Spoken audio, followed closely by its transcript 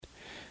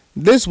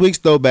This week's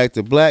Throwback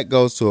to Black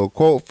goes to a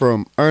quote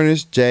from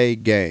Ernest J.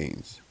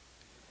 Gaines.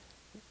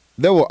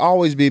 There will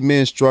always be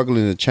men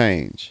struggling to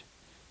change,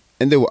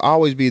 and there will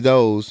always be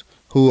those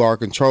who are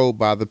controlled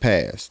by the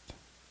past.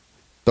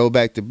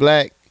 Throwback to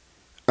Black,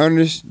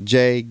 Ernest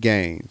J.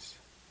 Gaines.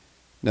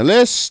 Now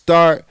let's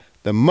start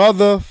the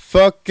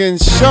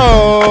motherfucking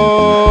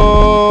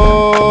show.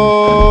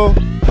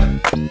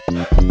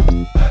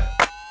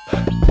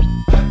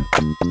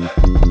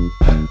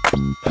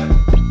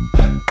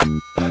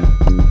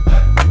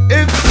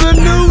 It's a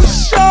new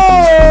show.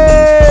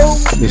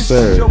 Yes,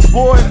 sir. Your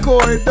boy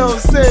Corey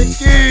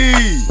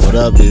Dosecki. What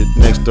up, dude?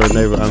 Next door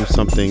neighbor, I'm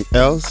something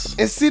else.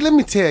 And see, let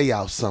me tell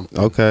y'all something.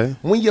 Okay.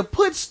 When you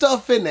put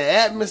stuff in the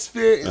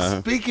atmosphere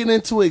and speak it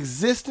into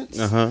existence,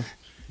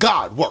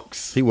 God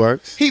works. He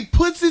works. He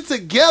puts it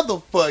together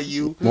for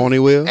you. Won't he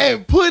will?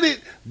 And put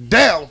it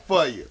down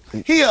for you.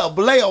 He'll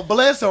lay a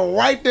blessing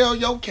right there on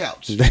your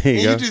couch. There you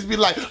and go. you just be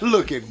like,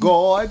 look at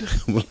God.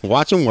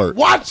 Watch him work.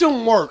 Watch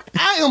him work.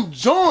 I am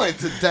joined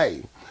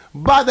today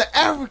by the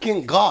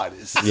African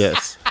goddess.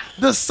 Yes.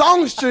 The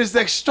songstress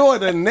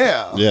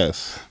extraordinaire.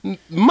 Yes.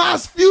 My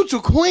future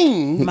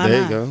queen.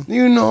 There you go.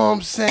 You know what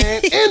I'm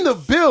saying? In the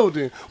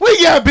building.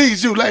 We got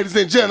Bijou, ladies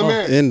and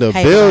gentlemen. In the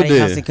Hey, building. everybody,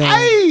 how's it going?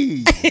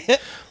 Hey.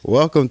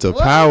 Welcome to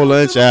Power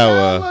Lunch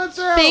Hour.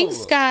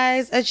 Thanks,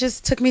 guys. It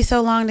just took me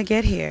so long to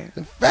get here.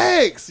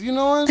 Facts. You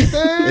know what I'm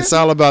saying? It's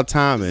all about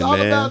timing, It's all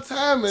man. about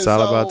timing. It's all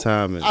So, about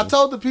timing. I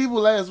told the people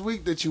last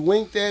week that you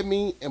winked at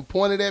me and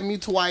pointed at me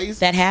twice.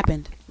 That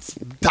happened.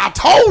 I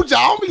told y'all,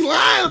 I don't be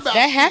lying about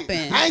That shit.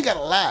 happened. I ain't gotta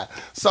lie.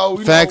 So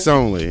you Facts know,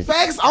 only.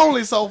 Facts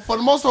only. So for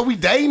the most part, we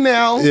dating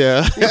now.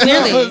 Yeah. You know what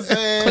Clearly, I'm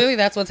saying? clearly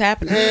that's what's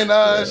happening.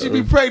 And she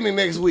be pregnant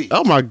next week.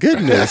 Oh my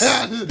goodness.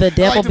 The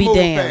devil I like to be move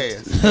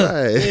damned. fast.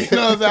 Right. You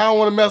know what I'm saying? I don't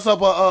want to mess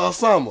up a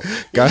summer. You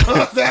know what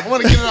I'm saying? I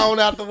want to get it on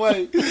out the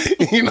way.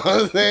 You know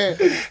what I'm saying?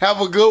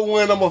 Have a good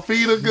one. I'm going to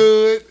feed her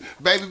good.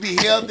 Baby be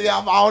healthy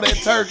off all that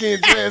turkey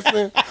and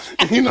dressing.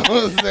 You know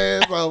what I'm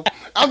saying? So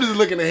I'm just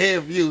looking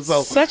ahead for you.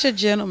 So Such a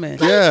gentleman.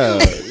 Yeah.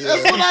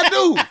 that's what I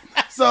do.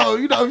 So,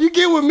 you know, if you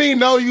get with me,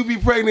 know you be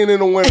pregnant in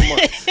the winter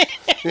months.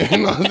 You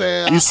know what I'm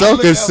saying? You so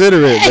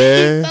considerate,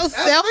 man. So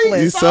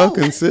selfless. You so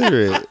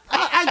considerate.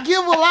 I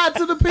give a lot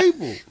to the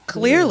people.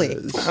 Clearly.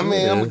 I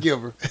mean, I'm a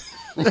giver.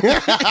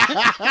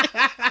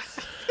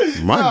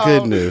 My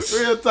goodness.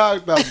 Real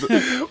talk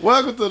though.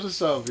 Welcome to the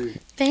show, B.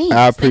 Thanks.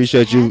 I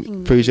appreciate Thanks for you. having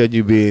me. Appreciate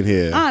you being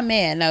here. Oh,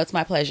 man. No, it's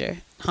my pleasure.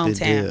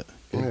 Hometown.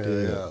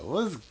 Yeah.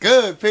 What's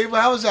good, people?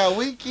 How was y'all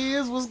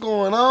weekends? What's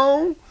going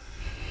on?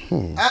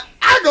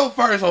 I go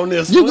first on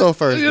this You one. go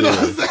first, You know yeah.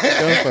 what I'm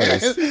saying?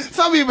 Go first.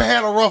 Some people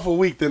had a rougher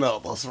week than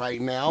others right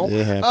now.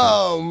 It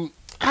happened.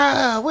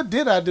 What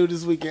did I do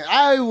this weekend?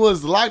 I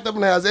was locked up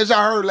in the house. As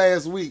y'all heard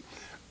last week,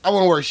 I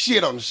wouldn't work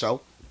shit on the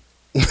show.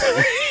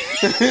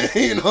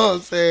 You know what I'm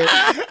saying?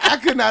 I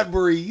could not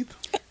breathe.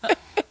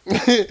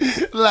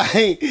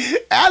 Like,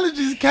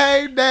 allergies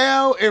came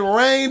down and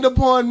rained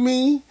upon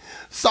me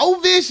so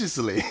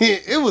viciously.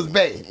 It was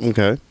bad.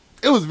 Okay.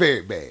 It was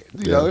very bad.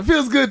 You know, it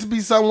feels good to be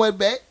somewhat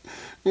back.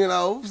 You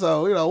know,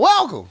 so, you know,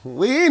 welcome.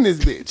 We in this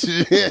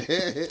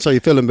bitch. So you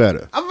feeling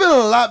better? I'm feeling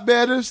a lot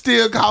better.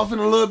 Still coughing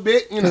a little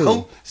bit, you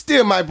know.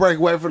 Still might break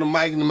away from the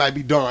mic and it might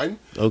be done.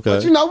 Okay.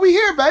 But, you know, we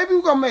here, baby.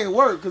 We're going to make it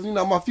work because, you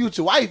know, my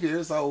future wife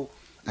here, so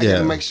I got Yeah.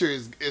 to make sure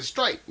it's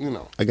straight, you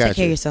know. I got Take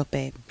care of you. yourself,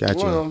 babe. Got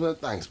you. Well,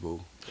 thanks,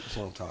 boo. That's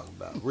what I'm talking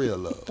about. Real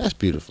love. That's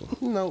beautiful.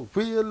 You know,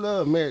 real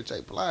love, Mary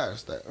J. Blige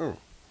stuff.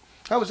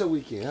 How was your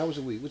weekend? How was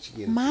your week? What you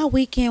getting? My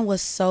weekend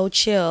was so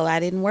chill. I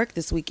didn't work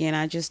this weekend.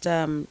 I just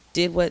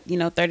did what,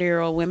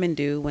 30-year-old women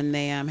do when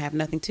they have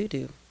nothing to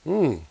do.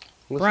 What's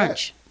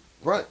Brunch.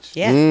 that? Brunch.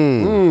 Yeah.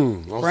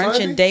 On Brunch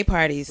Sunday? and day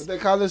parties. What they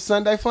call this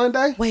Sunday fun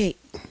day? Wait,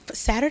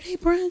 Saturday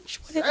brunch?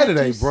 What did I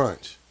Saturday do?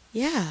 brunch.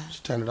 Yeah.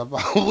 Just turn it up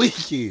all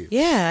weekend.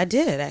 Yeah, I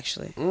did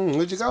actually.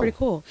 Where'd you go? Pretty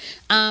cool.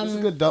 What's a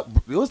good dope?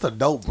 What's the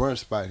dope brunch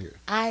spot here?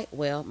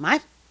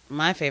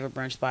 My favorite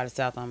brunch spot is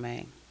South on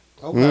Main.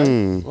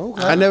 Okay.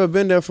 Okay. I never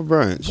been there for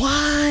brunch.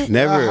 What?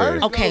 Never. I heard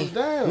it Okay.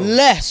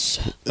 goes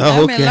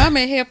down. Let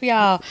me help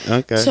y'all.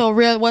 Okay.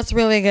 So what's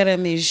really good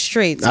in these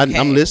streets? Okay?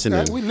 I'm listening.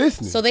 Okay, we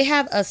listening. So they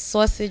have a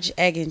sausage,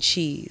 egg, and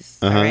cheese.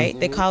 Uh-huh. All right.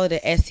 They call it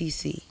a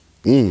SEC.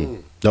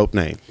 Dope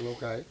name.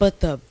 Okay. But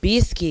the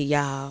biscuit,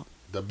 y'all,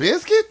 The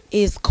biscuit?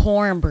 is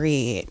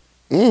cornbread.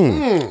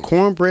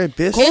 Cornbread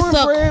biscuit. It's a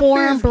Cornbread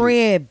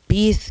cornbread You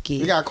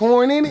biscuit. got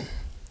corn in it?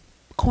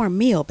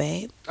 Cornmeal,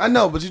 babe. I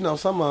know, but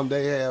some of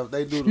them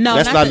they do. No,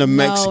 That's not not the the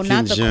Mexican No,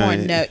 not the corn.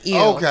 joint. No, ew.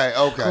 Okay.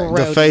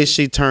 Gross. The face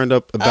she turned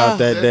up about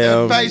that That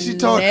damn. face you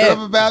talked No. up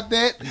about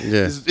that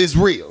Yeah. is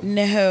real.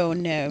 No.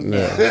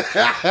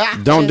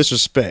 Don't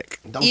disrespect.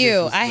 Don't Ew,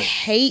 disrespect. I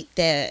hate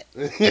that.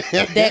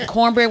 That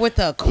cornbread with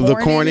the corn, The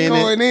corn in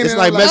Corn it. in It's it,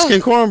 like like-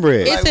 Mexican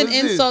cornbread. It's Like, an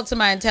what's this? insult to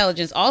my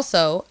intelligence.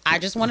 Also, I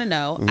just want to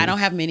know. I don't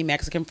have many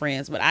Mexican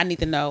friends, but I need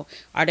to know: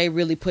 are they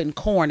really putting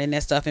corn in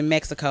that stuff in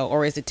Mexico,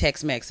 or is it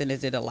Tex-Mex and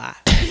is it a lie?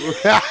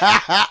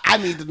 I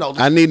need to know.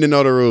 I need to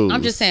know the rules.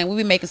 I'm just saying, we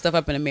be making stuff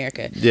up in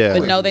America. Yeah.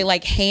 But no, they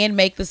like hand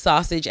make the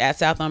sausage at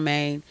South on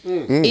Main.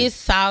 It's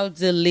so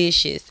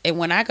delicious. And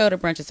when I go to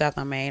brunch at South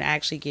on Main, I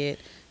actually get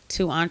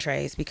 2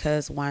 entrees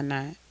because why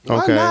not?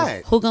 Okay. Why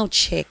not? Who gonna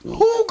check me?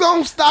 Who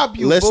gonna stop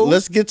you? boo?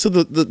 Let's get to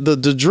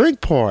the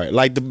drink part.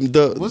 Like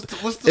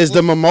What's is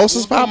the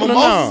mimosas popping or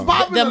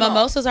no? The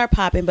mimosas are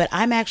popping, but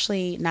I'm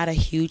actually not a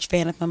huge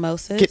fan of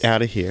mimosas. Get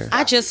out of here.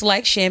 I just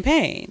like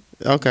champagne.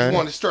 Okay. You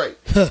want it straight?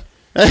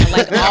 I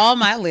like all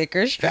my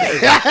liquor straight,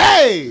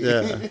 Hey.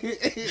 Yeah.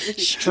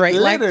 straight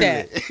like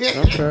that.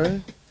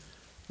 Okay.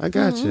 I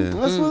got you.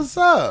 That's what's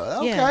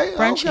up. Yeah, Okay.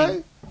 brunching.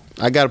 Okay.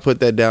 I got to put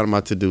that down on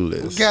my to-do We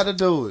list. gotta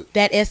do it.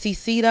 That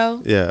SEC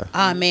though. Yeah.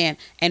 Ah man,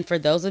 and for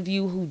those of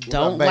you who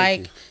don't bacon?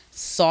 like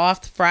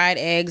soft fried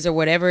eggs or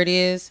whatever it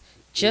is,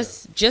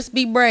 just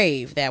be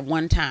brave that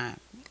one time.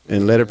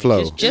 And let it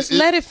flow. Just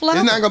let it flow.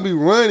 It's not gonna be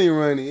runny,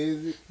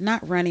 is it?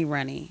 Not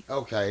runny.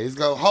 Okay. It's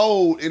gonna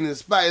hold in the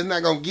spot. It's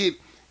not gonna get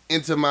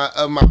into my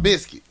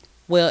biscuit.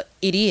 Well,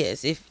 it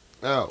is. If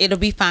Oh. it'll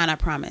be fine, I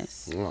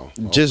promise. Oh,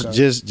 Just okay.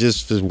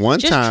 just for one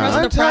Just time. trust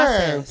One the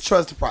process.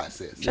 Trust the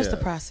process. Trust the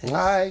Yeah. process. All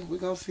right, we're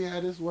gonna see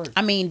how this works.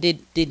 I mean,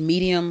 did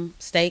medium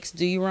steaks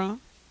do you wrong?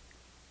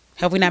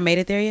 Have we not made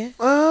it there yet?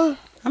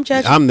 I'm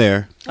judging. I'm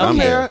there. I'm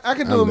Okay. there. I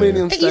can do I'm a there.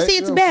 medium you steak. see,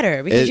 it's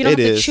better because you don't have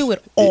It to is. chew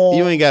it all.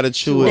 You ain't got to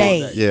chew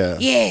day. it. Yeah.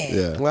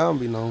 Yeah. Well, I don't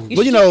be known. You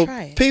But you should know,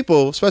 try it.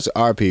 people, especially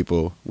our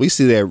people, we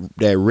see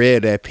that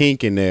red, that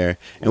pink in there,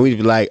 and we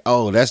be like,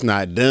 "Oh, that's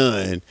not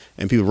done,"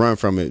 and people run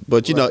from it.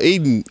 But you know,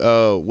 eating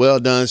well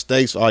done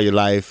steaks all your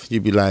life,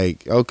 you be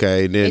like,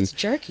 "Okay," and then It's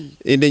jerky.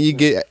 and then you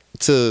get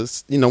to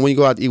when you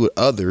go out to eat with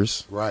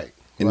others, Right.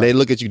 and they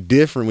look at you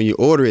different when you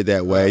order it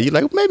that way. You're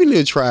like, maybe you need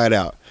to try it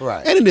out,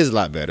 Right. And it is a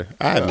lot better.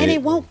 I admit. And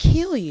it won't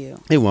kill you.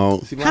 It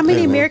won't. See, my How many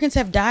family- Americans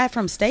have died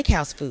from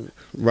steakhouse food?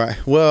 Right.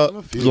 Well,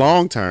 A few.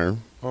 long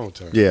term, Wrong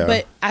turn. yeah.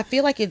 But I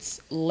feel like it's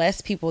less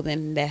people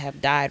than that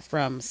have died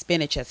from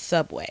spinach at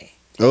Subway.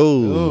 Oh,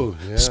 Ooh,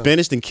 yeah.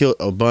 spinach done killed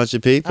a bunch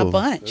of people. A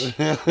bunch.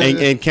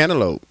 and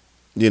cantaloupe,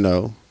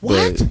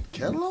 What? But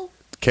Cantaloupe?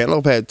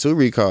 cantaloupe had 2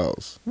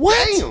 recalls, What?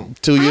 Damn.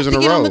 2 I years have in to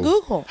a get row. on the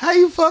Google. How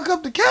you fuck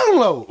up the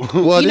cantaloupe?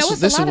 Well, You this know,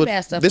 is it's a lot of what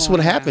bad stuff this what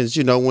going around. happens.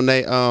 When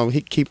they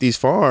he keep these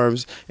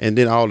farms, and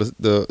then all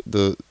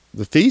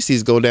the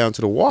feces go down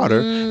to the water,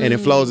 and it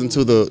flows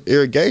into the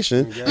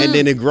irrigation, and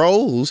then it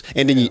grows,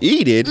 and then you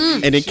eat it,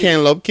 and then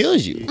cantaloupe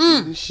kills you.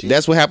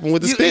 That's what happened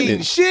with the You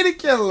eating spinach. shitty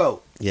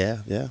cantaloupe. Yeah.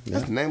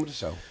 That's the name of the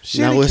show. No,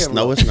 Shitty it's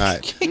cantaloupe.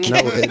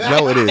 not.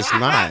 No, it is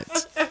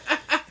not.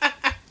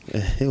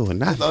 It will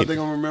not. So be. they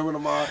gonna remember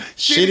tomorrow.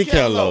 Shitty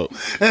cantaloupe.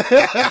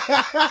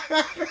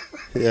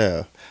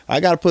 Yeah, I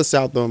gotta put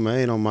South on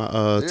Main on my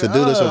to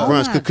do this with Yeah.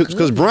 brunch Oh my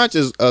because brunch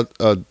is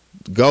a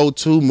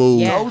go-to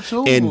move Yeah.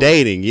 Go-to in move.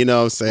 dating. You know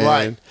what I'm saying?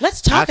 Right.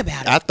 Let's talk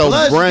about I it. throw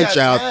Plus, you brunch got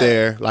out time.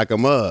 there like a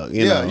mug.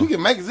 You Yeah, know. you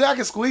can make it. I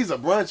can squeeze a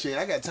brunch in.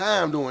 I got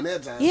time doing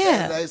that time.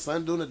 Yeah. Saturday,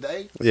 Sunday, during the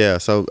day. Yeah,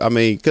 so I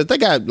mean, because they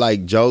got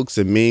like jokes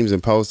and memes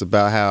and posts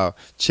about how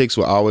chicks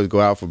will always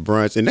go out for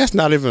brunch, and that's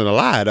not even a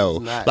lie though.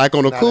 It's not. Like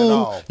on the Not at cool,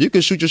 all. you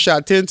can shoot your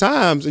shot 10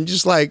 times and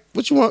just like,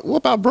 what you want? What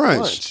about brunch?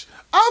 Brunch.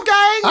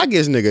 Okay. I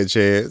guess nigga a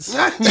chance.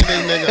 I give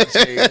that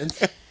nigga a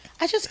chance.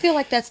 I just feel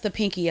like that's the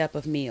pinky up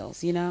of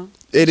meals, you know?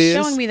 It is.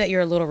 Showing me that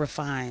you're a little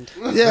refined.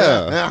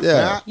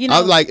 Yeah. You know- I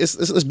was like,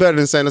 it's better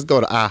than saying let's go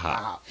to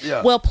AHA.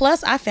 Yeah. Well,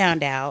 plus I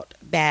found out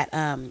that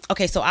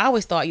okay, so I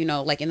always thought,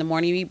 like in the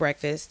morning you eat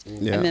breakfast,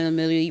 Yeah. and then in the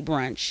middle you eat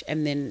brunch,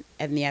 and then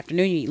in the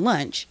afternoon you eat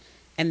lunch,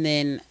 and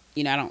then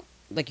I don't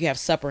you have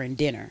supper and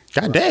dinner.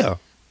 God damn.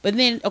 But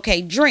then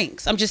okay,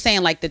 drinks. I'm just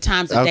saying like the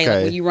times of day, like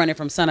Okay. when you run it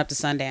from sun up to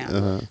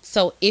sundown.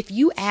 So if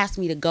you ask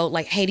me to go,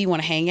 like, hey, do you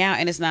want to hang out?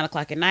 And it's 9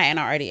 o'clock at night, and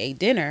I already ate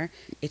dinner.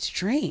 It's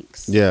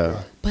drinks.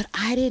 Yeah. But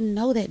I didn't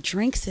know that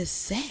drinks is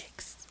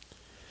sex.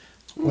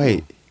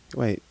 Wait.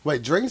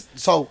 Wait, drinks.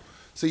 So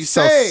you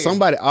So say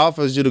somebody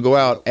offers you to go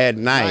out at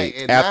night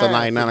at after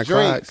 9 9 for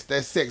o'clock. Drinks,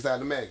 that's sex out of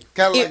the mag.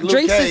 Kind of It- like Luke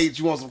drinks is- Cage.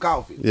 You want some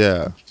coffee?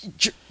 Yeah.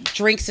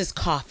 Drinks is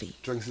coffee.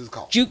 Drinks is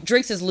coffee.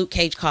 Drinks is Luke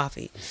Cage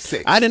coffee.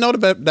 Sex. I didn't know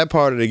that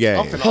part of the game.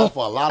 I'm finna offer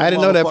a lot of I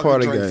didn't know that motherfucking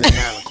part of the drinks game.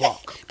 at 9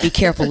 o'clock. Be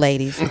careful,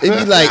 ladies. It'd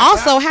be like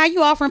Also, how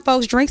you offering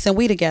folks drinks and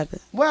we together?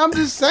 Well, I'm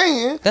just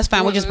saying. That's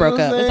fine. We just broke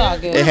up. It's all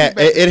good.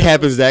 it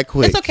happens that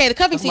quick. It's okay. The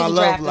cuffing That's my season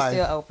love draft is life.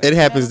 still open. It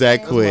happens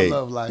that my quick.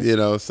 love life. You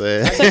know what I'm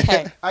saying? It's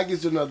okay. I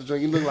get you another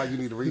drink. You look like you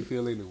need a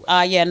refill anyway.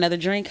 Yeah, another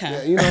drink, huh?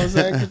 Yeah, you know what I'm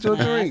saying? Get your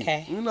drink.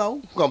 Okay. You know,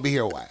 I'm gonna be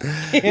here a while.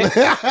 You want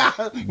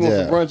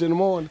some brunch in the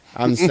morning?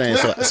 I'm saying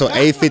so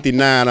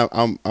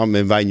 8:59. I'm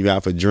inviting you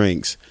out for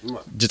drinks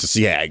just to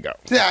see how it go.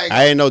 Yeah,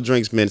 I ain't no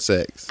drinks meant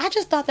sex. I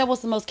just thought that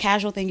was the most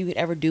casual thing you could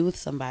ever do with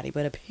somebody,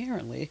 but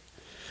apparently,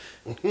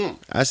 I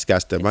just got to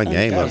step my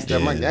game up.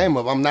 Step my then. game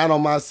up. I'm not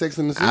on my Sex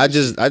in the City. I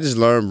just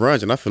learned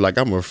brunch and I feel like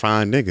I'm a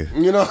refined nigga.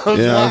 You know what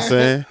You know what I'm I'm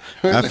saying?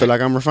 I feel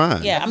like I'm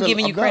refined. yeah, I'm feel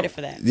giving you about credit it.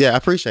 for that. Yeah, I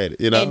appreciate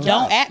it. You know. And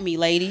don't at me,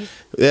 ladies.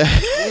 Yeah.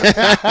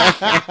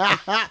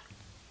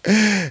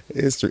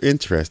 It's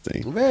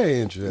interesting.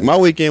 Very interesting. My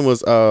weekend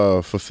was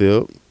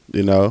fulfilled.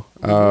 You know,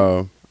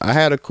 I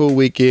had a cool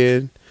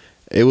weekend.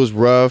 It was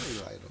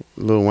rough,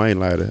 Lil Wayne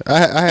lighter.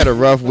 I had a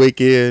rough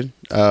weekend.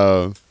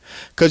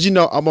 Cause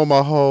I'm on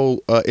my whole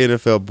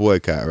NFL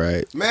boycott,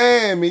 right?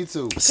 Man, me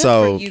too. Good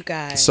So for you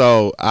guys.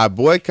 So I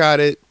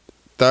boycotted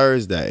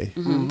Thursday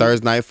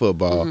Night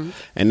Football,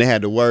 and they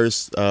had the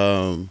worst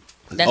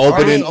That's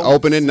opening right.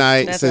 opening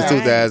night That's since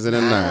right.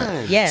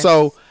 2009. Yes.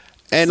 So,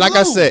 and like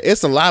I Salute. said,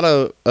 it's a lot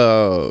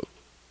of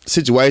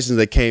situations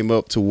that came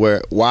up to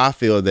why I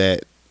feel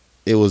that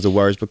it was the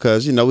worst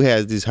because we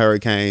had these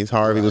hurricanes.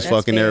 Harvey was That's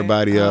fucking fair.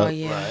 everybody Oh, up,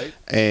 yeah. Right.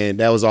 and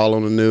that was all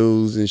on the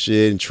news and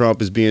shit. And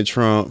Trump is being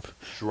Trump,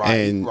 Right.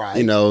 and right.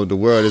 the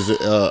world is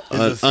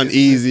His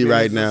uneasy assistant,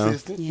 right his now.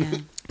 assistant. Yeah.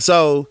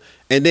 So,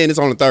 and then it's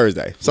on a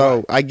Thursday.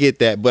 So I get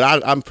that,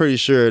 but I'm pretty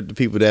sure the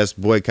people that's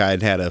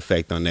boycotting had an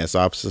effect on that. So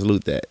I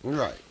salute that.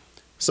 Right.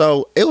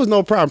 So it was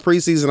no problem.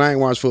 Preseason, I ain't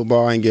watch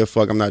football. I ain't give a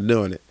fuck. I'm not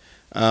doing it.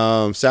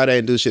 Saturday I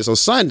didn't do shit. So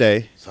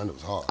Sunday, Sunday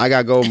was hard. I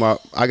gotta go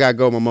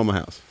to my mama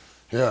house.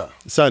 Yeah.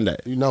 Sunday,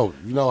 You know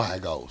how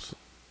it goes.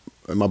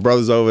 and my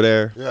brother's over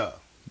there. Yeah.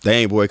 They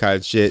ain't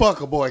boycotting shit.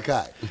 Fuck a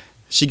boycott.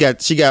 She got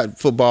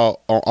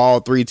football on all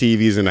 3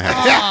 TVs in the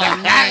house.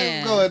 Oh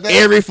man. Going down.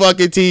 Every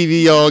fucking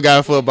TV y'all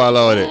got football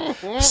on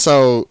it.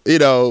 So,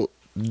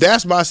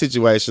 that's my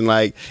situation.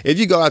 Like, if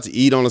you go out to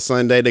eat on a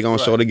Sunday, they're going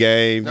to show the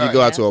game. You Right.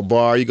 go out to a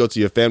bar, you go to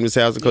your family's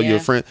house and call you a Yeah.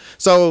 friend.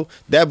 So,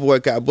 that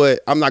boycott, but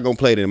I'm not going to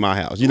play it in my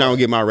house. You're not going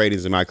to get my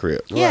ratings in my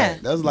crib. Yeah.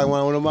 Right. That's like when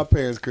I went to my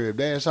parents' crib.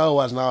 They had show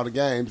watching all the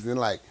games and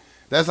like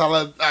that's all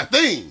I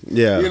think.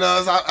 Yeah.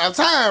 It's I'm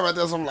tired right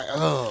there. So I'm like,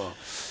 oh.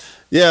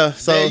 Yeah,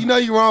 so,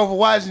 Man, you wrong for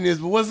watching this,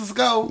 but what's the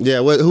score? yeah,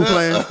 who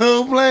playing?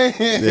 Who playing?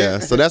 Yeah,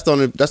 so that's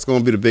going to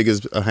be the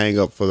biggest hang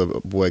up for the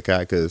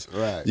boycott because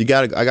Right. I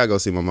got to go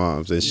see my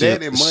mom's. And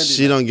That and Monday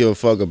she night. don't give a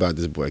fuck about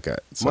this boycott.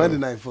 So. Monday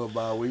Night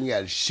Football when you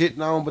got shitting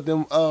on but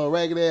them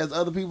ragged ass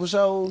other people's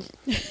shows.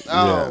 Yeah.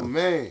 Oh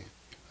man.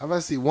 If I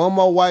see one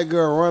more white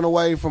girl run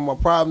away from a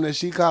problem that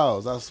she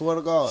caused, I swear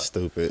to God.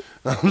 Stupid.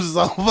 I'm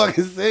so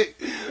fucking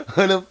sick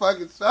of the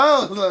fucking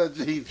shows, Lord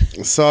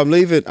Jesus. So I'm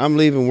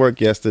leaving work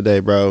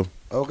yesterday, bro.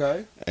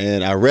 Okay.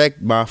 And I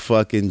wrecked my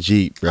fucking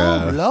Jeep, bro.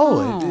 Oh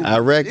Lord. I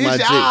wrecked Is my you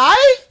Jeep.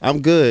 alright?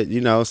 I'm good,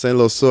 saying a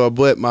little sore,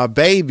 but my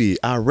baby,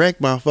 I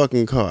wrecked my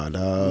fucking car,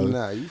 dog.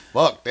 Nah, you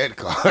fucked that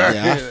car.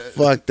 Yeah, I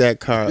fucked that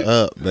car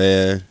up,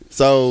 man.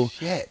 So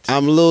Shit.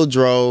 I'm a little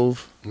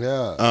drove.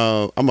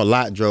 Yeah. I'm a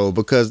lot drove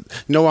because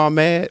why I'm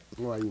mad?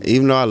 Why you-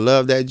 Even though I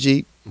love that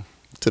Jeep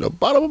to the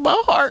bottom of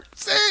my heart.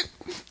 Sick.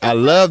 I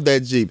love that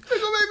Jeep. They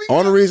gonna make me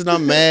Only reason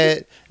I'm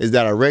mad is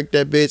that I wrecked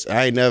that bitch.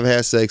 I ain't never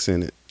had sex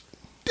in it.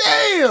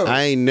 Damn.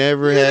 I ain't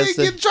never you had didn't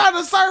sex. get trying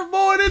to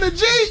surfboard in a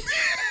Jeep.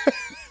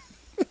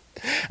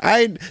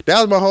 That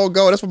was my whole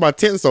goal. That's why my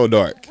tent's so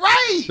dark.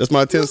 Right. That's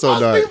my tent so supposed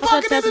to dark. be Because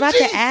fucking I was in a about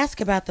Jeep. to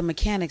ask about the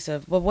mechanics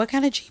of, well, what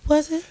kind of Jeep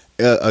was it?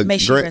 A May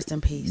she rest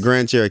in peace.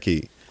 Grand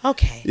Cherokee.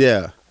 Okay.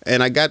 Yeah.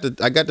 And I got the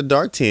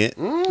dark tent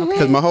Mm-hmm.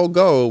 because my whole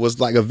goal was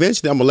like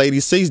eventually I'm gonna lay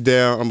these seats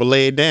down. I'm gonna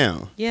lay it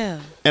down. Yeah.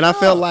 And I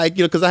felt like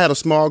because I had a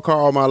small car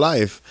all my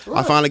life, I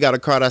Right. finally got a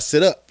car that I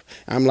sit up.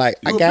 I'm like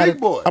You I a got big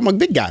it. boy. I'm a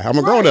big guy. I'm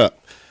a Right. grown up.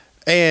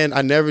 And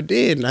I never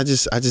did. And I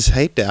just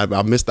hate that.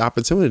 I missed the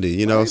opportunity.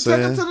 You know what I'm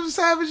Take her saying? to the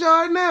Savage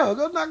Yard now.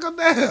 Go knock her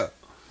down.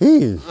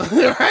 Hmm.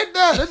 Right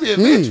now. That'd be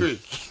adventurous.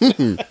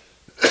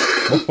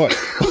 Boy,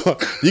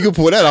 you can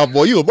pull that off,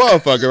 boy. You a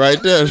motherfucker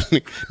right there.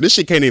 This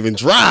shit can't even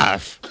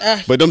drive.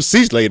 But them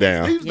seats lay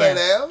down. Please lay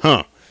down.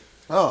 Huh.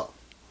 Oh.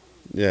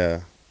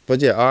 Yeah.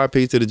 But yeah,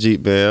 RIP to the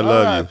Jeep, man. I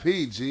love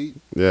R.I.P. G. you.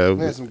 Yeah.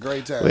 We had some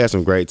great times. We had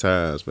some great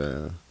times,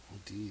 man. We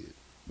did.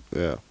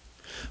 Yeah.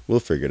 We'll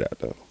figure it out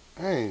though.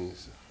 Dang.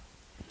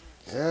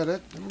 Yeah,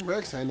 them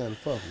Rex ain't nothing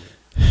to fuck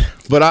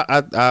with. But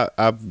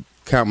I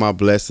count my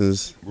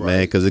blessings, man, Right.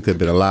 because it could have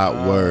been a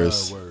lot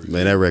worse. worse.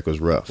 Man, that wreck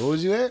was rough. Where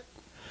was you at?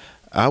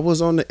 I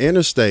was on the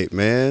interstate,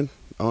 man.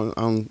 On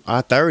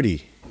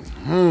I-30.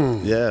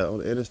 Yeah, on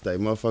the interstate.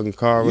 Motherfucking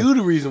car was You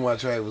the reason why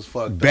Trey was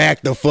fucked up.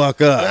 back the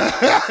fuck up.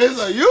 It's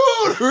like,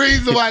 you the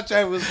reason why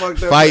Trey was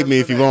fucked up. Fight me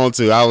if you want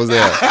to. I was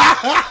there.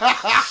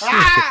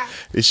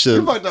 It You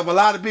should. fucked up a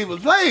lot of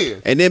people's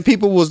plans. And then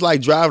people was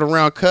like driving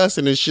around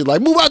cussing and shit,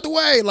 like move out the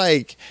way.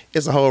 Like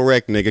it's a whole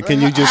wreck, nigga. Can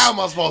you How just? am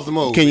I supposed to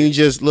move? Can you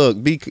just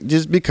look? Be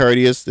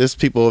courteous. There's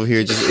people over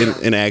here just in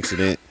an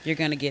accident. You're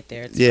going to get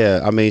there. It's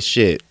Yeah, I mean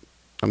shit.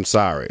 I'm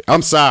sorry.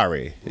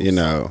 You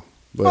know.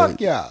 But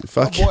Fuck y'all.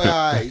 Fuck My boy, y'all.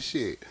 alright,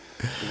 shit.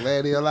 I'm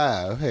glad he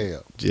alive.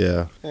 Hell.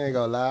 Yeah. I ain't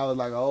gonna lie, I was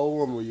like an old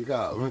woman when you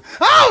called me.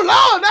 Oh,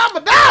 Lord, now I'm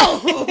a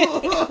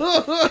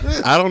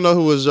dog. I don't know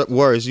who was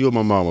worse, you or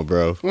my mama,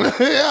 bro. Yo,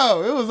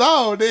 it was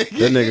on, nigga.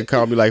 That nigga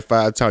called me like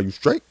 5 times. You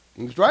straight?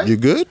 You straight? You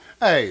good?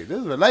 Hey, this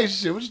is a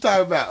relationship. What you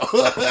talking about?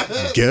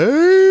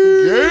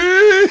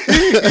 Good.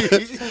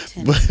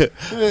 so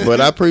tender.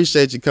 But I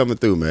appreciate you coming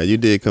through, man. You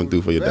did come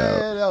through for your Man, dog.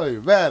 that don't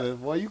even matter.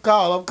 Boy, you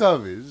call, I'm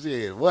coming.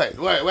 Shit, what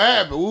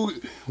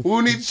happened?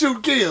 Who need to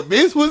shoot kill?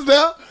 Bitch was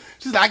there?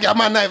 She's like, I got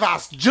my knife, I'll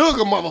jug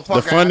a motherfucker.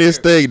 The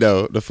funniest thing,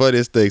 though,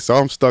 so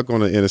I'm stuck on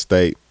the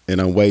interstate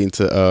and I'm waiting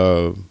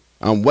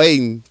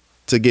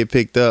to get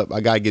picked up. I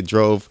gotta get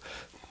drove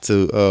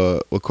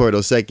to what Corey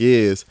Dosecki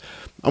is.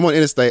 I'm on the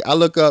interstate. I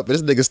look up, and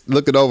this nigga's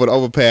looking over the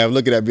overpass,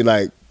 looking at me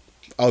like,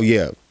 "Oh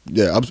yeah,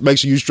 make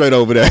sure you straight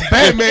over there."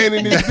 Batman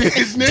in this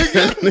bitch,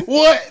 nigga.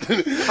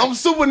 What? I'm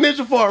super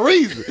ninja for a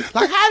reason.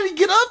 Like, how did he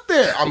get up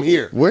there? I'm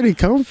here. Where'd he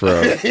come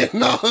from? You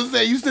know what I'm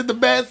saying? You set the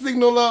bat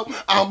signal up,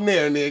 I'm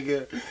there,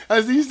 nigga.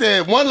 As he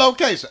said, one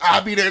location,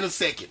 I'll be there in a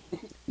second.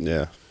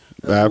 Yeah,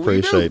 I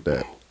appreciate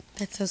that.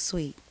 That's so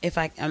sweet.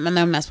 I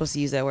know I'm not supposed to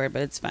use that word,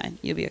 but it's fine.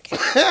 You'll be okay.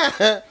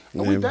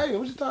 We dating.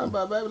 What you talking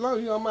about, baby? As long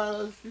as you don't mind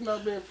us,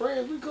 being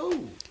friends, we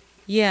cool.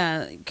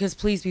 Yeah, because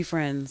please be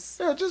friends.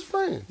 Yeah, just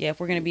friends. Yeah, if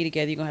we're going to be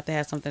together, you're going to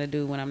have something to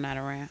do when I'm not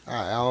around. All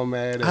right, I'm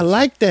mad at I you.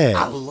 like that.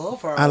 I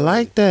love her. I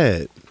like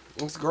that.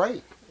 It's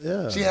great.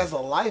 Yeah. She has a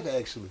life,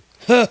 actually.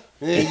 You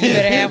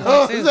better have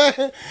one, too. You know what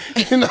I'm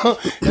saying? You know,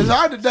 it's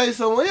hard to date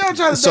someone. You don't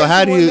try to So date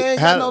how do someone you- that ain't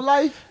how- got no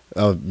life.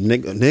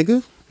 Nigga?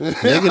 Nigga?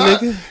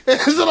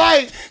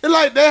 It's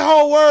like that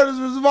whole world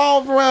is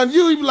revolved around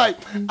you. You be like,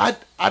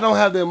 I don't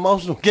have the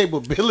emotional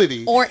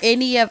capability. Or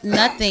any of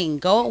nothing.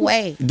 Go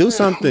away. Do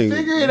something.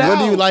 Figure it What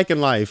do you out. like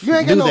in life? You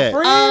ain't Do got no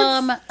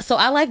that. friends. So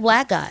I like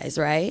black guys,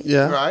 right?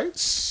 Yeah. Right?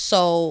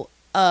 So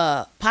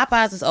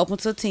Popeyes is open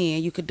till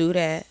 10. You could do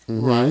that.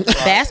 Right.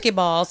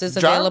 Basketballs is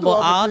Drive available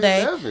through all up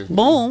day. until 11.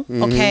 Boom.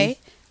 Mm-hmm. Okay.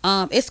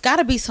 It's got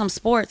to be some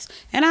sports.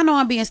 And I know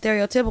I'm being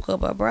stereotypical,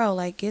 but bro,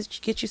 like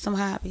get you some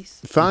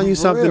hobbies. Find you For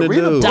something real, to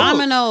read a do. book.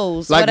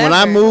 Dominoes. Like when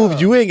I whatever. move,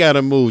 you ain't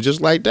gotta move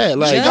just like that.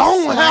 Like Just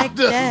Don't like have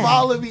to that.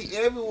 follow me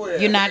everywhere.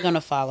 You're not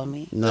gonna follow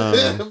me. no.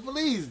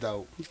 Please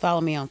don't. You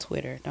follow me on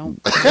Twitter. Don't.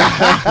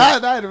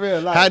 Not in real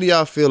life. How do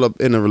y'all feel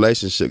in a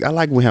relationship? I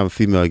like when we have a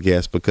female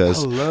guest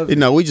because I love you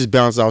know we just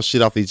bounce off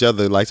shit off each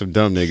other like some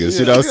dumb niggas.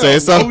 You know what I'm we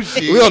saying? don't So know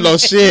shit. we don't know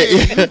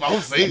shit. Yeah,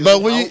 I'm saying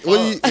But it's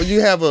when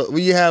you have a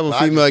Well, I just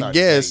female started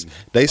guest,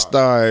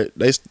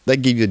 dating. they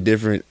give you a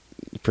different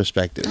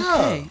perspective.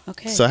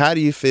 Okay. So how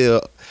do you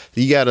feel?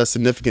 You got a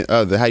significant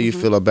other. How do you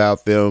feel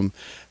about them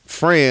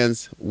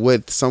friends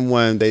with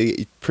someone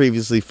they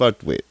previously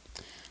fucked with?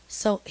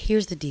 So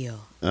here's the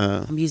deal.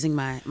 I'm using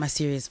my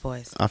serious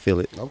voice. I feel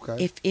it.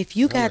 Okay. If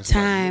you Sound got like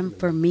somebody time living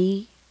for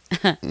me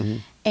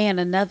and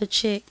another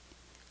chick,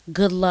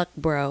 good luck,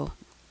 bro.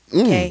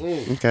 Mm.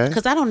 Okay? Okay.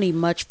 Because I don't need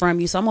much from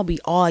you, so I'm going to be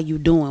all you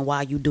doing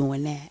while you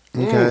doing that.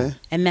 Okay.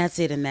 And that's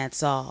it and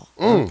that's all.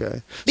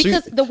 Okay. So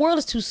Because the world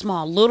is too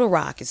small. Little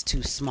Rock is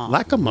too small.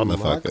 like a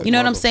motherfucker. You know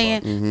what I'm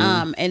saying?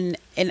 Mm-hmm.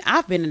 And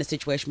I've been in a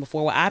situation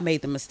before where I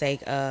made the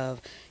mistake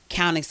of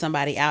counting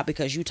somebody out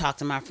because you talked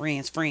to my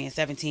friend's friend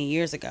 17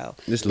 years ago.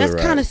 This That's little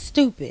kind right. of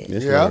stupid.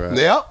 This Yeah. little right.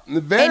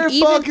 Yep. Very And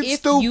even fucking if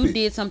stupid. you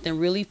did something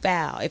really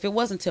foul, if it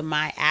wasn't to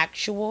my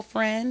actual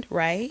friend,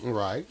 right?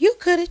 Right. You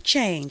could have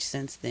changed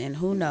since then.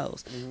 Who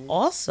knows? Mm-hmm.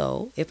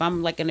 Also, if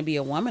I'm like going to be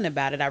a woman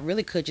about it, I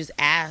really could just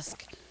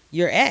ask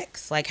your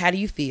ex, like, how do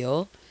you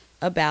feel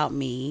about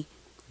me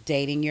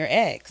dating your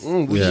ex?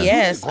 Yeah.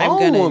 Yes, I'm Grown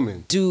going to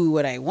woman. do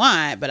what I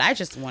want, but I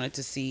just wanted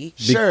to see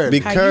Sure. Be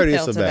how you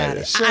courteous felt about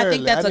it. I Shirley,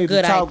 think that's I a need to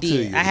good talk to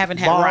idea. you. I haven't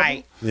had Bob?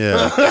 right.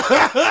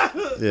 Yeah.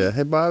 Yeah.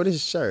 Hey, Bob, this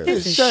is Shirley.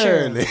 This is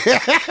Shirley.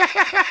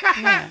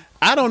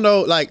 I don't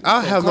know. Like,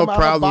 I have no come out of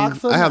problem.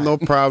 box or I have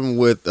not? no problem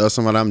with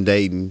someone I'm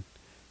dating.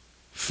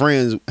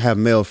 Friends have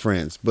male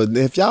friends, but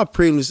if y'all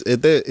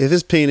if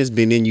his penis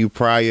been in you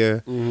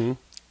prior,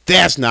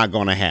 that's not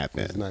gonna happen.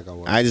 It's not gonna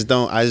work. I just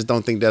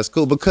don't think that's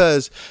cool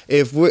because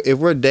if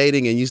we're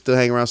dating and you still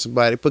hang around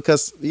somebody,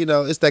 because you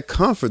know it's that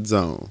comfort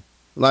zone.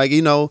 Like,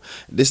 you know,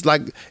 it's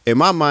like in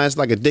my mind, it's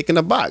like a dick in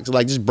a box.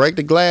 Like, just break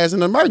the glass in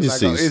Like,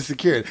 emergencies.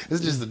 insecurity.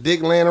 It's just a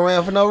dick laying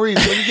around for no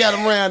reason. What you got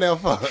him around there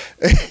for?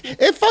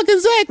 It fucking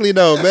exactly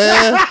though,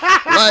 man.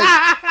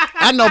 Like,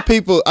 I know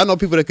people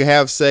that can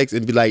have sex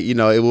and be like, you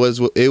know, it was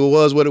what it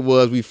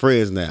was. We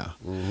friends now.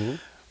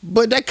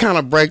 But that kind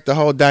of break the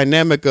whole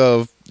dynamic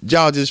of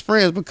y'all just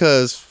friends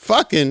because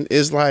fucking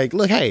is like,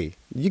 look, hey,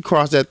 you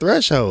crossed that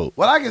threshold.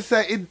 Well, I can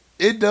say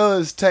it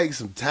does take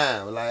some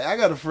time. Like, I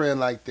got a friend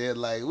like that.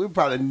 Like, we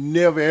probably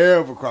never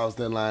ever cross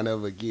that line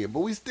ever again. But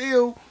we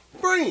still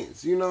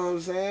friends. You know what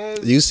I'm saying?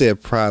 You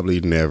said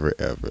probably never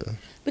ever.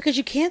 Because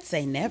you can't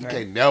say never. You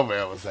can't never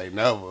ever say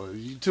never.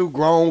 You two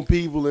grown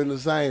people in the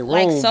same room.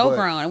 Like so but-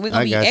 grown. And we're I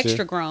going to be got you.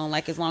 extra grown,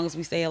 like as long as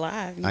we stay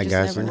alive. You I just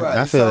got never you. know. Right.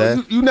 I feel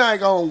that. You not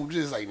gonna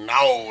just say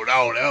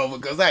no,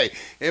 because hey,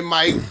 it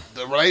might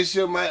the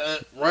relationship might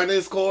run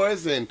its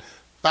course and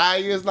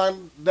 5 years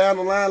down the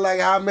line, like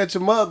How I Met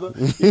Your Mother,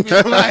 you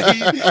feel like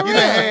you done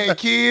had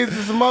kids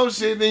and some more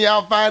shit, then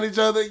y'all find each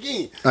other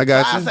again. I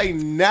got So you. I say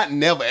not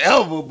never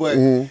ever, but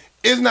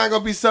it's not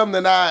gonna be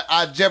something that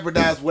I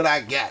jeopardize what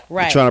I got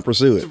Right. Trying to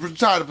pursue it. to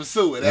try to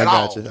pursue it I at got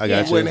all. you. I got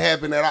It you. wouldn't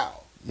happen at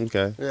all.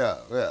 Okay. Yeah,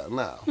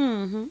 no.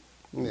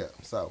 Mm-hmm. Yeah,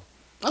 so.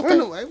 Okay.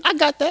 Anyway, I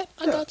got that.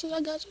 I got you.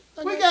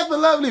 We got the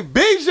lovely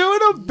Bijou in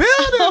the building,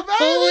 baby.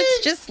 Oh,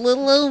 it's just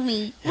little old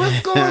me.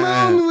 What's going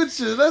on with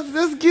you?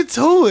 Let's get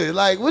to it.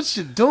 Like, what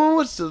you doing?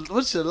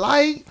 What you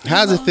like?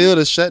 How does it feel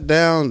to shut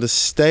down the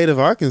state of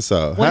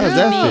Arkansas? How does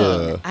that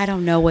feel? I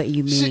don't know what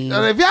you mean.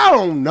 If y'all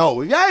don't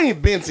know, if y'all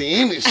ain't been to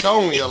any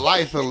show in your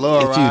life in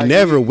Little If Rock, you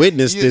never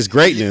witnessed this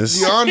greatness,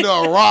 you're under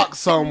a rock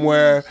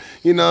somewhere,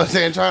 you know what I'm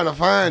saying, trying to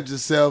find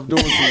yourself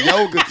doing some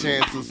yoga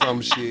chants or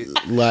some shit.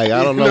 like,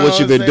 I don't know You what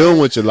you've been I'm doing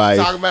saying? with your life.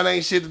 Talking about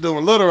ain't shit to do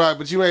in Little Rock,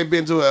 but you ain't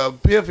been to an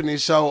Epiphany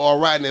show or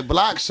riding a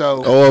block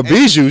show Or a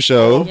Bijou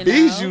show. You know?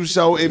 Bijou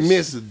show and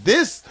miss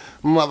this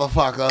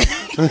motherfucker.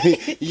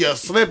 You're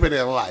slipping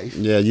in life.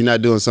 Yeah, you're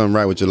not doing something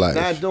right with your life.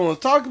 Not doing.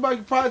 Talk about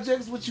your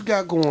projects. What you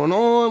got going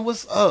on?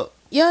 What's up?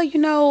 Yeah, you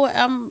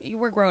know,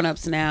 we're grown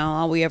ups now.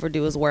 All we ever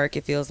do is work.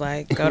 It feels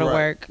like go to Right.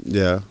 work.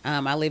 Yeah.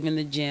 I live in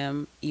the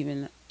gym.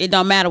 Even it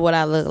don't matter what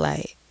I look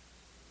like.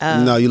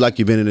 No, you like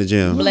you've been in the You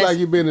gym. look Bless- like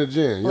you been in the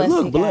gym. You Bless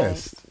look you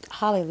blessed. guys.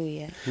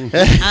 Hallelujah.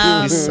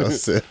 You're so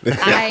silly. Won't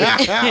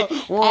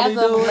he As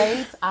do of it?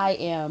 late, I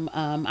am.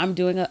 I'm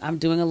doing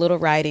a little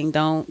writing.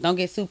 Don't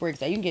get super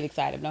excited. You can get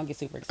excited. But don't get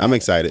super excited. I'm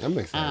excited. I'm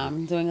excited.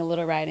 I'm doing a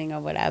little writing or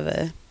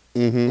whatever.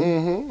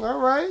 All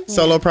right.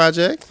 Solo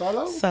project?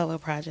 Solo. Solo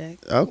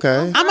project.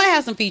 Okay. I might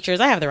have some features.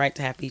 I have the right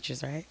to have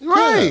features, right?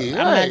 Right. I'm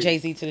not Right.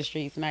 Jay-Z to the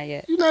streets, not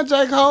yet. You not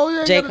J. Cole. You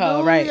ain't J. gotta Cole,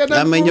 do it. right. You got I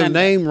nothing mean, to your do.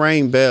 name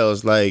rang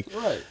bells. Like,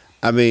 Right.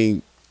 I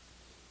mean,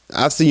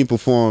 I've seen you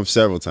perform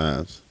several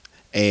times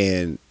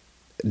and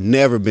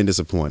never been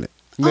disappointed.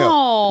 Never.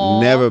 Oh,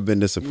 Never been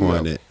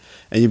disappointed. Never.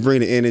 And you bring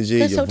the energy.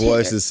 That's Your so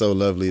voice tender. is so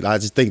lovely. I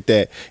just think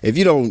that if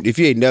you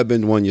ain't never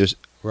been to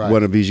Right.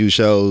 one of Bijou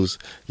shows,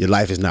 your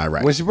life is not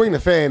right. When she bring the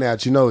fan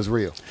out, you know it's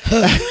real.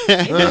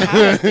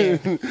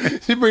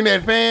 She bring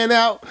that fan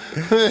out,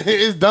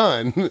 it's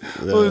done.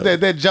 Who is that?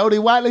 That Jody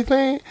Wiley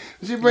fan?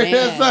 She bring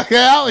that Man. sucker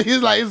out,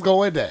 he's like, it's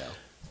going down.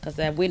 Cause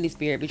that Whitney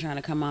spirit be trying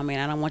to come on me,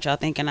 and I don't want y'all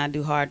thinking I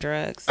do hard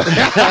drugs.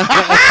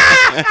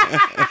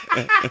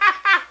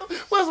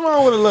 What's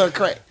wrong with a little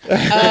crack?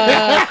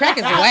 Crack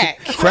is whack.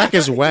 Crack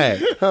is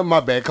whack. My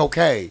bad,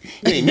 cocaine.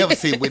 You ain't never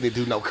seen Whitney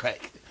do no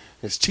crack.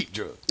 It's cheap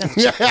drug.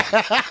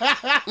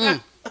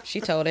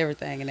 She told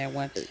everything in that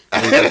one.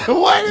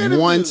 What is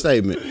One it?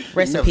 statement.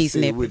 Rest in Never peace,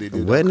 seen Nip. Whitney do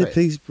no Whitney, crack.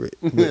 peace,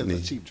 It's Whitney. a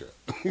cheap drug.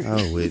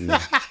 Oh, Whitney.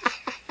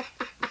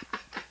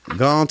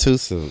 Gone too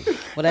soon.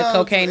 Well, that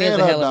cocaine is a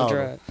and her hell of a daughter.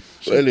 drug.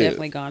 She's Well, it is.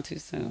 definitely gone too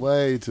soon.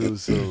 Way too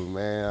soon,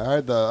 man. I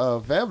heard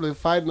the family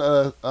fighting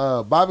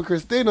Bobby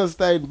Christina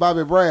State and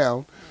Bobby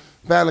Brown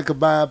finally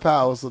combined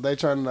powers, so they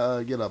trying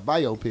to get a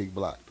biopic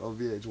blocked on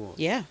VH1.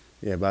 Yeah.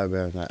 Yeah, Bobby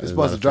Brown's not. They're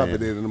supposed to drop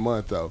it in a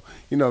month though.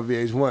 You know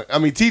VH1. I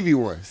mean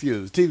TV1.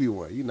 Excuse me,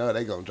 TV1. You know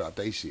they gonna drop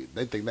they shit.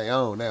 They think they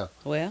own now.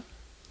 Well,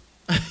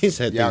 He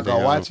said, Y'all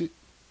gonna watch it?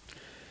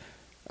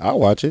 I'll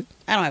watch it.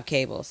 I don't have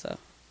cable, so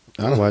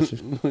I'll watch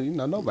it. You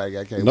know nobody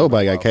got cable.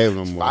 Nobody no got cable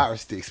no more. more. Fire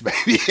sticks,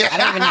 baby. I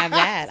don't even have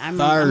that. I'm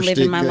Fire living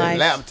stick, my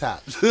life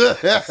Laptops.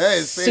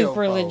 Cell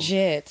super phones.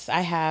 legit. I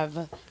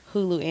have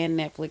Hulu and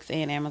Netflix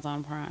and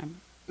Amazon Prime.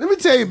 Let me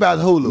tell you about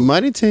Hulu.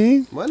 Money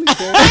team. Money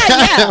thing.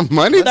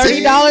 Money $30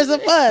 team. a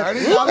month.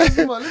 $30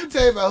 a month. Let me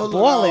tell you about Hulu.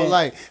 Boiling.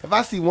 Like, if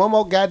I see one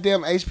more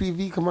goddamn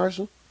HPV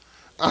commercial,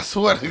 I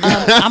swear to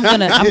God. I'm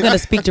gonna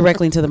speak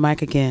directly into the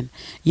mic again.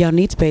 Y'all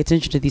need to pay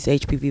attention to these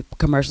HPV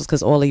commercials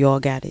because all of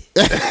y'all got it.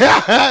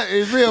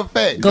 It's real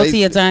fact. Go to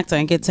your doctor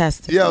and get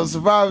tested. Yo,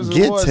 Survivors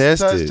Get Awards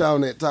tested. touched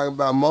on it, talking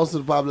about most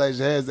of the population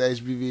has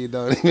HPV and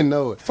don't even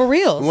know it. For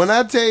real. When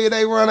I tell you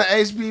they run an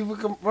HPV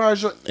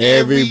commercial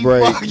Every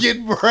break.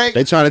 fucking break,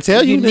 They trying to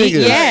tell you, need,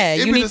 niggas. yeah, it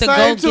you be need the to go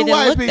same get two it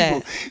white looked people.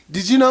 at.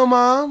 Did you know,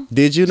 Mom?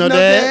 Did you know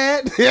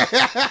that? Dad?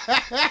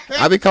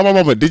 I become a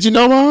mama. Did you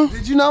know, mom?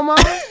 Did you know, Mom?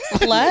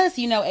 Plus,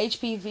 you know,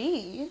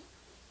 HPV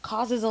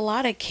causes a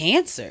lot of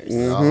cancers.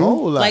 A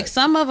whole lot. Like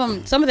some of the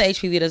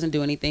HPV doesn't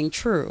do anything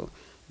true,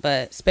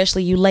 but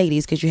especially you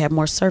ladies, because you have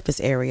more surface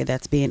area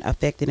that's being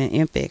affected and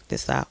infected.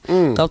 So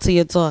go to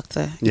your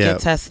doctor, Yeah. get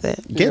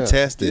tested. Get Yeah.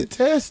 tested. Get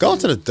tested. Go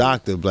to the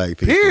doctor, black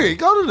people. Period.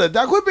 Go to the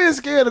doctor. Quit being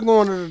scared of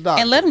going to the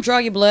doctor. And let them draw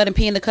your blood and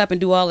pee in the cup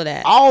and do all of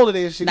that. all of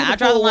this shit. Now, Get I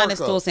draw the full line at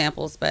workup. stool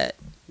samples, but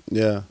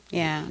Yeah.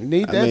 yeah. You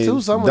need I that mean,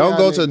 too. Some of don't y'all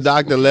go to the niggas.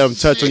 doctor and let them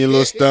touch on your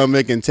little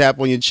stomach and tap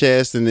on your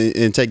chest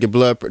and take your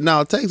blood.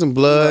 No, take some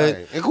blood.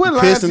 Right. And quit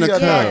lying piss to in the your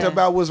cup. doctor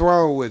about what's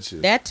wrong with you.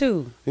 That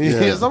too.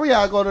 Yeah. Some of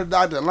y'all go to the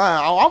doctor and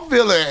lie. Oh, I'm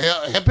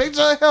feeling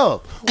picture of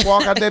health.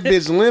 Walk out that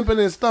bitch limping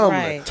and stumbling.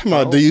 Right. Come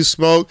on, do you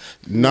smoke?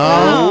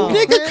 No. No.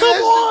 Nigga, Man, come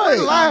that shit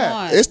on. lying. Come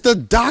on. It's the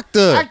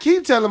doctor. I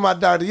keep telling my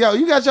doctor, yo,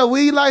 you got your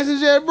weed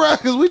license yet, bro?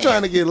 Because we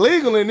trying to get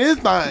legal in this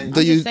thing. I'm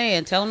Do you- just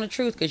saying, tell them the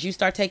truth, because you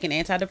start taking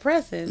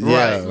antidepressants,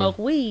 Right. and smoke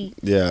weed,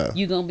 Yeah.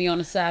 you gonna be on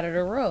the side of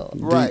the road.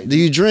 Right. Do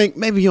you drink?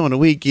 Maybe on the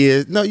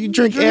weekend. No, you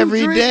drink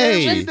every drink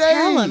day. every Just day.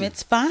 tell them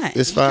it's fine.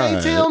 It's You fine.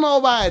 can't tell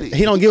nobody.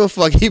 He don't give a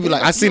fuck. He be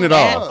like, I seen it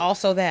that, all.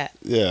 also that.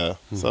 Yeah.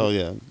 So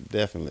yeah,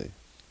 definitely.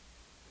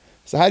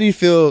 So how do you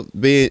feel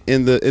being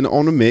on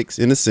the mix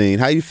in the scene?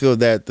 How do you feel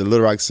that the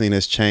Little Rock scene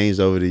has changed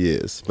over the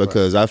years?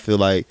 Because I feel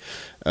like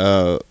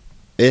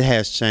it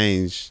has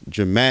changed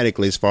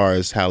dramatically as far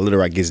as how Little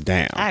Rock gets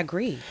down. I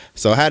agree.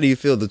 So how do you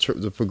feel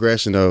the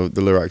progression of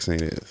the Little Rock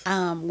scene is?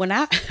 When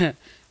I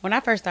when I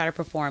first started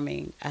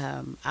performing,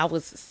 I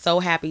was so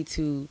happy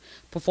to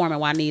perform at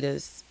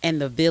Juanita's and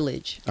the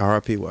Village.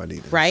 R.I.P.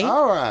 Juanita. Right?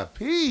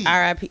 R.I.P.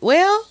 R.I.P.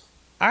 Well,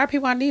 R.I.P.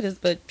 Juanita's,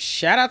 but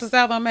shout out to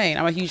South on Main.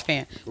 I'm a huge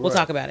fan. We'll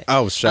talk about it.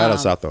 Oh, shout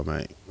out South on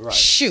Main. Right.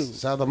 Shoot.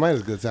 South of Maine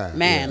is a good time.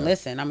 Man,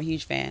 listen, I'm a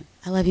huge fan.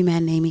 I love you,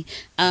 Matt Namey.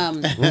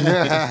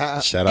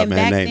 Shout out, And man.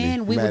 back Name then,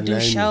 me. we Matt would do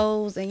Namey.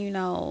 shows,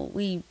 and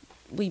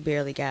we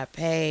barely got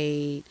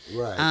paid.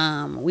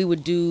 Right. We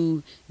would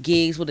do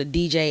gigs with a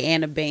DJ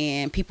and a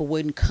band. People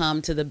wouldn't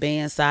come to the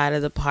band side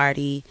of the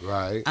party.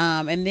 Right.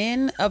 And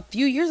then a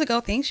few years ago,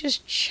 things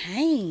just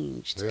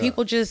changed. Yeah.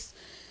 People just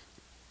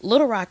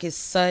Little Rock is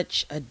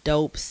such a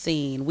dope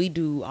scene. We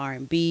do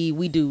R&B.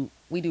 We do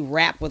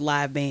rap with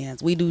live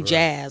bands. We do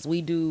jazz.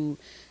 We do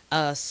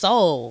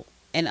soul.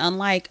 And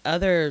unlike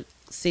other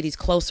cities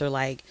closer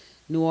like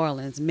New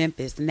Orleans,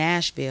 Memphis,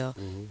 Nashville,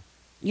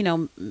 you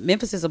know,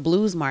 Memphis is a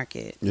blues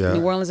market. Yeah.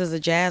 New Orleans is a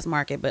jazz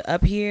market. But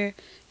up here,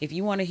 if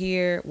you want to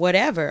hear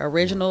whatever,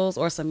 originals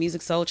or some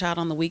Music Soul Child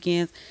on the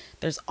weekends,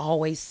 there's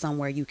always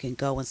somewhere you can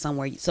go and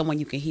someone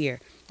you can hear.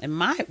 And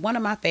one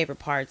of my favorite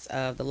parts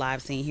of the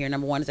live scene here,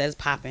 number one, is that it's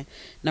popping.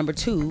 Number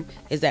two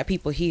is that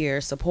people here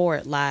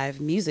support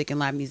live music and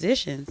live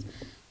musicians.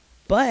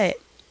 But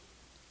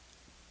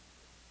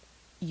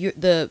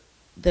the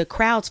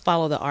crowds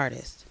follow the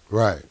artist.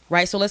 Right.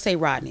 Right? So let's say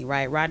Rodney,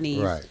 right?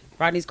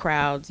 Rodney's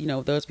crowds, you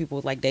know, those people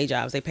with like day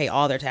jobs, they pay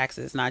all their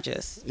taxes, not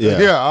just Yeah. Yeah.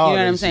 you all know what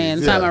that I'm shit. saying?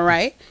 Yeah. So am I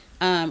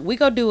right? We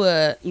go do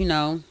a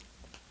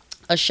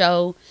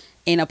show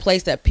in a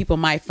place that people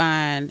might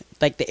find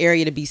like the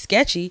area to be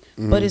sketchy,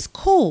 but it's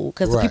cool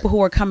because the Right. people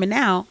who are coming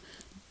out,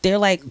 they're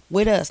like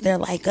with us. They're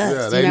like us.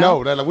 Yeah, they you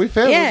know. They're like, we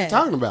feel what you're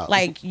talking about.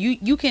 Like you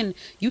can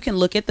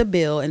look at the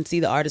bill and see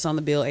the artists on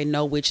the bill and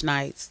know which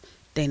nights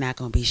they not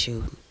gonna be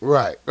shooting.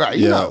 Right. You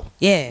Yeah. know.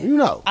 Yeah, You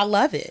know. I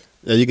love it.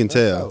 Yeah, you can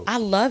tell. I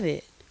love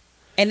it,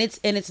 and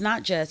it's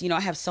not just, you know,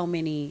 I have so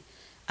many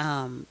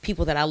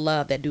people that I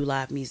love that do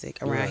live music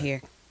around Right.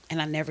 here,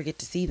 and I never get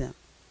to see them,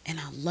 and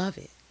I love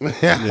it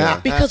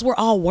Yeah. because we're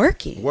all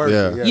working. Working,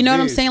 Yeah. You know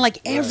what I'm busy. saying? Like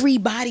Right.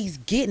 everybody's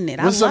getting it.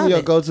 What's I some love of your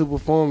it. go-to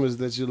performers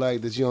that you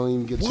like that you don't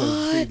even get a chance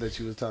to see What? that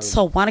you was talking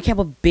So Wanda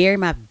Campbell Berry,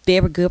 my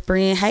very good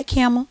friend. Hey,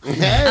 Camel. about?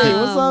 Hey,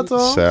 what's up,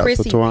 Tom? Shout out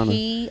Chrissy to Tawana.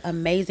 P,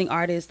 amazing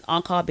artist,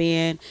 on-call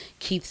band.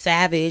 Keith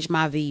Savage,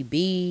 my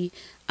VB.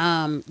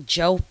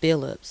 Joe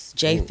Phillips,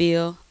 J.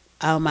 Phil.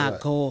 Oh my Right.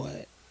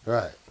 God,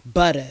 Right.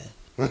 butter.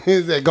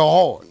 He said, go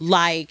hard.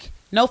 Like,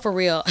 no, for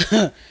real.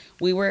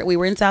 we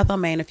were in South on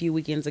Main a few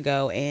weekends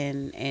ago,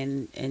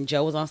 and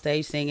Joe was on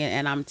stage singing,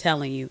 and I'm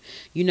telling you,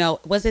 you know,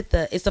 was it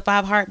it's the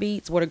 5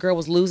 Heartbeats where the girl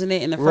was losing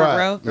it in the front Right,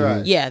 row?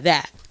 right. Yeah,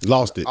 that.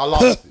 Lost it. I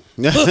lost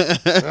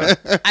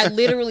it. I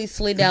literally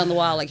slid down the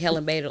wall like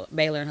Helen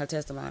Baylor in her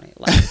testimony.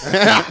 Like,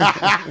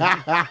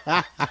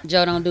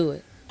 Joe, don't do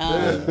it.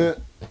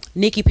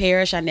 Nikki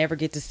Parrish, I never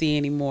get to see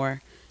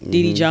anymore.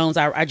 Dee Dee Jones,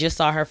 I just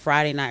saw her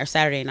Friday night or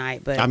Saturday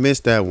night, but I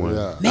missed that one.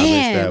 Yeah. I missed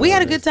man, that we one.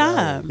 had a good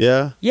time.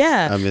 Yeah.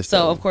 Yeah. I missed so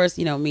that of one. course,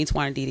 you know, me and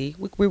Twana and Dee Dee,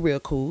 we're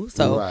real cool.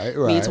 So Right,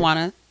 me and right.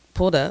 Twana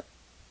pulled up,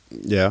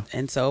 Yeah.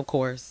 and so of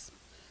course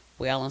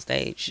we all on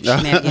stage,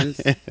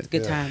 shenanigans,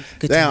 good times,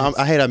 good Damn, times.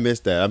 I hate I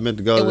missed that. I meant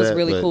to go to It was that,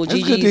 really but- cool. It's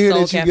Gigi's good to hear Soul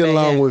that you Cafe, get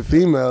along yeah. with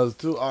females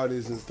too,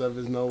 artists and stuff.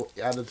 There's no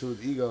attitude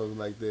egos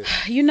like that.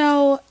 You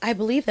know, I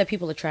believe that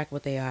people attract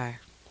what they are.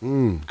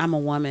 Mm. I'm a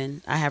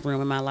woman. I have room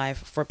in my life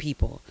for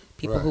people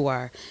Right. who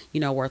are, you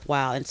know,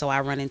 worthwhile. And so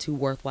I run into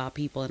worthwhile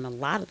people. And a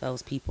lot of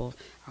those people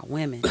are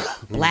women,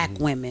 black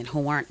women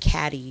who aren't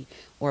catty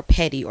or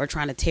petty or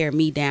trying to tear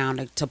me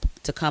down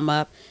to come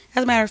up.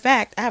 As a matter of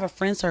fact, I have a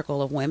friend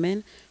circle of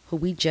women who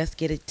we just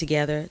get it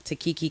together to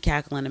kiki,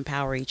 cackle, and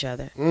empower each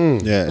other.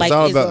 Mm. Yeah, it's Like,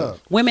 all it's- about.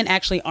 women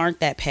actually aren't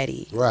that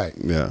petty. Right.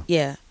 Yeah,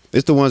 Yeah.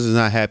 it's the ones that's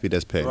not happy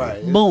that's petty.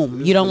 Right.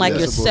 Boom. You don't like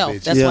It's yourself.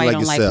 bitch. That's Yeah, why you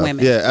don't yourself. like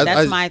women. Yeah,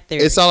 That's my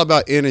theory. It's all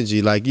about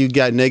energy. Like you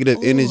got negative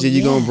Ooh, energy,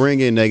 you're yeah. gonna bring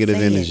in negative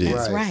Say it. energy.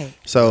 That's Right. right.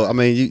 So I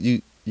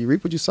mean, you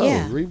reap what you sow.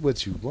 Yeah. Read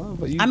what you want.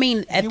 But you, I mean,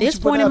 get at what this you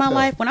put point in out my there.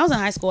 life, when I was in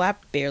high school, I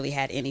barely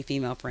had any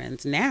female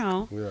friends.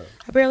 Now, Yeah.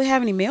 I barely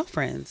have any male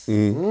friends.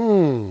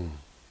 Mm.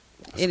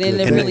 And good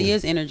it thing. really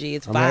is energy.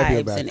 It's I'm happy vibes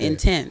about and that.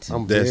 intent.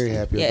 I'm That's- very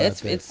happy Yeah,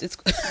 about it's that.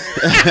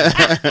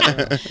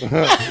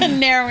 it's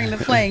narrowing the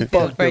playing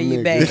field Fuck for them you,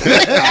 niggas. babe.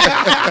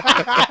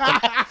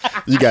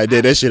 You gotta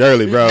do that shit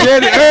early, bro.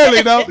 Get it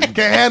early though. Can't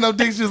have no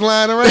dicks just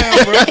lying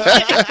around, bro.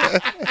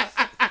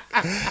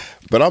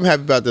 But I'm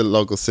happy about the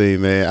local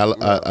scene, man.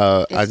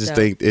 I It's just dope.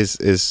 think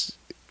it's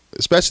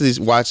especially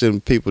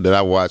watching people that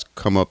I watch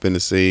come up in the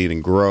scene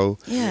and grow.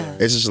 Yeah.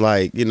 It's just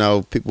like, you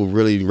know, people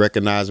really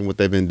recognizing what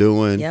they've been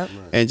doing. Yep.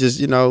 And just,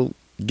 you know,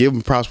 give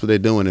them props for what they're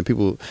doing. And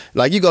people,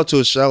 like, you go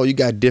to a show, you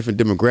got different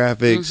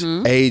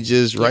demographics,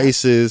 ages,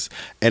 races,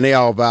 and they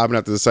all vibing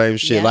after the same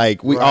shit. Yeah.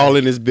 Like, we Right. all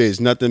in this bitch.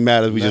 Nothing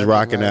matters. We just Nothing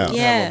rocking matters. out.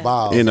 Yeah. Have a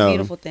ball. You It's know. a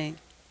beautiful thing.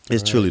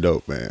 It's truly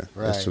dope, man.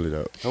 Right. It's truly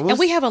dope. And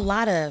we have a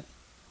lot of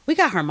we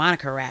got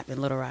harmonica rap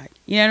in Little Rock.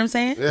 You know what I'm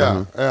saying?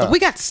 Yeah, yeah. We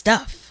got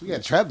stuff. We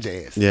got trap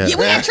jazz. Yeah. Yeah,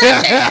 we got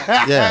trap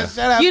jazz. Yeah.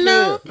 Shout out You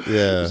know? Phil.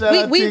 Yeah. Shout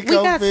out we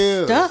Tico got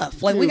Phil.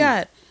 stuff. Like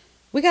Dude.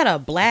 we got a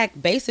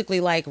black, basically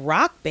like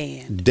rock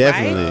band.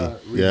 Definitely.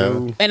 Right? We Yeah.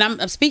 do. And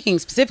I'm speaking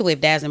specifically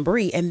of Daz and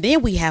Bree. And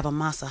then we have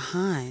Amasa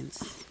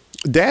Hines.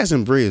 Daz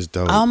and Bree is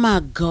dope. Oh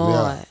my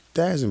God.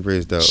 Daz and Bree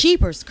is dope.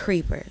 Jeepers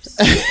Creepers.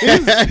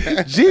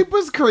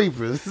 Jeepers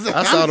Creepers.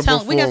 I saw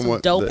the We got some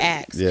perform- dope the-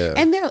 acts. Yeah.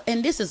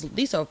 And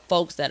these are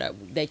folks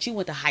that you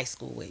went to high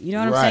school with. You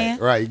know what I'm saying?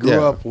 Right. You grew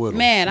Yeah. up with them.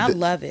 Man, I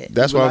love it.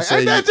 That's what I'm Like,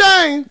 saying. ain't that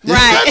James? Right.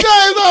 That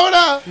James over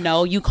there.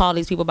 No, you call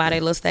these people by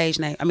their little stage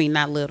name. I mean,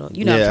 not little.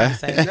 You know Yeah.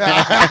 what I'm trying to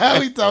say.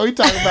 we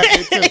talking about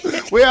that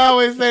too. We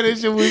always say this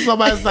shit when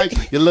somebody's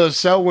like, your little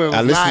show went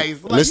I was listen-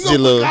 nice. Like, listen you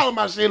to gonna Lil- call him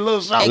my shit, little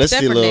show. Let's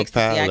Except see for Lil Nexus.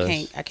 Yeah,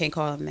 Palace. I can't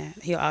call him that.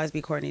 He'll always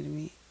be Courtney to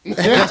me. We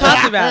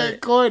talked about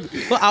it. Courtney.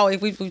 Well, always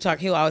we talk.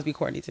 He'll always be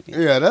Courtney to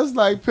me. Yeah, that's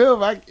like Piff.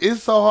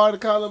 It's so hard to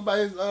call him by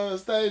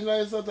his stage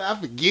name. Sometimes I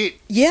forget.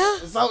 Yeah.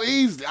 It's so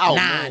easy. Oh, Nah,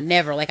 man.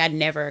 never. Like I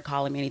never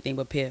call him anything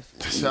but Piff,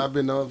 I've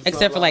been on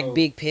except for like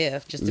Big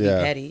Piff, just to Yeah.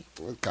 be petty.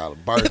 We call him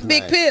birth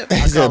Big name. Piff.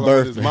 I It's call a him what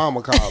his birthday.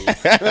 mama call him.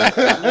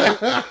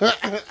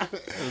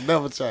 It's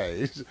never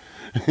changed.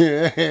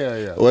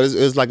 Yeah. Well,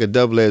 it's like a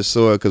double-edged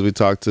sword because we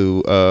talked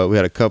to we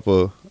had a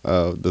couple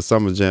the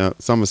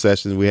summer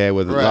sessions we had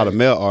with a lot of Right.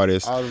 male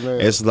artists. All the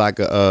males. It's like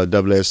a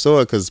double-edged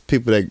sword because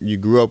people that you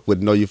grew up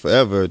with know you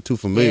forever, too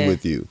familiar Yeah.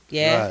 with you,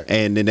 Yeah. Right.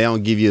 and then they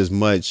don't give you as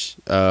much.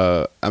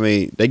 I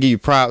mean, they give you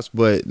props,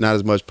 but not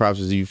as much props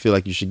as you feel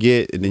like you should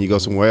get, and then you go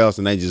somewhere else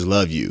and they just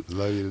love you.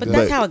 Love you to But death.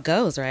 that's how it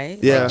goes, right?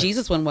 Yeah. Like,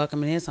 Jesus wasn't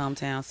welcome in his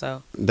hometown,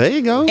 so. There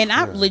you go. And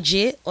I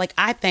legit, like,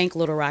 I thank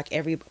Little Rock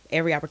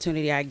every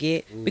opportunity I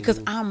get because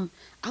Mm-hmm.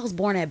 I was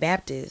born at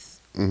Baptist.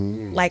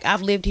 Mhm. Like,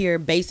 I've lived here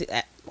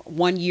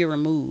 1 year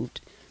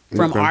removed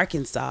from Okay.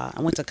 Arkansas.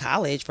 I went to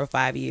college for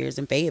 5 years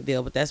in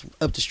Fayetteville, but that's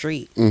up the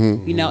street.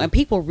 Mhm. You know, and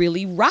people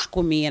really rock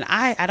with me, and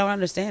I don't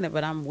understand it,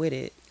 but I'm with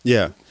it.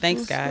 Yeah,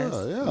 Thanks, guys.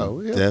 Yeah,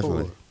 we here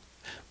definitely. for it.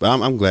 But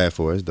I'm glad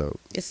for it. It's dope.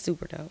 It's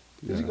super dope.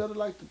 Did you go to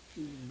like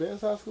the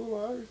best high school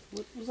on earth?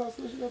 What high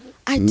school did you go to?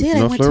 I did. I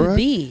North went Little to Rock?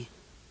 B.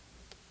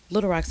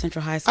 Little Rock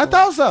Central High School. I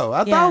thought so. I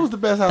Yeah. thought it was the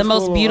best high the school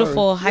most on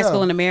beautiful earth. high school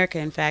Yeah. in America,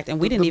 in fact, and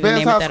we The didn't even best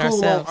name high it that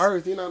school ourselves. on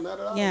earth, not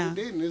at all. Yeah. We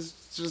didn't. It's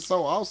just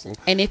so awesome.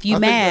 And if you I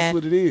think mad, that's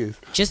what it is.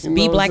 just You know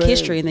be what I'm Black saying?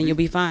 History, and then you'll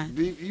be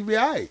fine. You be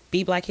all right.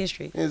 Be Black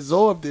History.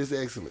 Absorb this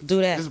excellence.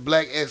 Do that. This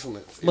black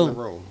excellence in Boom. the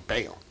room.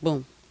 Bam.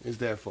 Boom, It's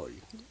there for you.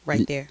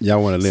 right there.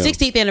 Y'all want to live?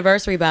 60th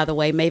anniversary, by the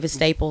way. Mavis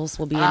Staples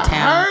will be in I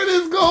town. heard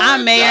it's going I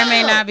may or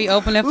may down. not be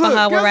opening for Look,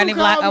 her with guess Randy who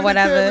Block called or me to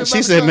tell me whatever. about She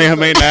the said may or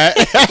may concert?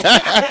 not. Guess who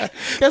called me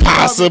to tell me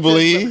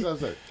Possibly. about the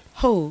concert?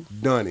 Who?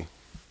 Dunny.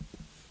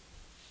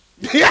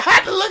 I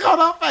had to look on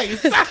her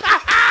face.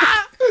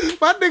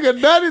 My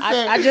nigga Dunny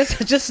said, I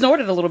just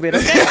snorted a little bit.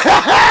 Okay?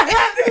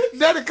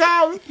 Dunny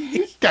called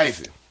me.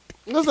 Casey,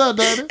 what's up,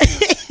 Dunny?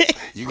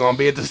 You gonna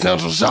be at the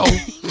Central Show.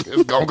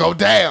 It's gonna go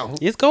down.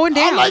 It's going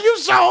I'm down. like, you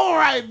sure all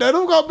right, Dunny.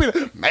 Who's gonna be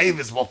there?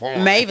 Mavis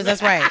performing. Mavis,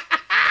 that's right.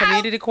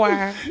 Community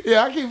choir.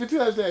 Yeah, I keep in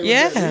touch that.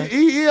 Yeah.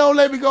 He don't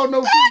let me go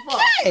no too far.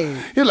 Hey.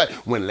 He's like,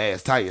 when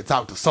last time you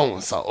talked to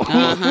so-and-so?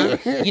 Uh-huh.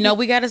 You know,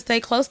 we got to stay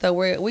close though.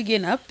 We're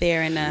getting up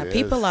there, and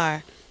people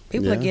are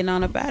Yeah. getting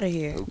on up out of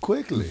here.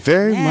 Quickly.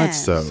 Very Yeah. much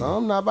so.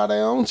 Some not by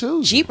their own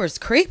choosing. Jeepers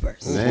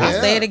Creepers. Yeah.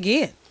 I'll say it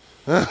again.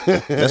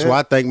 That's why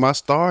I thank my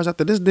stars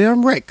after this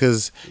damn wreck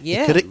because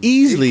Yeah. it could have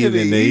easily coulda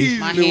been me. easily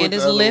My went hand the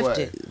is other way.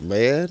 lifted.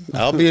 Man,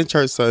 I'll be in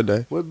church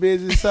Sunday. What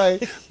busy say?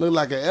 Look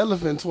like an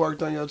elephant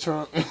twerked on your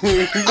trunk.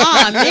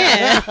 Oh,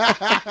 man.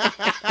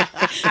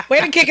 Way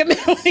to kick him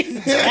down.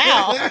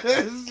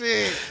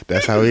 Shit.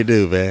 That's how we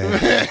do, man.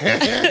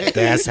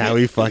 That's how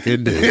we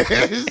fucking do.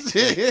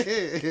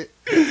 Shit.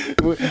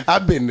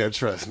 I've been there,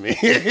 trust me.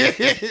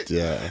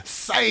 Yeah,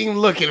 Same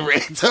looking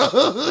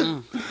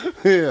rectum.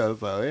 Yeah,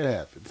 so it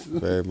happens.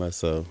 very much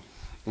so.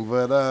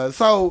 But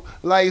so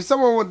like if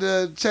someone wanted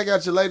to check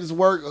out your latest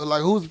work, or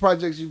like who's the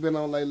projects you've been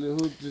on lately?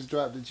 Who just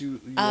dropped that you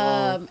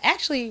on?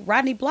 Actually,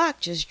 Rodney Block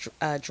just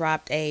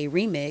dropped a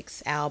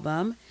remix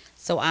album.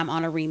 So I'm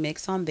on a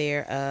remix on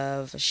there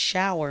of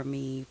Shower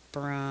Me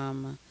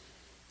from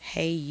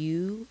Hey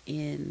You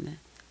in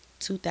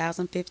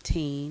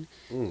 2015.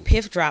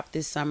 Piff dropped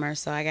this summer,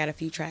 so I got a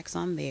few tracks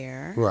on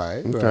there.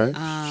 Right. Okay.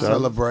 Right.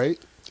 Celebrate.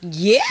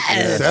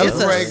 Yes,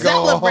 Celebrate. it's a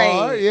Go Celebrate.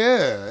 hard.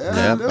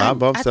 Yeah. Yeah, I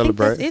bump I think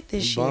celebrate. that's it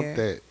this Bump year.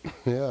 that.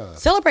 Yeah.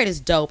 Celebrate is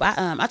dope.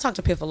 I talk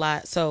to Piff a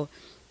lot, so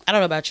I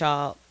don't know about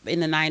y'all. In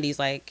the 90s,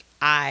 like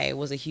I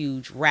was a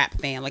huge rap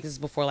fan. Like this is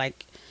before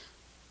like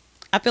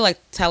I feel like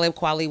Talib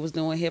Kweli was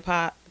doing hip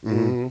hop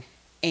Mm-hmm.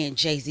 and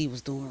Jay-Z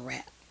was doing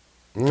rap.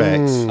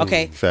 Facts.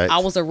 Okay, Facts. I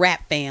was a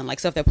rap fan, like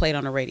stuff that played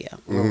on the radio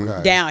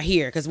Okay. down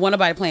here, because one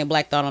nobody playing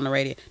Black Thought on the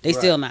radio. They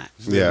still not.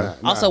 Yeah.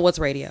 Also, what's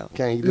radio?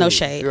 Can't you do No it.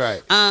 shade. You're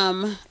right.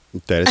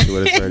 That is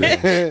what it's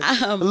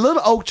right now. A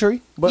little oak tree,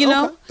 but you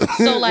know,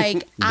 okay. so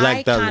like Black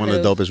I Thought kind one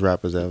of the dopest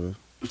rappers ever.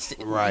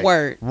 Right.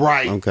 Word.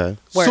 Right. Okay.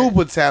 Word.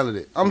 Super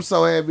talented. I'm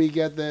so happy he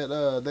got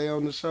that. They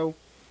on the show.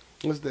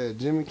 What's that?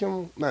 Jimmy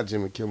Kimmel? Not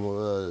Jimmy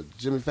Kimmel.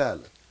 Jimmy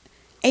Fallon.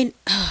 And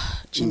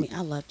Jimmy, I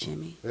love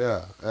Jimmy.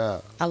 Yeah.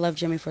 I love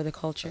Jimmy for the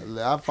culture.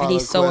 I And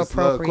he's so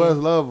appropriate.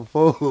 Questlove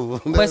before.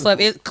 Questlove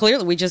is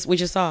clearly we just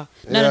saw.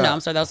 No. I'm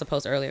sorry, that was the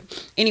post earlier.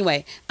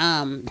 Anyway,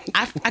 I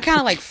kind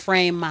of like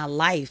frame my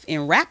life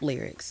in rap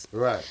lyrics.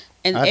 Right.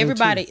 And I do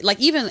everybody, like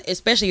even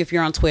especially if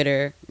you're on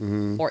Twitter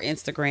or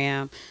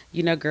Instagram,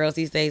 you know, girls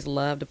these days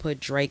love to put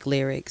Drake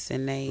lyrics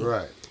in they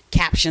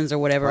captions or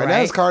whatever. Right.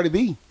 That's Cardi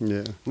B.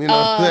 Yeah. You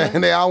know,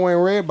 and they all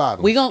wearing red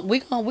bottoms. We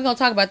gonna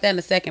talk about that in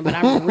a second. But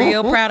I'm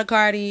real proud of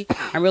Cardi.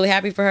 I'm really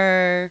happy for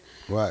her.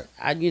 Right.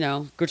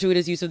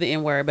 Gratuitous use of the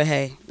N word, but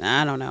hey,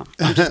 I don't know.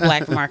 I'm just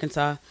black from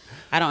Arkansas.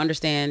 I don't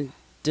understand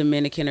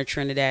Dominican or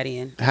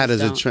Trinidadian. How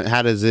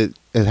is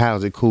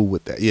it cool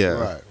with that? Yeah.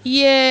 Right.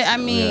 Yeah, I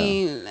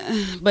mean,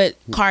 but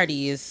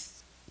Cardi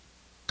is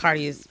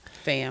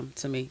fam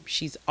to me.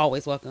 She's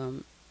always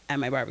welcome at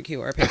my barbecue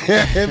or a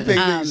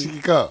picnic. She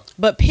can come.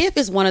 But Piff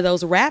is one of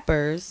those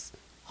rappers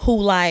who,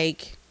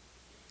 like,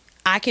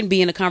 I can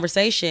be in a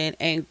conversation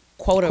and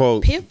quote a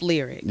Piff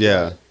lyric.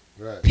 Yeah.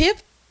 Right.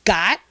 Piff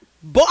got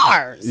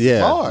bars.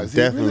 Yeah. Bars.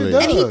 Definitely. He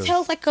really And does. he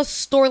tells like a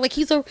story. Like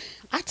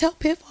I tell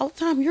Piff all the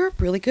time, you're a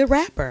really good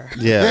rapper.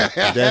 Yeah.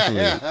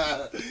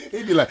 Definitely.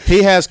 He'd be like,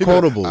 He has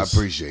quotables. I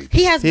appreciate it.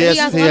 He has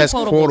a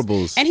lot of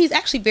quotables. And he's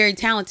actually very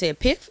talented.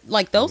 Piff,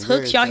 like those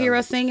hooks y'all hear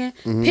us singing,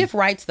 Piff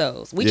writes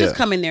those. We just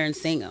come in there and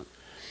sing them.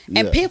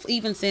 And Piff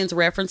even sends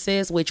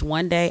references, which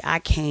one day I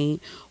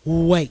can't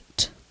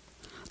wait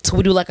till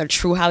we do like a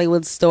true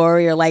Hollywood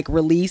story or like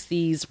release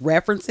these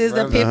references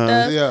that Piff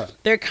does. Yeah.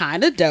 They're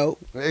kind of dope.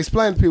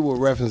 Explain to people what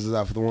references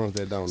are for the ones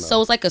that don't know. So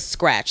it's like a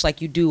scratch,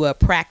 like you do a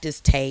practice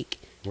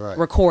take,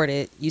 record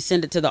it, you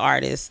send it to the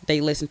artist,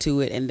 they listen to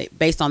it, and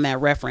based on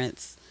that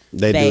reference,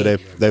 they do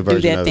their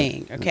version do their of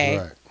thing. Okay,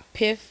 Right.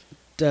 Piff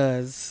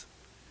does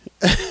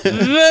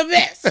the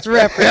best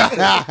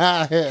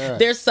references.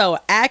 They're so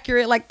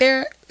accurate, like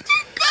they're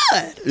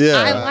good. Yeah.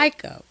 I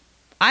like them.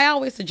 I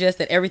always suggest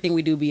that everything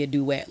we do be a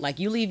duet. Like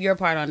you leave your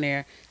part on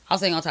there, I'll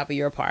sing on top of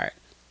your part.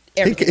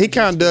 He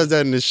kind of does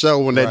that in the show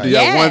when they do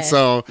Yeah. that one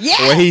song Yeah.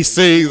 where he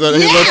sings.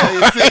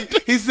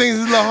 He sings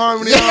his little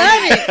harmony on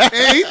it.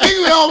 And he thinks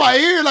we all my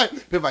ear. Like,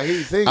 if I hear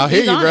you sing, I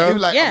hear you, bro. He be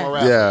like, I'm a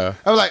rapper. Yeah.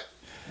 I'm like,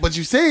 but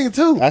you sing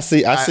too. I see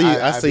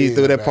you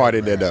through that part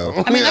in there background.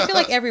 though. I mean, I feel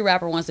like every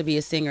rapper wants to be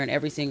a singer and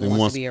every singer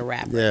wants to be a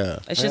rapper. Yeah.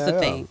 It's just a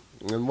thing.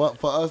 And what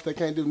for us that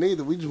can't do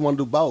neither, we just want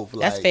to do both.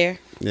 Like, That's fair.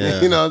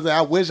 Yeah. You know what I'm saying?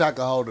 I wish I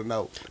could hold a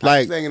note. I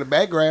Like- can sing in the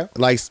background.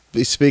 Like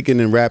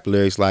speaking in rap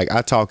lyrics, like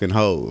I talk in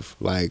Hove.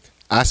 Like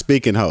I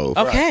speak in Hove.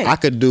 Okay. I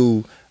could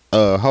do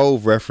a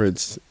Hove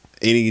reference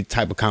any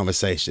type of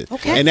conversation.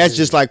 Okay. And that's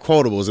just like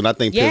quotables. And I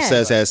think Piff Yeah.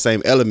 says has the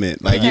same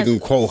element. Like He you has can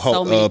quote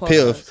so many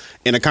Piff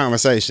in a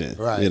conversation.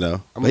 Right. You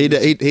know. I'm But gonna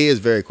he is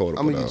very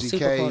quotable. I'm a though.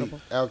 Super UGK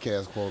quotable.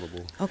 Outkast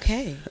quotable.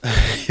 Okay.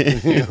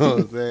 You know what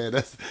I'm saying?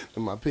 That's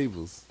my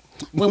peoples.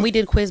 When we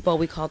did Quiz Bowl,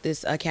 we called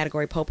this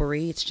category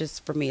potpourri. It's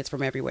just, for me, it's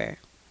from everywhere.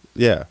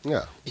 Yeah.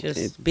 Yeah.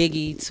 Just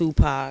Biggie,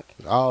 Tupac,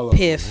 All of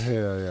Piff. them.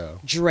 Hell yeah.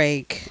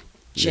 Drake,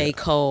 J.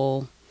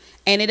 Cole.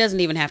 And it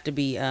doesn't even have to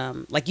be,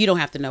 like, you don't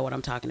have to know what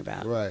I'm talking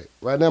about. Right.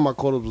 Right now, my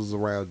quotables is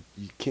around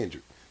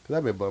Kendrick. Because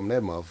I've been bumming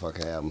that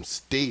motherfucking album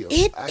still.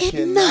 It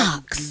cannot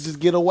knocks. just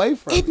get away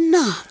from It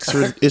knocks.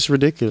 It's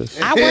ridiculous.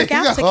 I work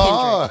out to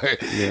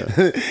Kendrick. Yeah.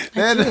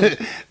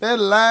 that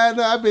line,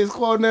 I've been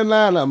quoting that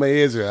line. I'm an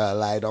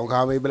Israelite. Don't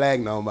call me black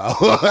no more.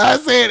 I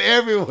say it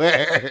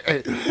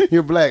everywhere.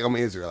 You're black. I'm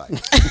an Israelite.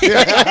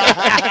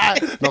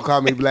 Don't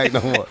call me black no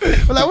more.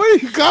 But like, where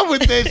do you come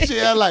with that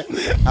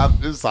shit?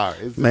 I'm sorry.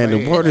 It's Man,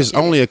 the word is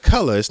only a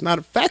color. It's not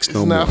a facts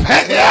no more.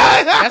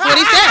 That's what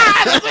he said.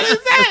 That's what he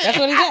said. That's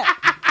what he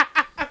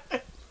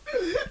said.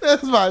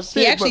 That's my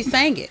shit. He actually but-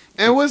 sang it.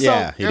 And what's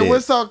Yeah, he so and did.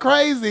 what's so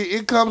crazy?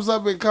 It comes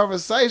up in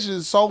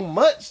conversations so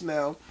much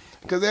now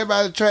because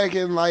everybody's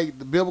tracking like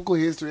the biblical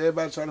history.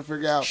 Everybody's trying to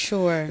figure out.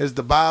 Sure. It's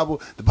the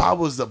Bible. The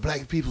Bible is the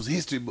black people's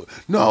history book.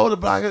 No, the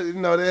black.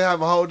 They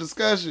have a whole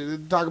discussion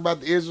and talk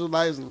about the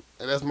Israelites, and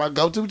that's my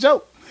go-to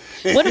joke.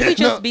 What if we No.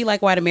 just be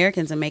like white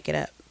Americans and make it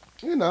up?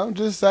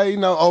 Just say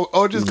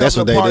or just That's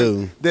come to what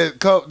the they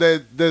part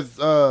do.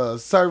 that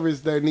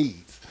service their needs.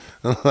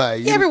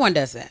 Like Everyone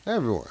does that.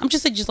 everyone. I'm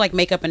just saying, just like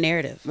make up a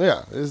narrative.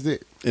 Yeah, it's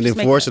it. And Just then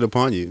make force that. it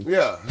upon you.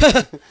 Yeah,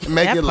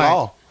 make That it part.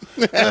 law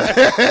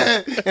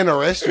and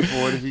arrest you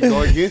for it if you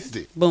go against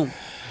it. Boom.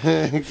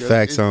 'Cause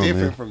Facts it's on,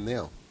 different man. from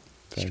them.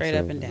 Straight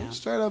up and down.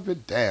 Straight up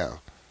and down.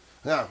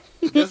 Now,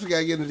 I guess we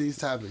gotta get into these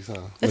topics, huh?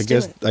 Let's do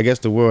it. I guess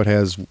the world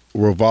has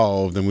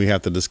revolved and we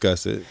have to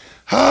discuss it.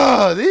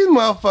 Oh, these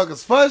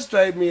motherfuckers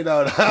frustrate me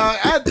though.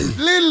 I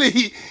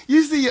literally,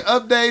 you see your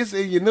updates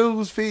and your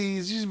news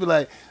feeds, you just be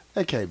like,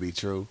 that can't be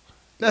true.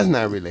 That's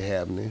not really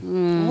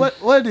happening.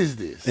 What is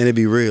this? And it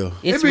be real.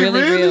 It's it be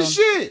really real. as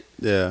shit.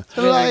 Yeah.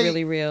 Really, Like-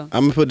 really real.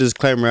 I'm gonna put this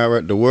disclaimer out.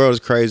 Right, the world is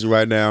crazy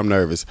right now. I'm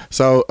nervous.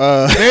 So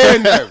Very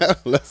nervous.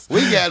 let's-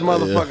 We got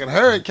motherfucking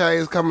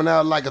hurricanes coming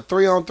out like a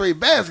 3-on-3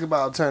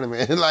 basketball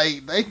tournament.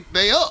 Like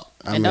they up.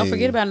 I And don't mean,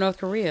 forget about North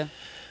Korea.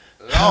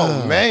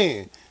 Oh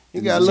man. You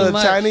got a Too little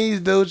much.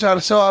 Chinese dude trying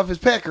to show off his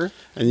pecker.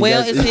 And you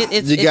Well, got-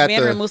 it's you got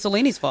Benner the- and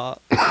Mussolini's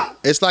fault.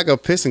 It's like a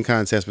pissing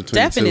contest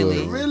between the two Definitely. of It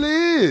them. really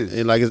is.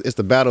 And like it's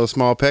the battle of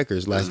small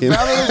peckers. Like It's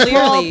battle of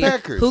small Clearly,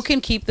 peckers. who can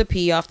keep the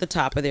pee off the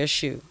top of their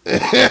shoe?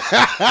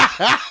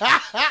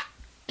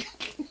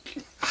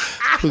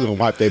 who's gonna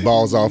wipe their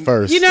balls off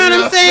first? You know what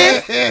I'm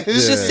saying? Yeah.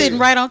 It's just sitting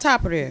right on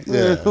top of there.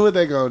 Yeah. What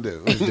they gonna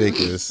do?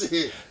 Ridiculous.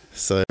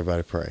 So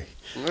everybody pray.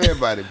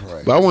 Everybody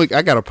pray. But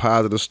I got a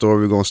positive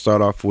story we're gonna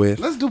start off with.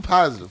 Let's do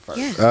positive first.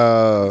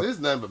 Yeah. This is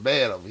nothing but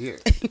bad over here.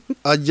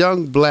 A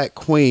young black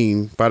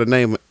queen by the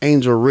name of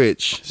Angel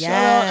Rich Shout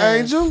out Yes.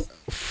 Angel.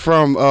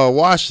 from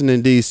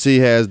Washington D.C.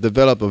 has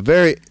developed a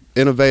very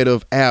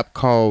innovative app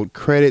called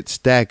Credit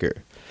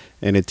Stacker,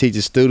 and it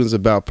teaches students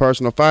about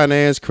personal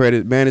finance,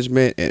 credit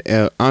management, and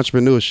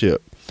entrepreneurship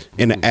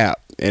in the app.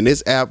 And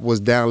this app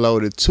was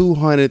downloaded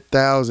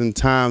 200,000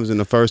 times in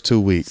the first 2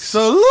 weeks.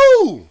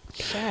 Salute.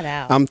 Shout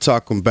out. I'm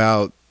talking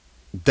about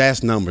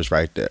that's numbers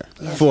right there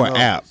for an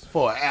app.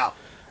 For an app.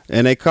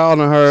 And they calling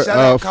her Shout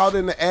out called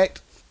in the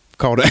act.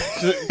 called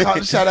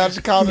Shout out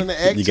to called in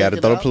the act. You got to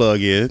Check throw it the out.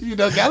 plug in. You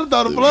know, gotta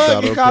throw the Throw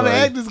plug. the You call the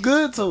plug. act is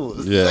good to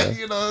us. Yeah.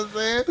 You know what I'm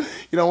saying?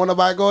 You don't want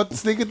nobody go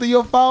sneaking through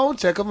your phone.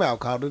 Check them out.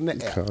 Call in the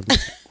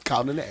act.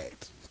 Call in the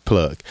act.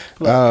 Plug.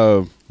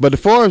 But the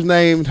Forbes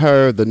named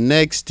her the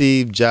next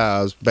Steve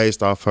Jobs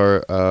based off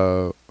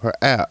her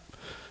app.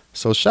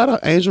 So shout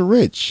out Angel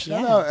Rich.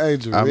 Shout out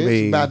Angel I Rich.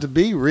 mean- About to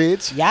be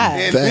rich. Yeah.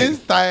 And Thank-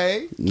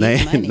 this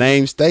thing, money.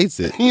 Name states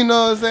it. you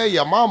know what I'm saying?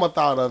 Your mama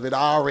thought of it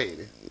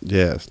already.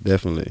 Yes,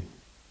 definitely.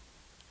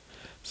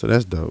 So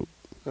that's dope.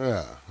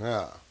 Yeah,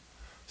 yeah.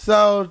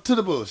 So, to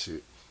the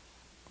bullshit.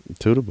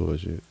 To the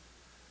bullshit.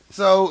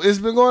 So it's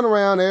been going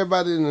around.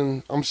 Everybody,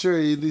 I'm sure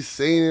you at least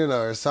seen it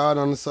or saw it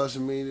on the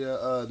social media.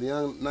 The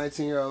young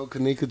 19-year-old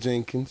Kanika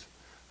Jenkins,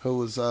 who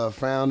was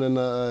found in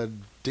a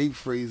deep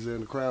freezer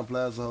in the Crown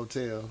Plaza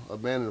Hotel,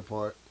 abandoned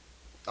part.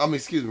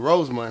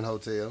 Rosemont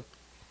Hotel.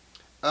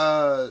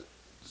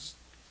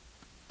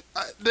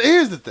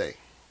 Here's the thing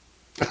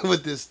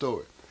with this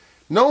story.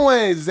 No one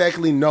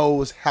exactly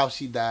knows how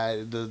she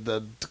died.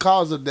 The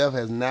cause of death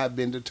has not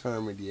been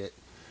determined yet.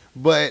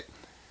 But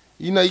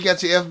you know, you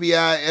got your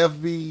FBI,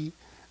 FB,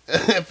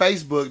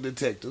 Facebook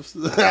detectives.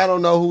 I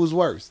don't know who's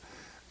worse.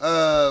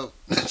 Trying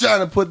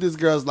to put this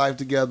girl's life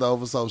together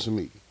over social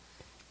media.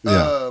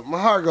 Yeah. My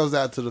heart goes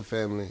out to the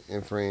family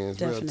and friends.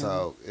 Definitely. Real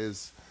talk.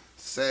 It's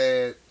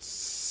sad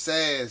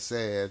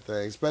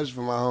thing, especially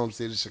for my home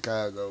city,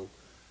 Chicago.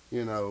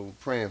 You know,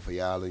 praying for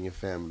y'all and your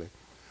family.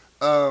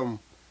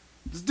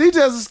 The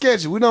details are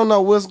sketchy. We don't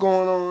know what's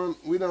going on.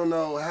 We don't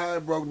know how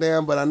it broke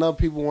down, but I know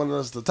people wanted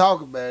us to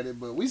talk about it,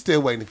 but we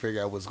still waiting to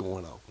figure out what's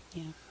going on.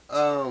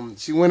 Yeah.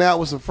 She went out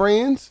with some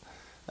friends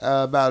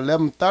about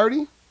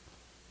 11:30,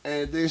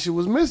 and then she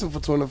was missing for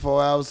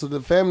 24 hours, so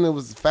the family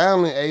was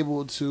finally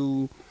able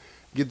to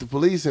get the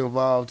police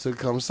involved to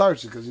come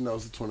search her because, you know,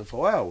 it's a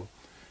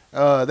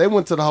 24-hour. They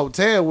went to the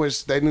hotel,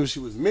 which they knew she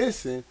was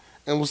missing,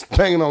 and was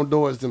banging on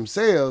doors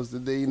themselves.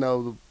 And then, you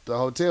know, the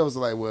hotel was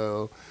like,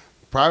 well,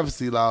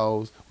 privacy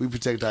laws, we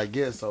protect our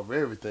guests over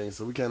everything,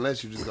 so we can't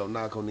let you just go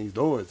knock on these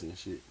doors and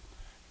shit.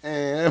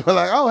 And they were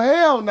like, oh,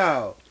 hell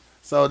no.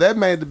 So that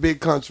made the big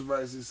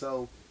controversy.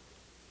 So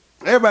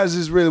everybody's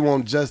just really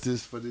want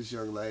justice for this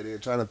young lady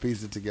and trying to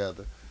piece it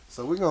together.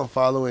 So we're going to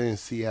follow it and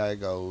see how it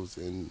goes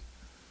and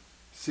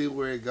see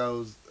where it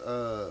goes.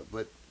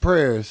 But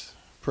prayers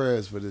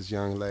for this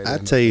young lady. I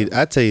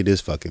tell you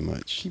this fucking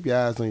much. Keep your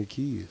eyes on your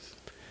kids.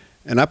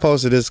 And I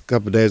posted this a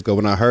couple of days ago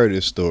when I heard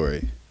this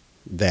story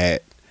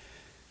that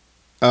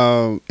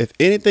if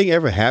anything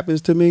ever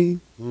happens to me,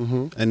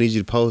 Mm-hmm. I need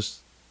you to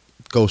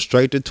go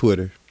straight to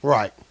Twitter.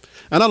 Right.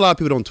 I know a lot of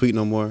people don't tweet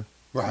no more,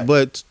 Right.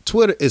 but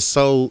Twitter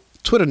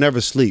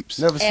never sleeps.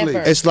 Never Ever.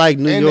 sleep. It's like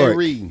New and York. they're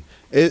reading.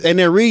 And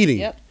they're reading.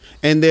 Yep.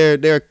 And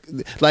they're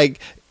like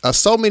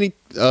so many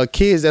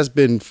kids that's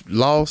been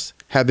lost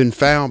have been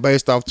found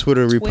based off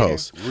Twitter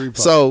reposts. Repost,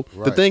 So the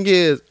right. thing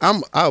is,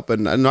 I'm up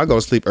and I know I go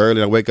to sleep early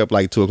and I wake up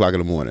like 2:00 in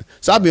the morning.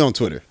 So I'll be on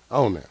Twitter.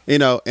 On there. You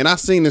know, and I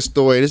seen this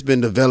story. It's been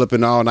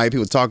developing all night.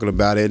 People talking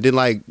about it. And then,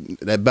 like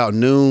about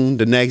noon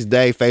the next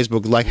day,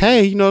 Facebook was like,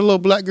 "Hey, you know, the little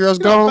black girl's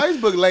You know, gone."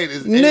 Facebook late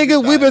is Nigga,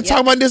 we've been everything.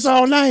 talking about this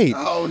all night.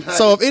 All night.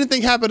 So if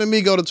anything happened to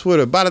me, go to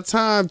Twitter. By the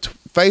time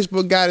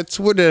Facebook got it,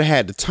 Twitter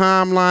had the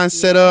timeline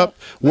set up,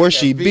 where got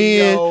she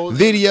been, videos.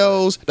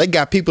 videos. They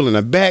got people in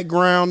the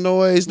background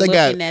noise. They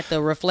got Looking at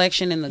the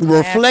reflection in the reflection in the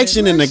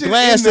Reflection in the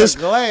glasses.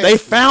 glasses. They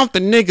found the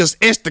nigga's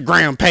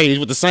Instagram page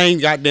with the same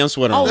goddamn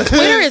sweater Oh, on.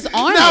 Twitter is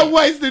on Not it.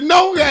 wasting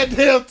no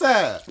goddamn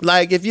time.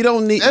 Like if you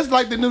don't need That's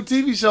like the new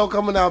TV show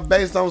coming out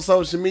based on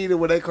social media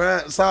where they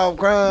solve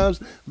crimes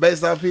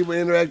based on people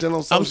interacting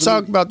on social I'm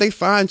talking about they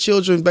find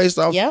children based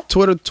off Yep.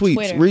 Twitter tweets,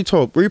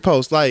 Twitter.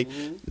 reposts. Like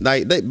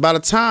they by the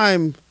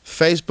time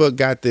Facebook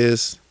got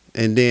this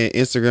and then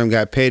Instagram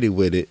got petty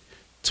with it,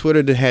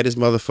 Twitter had this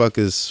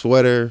motherfucker's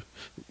sweater,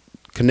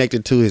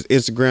 connected to his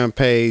Instagram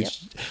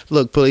page.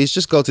 Look, please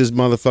just go to this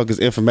motherfucker's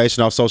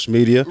information off social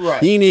media.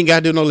 Right. You ain't even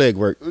gotta do no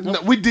legwork. No,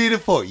 we did it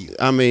for you.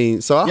 I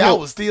mean, so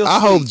I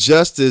hope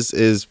justice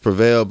is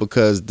prevailed,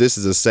 because this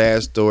is a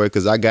sad story.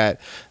 Because I got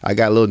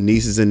little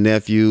nieces and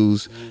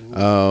nephews,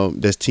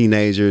 that's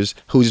teenagers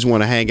who just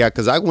want to hang out.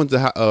 Because I went to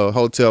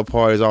hotel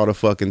parties all the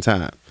fucking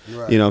time.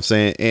 Right. You know what I'm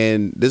saying?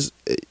 And this,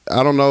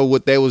 I don't know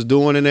what they was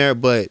doing in there,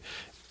 but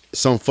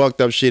some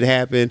fucked up shit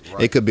happened.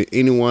 Right. It could be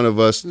any one of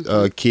us,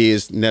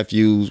 kids,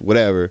 nephews,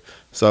 whatever.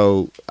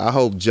 So I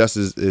hope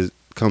justice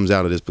comes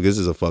out of this, because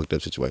this is a fucked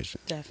up situation.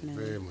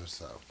 Definitely. Very much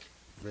so.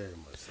 Very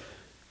much so.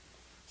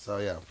 So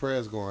yeah,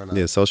 prayers going on.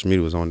 Yeah, social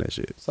media was on that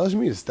shit. Social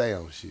media stay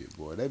on shit,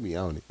 boy. They be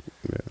on it.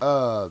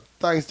 Yeah.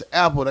 Thanks to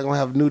Apple, they're gonna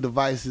have new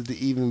devices to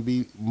even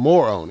be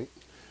more on it.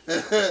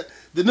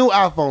 The new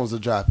iPhones are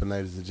dropping,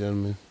 ladies and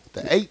gentlemen.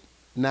 The 8,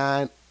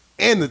 9,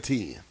 and the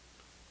 10.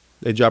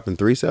 They dropping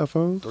 3 cell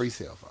phones? 3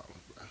 cell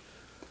phones,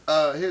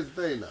 bro. Here's the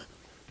thing, though.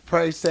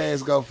 Price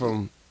tags go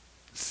from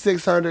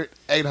 $600,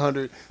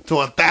 $800 to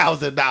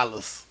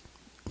 $1,000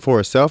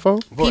 For a cell phone?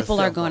 People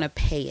are going to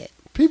pay it.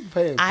 People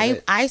pay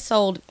it. I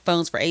sold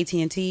phones for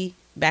AT&T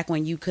back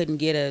when you couldn't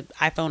get an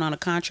iPhone on a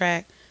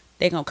contract.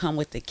 They're going to come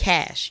with the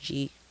cash,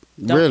 G.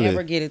 Don't Really?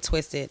 ever get it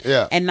twisted.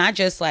 Yeah. And not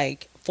just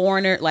like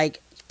foreign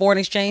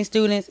exchange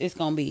students. It's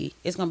gonna be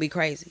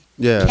crazy.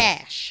 Yeah.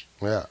 Cash.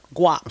 Yeah.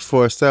 Guap.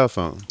 For a cell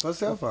phone. A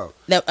cell phone.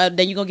 Then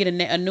you're gonna get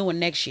a new one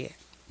next year.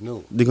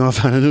 New. They're going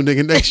to find a new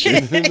nigga next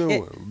year.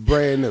 New one.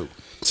 Brand new.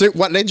 So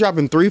what, they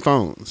dropping 3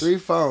 phones? 3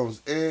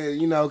 phones. And,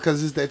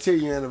 because it's that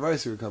 10-year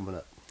anniversary coming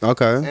up.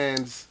 Okay.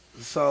 And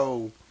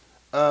so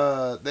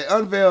they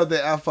unveiled the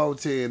iPhone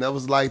 10. That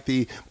was like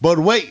but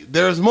wait,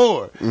 there's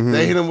more. Mm-hmm.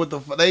 They hit them with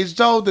they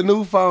showed the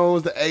new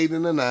phones, the 8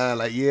 and the 9.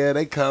 Like, yeah,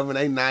 they coming,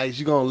 they nice,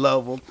 you gonna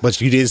love them.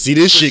 But you didn't see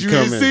this shit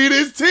coming. You didn't see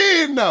this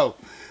 10, though.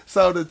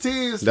 So the 10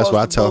 is That's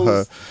what I told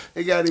her.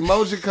 It got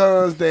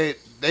emojicons that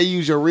they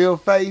use your real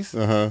face,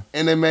 and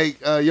they make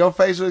your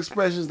facial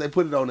expressions, they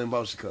put it on the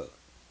emoticon.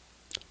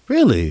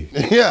 Really?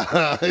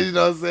 Yeah, you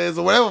know what I'm saying?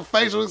 So whatever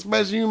facial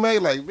expression you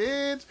make, like,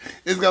 bitch,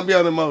 it's gonna be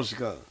on the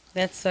emoticon.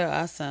 That's so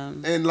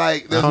awesome. And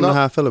like, I don't know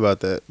how I feel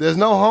about that. There's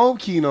no home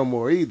key no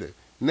more either.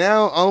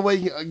 Now, only way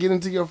you can get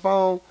into your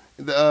phone,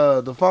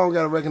 the phone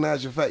gotta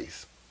recognize your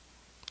face.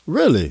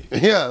 Really?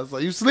 Yeah, so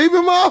you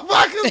sleeping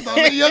motherfuckers, don't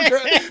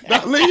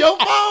leave your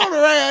phone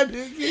around,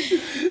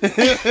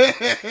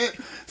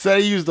 nigga. So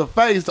they use the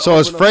face to So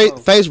it's open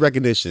the face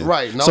recognition.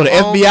 Right. No so the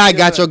home FBI key,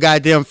 got your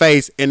goddamn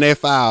face in their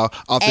file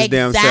off this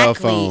damn cell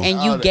phone.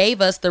 And you gave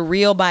us the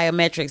real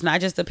biometrics,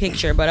 not just a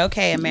picture, but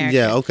okay, America.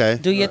 Yeah, okay.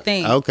 Do your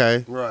thing.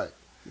 Okay. Right.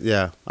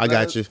 Yeah, I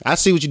got you. I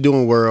see what you're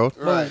doing, world.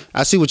 Right.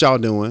 I see what y'all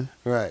doing.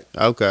 Right.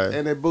 Okay.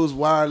 And it boosts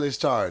wireless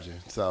charging.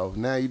 So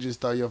now you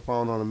just throw your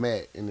phone on the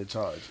mat and it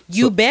charges.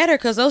 You better,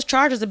 because those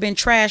chargers have been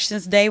trashed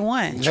since day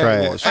one. Trash.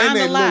 And they Find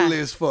the lie. little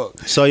as fuck.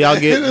 So y'all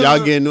getting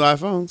new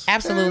iPhones?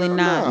 Absolutely Hell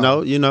not.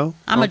 No, you know.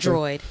 I'm Okay. a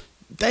droid.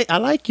 I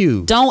like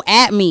you. Don't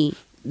at me.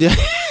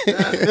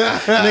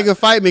 Nigga,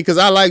 fight me, because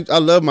I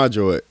love my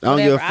droid. I don't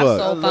give a I've fuck.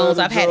 sold I love phones.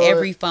 the I've had droid.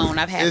 every phone.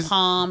 I've had It's-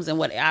 Palms and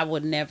what I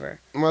would never.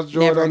 My droid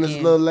Never on this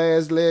again. little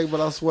last leg,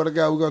 but I swear to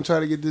God, we're gonna try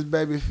to get this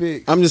baby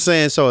fixed. I'm just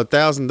saying, so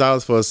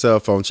 $1,000 for a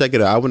cell phone. Check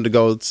it out. I went to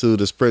go to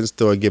the Sprint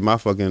store and get my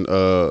fucking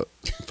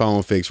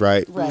phone fixed,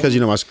 right? Right. Because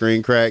my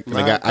screen cracked.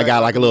 Line I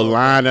got like a little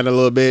line and a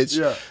little bitch.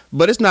 Yeah.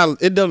 But it's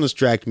not. It doesn't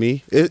distract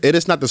me. It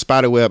is not the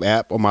Spiderweb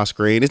app on my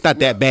screen. It's not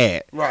that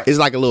bad. Right. It's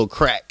like a little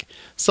crack.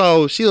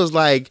 So she was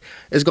like,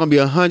 "It's gonna be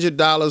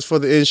 $100 for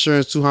the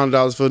insurance,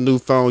 $200 for a new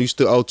phone. You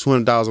still owe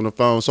 $200 on the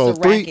phone. So It's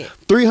a racket.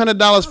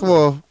 $300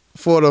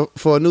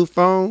 for a new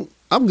phone.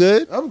 I'm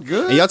good. I'm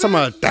good. And y'all talking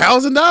about We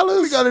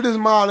 $1,000? go to this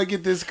mall to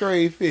get this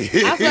screen fixed.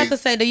 I was about to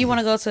say, do you want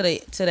to go to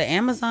the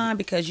Amazon,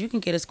 because you can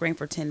get a screen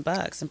for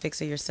 $10 and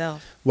fix it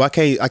yourself. Well,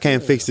 I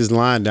can't fix this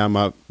line down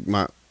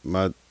my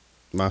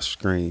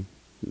screen.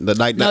 No,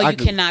 you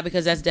cannot,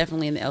 because that's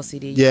definitely in the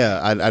LCD. Yeah,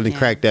 I didn't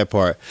crack that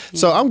part.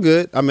 So I'm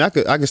good. I mean, I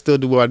can still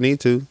do what I need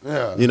to.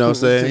 Yeah. You know what I'm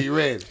saying? Until you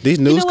ready. These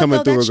You news know what, coming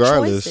though? through That's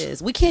regardless.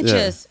 choices. We can't Yeah.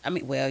 just. I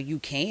mean, well, you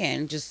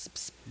can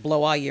just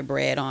blow all your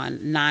bread on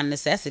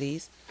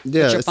non-necessities. Yeah, But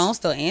your it's- phone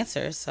still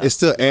answers. So. It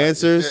still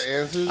answers. It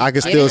still answers. I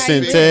can still It's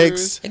send how you-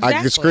 texts. I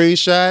can Exactly.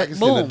 screenshot. I can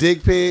send a Boom.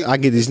 dick pic. I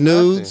get these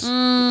nudes.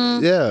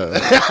 Mm. Yeah.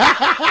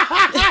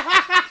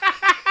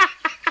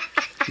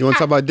 You want to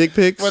talk about dick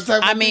pics? What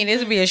type I of mean, this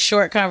would be a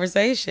short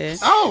conversation.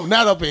 Oh,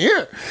 not up in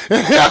here.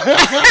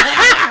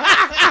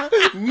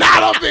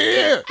 Not up in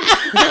here.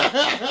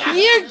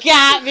 You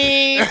got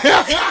me.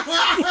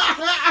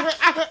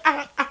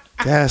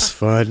 That's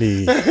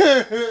funny.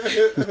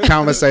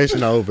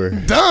 Conversation over.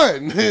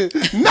 Done.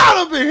 Not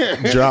up in here.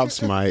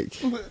 Drops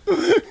mic.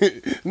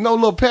 No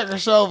little pecker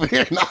show over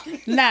here. No.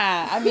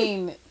 Nah, I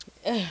mean,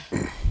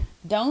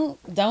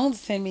 don't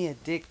send me a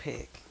dick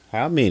pic.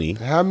 How many?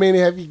 How many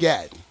have you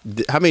got?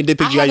 How many dick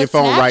pics I you got on your have a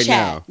phone right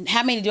Snapchat. now?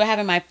 How many do I have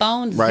in my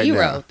phone? Right 0.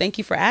 now. Thank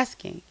you for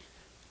asking.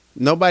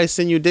 Nobody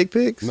send you dick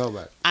pics?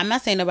 Nobody. I'm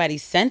not saying nobody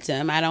sent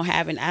them. I don't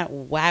have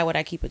why would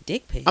I keep a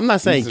dick pic? I'm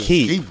not saying This is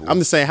keep. keep 'em. I'm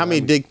just saying how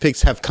many dick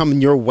pics have come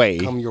your way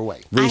Come your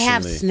way. recently. I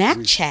have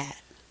Snapchat.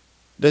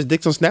 There's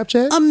dicks on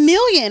Snapchat? A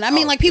million. I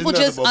mean, Oh, like people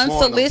there's just nothing but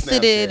porn on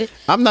unsolicited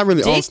I'm not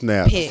really on dick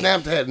Snap. pic.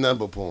 Snapchat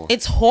number porn.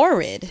 It's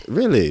horrid.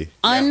 Really?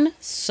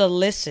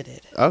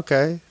 Unsolicited.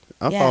 Okay.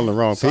 I'm Yeah. following the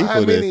wrong So how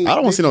people then. many I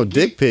don't want to see no did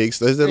you dick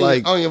pics. Is it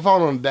like on your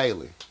phone on the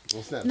daily?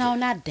 On Snapchat. No,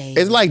 not dating.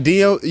 it's like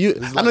DM?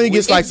 I know you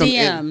get like It's some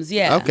DMs,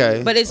 yeah.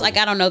 Okay. But it's like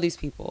I don't know these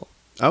people.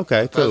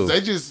 Okay, cool.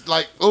 They just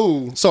like,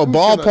 ooh. So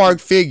ballpark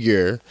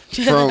figure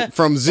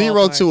from 0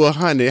 Ballpark. to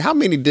 100. How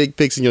many dick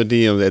pics in your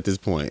DMs at this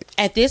point?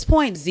 At this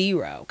point,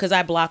 0, because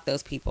I blocked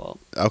those people.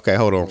 Okay,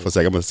 hold on for a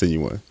second. I'm gonna send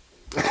you one.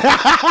 Do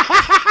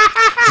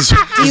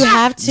you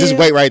have to? Just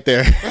wait right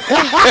there,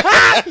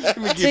 Let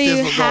me get Do you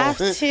this one have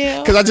going. to?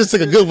 because I just took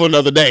a good one the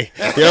other day.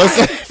 You know what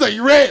I'm saying? So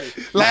you ready?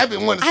 Like, I've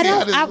been wanting to I see how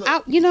don't. this I,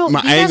 look. you know, My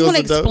you guys angles want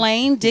to are dope.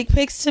 explain dick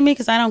pics to me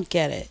because I don't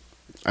get it.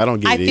 I don't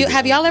get I it. feel. either.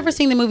 Have y'all ever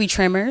seen the movie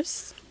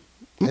Tremors?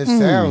 It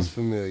sounds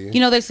familiar. You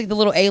know, there's like the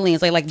little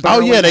aliens, like Oh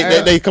yeah, burrowing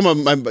earth. they come up.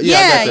 Yeah, I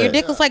Yeah, got your that.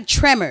 dick looks like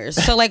Tremors.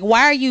 So like,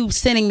 why are you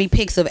sending me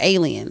pics of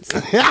aliens?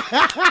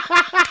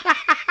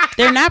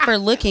 They're not for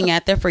looking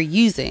at; they're for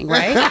using,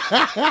 right?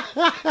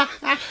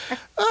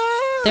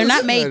 They're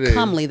not made funny.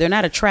 comely. They're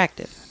not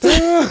attractive.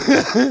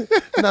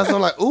 Now so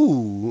I'm like,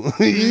 ooh.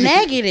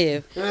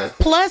 Negative.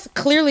 Plus,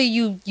 clearly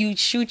you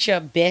shoot your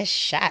best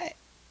shot.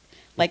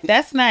 Like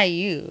that's not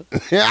you.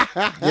 Yeah,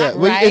 well,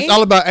 Right? it's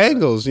all about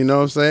angles. You know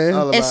what I'm saying?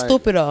 All It's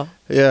about- stupido.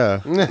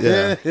 Yeah,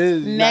 yeah.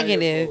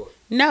 Negative.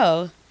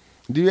 No.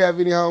 Do you have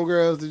any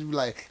homegirls that you be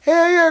like,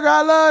 hell yeah, girl,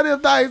 I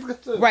love them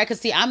things? Right,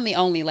 because see, I'm the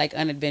only like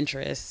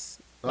unadventurous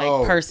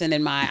Oh. person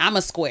in my. I'm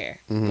a square.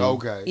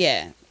 Okay.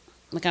 Yeah,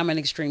 like I'm an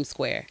extreme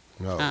square.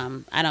 No.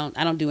 I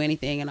don't do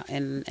anything in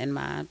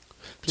my.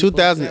 people's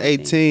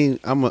everything. 2018.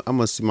 I'm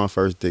gonna see my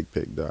first dick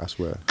pic though. I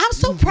swear. I'm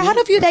so proud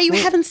of you that you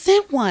haven't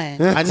sent one.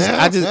 I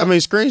mean,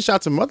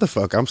 screenshots a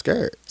motherfucker. I'm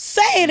scared.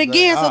 Say it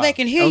again so they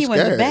can hear I'm you in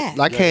scared. the back.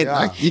 I can't.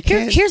 Yeah. You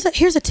can't.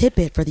 Here's a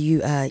tidbit for you,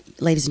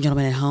 ladies and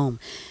gentlemen at home.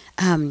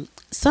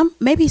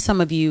 Maybe some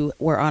of you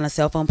were on a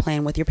cell phone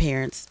plan with your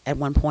parents at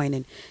one point,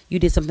 and you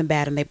did something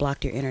bad, and they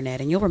blocked your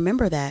internet, and you'll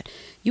remember that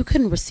you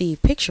couldn't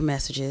receive picture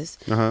messages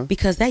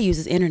because that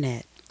uses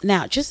internet.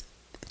 Now, just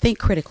think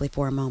critically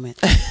for a moment.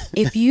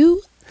 If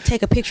you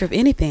take a picture of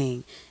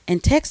anything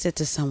and text it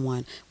to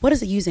someone, what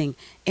is it using?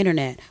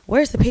 Internet.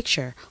 Where's the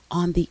picture?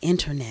 On the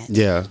internet.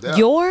 Yeah. Yeah.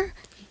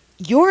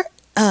 Your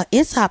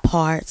inside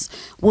parts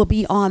will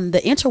be on the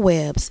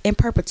interwebs in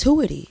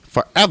perpetuity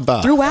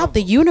Forever. throughout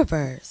the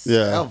universe.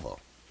 Yeah. Ever.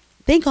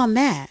 Think on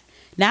that.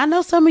 Now I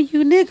know some of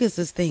you niggas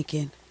is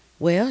thinking,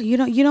 well, you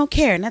don't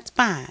care, and that's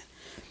fine.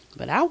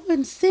 But I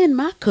wouldn't send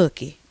my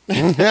cookie for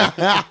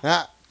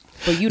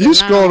you to You lie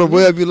scroll the on me.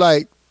 web, you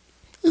like,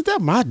 is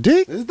that my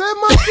dick? Is that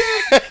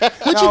my dick?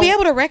 Would you be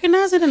able to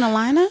recognize it in a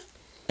lineup?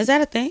 Is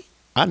that a thing?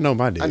 I know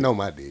my dick. I know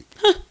my dick.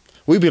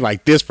 We be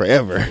like this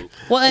forever.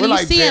 Well, and We're you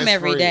like see him best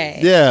every day.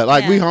 friends. Yeah,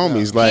 like we Yeah.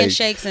 homies. Like,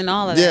 Handshakes and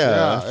all of that.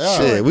 yeah, Yeah, yeah.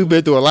 shit. We've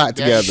been through a lot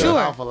together. Sure.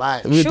 Off a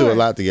lot. We've been through Sure. a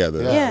lot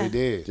together. Yeah, Yeah. we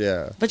did.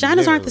 Yeah.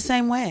 Vaginas aren't the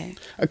same way.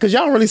 Because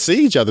y'all don't really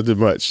see each other too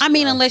much. I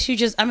mean, unless you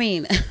just, I'm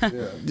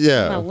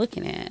yeah. not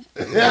looking at.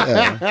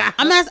 Yeah.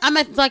 I'm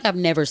not like I've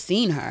never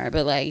seen her,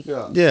 but like,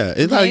 Yeah. Yeah.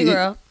 It's Hey, like,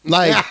 girl.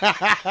 like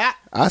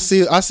I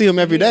see him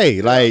every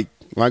day. Like,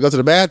 when I go to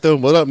the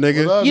bathroom, what up,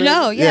 nigga? What up, you nigga?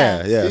 know,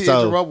 Yeah, yeah. yeah. He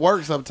So, interrupt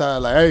work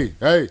sometimes. Like,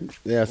 hey,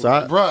 yeah, so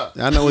I, bruh.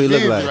 I know what he look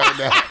busy like.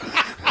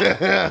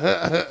 right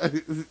now.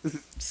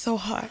 So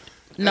hard.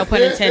 No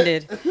pun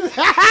intended.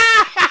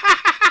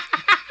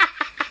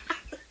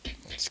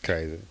 It's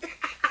crazy.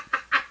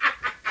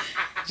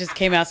 Just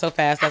came out so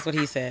fast. That's what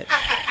he said.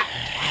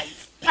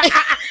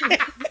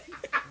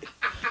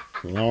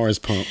 Lawrence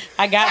pump.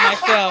 I got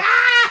myself.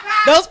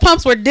 Those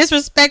pumps were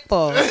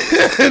disrespectful.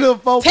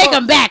 Take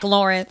them back,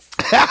 Lawrence.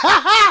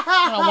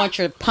 I don't want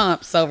your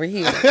pumps over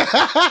here,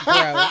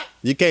 bro.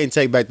 You can't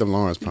take back the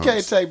Lawrence You pumps.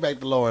 can't take back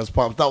the Lawrence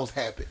pumps. Those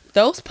happened.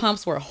 Those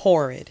pumps were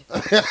horrid.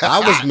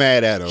 I was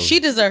mad at him. She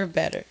deserved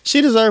better.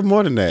 She deserved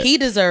more than that. He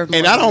deserved more.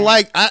 And I than don't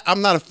that. like.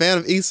 I'm not a fan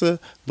of Issa,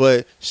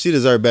 but she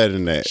deserved better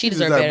than that. She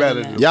deserved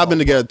better than that. Y'all been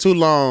together too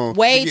long.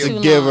 Way to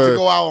too give long. her To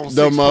go out on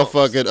the 6 pumps.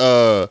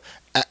 motherfucking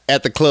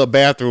at the club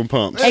bathroom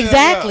pumps.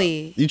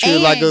 Exactly. You treat it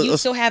and like you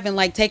still haven't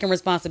like taken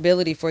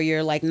responsibility for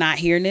your like not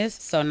hearness.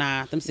 So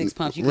nah, them 6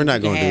 pumps. We're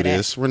not gonna gonna do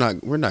this. We're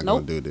not Nope.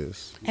 gonna do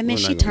this. And then We're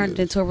she not gonna turned it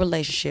do this. into a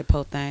relationship,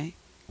 po thing,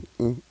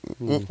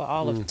 for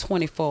all of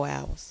 24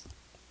 hours.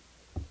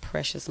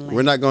 Precious land.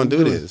 We're not gonna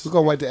do this. We're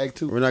gonna wait to Act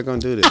 2. We're not gonna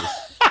do this.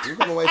 We're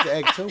gonna wait to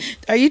Act 2.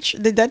 Are you?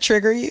 Did that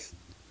trigger you?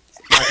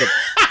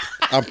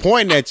 I'm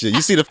pointing at you. You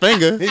see the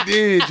finger? He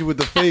did hit you with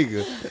the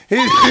finger.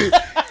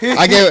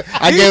 I gave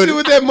hit it. you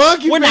with that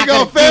monkey We're not finger on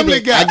gonna do Family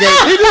this. Guy. I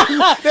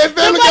gave. That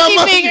Family The Guy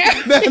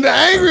monkey monkey, the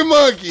angry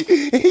monkey.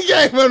 He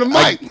gave him the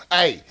mic.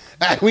 Hey,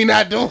 we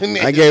not doing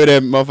this. I gave it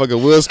that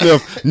motherfucker Will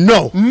Smith.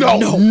 No,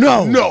 no,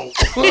 no.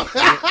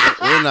 Oh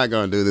We're not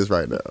gonna do this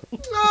right now.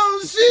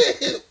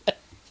 shit.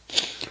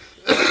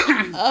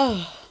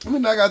 Let me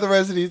knock out the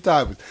rest of these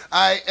topics.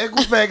 All right,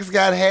 Equifax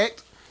got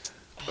hacked.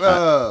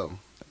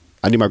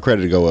 I need my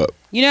credit to go up.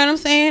 You know what I'm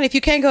saying? If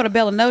you can't go to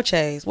Bella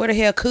Noche's, where the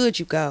hell could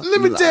you go? Let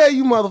me tell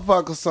you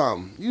motherfuckers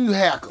something. You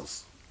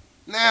hackers.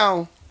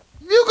 Now,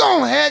 if you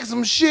gonna hack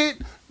some shit,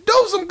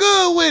 do some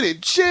good with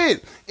it.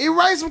 Shit.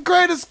 Erase some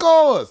credit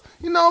scores.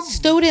 You know,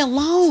 Student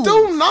loans.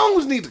 student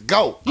loans need to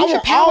go. Use I your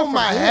want power all for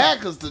my good.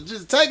 hackers to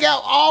just take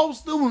out all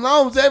student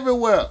loans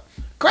everywhere.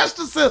 Crash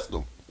the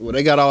system. Well,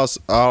 they got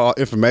all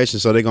information,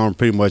 so they're gonna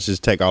pretty much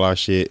just take all our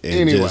shit and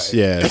Anyway. just so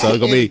it's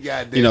gonna be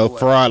Goddamn way.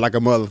 fraud like a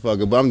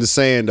motherfucker. But I'm just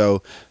saying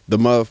though,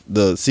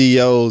 the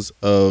CEOs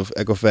of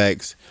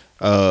Equifax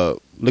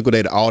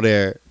liquidated all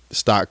their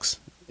stocks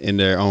in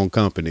their own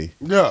company,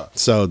 Yeah.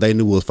 so they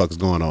knew what the fuck was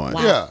going on.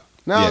 Wow. Yeah.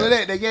 Not Yeah. only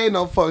that, they gave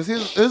no fucks.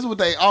 Here's what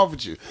they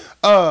offered you.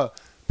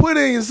 Put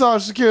in your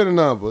social security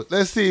number.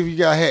 Let's see if you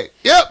got hacked.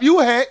 Yep, you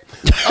were hacked.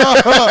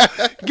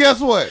 Guess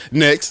what?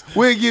 Next,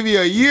 We'll give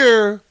you a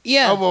year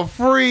Yeah. of a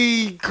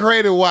free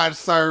credit watch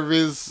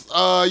service.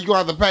 You gonna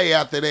have to pay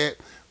after that.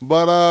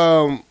 But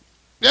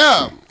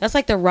yeah. That's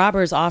like the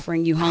robbers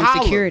offering you home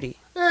Holla. security.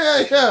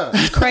 Yeah.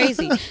 It's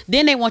crazy.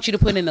 Then they want you to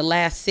put in the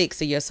last 6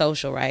 of your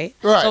social, right?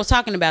 Right. So I was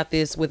talking about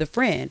this with a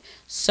friend.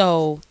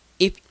 So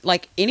if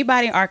like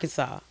anybody in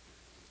Arkansas,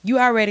 you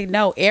already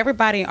know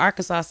everybody in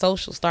Arkansas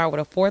social start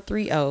with a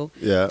 430,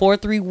 Yeah.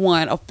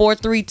 431, or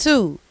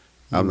 432.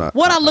 I'm not.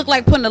 What I look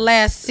like putting the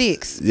last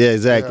 6? Yeah,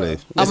 exactly.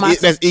 Yeah.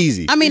 That's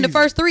easy. I mean, the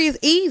first 3 is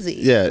easy.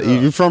 Yeah,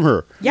 you from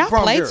her. Y'all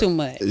From play here. too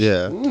much.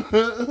 Yeah,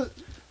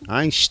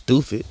 I ain't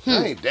stupid.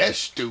 I ain't that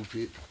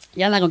stupid.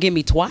 Y'all not gonna get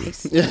me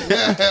twice.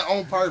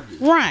 On purpose.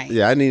 Right.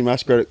 Yeah, I need my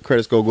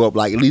credit score go up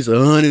like at least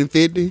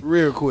 150.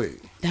 Real quick.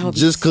 That would be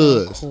Just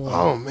so 'cause. cool.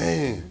 Oh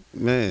man.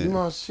 Man, You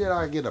know shit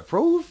I get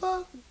approved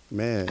for?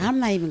 man, I'm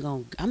not even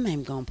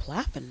gonna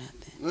apply for nothing.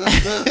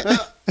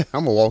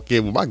 I'm gonna walk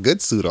in with my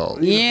good suit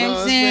on. You know what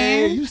I'm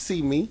saying? You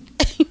see me.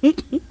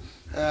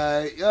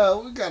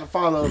 We got a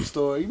follow-up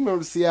story. You remember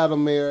the Seattle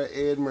mayor,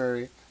 Ed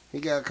Murray? He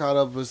got caught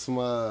up with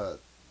some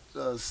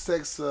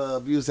sex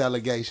abuse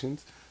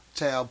allegations,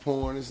 child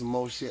porn, and some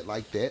more shit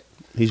like that.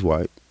 He's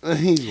white.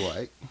 He's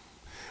white.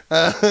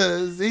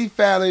 He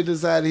finally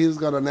decided he was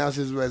going to announce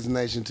his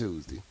resignation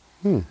Tuesday.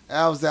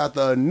 That was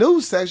after a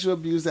new sexual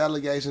abuse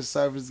allegation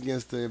surfaced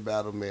against the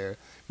embattled mayor.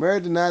 Murray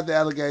denied the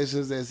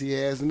allegations as he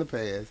has in the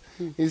past.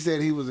 He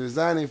said he was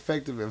resigning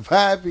effective at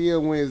 5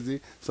 p.m. Wednesday,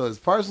 so his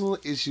personal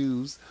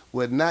issues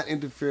would not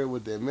interfere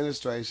with the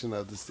administration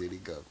of the city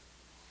government.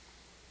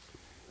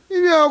 If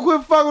you don't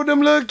quit fucking with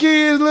them little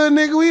kids, little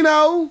nigga, we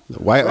know. The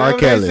white R. Whatever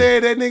Kelly. they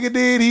said that nigga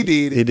did, he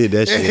did it. He did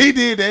that shit. He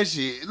did that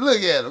shit.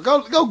 Look at him.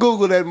 Go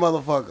Google that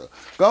motherfucker.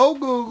 Go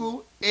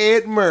Google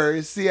Ed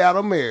Murray,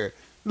 Seattle mayor.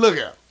 Look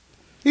at him.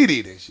 He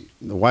did that shit.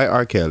 The white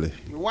R. Kelly.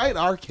 White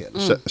R. Kelly.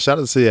 Shout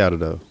out to Seattle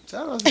though.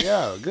 Shout out to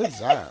Seattle. Good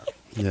job.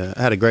 Yeah,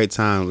 I had a great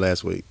time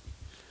last week.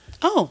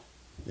 Oh,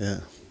 Yeah,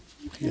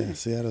 yeah,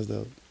 Seattle's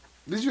dope.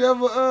 Did you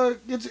ever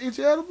eat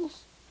your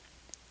edibles?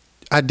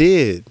 I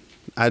did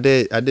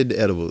the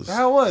edibles.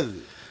 How was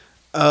it?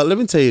 Let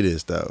me tell you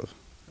this though.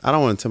 I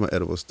don't want to tell my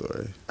edible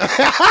story.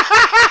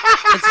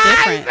 it's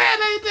different. Man,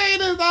 they tell you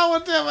this. I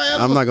want to tell my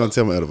edibles. I'm not gonna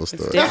tell my edible It's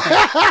story.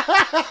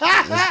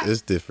 different.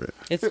 It's different.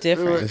 It's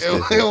different. It's It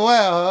different. went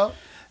well,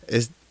 huh?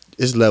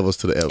 It's levels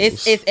to the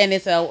edibles. It's a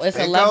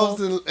It level.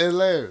 goes in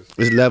layers.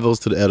 It's levels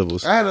to the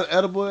edibles. I had an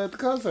edible at the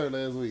concert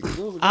last week. It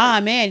was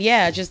Man,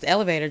 yeah, just the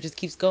elevator just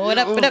keeps going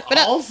up and up and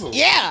up. awesome.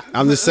 Yeah.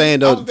 I'm just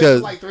saying I though was there for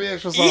because like 3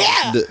 extra songs.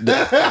 Yeah.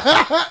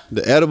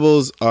 the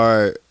edibles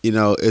are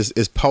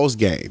it's post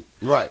game.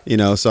 Right.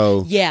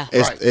 So Yeah.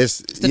 it's Right. it's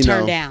the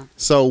turn down.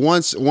 So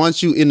once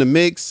you in the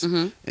mix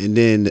and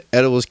then the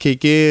edibles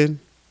kick in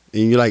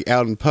and you're like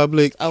out in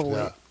public, Oh,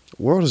 Yeah.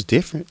 world is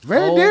different.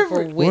 Very Over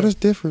different. with. World is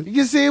different. You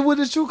can see it with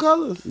its true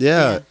colors.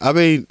 Yeah, I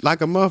mean,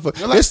 like a motherfucker.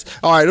 You're like-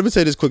 All right, let me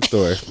tell you this quick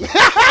story.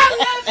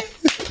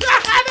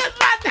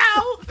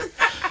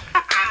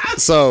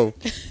 So,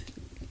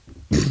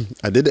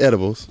 I did the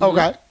edibles,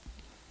 Okay.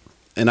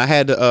 and I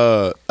had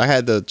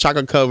the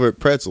chocolate covered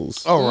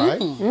pretzels. All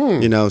right.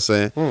 You know what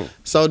I'm saying?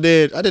 So I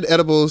did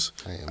edibles.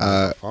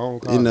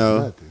 Phone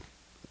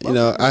you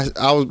know,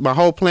 I was my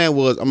whole plan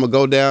was I'm gonna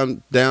go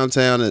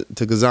downtown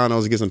to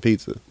Kazano's and get some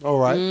pizza. All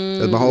right.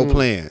 That's my whole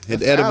plan. Hit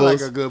the Sound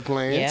edibles. like a good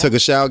plan. Yeah. Took a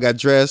shower, got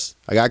dressed.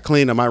 I got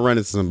clean. I might run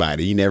into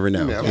somebody. You never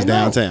know. You never It's know.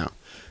 downtown.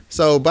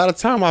 So by the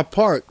time I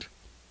parked,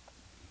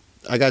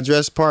 I got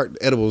dressed, parked,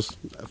 edibles.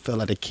 I felt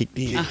like they kicked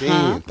in.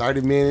 Damn,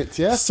 30 minutes.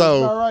 Yeah.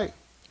 So- all right.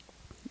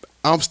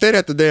 I'm staying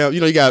at the damn.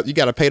 You got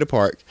to pay to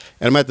park,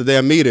 and I'm at the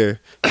damn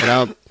meter,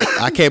 and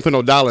I can't put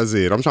no dollars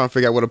in. I'm trying to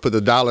figure out where to put the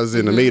dollars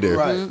in the meter.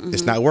 Right.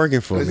 It's not working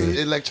for It's me.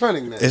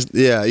 electronic now. It's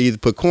either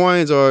put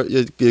coins or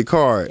your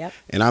card, Yep.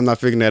 and I'm not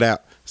figuring that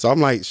out. So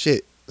I'm like,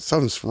 shit,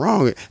 something's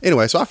wrong.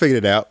 Anyway, so I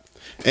figured it out,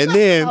 and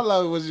then How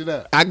long was you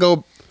there? I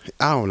go,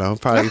 I don't know,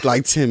 probably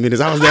like 10 minutes.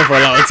 I was there for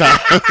a long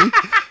time.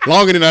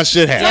 Longer than I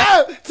should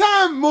have.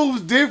 Time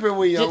moves different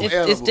when you're on It's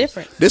edibles.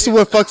 different. This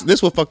what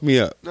fucked me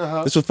up.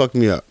 Uh-huh. This what fucked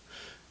me up.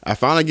 I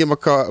finally get my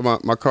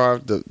car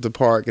to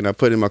park, and I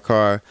put it in my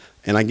car.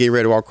 and I get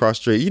ready to walk across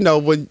the street. You know,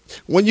 when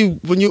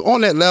you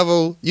on that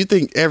level, you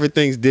think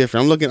everything's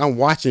different. I'm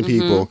watching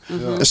people,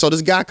 and so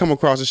this guy come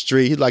across the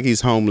street.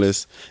 He's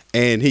homeless,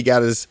 and he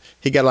got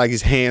like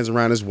his hands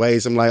around his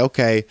waist. I'm like,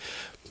 okay,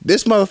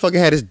 this motherfucker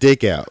had his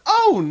dick out.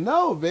 Oh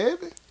no,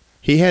 baby.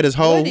 He had his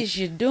whole. What is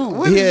you doing?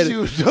 What is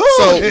you doing?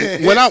 So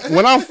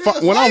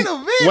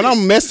when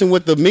I'm messing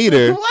with the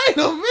meter, Wait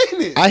a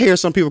minute. I hear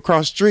some people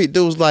across the street.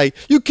 Dudes like,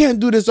 you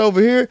can't do this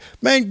over here,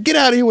 man. Get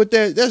out of here with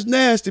that. That's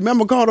nasty. Man, I'm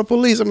gonna call the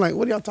police. I'm like,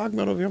 what are y'all talking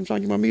about over here? I'm trying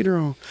to get my meter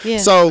on. Yeah.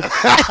 So by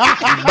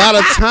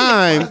the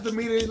time the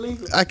meter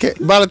illegal?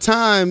 by the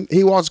time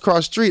he walks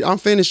across the street, I'm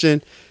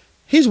finishing.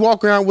 He's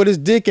walking around with his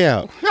dick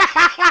out.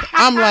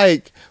 I'm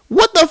like,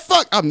 what the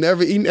fuck? I'm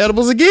never eating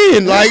edibles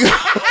again. Like,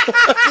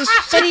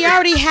 But he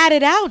already had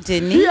it out,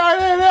 didn't he? He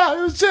already had it out.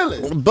 He was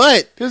chilling.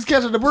 but He was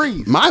catching the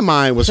breeze. my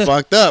mind was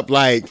fucked up.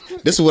 Like,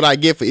 this is what I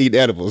get for eating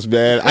edibles,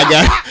 man.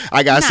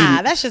 I got see.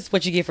 Nah, that's just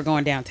what you get for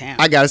going downtown.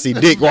 I gotta see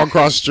Dick walk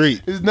across the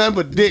street. There's nothing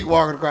but dick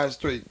walking across the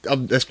street.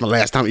 That's my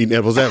last time eating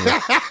edibles ever.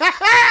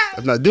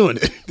 I'm not doing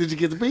it. Did you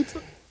get the pizza?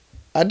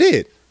 I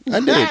did. and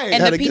Had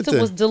the a good pizza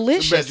time. was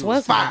delicious, The best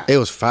was wasn't It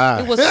was fire.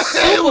 it? It was It was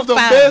super the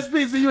fire. best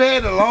pizza you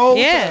had in a long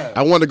Yeah. time.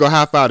 I wanted to go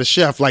high five the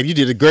chef. Like, you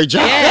did a great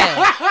job.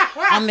 Yeah.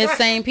 On this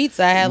same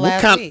pizza I had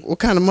last week. What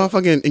kind of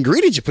motherfucking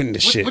ingredient you put in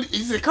this shit? He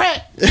said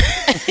crack. Be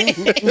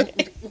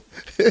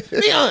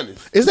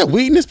honest. Is that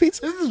weed in this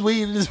pizza? This is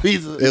weed in this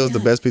pizza. It was the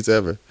best pizza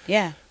ever.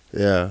 Yeah.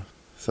 Yeah.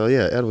 So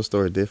yeah, edible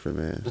store is different,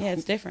 man. Yeah,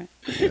 it's different.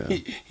 Yeah.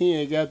 He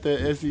ain't got that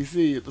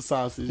SEC at the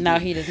sausage. No,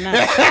 he does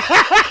not.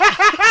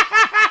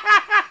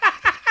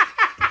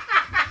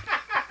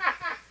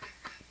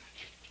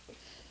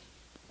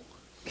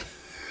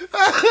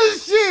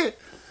 Shit.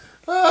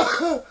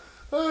 Oh,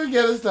 we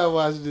gotta stop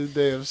watching this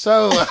damn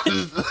show.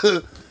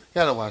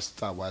 Gotta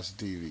stop watching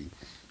TV.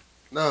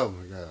 Oh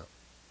my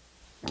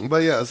god.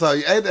 But yeah, so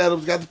you ate the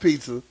edibles, got the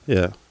pizza,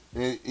 Yeah.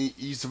 and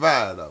you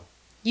survived though.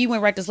 You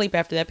went right to sleep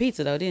after that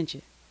pizza, though, didn't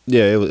you?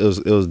 Yeah, it was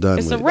done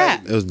It's with. a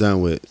wrap. It was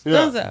done with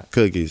Dunzo.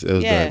 cookies. It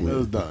was Yeah. done It with.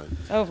 was done.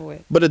 It's over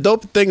with. But the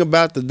dope thing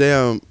about the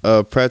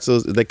damn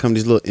pretzels, they come in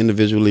these little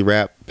individually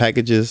wrapped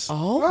packages.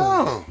 Oh.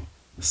 Oh.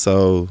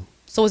 So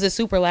So is it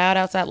super loud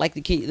outside? Like,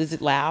 is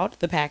it loud,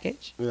 the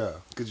package? Yeah.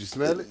 Could you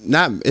smell it?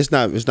 it's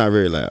not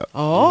very loud.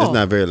 Oh. It's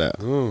not very loud.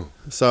 Mm.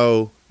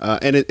 So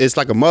and it's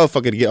like a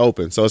motherfucker to get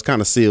open, so it's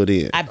kind of sealed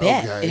in. I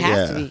bet. Okay. It has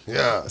Yeah. to be.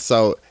 Yeah.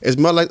 So it's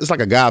more like it's like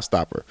a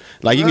gobstopper.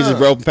 Like you can just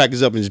roll the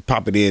package up and just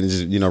pop it in and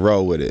just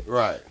roll with it.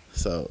 Right.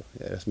 So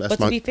yeah, that's But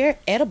to be fair,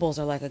 edibles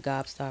are like a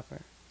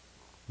gobstopper.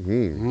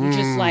 Mhm. You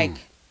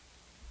just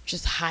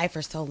just high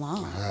for so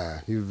long.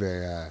 High. You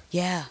very high.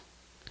 Yeah.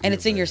 And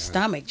it's in your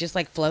stomach, just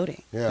like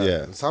floating. Yeah.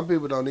 Yeah. Some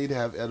people don't need to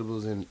have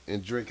edibles and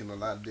drinking a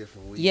lot of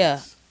different weeds. Yeah.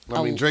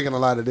 I mean, drinking a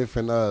lot of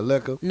different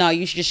liquor. No,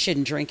 you just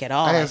shouldn't drink at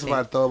all. I I had think.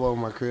 somebody throw up over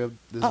my crib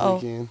this Uh-oh.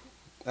 weekend.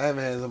 I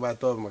haven't had somebody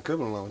throw up in my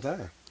crib in a long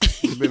time.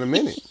 It's been a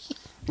minute.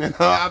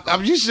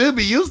 You should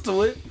be used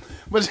to it.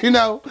 But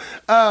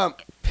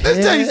let's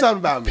tell you something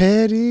about me.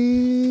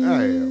 Petty.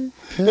 I am.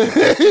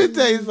 Let me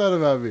tell you something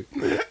about me.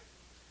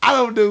 I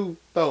don't do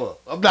throw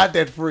up. I'm not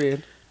that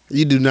friend.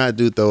 You do not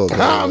do throw up.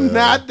 I'm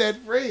not that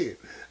friend.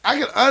 I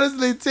can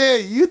honestly tell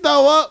you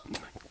throw up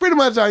pretty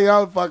much on your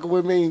own fucking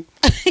with me.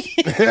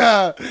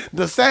 Yeah,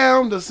 the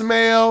sound, the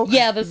smell,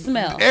 Yeah, the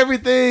smell.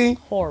 everything.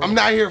 Horrible. I'm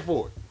not here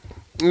for it.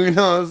 You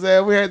know what I'm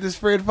saying? We had this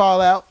friend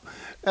fall out.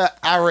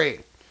 I ran.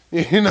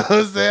 You know what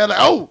I'm saying? Like,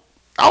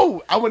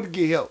 I went to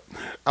get help.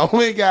 I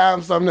went and got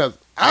him something else.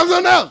 I'm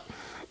something else.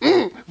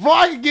 Before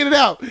I could get it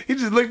out, he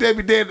just looked at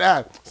me dead in the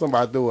eye.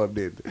 Somebody threw up,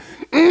 didn't they?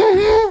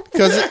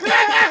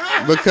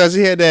 Because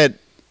he had that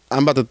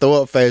I'm about to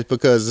throw up face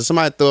because if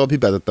somebody throw up, he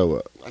about to throw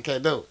up. I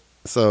can't do it.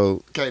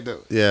 So Can't do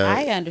it. yeah,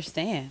 I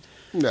understand.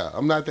 No,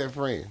 I'm not that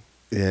friend.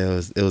 yeah,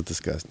 it was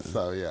disgusting.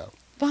 So yeah,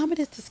 Vomit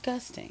is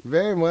disgusting.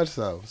 very much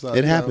so. So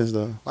It happens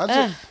though.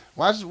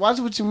 Watch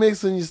what you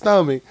mix in your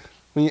stomach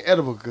when you're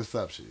edible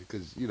consumption,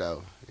 because it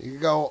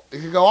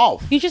could go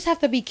off. You just have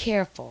to be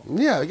careful.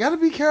 Yeah, you got to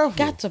be careful.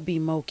 Got to be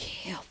more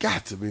careful.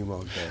 Got to be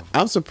more careful.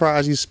 I'm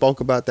surprised you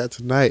spoke about that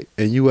tonight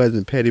and you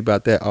wasn't petty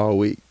about that all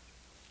week.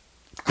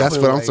 That's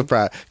been what I'm waiting.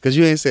 surprised because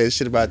you ain't said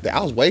shit about that.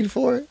 I was waiting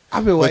for it,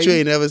 I've been but waiting. you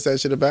ain't never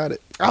said shit about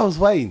it. I was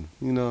waiting.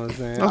 You know what I'm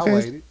saying? I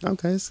waited.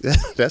 Okay,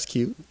 that's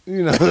cute.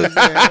 You know what I'm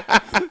saying?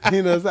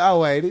 You know what I'm saying? I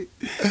waited.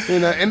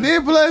 And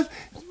then plus,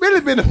 it's really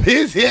been a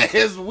busy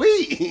ass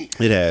week.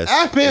 It has.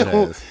 I've been, It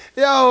has.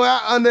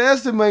 I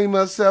underestimated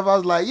myself. I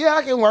was like, yeah,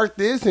 I can work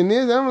this and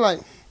this. And I'm like,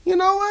 you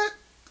know what?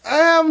 I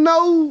have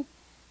no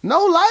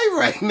life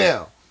right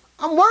now.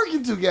 I'm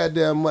working too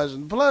goddamn much.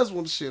 And plus,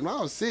 when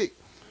I was sick,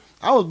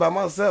 I was by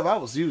myself. I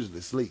was usually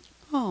asleep.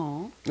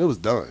 Oh, It was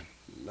done.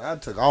 I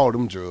took all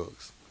them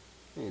drugs.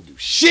 I didn't do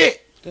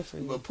shit good for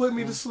you. but put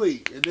me to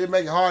sleep. It did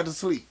make it hard to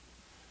sleep.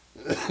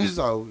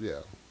 So,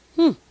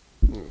 yeah.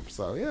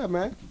 So, yeah,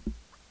 man.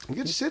 Get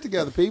your shit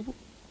together, people.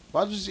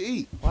 Watch what you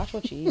eat. Watch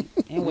what you eat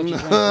and what you You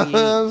drink. know when what you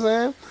eat. I'm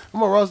saying? I'm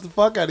going to roast the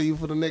fuck out of you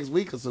for the next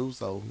week or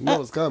so you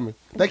know it's coming.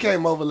 They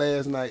came over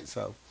last night,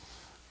 so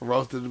I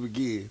roasted them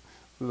again.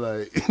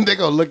 Like, they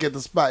gonna look at the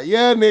spot.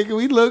 Yeah, nigga,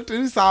 we looked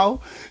and we saw.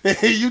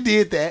 You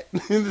did that.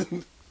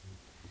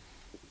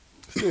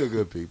 Still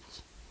good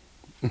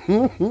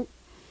people.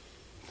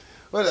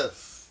 What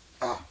else?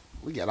 Oh,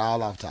 we got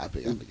all off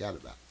topic. I forgot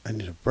about it. I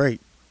need a break.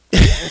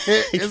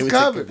 It's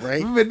coming.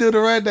 We've been doing the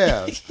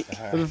rundowns.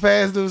 The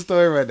fast news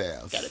story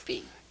rundowns. Gotta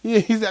pee. Yeah,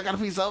 he said, I gotta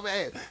pee so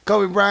bad.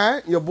 Kobe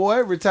Bryant, your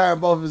boy,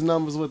 retired both his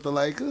numbers with the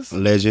Lakers.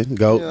 Legend,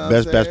 GOAT, You know what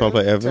best I'm basketball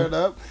saying? player ever. Turn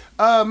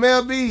up.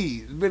 Mel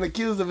B has been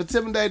accused of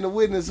intimidating a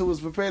witness who was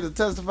prepared to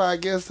testify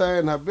against her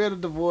in her bitter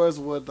divorce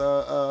with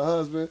her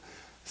husband,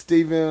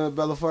 Stephen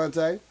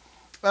Belafonte.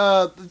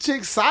 The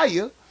chick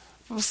Saya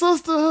from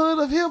Sisterhood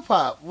of Hip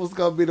Hop was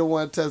gonna be the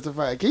one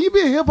testifying. Can you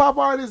be a hip hop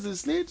artist and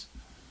snitch?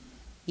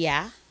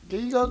 Yeah.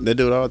 Can you go? They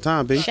do it all the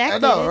time, B. Shaq I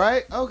know, did it.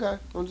 right? Okay,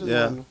 I'm just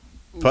Yeah. wondering.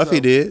 Puffy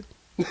So- did.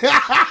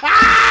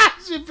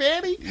 She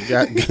petty.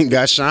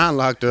 Got Sean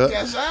locked up.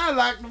 Yeah, Sean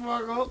locked the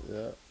fuck up.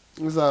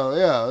 Yeah. So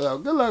yeah,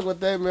 good luck with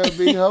that, Mel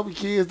B. Hope your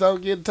kids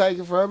don't get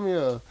taken from you.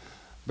 Or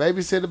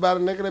babysit about a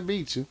nigga that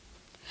beat you.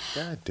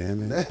 God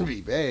damn it. That'd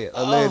be bad.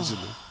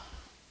 Allegedly.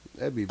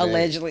 That'd be bad.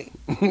 Allegedly.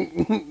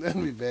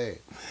 That'd be bad.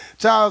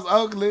 Charles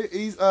Oakley,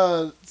 he's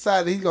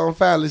decided he's gonna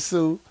finally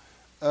sue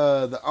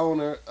the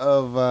owner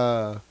of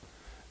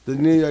the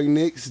New York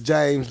Knicks,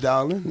 James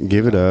Dolan.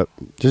 Give it up.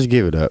 Just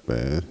give it up,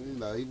 man. You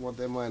know, he want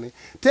that money.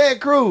 Ted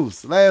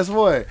Cruz, last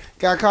one,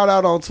 got caught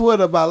out on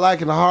Twitter by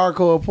liking a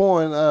hardcore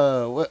porn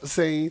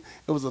scene.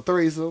 It was a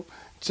threesome.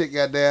 Chick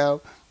got down.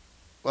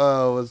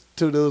 Was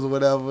two dudes or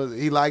whatever.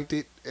 He liked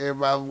it.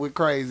 Everybody went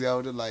crazy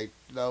over it. Like,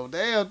 no,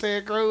 damn,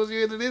 Ted Cruz,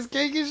 you into this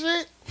kinky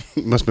shit?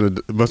 must been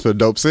a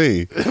dope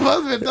scene. It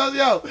must have been done.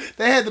 Yo,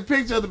 they had the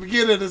picture at the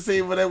beginning of the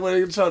scene when they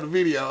went to show the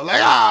video. Like,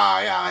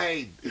 y'all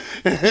hate.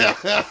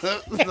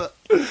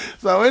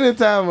 so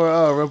anytime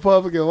a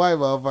Republican white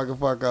motherfucker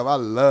fuck up, I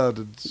love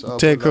to show.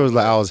 Ted Cruz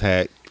like I was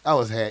hacked. I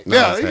was hacked. No, I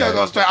Yeah, was you gotta go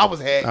hacked. straight. I was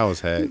hacked. I was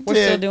hacked. We're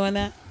Yeah. still doing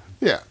that?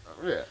 Yeah.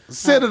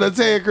 Senator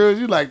Ted Cruz,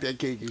 you like that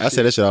kinky I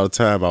say that shit all the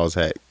time. I was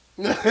hacked.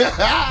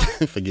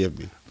 shit. Forgive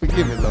me.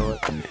 Forgive me, Lord.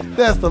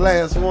 That's the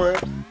last one.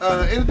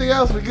 Anything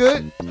else? We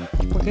good?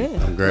 We're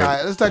good. I'm great. All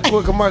right, let's take a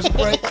quick commercial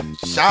break.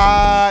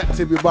 Shot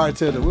to your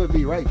bartender. We'll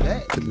be right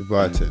back. To be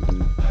bartender.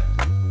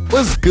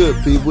 What's good,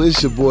 people?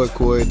 It's your boy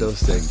Corey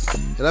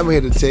Dosecki, and I'm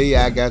here to tell you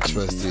I got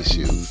trust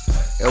issues.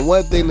 And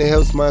one thing that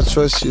helps my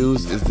trust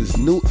issues is this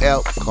new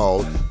app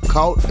called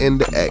Caught in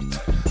the Act.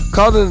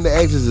 Caught in the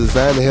Act is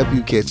designed to help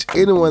you catch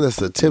anyone that's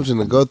attempting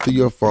to go through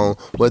your phone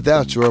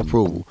without your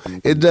approval.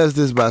 It does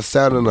this by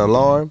sounding an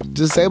alarm,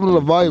 disabling the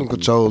volume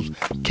controls,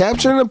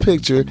 capturing a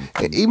picture,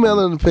 and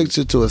emailing the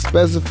picture to a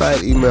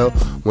specified email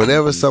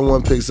whenever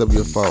someone picks up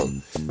your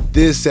phone.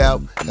 This app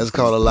has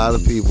caught a lot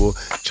of people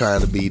trying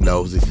to be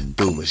nosy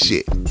through my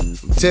shit. I'm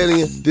telling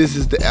you, this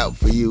is the app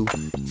for you.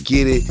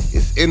 Get it.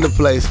 It's in the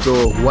Play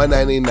Store,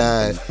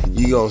 $1.99.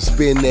 You gonna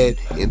spend that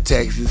in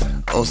Texas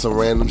on some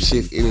random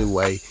shit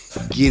anyway.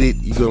 Get it.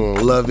 You're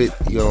gonna love it.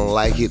 You're gonna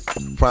like it.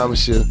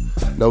 Promise you.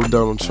 No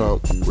Donald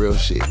Trump. Real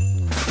shit.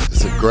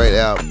 It's a great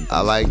app.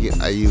 I like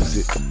it. I use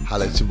it.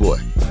 Holla at your boy.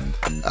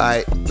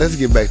 Alright, let's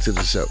get back to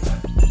the show.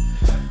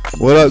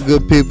 What up,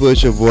 good people?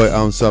 It's your boy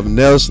on something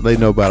else. They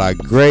know about our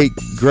great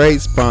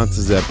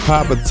sponsors at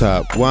Papa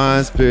Top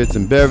Wine, Spirits,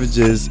 and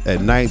Beverages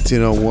at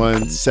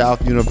 1901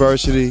 South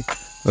University,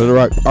 Little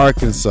Rock,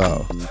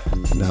 Arkansas.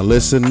 Now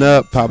listen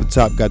up, Papa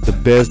Top got the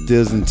best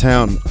deals in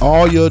town on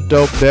all your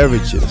dope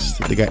beverages.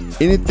 They got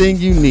anything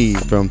you need,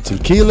 from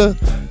tequila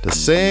to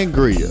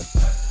sangria,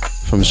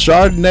 from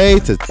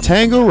Chardonnay to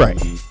Tanqueray.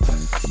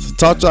 So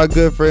talk to our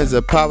good friends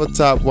at Papa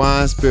Top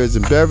Wine, Spirits,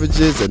 and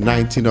Beverages at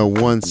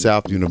 1901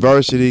 South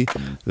University.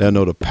 Let them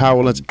know the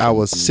Power Lunch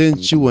Hour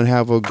sent you, and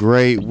have a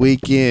great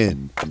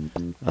weekend.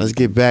 Let's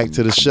get back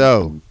to the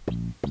show.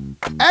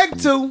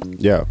 Act 2.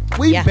 Yeah.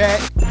 We Yeah.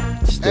 back.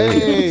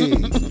 Hey.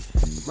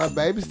 My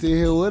baby's still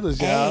here with us,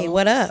 y'all. Hey,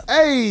 what up?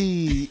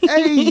 Hey,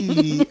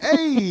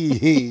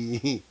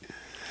 hey.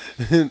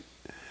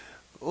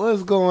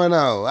 What's going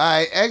on? All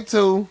right, Act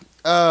 2.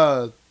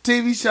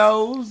 TV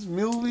shows,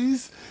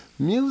 movies,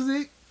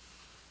 music.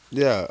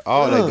 Yeah,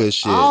 all that good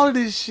shit. All of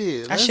this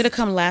shit. I should have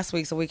come last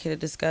week so we could have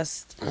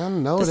discussed. I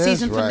know the that's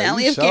season right.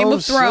 finale You of Game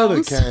of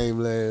Thrones. Shoulda came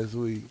last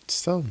week.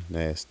 So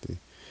nasty.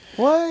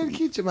 What?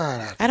 Keep your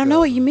mind out. I don't know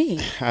what you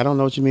mean. I don't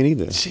know what you mean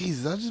either.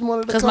 Jesus, I just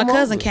wanted to Because come my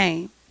cousin over.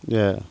 came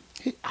Yeah.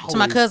 He to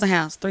my always- cousin's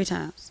house 3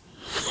 times.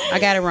 I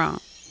got it wrong.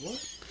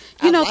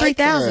 You know,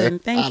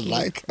 3,000. Thank you.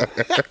 her.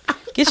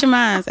 Get your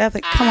minds.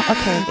 After, come on.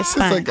 Okay, it's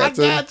fine. I got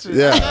you.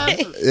 Yeah. I got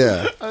you.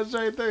 Yeah. I was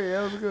straight through.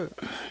 That was good.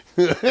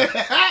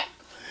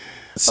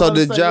 So I was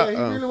did saying, y'all?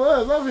 yeah, he really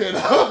was up here,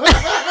 though.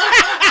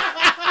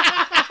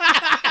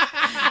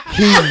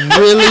 He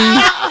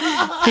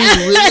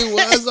really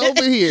was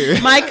over here.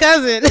 My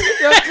cousin.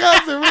 Your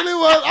cousin really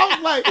was. I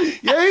was like,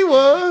 yeah, he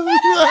was.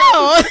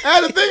 I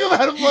had to think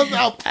about it for a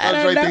second. I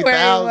don't know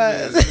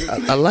where he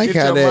 3,000. I like Get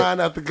how your that.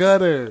 mind out the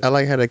gutter. I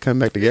like how they come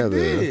back together.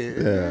 Yeah.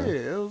 Yeah.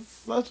 It was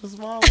such a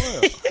small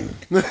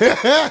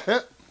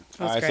world.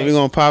 All right, so we're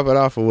going to pop it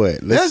off or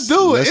what? Let's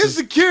do it.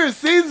 Insecure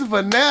season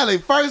finale.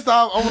 First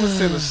off, I want to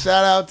send a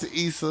shout out to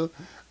Issa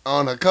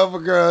on a cover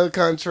girl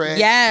contract.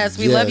 Yes,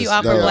 we love you,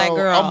 Awkward Black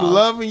Girl. I'm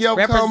loving your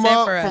Represent come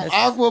up for us. from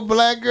Awkward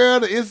Black Girl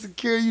to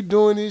Insecure. You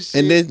doing this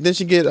shit. And then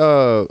she get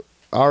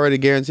already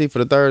guaranteed for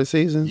the third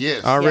season?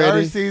 Yes.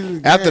 Already? Third season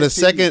After the guaranteed.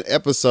 second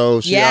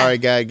episode, she already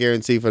got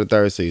guaranteed for the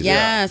third season.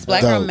 Yes,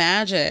 Black Girl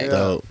Magic. Yeah,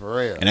 Dope. for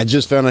real. And I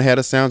just found out they had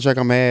a soundtrack.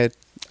 I'm mad.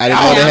 I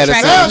didn't know they had a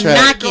Soundtrack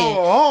soundtrack.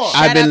 knocking.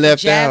 I've been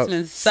left out.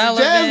 Jasmine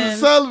Sullivan. Jasmine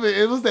Sullivan.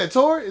 It was that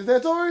Tori? Is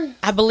that Tori?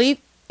 I believe.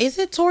 Is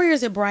it Tori or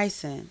is it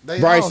Bryson? They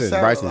Bryson. all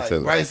sound Bryson like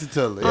Tiller. Bryson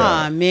Tiller.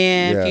 Aw,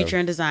 man. Yeah. Future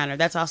and Designer.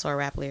 That's also a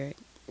rap lyric.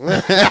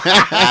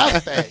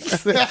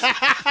 Thanks.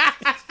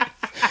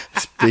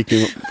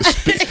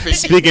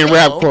 Speaking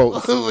rap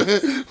quotes.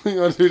 We're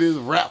gonna do this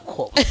rap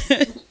quote.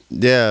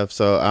 Yeah,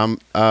 so I'm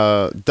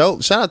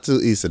dope. Shout out to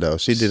Issa though.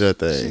 She did her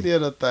thing. She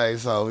did her thing,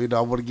 so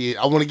I want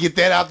to get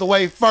that out the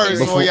way first,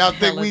 so Before- y'all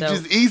think we Hella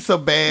just Issa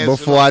bash.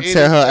 Before I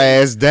tear her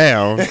ass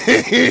down.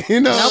 You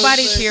know,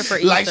 Nobody's here for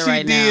Issa like she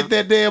right did now.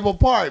 that damn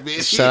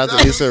apartment. Shout out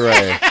to Issa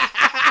Rae.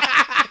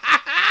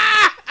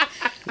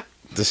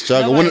 The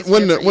struggle when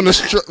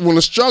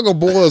the struggle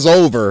boils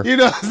over, You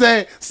know what I'm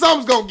saying?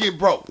 Something's gonna get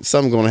broke.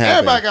 something's gonna happen.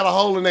 Everybody got a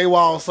hole in their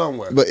wall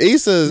somewhere. But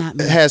Issa Not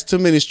me. has too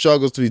many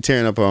struggles to be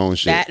tearing up her own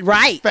shit. That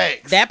right.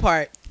 Facts. That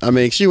part. I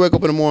mean, she wake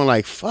up in the morning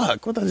like,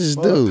 "Fuck, what did I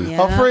just do?"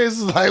 Yeah. Her friends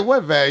was like,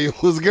 "What value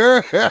was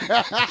girl?"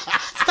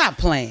 Stop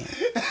playing.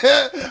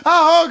 Her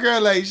whole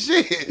girl like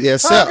shit. Yeah, her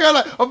so- girl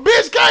like a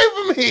bitch came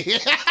for me.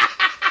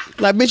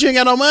 Like, bitch, you ain't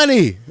got no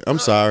money. I'm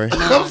sorry.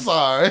 I'm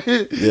sorry.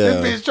 This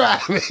bitch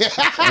tried me.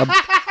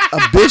 A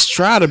bitch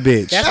tried a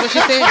bitch. That's what she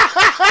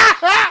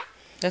said.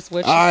 That's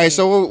what she All right, said.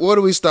 so what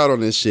do we start on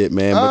this shit,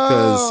 man?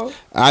 Because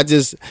I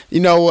just,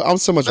 I'm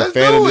so much a Let's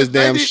fan do of this it.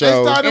 damn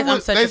show. Yes,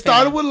 I'm such They a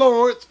started fan. with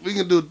Lawrence. We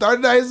can do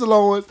 30 days of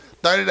Lawrence,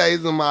 30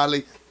 days of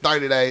Molly,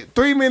 30 days,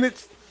 3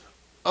 minutes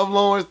of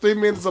Lawrence, 3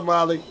 minutes of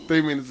Molly,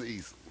 3 minutes of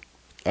East.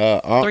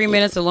 3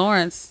 minutes of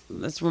Lawrence.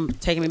 That's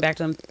taking me back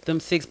to them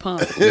 6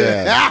 pumps.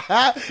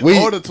 Yeah.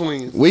 Or the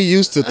twins. We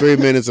used to 3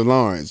 minutes of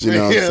Lawrence, you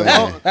know what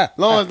I'm saying?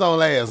 Lawrence don't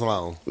last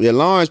long. Yeah,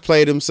 Lawrence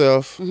played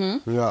himself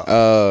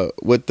Yeah.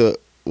 with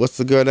what's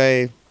the girl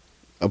name?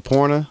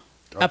 Aparna?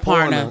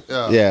 Aparna.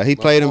 Yeah, he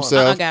played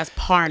himself. Guys,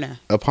 Parna.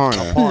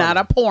 Aparna. Not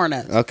a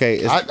porna.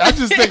 Okay. I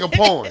just think of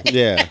porn.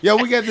 Yeah. Yo,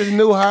 we got this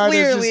new hire that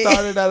Clearly. just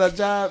started at her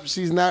job.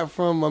 She's not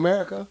from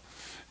America.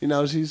 You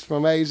know, she's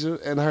from Asia,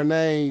 and her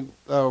name,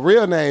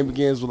 real name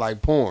begins with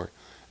like porn.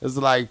 It's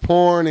like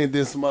porn and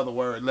then some other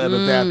word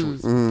letters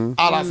afterwards.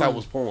 All I saw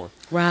was porn.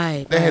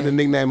 Right. They had to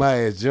nickname her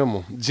as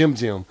Jim,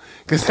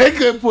 because they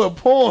couldn't put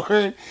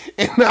porn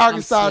in the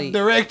Arkansas asleep.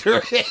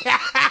 directory.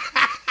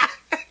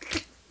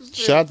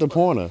 Shout out to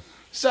Porter.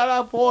 Shout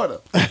out Porter.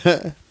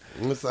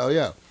 So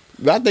yeah,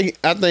 I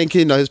think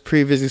his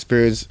previous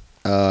experience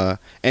and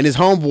his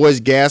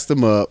homeboys gassed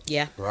him up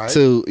Yeah. right,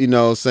 to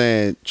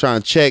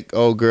trying to check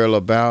old girl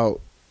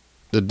about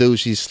the dude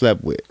she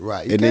slept with.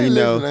 right. You And can't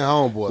then listen to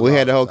homeboy. we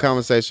had the whole all time.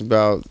 conversation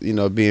about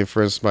being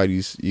friends with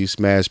somebody you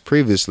smashed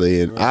previously,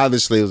 and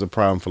obviously it was a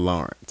problem for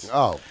Lawrence.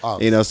 Oh,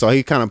 So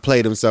he kind of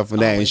played himself in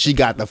that, and she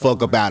got the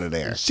fuck up out of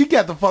there. she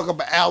got the fuck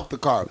up out the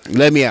car.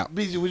 Let me out.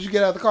 BG, would you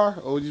get out the car,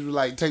 or would you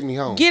like take me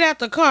home? Get out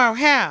the car.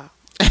 How?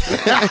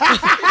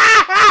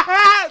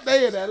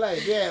 They in LA.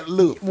 Yeah,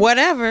 look.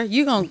 Whatever.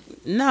 You gon'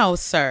 no,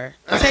 sir.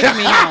 Take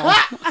me home.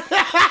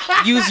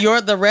 Use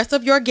the rest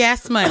of your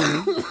gas money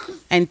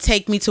and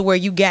take me to where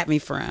you got me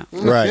from.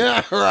 Right.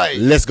 Yeah, right.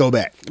 Let's go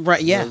back.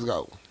 Right. Yeah. Let's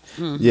go.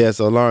 Yeah.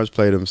 So Lawrence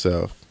played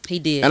himself. He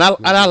did. And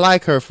I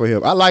like her for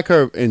him. I like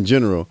her in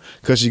general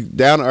because she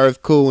down to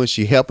earth, cool, and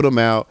she helping him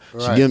out. She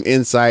Right. give him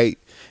insight,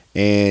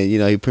 and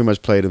he pretty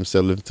much played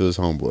himself living to his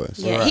homeboys.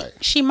 yeah. Right.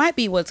 She might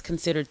be what's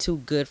considered too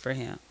good for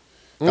him.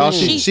 Oh,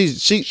 She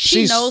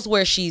she knows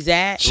where she's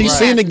at. she's He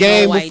seen the has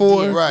game no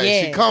before. idea. Right.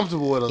 Yeah. She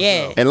comfortable with herself.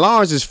 Yeah. And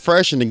Lawrence is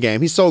fresh in the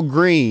game. He's so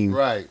green,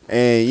 Right.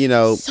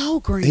 and So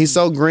green. he's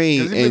so green.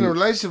 Because he's been in a And,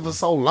 relationship for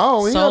so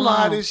long. He So don't know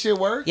how long. this shit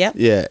works. Yep.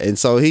 yeah, and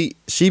so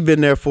she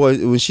been there for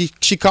when she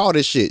called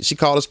this shit. She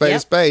called a spade a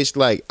Yep. spade. She's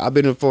like, I've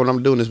been here before, and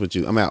I'm doing this with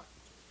you. I'm out.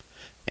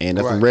 And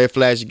that's some Right. red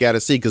flags you got to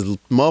see because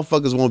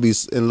motherfuckers won't be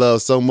in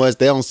love so much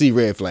they don't see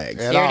red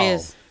flags. At There all. it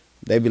is.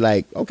 They be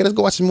like, okay, let's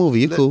go watch a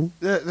movie. You cool?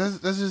 Let's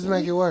just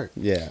make it work.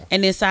 Yeah,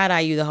 And then side eye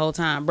you the whole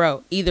time,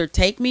 bro. Either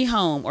take me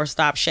home or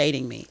stop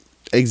shading me.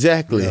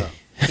 exactly. Yeah.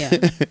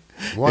 Yeah.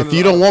 One If of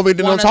you the- don't want me,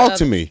 then One don't or the talk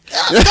to other. me.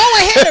 Go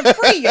ahead and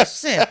free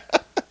yourself.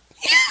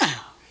 Yeah.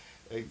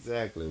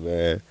 Exactly,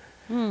 man.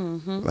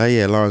 Like,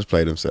 yeah, Lawrence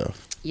played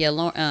himself. Yeah.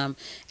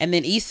 And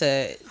then Issa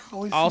I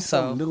always see also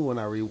something new when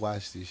I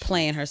rewatch this shit.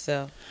 playing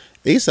herself.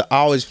 Issa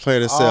always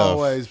played herself.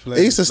 Always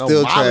playing. Issa No,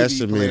 still Molly trash be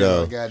to me playing though.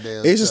 her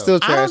goddamn Issa self. still I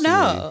trash don't to me.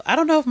 know. I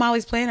don't know if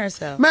Molly's playing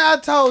herself. Man, I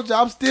told you,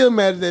 I'm still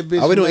mad at that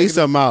bitch. Are we for doing making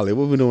Issa or Molly?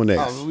 What we doing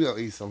next? Oh, we gonna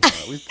eat sometime.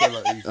 We still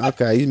on Issa.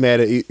 Okay, you mad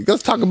at Issa.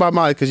 Let's talk about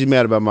Molly because you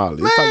mad about Molly.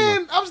 Let's talk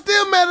Man, I'm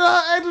still mad at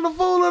her acting a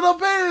fool at her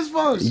parents'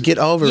 function. Get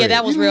over it. Yeah,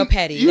 that was real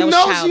petty. You that was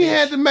know childish. she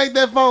had to make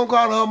that phone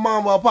call to her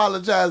mama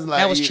apologizing. Like,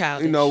 That was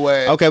childish. You know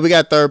what? Okay, we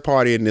got third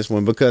party in this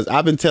one because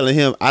I've been telling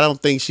him I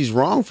don't think she's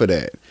wrong for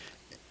that.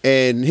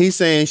 And he's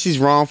saying she's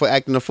wrong for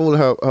acting a fool at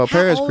her How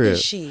parents' old crib.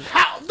 is she?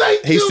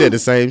 He said the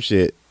same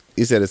shit.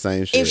 He said the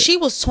same shit. If she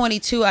was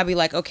 22, I'd be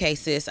like, okay,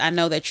 sis, I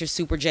know that you're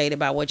super jaded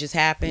about what just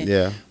happened.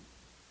 Yeah.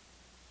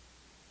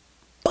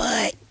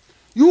 But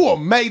You a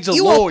major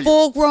you lawyer. a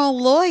full-grown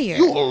lawyer.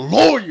 You a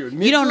lawyer,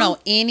 nigga. You don't know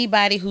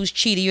anybody who's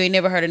cheated. You ain't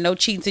never heard of no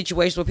cheating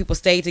situations where people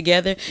stayed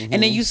together and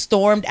Mm-hmm. then you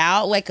stormed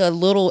out like a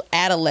little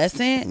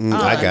adolescent.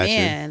 I got you.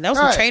 man. That was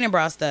Right. some training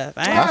bra stuff.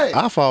 Right.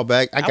 I fall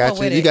back. I got went you.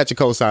 with You it. got your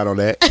cosign on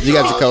that. You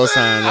got your cosign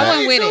on I that.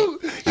 went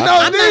with it. You know,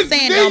 I'm not then,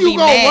 saying then don't you be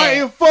go mad.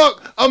 right and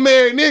fuck a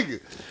married nigga.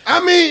 I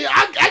mean,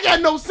 I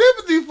got no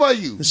sympathy for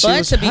you. She But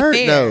was to be hurt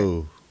fair-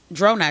 though.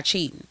 Dro not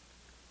cheating.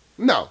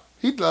 No,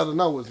 he let her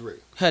know what's real.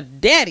 Her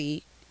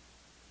daddy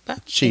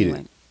but Cheated.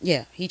 anyway,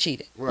 yeah, he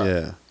cheated. Right.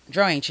 Yeah.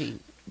 Dro ain't cheating.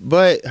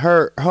 But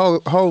her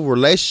whole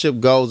relationship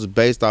goes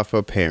based off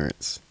her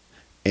parents.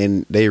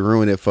 And they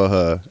ruined it for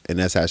her, and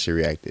that's how she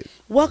reacted.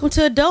 Welcome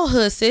to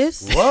adulthood,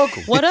 sis.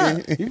 Welcome. What up?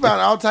 You find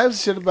all types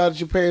of shit about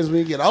your parents when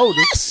you get older.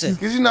 Listen.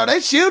 Because, you know, they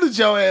shielded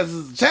your ass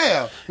as a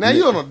child. Now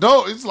you're an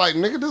adult. It's like,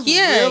 nigga, this is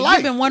Yeah, real life.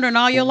 you've been wondering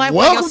all your life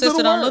why Welcome your to sister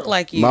the don't world. look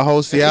like you. My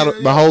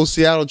whole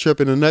Seattle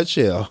trip in a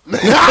nutshell.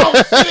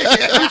 Oh,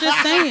 shit. I'm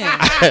just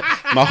saying.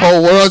 My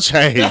whole world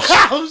changed.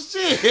 Oh,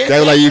 shit. They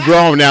were like, you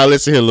grown now.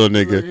 Listen here, little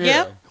nigga.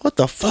 Yep. What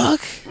the fuck?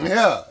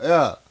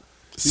 Yeah.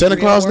 Santa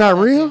Claus not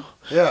real?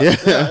 Yeah.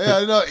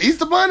 You know,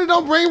 Easter Bunny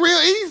don't bring real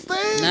Easter.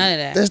 None of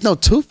that. There's no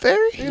tooth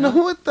fairy? You know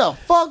what the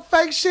fuck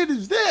fake shit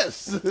is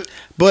this?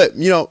 But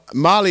you know,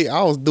 Molly,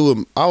 I've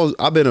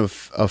been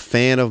a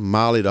fan of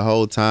Molly the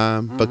whole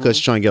time because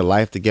she's trying to get a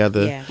life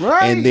together. Yeah.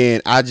 Right. And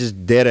then I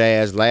just dead her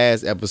ass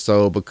last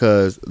episode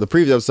because the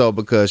previous episode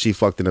because she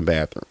fucked in the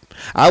bathroom.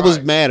 I was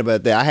Right. mad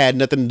about that. I had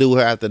nothing to do with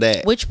her after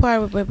that. Which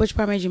part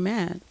made you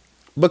mad?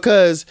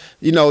 Because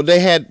you know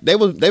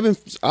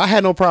I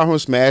had no problem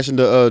with smashing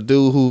the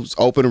dude who's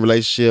open a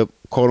relationship,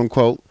 quote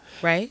unquote.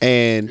 Right?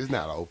 And It's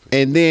not open.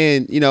 And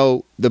then, you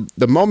know,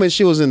 the moment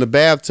she was in the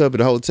bathtub at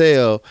the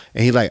hotel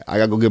and he like, I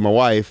gotta go get my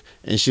wife,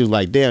 and she was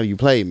like, damn, you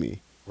played me.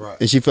 Right.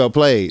 And she felt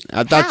played.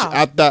 I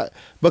thought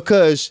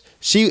because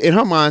she in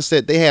her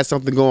mindset they had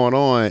something going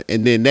on,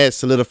 and then that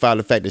solidified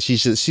the fact that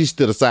she's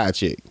still a side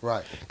chick.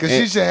 Right. Because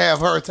she should have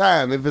her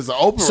time. If it's an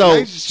open So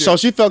relationship.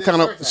 she felt kind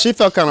of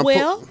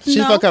Well, she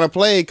no. felt kind of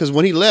played because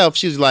when he left,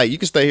 she was like, you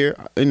can stay here,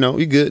 you know,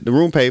 you good. The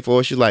room paid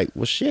for. She's like,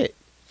 well, shit.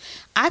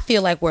 I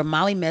feel like where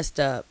Molly messed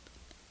up,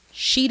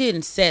 she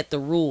didn't set the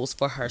rules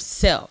for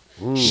herself.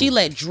 She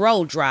let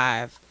Dro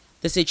drive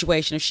the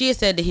situation. If she had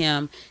said to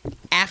him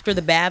after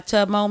the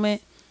bathtub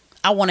moment,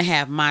 I want to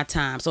have my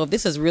time. So if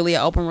this is really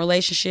an open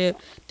relationship,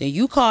 then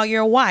you call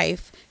your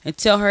wife and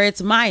tell her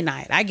it's my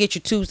night. I get you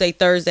Tuesday,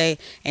 Thursday,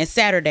 and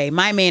Saturday.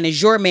 My man is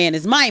your man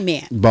is my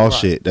man.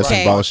 Bullshit. Right, That's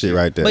right. some bullshit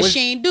right there. But she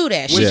ain't do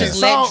that. She when just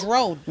she let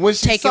Dro when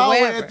she take it saw her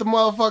wherever. at the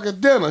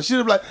motherfucking dinner, she'd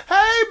be like,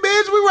 hey,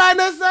 bitch, we riding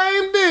that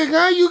same dick,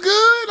 huh? You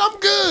good? I'm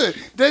good.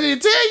 Did he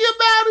tell you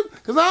about it?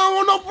 Because I don't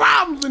want no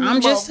problems in this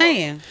I'm just motherfucker.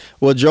 saying.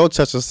 Well, Joe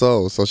touched her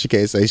soul, so she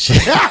can't say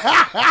shit.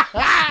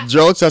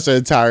 Joe touched her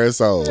entire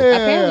soul.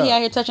 Apparently he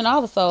out here touching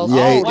all the souls.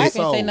 Yeah, Oh, he- wife he-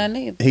 ain't say nothing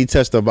either. He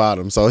touched her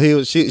bottom, so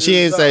she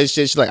ain't say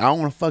shit. She's like, I don't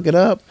want to fuck it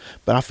up,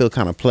 but I feel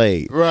kind of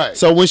played. Right.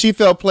 So when she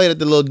felt played at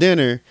the little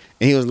dinner,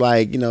 and he was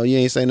like, you know, you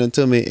ain't saying nothing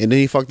to me, and then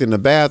he fucked in the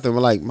bathroom.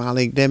 We're like,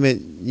 Molly, damn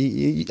it,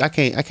 I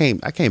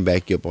can't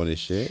back you up on this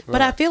shit.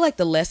 But I feel like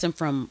the lesson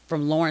from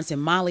Lawrence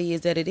and Molly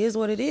is that it is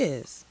what it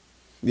is.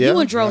 Yeah, You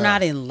and Dro Yeah.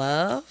 not in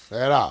love.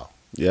 At all.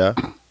 yeah,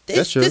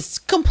 that's true. It's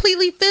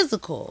completely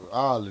physical.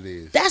 All it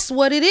is. That's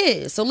what it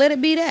is. So let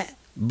it be that.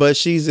 But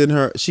she's in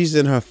her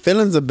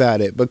feelings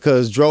about it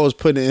because Dro is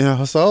putting it in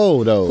her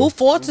soul though. Who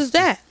faults is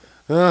that?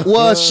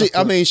 Well, she.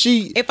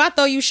 If I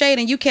throw you shade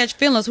and you catch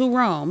feelings, who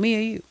wrong? Me or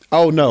you?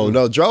 Oh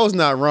no, Dro's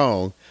not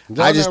wrong. Dro's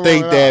I just not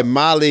think wrong at that all.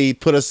 Molly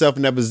put herself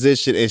in that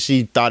position, and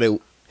she thought it.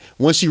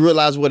 When she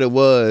realized what it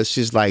was,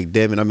 she's like,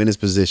 "Damn it, I'm in this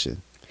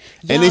position."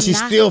 And then she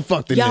still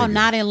fucked the Y'all nigga.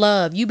 not in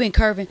love. You been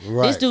curving. This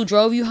Right. dude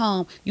drove you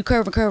home. You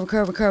curving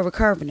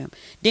him.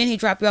 Then he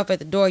drop you off at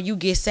the door. You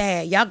get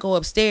sad. Y'all go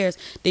upstairs.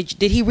 Did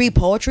he read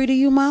poetry to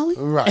you, Molly?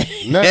 Right.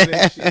 None of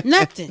that shit.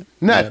 Nothing.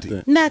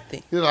 Nothing.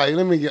 Nothing. He's like,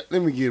 let me get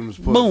him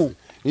some pussy. Boom.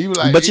 And you be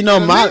like, But you know,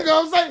 the Molly- nigga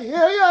gonna say,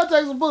 hell yeah, I'll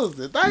take some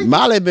pussy. Thank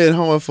Molly been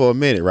home for a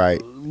minute, right?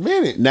 you.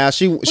 Minute. Now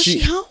she Was she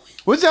home?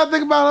 What y'all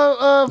think about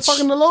her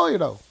fucking the lawyer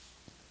though?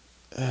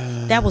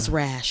 That was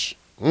rash.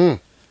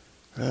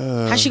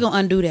 How she gonna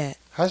undo that?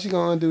 How she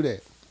gonna undo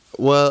that?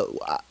 well,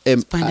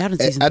 find out in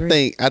season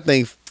 3. I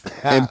think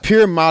in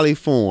pure Molly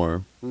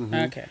form,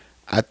 Okay.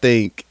 I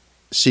think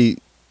she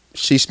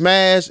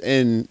smashed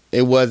and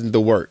it wasn't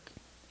the work.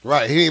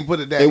 Right, he didn't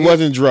put it down. It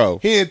wasn't Dro.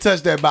 He didn't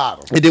touch that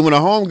bottle. And then when a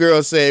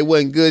homegirl said it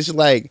wasn't good, she's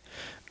like,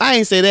 I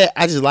ain't say that.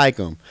 I just like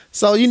him.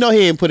 So you know he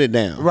didn't put it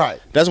down.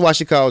 Right. That's why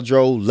she called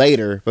Dro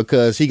later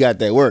because he got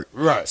that work.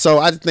 Right. So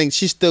I think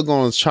she's still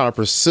going to try to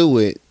pursue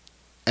it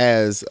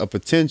as a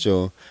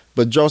potential,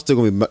 but Joe's still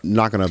gonna be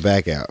knocking her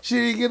back out. She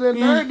didn't get a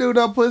nerd dude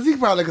no pussy. He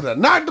probably could have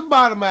knocked the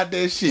bottom out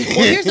that shit. Well,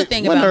 here's the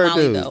thing What about nerd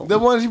Molly dude? though. The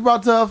one she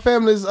brought to her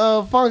family's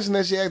function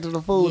that she acted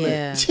the fool in.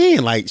 Yeah. She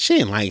didn't like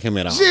him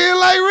at all. She didn't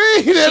like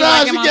Reed at all.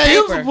 like She him on gave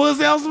him paper. some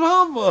pussy out some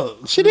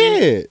humbug. She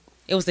did.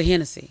 It was the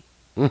Hennessy.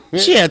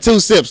 She had 2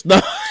 sips. No.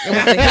 It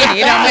was the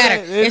Henny. It don't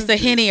matter. It's the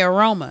Henny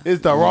aroma.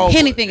 It's the wrong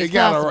Anything is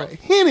possible.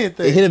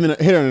 Anything. Hit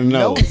her in the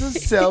Note nose. to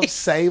self,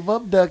 save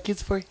up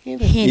ducats for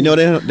Hennessy. Henny. You know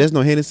there's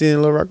no Hennessy in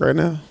Little Rock right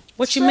now.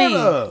 What you Shut mean?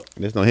 up.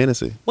 There's no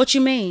Hennessy. What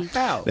you mean?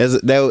 How?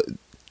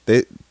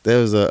 There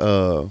was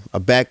a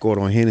back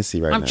order on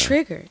Hennessy right I'm now.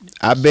 triggered.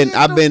 I've been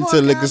Get the to fuck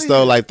the liquor outta store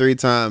here. like 3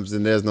 times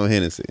and there's no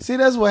Hennessy. See,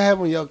 that's what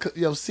happened when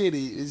your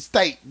city,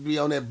 state be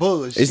on that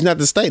bullshit. It's not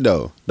the state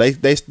though. They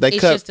It's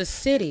cut just a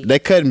city. they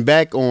cutting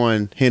back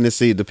on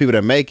Hennessy, the people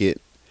that make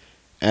it.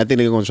 And I think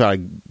they're gonna try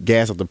to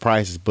gas up the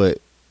prices, but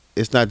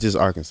it's not just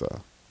Arkansas.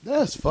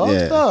 That's fucked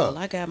Yeah. Well, up.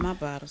 I got my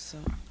bottle, so.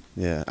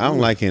 Yeah, I don't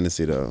like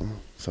Hennessy though.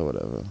 So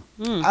whatever.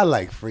 I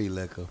like free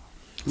liquor.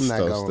 I'm not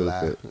So gonna lie.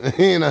 stupid.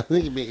 You know, it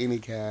can be any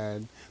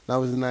kind.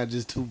 No, it's not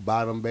just too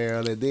bottom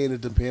barrel. And then it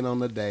depends on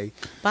the day.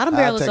 Bottom I'll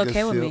barrel is take a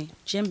okay with sip. me.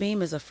 Jim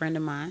Beam is a friend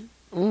of mine.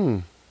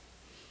 Mm.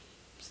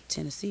 It's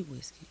Tennessee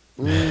whiskey.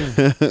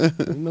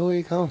 You know where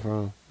he come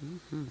from.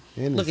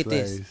 In Look his at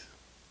this. place.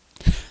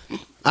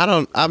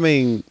 I'm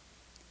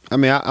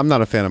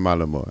not a fan of Molly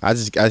no more. I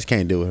just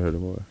can't deal with her no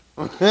more.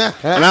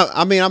 And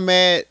I'm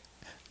mad.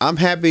 I'm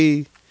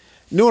happy.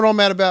 You know what I'm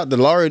mad about? The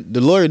lawyer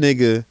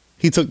nigga,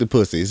 he took the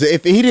pussy. So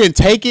if he didn't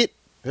take it,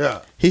 Yeah.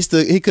 he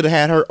could have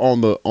had her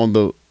on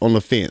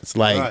the fence.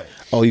 Like, Right.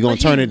 oh, you gonna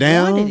But turn he it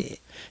down? wanted it.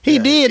 He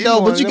Yeah, did he though,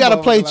 but wanted you them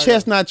gotta play motherfuckers like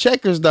chess, that. not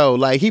checkers though.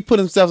 Like he put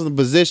himself in a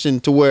position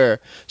to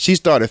where she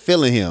started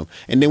feeling him,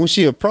 and then when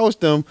she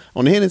approached him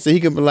on the Hennessy, he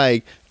could be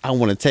like, "I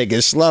want to take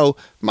it slow."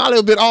 Molly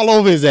would been all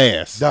over his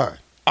ass, Done.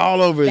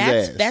 all over his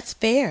ass. That's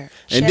fair.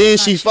 And Chess then not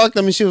she check. fucked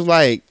him, and she was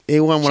like,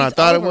 "It wasn't what I She's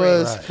thought it over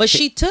was." Right. But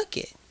she took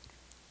it.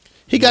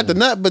 He got the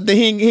nut, but then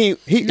he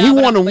No,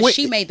 wanted to but win,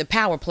 she made the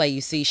power play,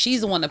 you see.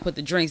 She's the one that put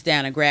the drinks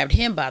down and grabbed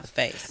him by the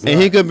face.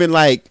 and he could have been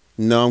like,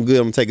 "No, I'm good.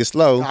 I'm gonna take it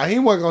slow." Nah, he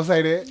wasn't gonna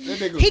say that. That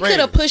nigga was He could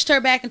ready. have pushed her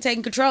back and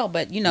taken control,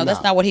 but that's Nah.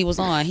 not what he was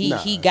on.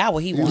 He got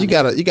what he wanted.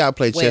 You gotta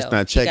play chess,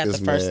 not he got checkers,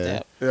 the first man.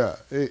 step. Yeah,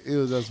 it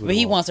was just. But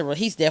he wants to.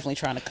 He's definitely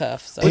trying to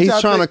cuff. So He's y'all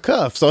trying think- to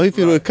cuff, so if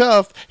he would have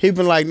cuffed, he'd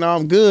been like, "No,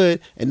 I'm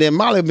good," and then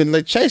Molly been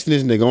like chasing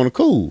this nigga on the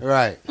cool.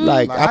 Right.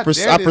 Like Like, I how dare I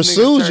this nigga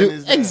pursued turn you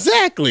this down?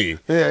 exactly.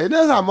 Yeah,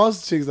 that's how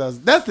most chicks are.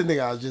 That's the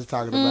nigga I was just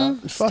talking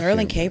about. Fuck Sterling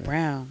him, K. man.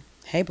 Brown.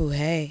 Hey boo,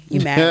 hey, you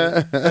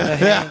married? But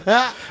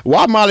hey.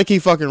 Why Molly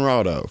keep fucking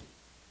raw though?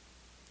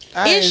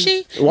 Is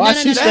she? Why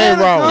she stay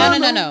raw?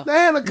 No. They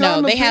had a No,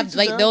 condom they have picture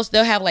like done. those.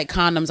 They'll have like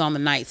condoms on the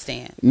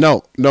nightstand.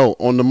 No,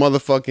 on the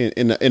motherfucking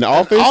in the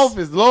office.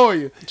 Office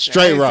lawyer.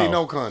 Straight I ain't raw. see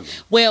no condom.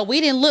 Well,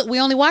 we didn't look. We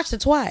only watched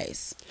it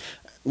twice.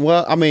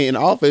 Well, I mean, in the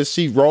office,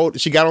 she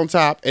got on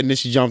top and then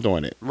she jumped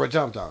on it. Or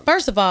jumped on.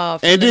 First of all,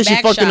 from And the then she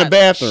back fucked in the shots,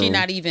 bathroom. She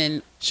not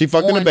even. She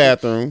fucked in the on-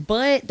 bathroom.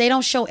 But they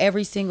don't show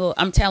every single.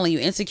 I'm telling you,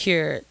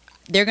 Insecure.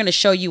 They're gonna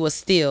show you a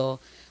still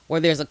where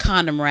there's a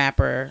condom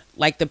wrapper.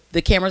 Like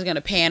the camera's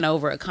gonna pan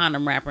over a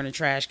condom wrapper in a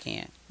trash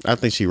can. I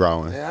think she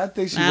rawing. Yeah, I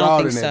think she I don't rawed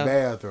think in that so.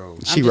 bathroom.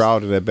 She just-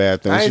 rawed in that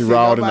bathroom. I ain't She seen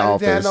rawed in the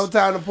nobody that had office. no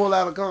time to pull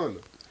out a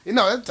condom. You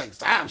know, that takes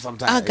time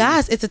sometimes.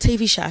 Guys, it's a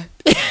TV show.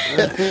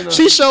 You know?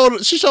 She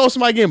showed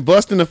somebody getting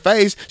busted in the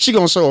face. She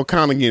gonna show a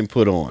condom getting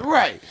put on.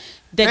 Right.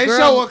 The They show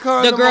girl, a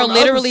condom the girl on the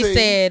literally upper scene.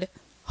 said,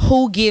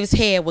 "Who gives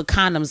head with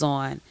condoms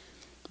on?"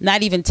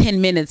 Not even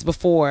 10 minutes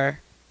before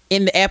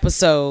in the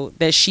episode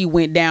that she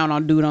went down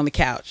on dude on the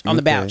couch, on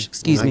the Okay. couch.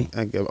 Excuse me.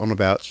 I on the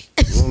couch.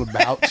 On the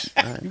couch.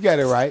 You got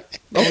it right.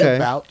 On Okay.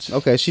 the couch.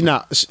 Okay,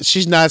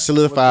 she's not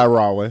solidified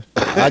rawing.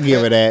 I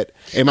give her that.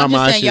 In my I'm just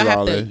mind, saying she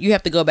rawing. you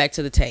have to go back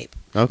to the tape.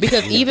 Okay.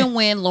 Because even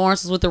when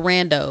Lawrence was with the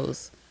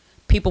randos,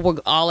 people were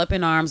all up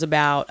in arms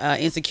about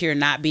Insecure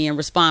not being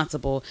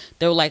responsible.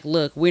 They were like,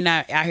 look, we're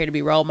not out here to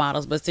be role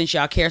models, but since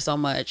y'all care so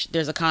much,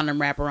 there's a condom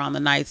wrapper on the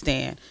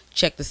nightstand.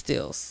 Check the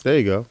stills. There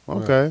you go.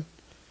 Okay.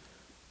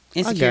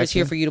 Insecure is gotcha.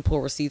 here for you to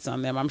pull receipts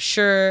on them. I'm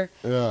sure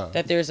Yeah.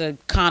 that there's a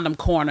condom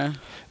corner.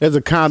 There's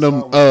a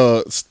condom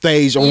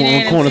stage on You know one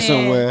what I'm corner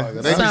saying? somewhere.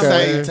 They can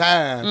Somewhere. save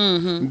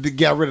time to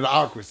get rid of the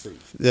awkwardness.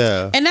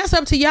 Yeah. And that's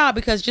up to y'all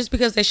because just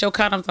because they show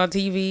condoms on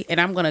TV, and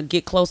I'm going to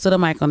get close to the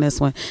mic on this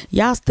one,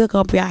 y'all still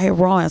going to be out here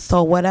rawing,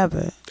 so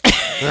whatever.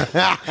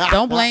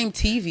 Don't blame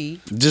TV.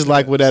 Just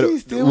like with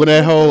She's still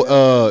that whole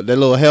that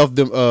little health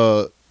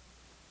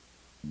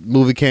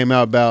movie came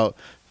out about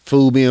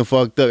food being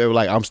fucked up. They were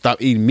like, "I'm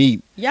stop eating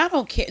meat." Y'all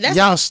don't care. That's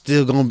Y'all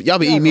still gonna y'all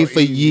be eating meat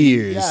for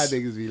years. Y'all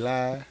niggas be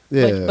lying.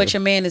 Yeah. but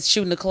your man is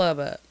shooting the club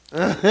up.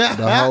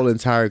 the whole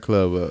entire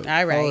club up.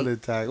 All right. All the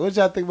time. What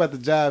y'all think about the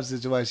job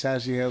situation? How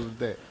she handled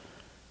that?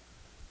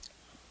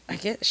 I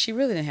guess she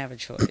really didn't have a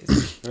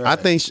choice. I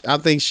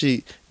think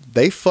she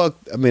they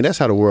fucked. I mean, that's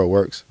how the world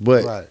works.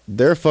 But Right.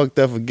 they're fucked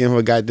up for giving her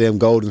a goddamn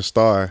golden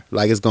star.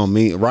 Like it's gonna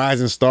mean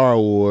Rising Star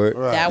Award.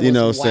 Right. That You was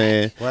know what I'm whack.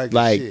 saying? Whack as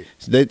Like shit.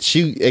 that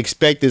she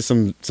expected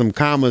some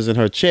commas in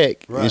her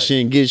check Right. and she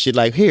didn't get shit.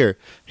 Like here's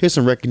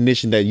some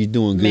recognition that you're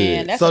doing good.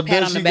 Man, that's So a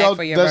pat does on the she back go?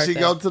 for your Does birthday. she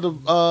go to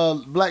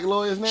the black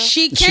lawyers now?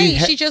 She can't.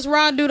 ha- She just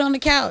raw dude on the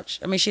couch.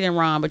 I mean, she didn't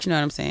raw, but you know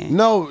what I'm saying.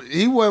 No,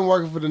 he wasn't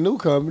working for the new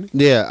company.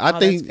 Yeah, I Oh,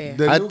 think that's fair.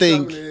 The I new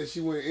think company that she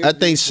went I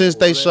think interview since for,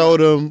 they man. showed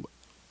him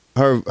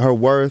her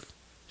worth,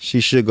 she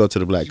should go to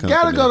the black You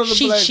company. gotta go to the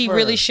She black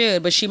really first.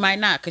 should, but she might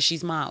not because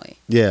she's Molly.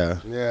 Yeah,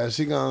 Yeah,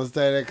 she gonna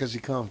stay there because she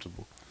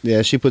comfortable.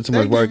 yeah, she put too They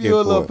much work give in you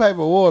a little for it.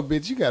 paper war,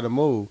 bitch. You gotta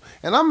move.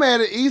 And I'm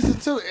mad at Issa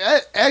too.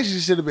 It actually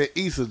should have been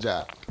Issa's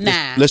job.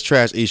 Nah, Let's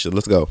trash Issa.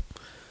 Let's go.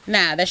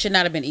 nah, that should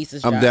not have been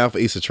Issa's job. I'm down for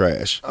Issa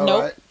trash. All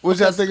Nope. right. What y'all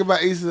Because- think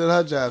about Issa and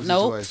her job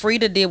No, situation?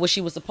 Frida did what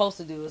she was supposed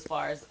to do as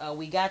far as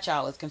We Got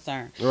Y'all is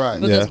concerned. Right.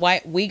 Because Yeah.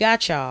 We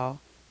Got Y'all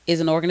is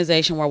an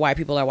organization where white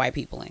people are white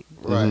peopling.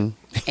 Right. Mhm.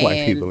 White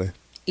And people.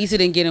 Issa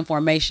didn't get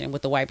information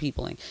with the white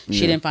peopling.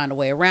 She didn't find a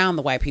way around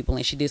the white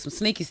peopling. She did some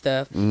sneaky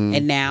stuff,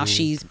 and now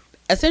she's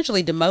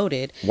essentially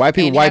demoted. White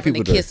people, and white having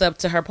people to there. kiss up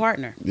to her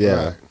partner.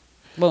 Yeah, Right.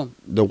 Boom.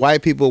 the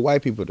white people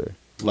there.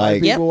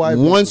 Like people, white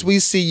people. once we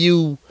see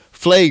you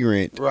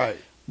flagrant, Right.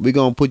 we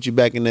gonna put you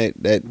back in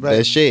that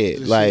Right.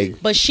 shed. The Like shed.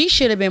 But she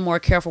should have been more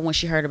careful when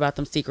she heard about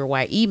them secret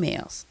white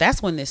emails.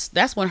 That's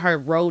when her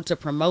road to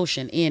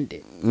promotion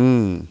ended.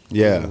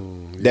 yeah,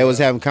 that was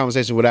having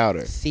conversation without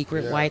her.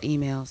 Secret Yeah. white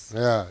emails.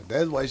 Yeah.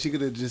 That's why she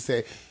could have just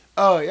said,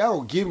 "Oh, y'all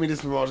don't give me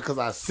this promotion because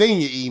I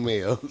seen your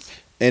emails."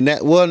 And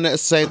that's the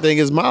same thing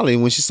as Molly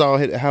when she saw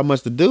how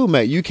much the dude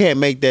made. You can't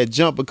make that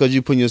jump because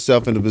you putting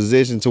yourself in a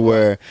position to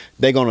where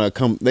they're gonna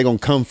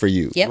come for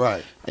you. Yep.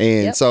 Right.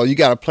 And Yep. so you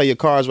got to play your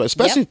cards right,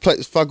 especially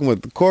fucking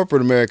with the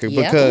corporate America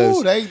Yep. because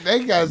Ooh, they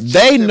got they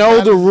checks and know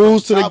the balances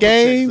rules to on the top of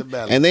checks game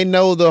balances. and they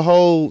know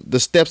the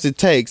steps it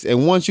takes.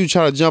 And once you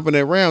try to jump in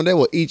that round, they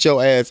will eat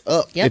your ass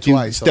up Yep. if you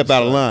Twice, step I'm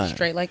out of sorry. line.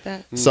 Straight like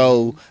that.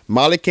 So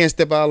Molly can't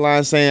step out of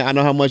line saying, "I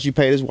know how much you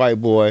pay this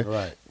white boy."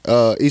 Right.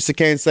 Issa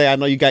can't say, "I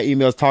know you got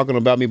emails talking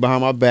about me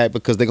behind my back,"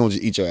 because they're gonna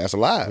just eat your ass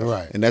alive.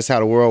 Right. And that's how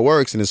the world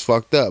works, and it's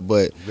fucked up.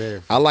 But Very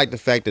fucked I like the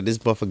fact that this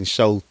motherfucking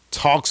show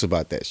talks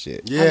about that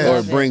shit. Yeah. Or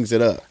love it it. brings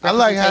it up. I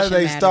like how Representation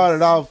they matters.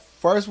 started off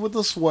first with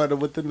the sweater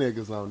with the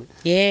niggas on it.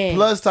 Yeah.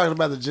 Plus talking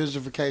about the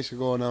gentrification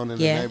going on in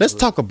the Yeah. neighborhood. Let's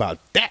talk about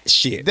that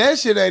shit. That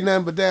shit ain't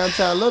nothing but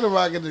downtown Little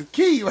Rock and the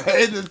key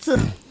right to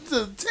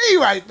the T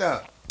right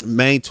there.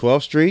 Main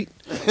 12th Street.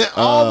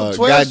 All the 12th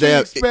Street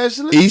goddamn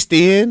especially. East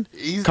End.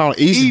 East- Call it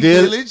East, East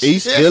Village. Village.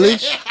 East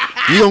Village.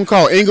 You gonna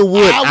call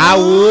Inglewood I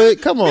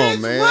would? Come on, Bitch,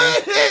 man.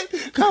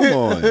 what? Come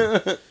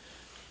on.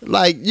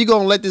 Like, you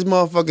gonna let this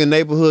motherfucking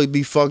neighborhood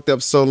be fucked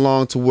up so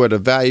long to where the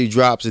value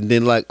drops, and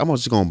then like I'm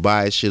just gonna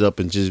buy shit up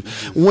and just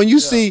when you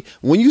see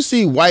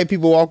white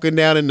people walking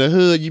down in the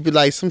hood, you be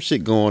like, some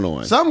shit going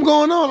on. Something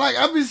going on. Like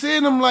I be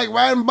seeing them like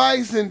riding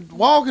bikes and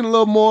walking a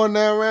little more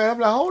now around. I'm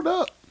like, hold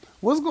up.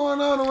 What's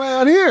going on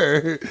around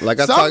here?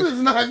 Like I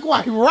Something's not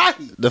quite right.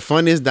 The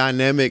funniest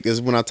dynamic is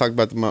when I talk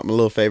about my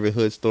little favorite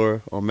hood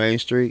store on Main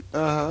Street,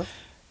 Uh-huh.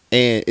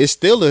 and it's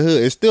still a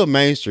hood. It's still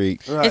Main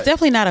Street. Right. It's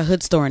definitely not a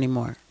hood store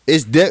anymore.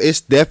 It's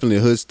definitely a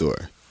hood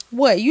store.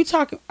 What you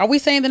talking? Are we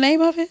saying the name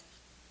of it?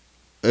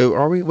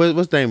 Are we?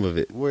 What's the name of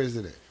it? Where is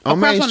it at? On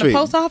Across Main from the Street.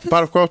 post office?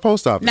 By the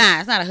post office. Nah,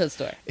 it's not a hood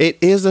store. It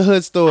is a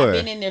hood store. I've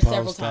been in there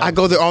several Post times. I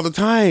go there all the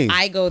time.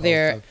 I go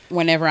there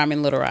whenever I'm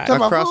in Little Rock Talking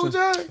about Across food the-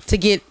 giant? to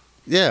get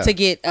yeah.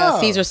 to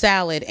Oh. Caesar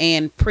salad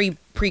and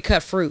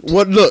pre-cut fruit.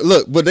 What?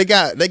 Look. But they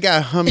got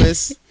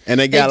hummus and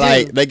they got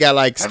They do.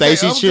 like Have they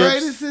Stacy upgraded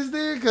chips. since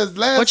then? Because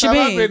last What you time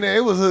I've mean? been there,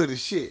 it was hood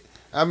as shit.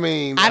 I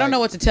mean, I don't know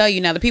what to tell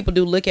you now. The people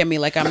do look at me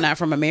like I'm not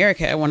from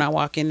America when I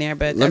walk in there,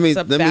 but that's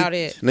about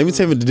it. Let me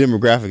tell you the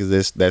demographic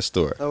of that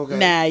store. Okay.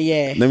 Nah,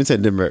 yeah. Let me tell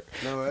you the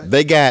demographic. No, right?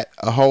 They got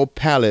a whole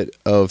pallet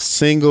of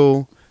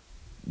single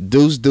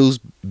deuce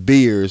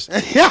beers on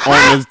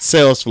the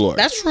sales floor.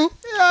 That's true.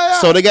 Yeah.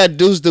 So they got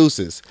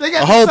deuces. They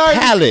got a whole certain,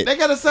 pallet. They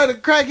got a certain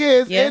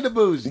crackheads Yeah. and the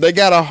bougie. They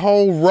got a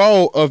whole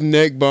row of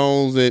neck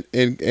bones and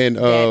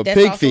That's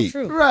pig also feet.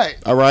 true. Right.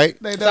 All right.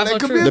 They It's know their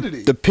also true.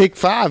 community. The Pick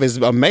 5 is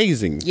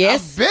amazing.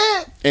 Yes. I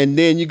bet. And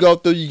then you go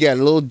through, you got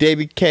little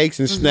Debbie cakes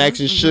and snacks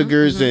and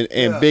sugars and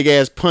Yeah. big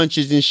ass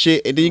punches and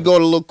shit. And then you go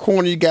to a little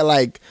corner, you got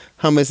like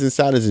hummus and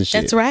salads and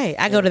shit. That's right.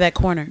 I go to that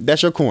corner.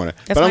 That's your corner.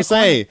 That's but my I'm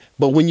saying,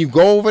 but when you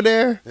go over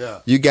there, Yeah.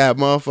 you got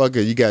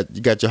motherfucker, you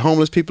got your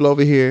homeless people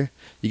over here.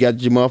 You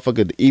got your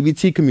motherfucker, the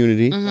EBT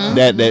community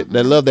that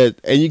love that,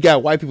 and you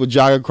got white people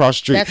jogging across the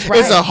street. That's right.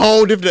 It's a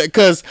whole different,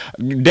 because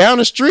down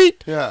the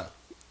street Yeah.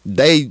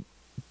 they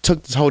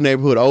took this whole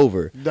neighborhood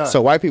over, Done.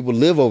 so white people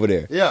live over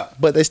there. Yeah.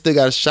 But they still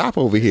got a shop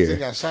over here. They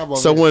got shop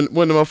over So there.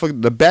 when the motherfucker,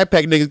 the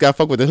backpack niggas got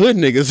fuck with the hood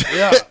niggas,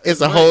 Yeah.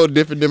 it's a whole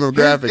different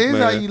demographic, Here's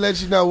how man. you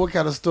let you know what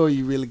kind of store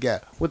you really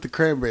got. What the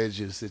cranberry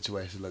juice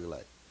situation look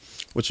like.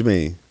 What you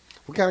mean?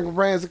 What kind of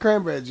brands of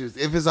cranberry juice?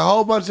 If it's a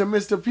whole bunch of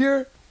Mr.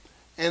 Pure,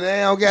 and they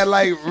don't got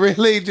like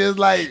really just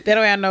like They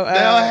don't have no, they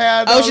don't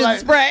have no, ocean like,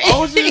 spray.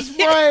 Ocean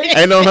spray.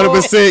 Ain't no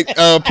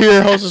 100%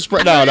 pure ocean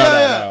spray. No.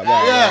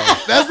 Yeah,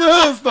 that's the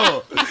hood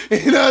store.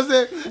 You know what I'm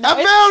saying?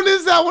 I found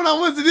this out when I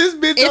went to this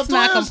bitch It's up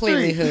not 12th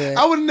completely Street. hood.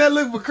 I went in there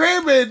looking for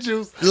cranberry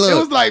juice. Look. It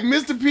was like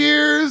Mr.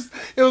 Pierce.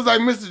 It was like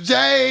Mr.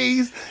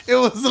 J's. It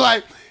was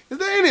like, is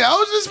there any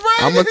ocean spray?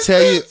 I'm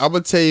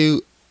gonna tell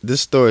you,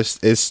 this store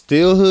is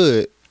still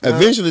hood.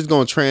 Eventually, it's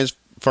gonna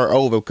transfer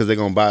over because they're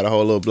gonna buy the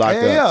whole little block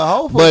up. Yeah,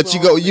 hopefully.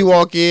 But you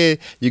walk in,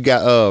 you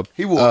got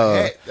He wore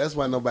a hat. That's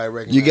why nobody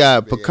recognized you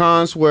got him.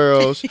 pecan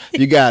swirls,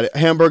 you got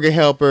hamburger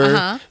helper,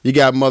 Uh-huh. you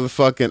got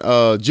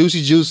motherfucking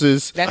juicy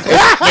juices. That's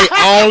They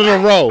all in a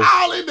row,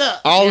 All in there.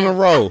 all in a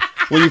row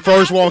when you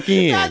first walk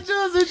in, Got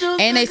juicy.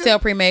 And they sell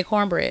pre-made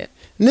cornbread.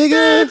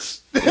 nigga.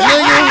 And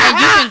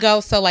you can go,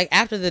 so like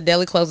after the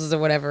deli closes or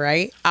whatever,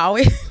 right? I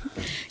always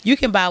you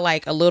can buy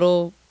like a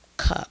little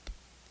cup.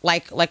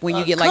 Like when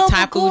you get like cup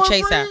Thai of food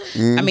chase out.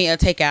 cornbread? I mean a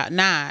takeout.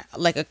 Nah,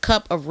 like a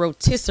cup of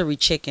rotisserie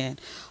chicken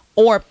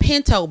or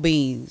pinto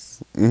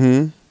beans.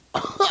 Mm-hmm.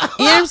 You know what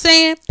I'm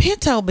saying?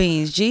 Pinto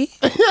beans, G.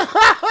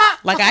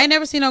 Like I ain't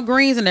never seen no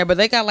greens in there, but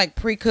they got like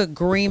pre-cooked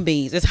green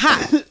beans. It's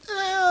hot.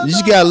 You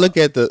just gotta look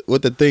at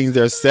what the things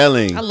they're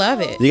selling. I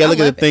love it. You gotta look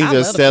I at love the things it. I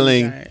they're love the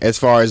selling food giant. as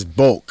far as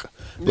bulk.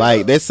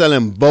 Like they're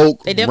selling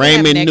bulk They definitely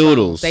have ramen neck noodles.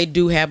 rolls. They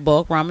do have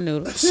bulk ramen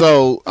noodles.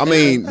 So I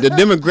mean, the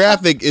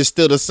demographic is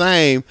still the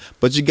same,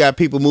 but you got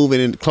people moving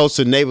in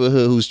closer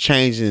neighborhood who's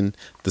changing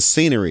the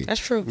scenery. That's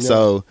true.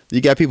 So you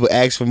got people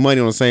ask for money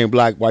on the same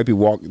block, white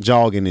people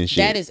jogging and shit.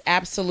 That is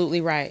absolutely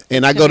right.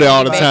 And I go there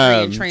all the Bakery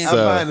time, and Trans- I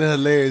so- find it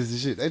hilarious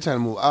as shit. They trying to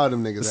move all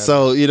them niggas out.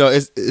 So you know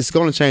it's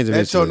going to change that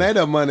eventually.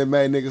 tornado money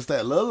made niggas stay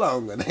a little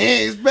longer. They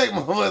ain't expect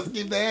motherfuckers to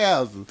keep their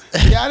houses.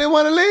 Y'all didn't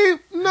want to leave?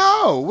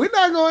 No, we're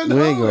not going We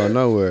nowhere. ain't going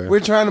nowhere. We're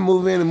trying to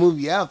move in and move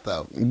you out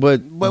though.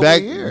 But we're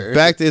here.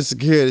 back to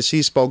insecurity,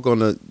 she spoke on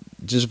the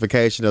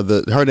gentrification of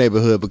her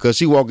neighborhood because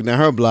she walking down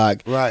her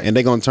block, Right. and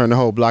they're gonna turn the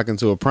whole block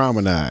into a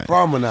promenade,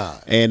 Promenade.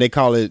 and they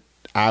call it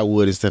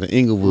Iwood instead of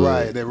Inglewood.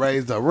 Right. They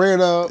raised the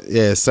rent up.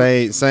 Yeah,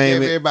 same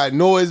Gave everybody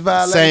noise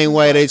violations. same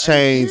way they Like,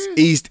 changed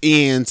hey, East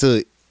End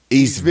to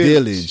East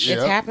Village. Yeah.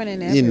 It's happening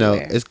everywhere. You know,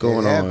 it's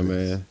going It on, happens.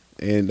 man.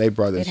 And they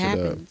brought that It shit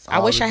happens. up. I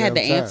All wish the I had the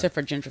damn time. answer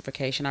for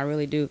gentrification. I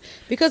really do,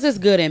 because it's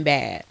good and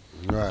bad.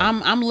 Right.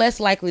 I'm less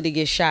likely to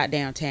get shot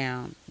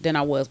downtown than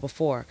I was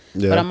before,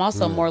 Yeah. but I'm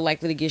also more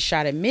likely to get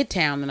shot at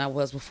Midtown than I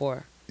was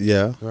before,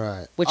 Yeah.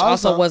 Right. which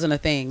also wasn't a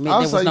thing. There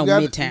was you no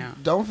gotta-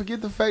 Midtown. Don't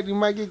forget the fact you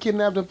might get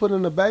kidnapped and put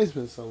in the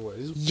basement somewhere.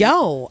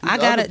 Yo, I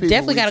other gotta people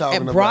definitely we got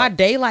talking a broad about.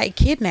 daylight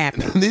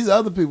kidnapping. These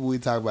other people we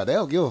talk about, they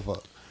don't give a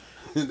fuck.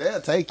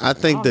 They'll take you. I I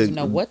think don't even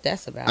know what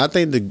that's about. I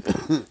think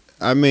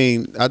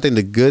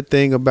the good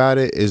thing about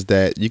it is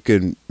that you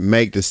can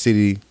make the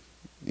city,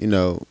 you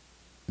know,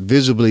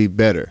 visibly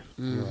better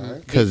Right.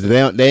 because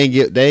they ain't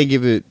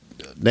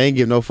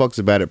give no fucks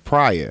about it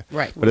prior.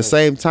 Right. But at the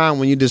same time,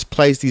 when you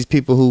displace these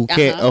people who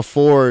can't Uh-huh.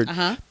 afford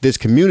Uh-huh. this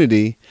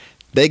community,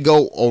 they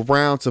go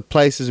around to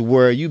places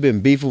where you've been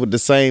beefing with the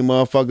same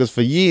motherfuckers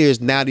for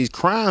years. Now these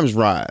crimes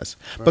rise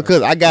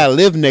because I gotta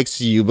live next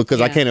to you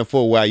because I Yeah. can't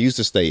afford where I used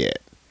to stay at.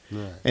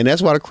 Right. And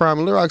that's why the crime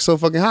in Little Rock's so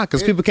fucking high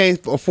because people can't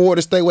afford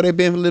to stay where they've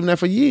been living there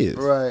for years.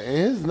 Right. And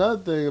here's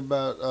another thing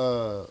about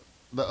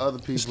the other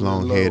people. This in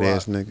long Little head Rock.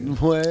 ass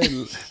nigga. Well,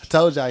 I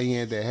told y'all he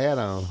had that hat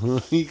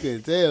on. He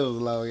couldn't tell it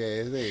was long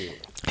ass head.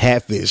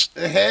 Hatfish.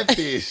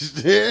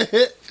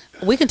 Hatfish.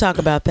 We can talk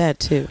about that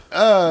too.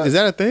 Is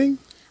that a thing?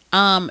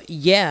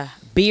 Yeah,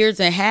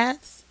 beards and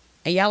hats,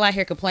 and y'all out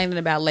here complaining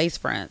about lace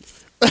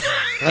fronts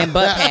and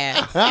butt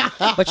pads,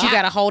 but you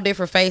got a whole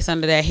different face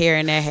under that hair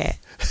and that hat.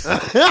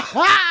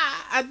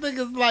 I think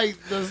it's like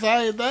the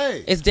same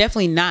thing. It's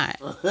definitely not.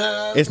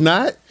 It's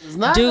not? It's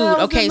not. Dude, no,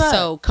 it's okay, not.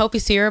 so Kofi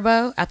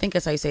Siriboe, I think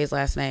that's how you say his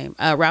last name.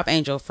 Ralph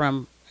Angel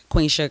from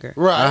Queen Sugar.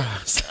 Right.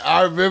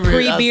 I remember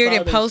it. I Pre-beard saw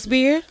and that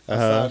post-beard. shit. I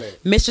saw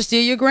that. Mr.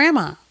 Steal Your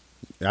Grandma.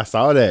 I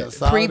saw that.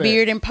 Saw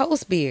Pre-beard and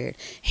post-beard.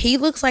 He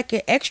looks like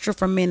an extra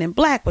from Men in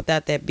Black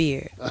without that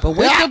beard. But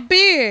with the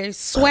beard,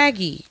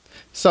 swaggy.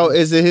 So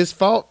is it his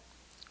fault?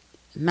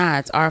 Nah,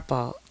 it's our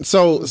fault.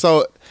 So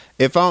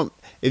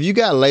if you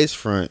got lace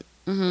front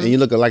and you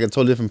look like a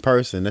totally different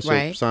person, that's your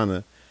Right.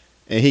 persona,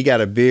 and he got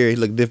a beard, he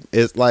look different.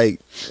 It's like,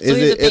 So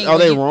here's the thing, are when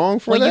they you- wrong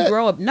for when that? you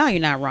grow up? No, you're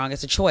not wrong.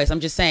 It's a choice. I'm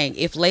just saying,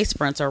 if lace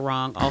fronts are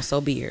wrong,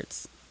 also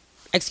beards.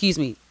 Excuse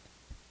me,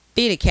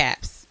 fitted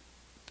caps.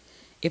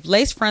 If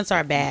lace fronts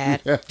are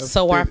bad,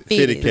 so are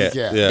Fitted fitteds. cap.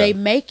 Yeah. Yeah. They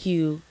make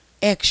you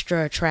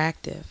extra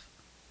attractive.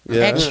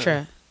 Yeah.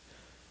 Extra.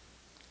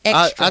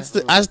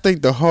 Extra. I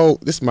think the whole.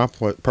 This is my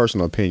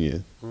personal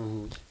opinion.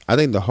 Mm-hmm. I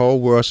think the whole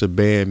world should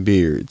ban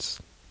beards.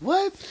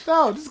 What?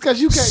 No, just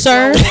because you can't.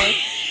 Sir. Go one.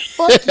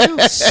 Fuck you.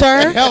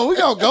 Sir, Hell, we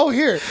gonna go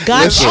here.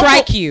 God Listen.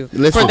 strike you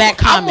Listen. for that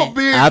I'm a comment.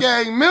 beard I-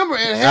 gang member,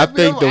 and I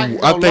think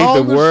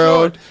the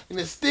world- and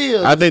it's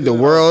still. I think the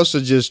world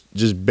should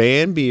just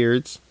ban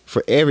beards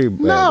for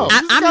everybody. No.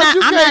 I'm Just 'cause not.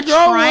 you I'm can't not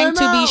grow trying one,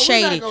 to no, we're be not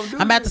shady. gonna do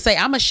I'm about that. to say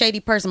I'm a shady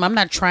person. But I'm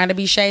not trying to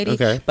be shady.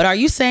 Okay. But are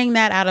you saying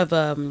that out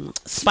of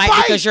spite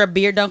because your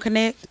beard don't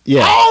connect?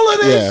 Yeah, All of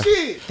that yeah.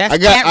 shit. That's I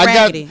got, Cat I got,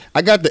 Raggedy.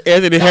 I got the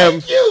Anthony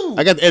Thank you.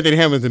 I got the Anthony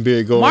Hamilton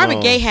beard going Marvin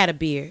on. Gaye had a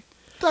beard.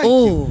 Thank you.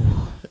 Ooh,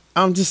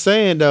 I'm just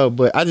saying though,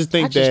 but I just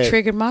think I just that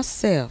triggered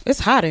myself. It's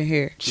hot in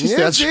here. she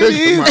Yes, said it I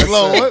triggered is, myself.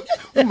 Lord.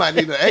 We might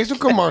need an extra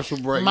commercial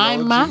break. My,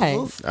 Lord my.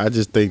 Jesus. I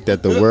just think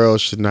that the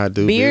world should not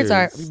do Beards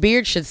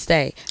should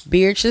stay.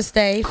 Beard should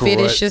stay. Fitted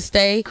Correct. should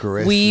stay.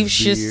 Correct Weave his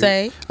should beard.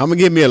 stay. I'm gonna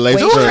give me a lace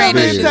Wait, Do front whatever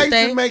Trainers it should beard. takes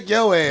stay. to make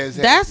your ass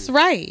happy. That's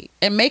right.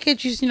 And make it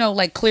just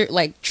like clear,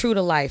 like true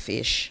to life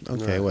ish.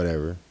 Okay,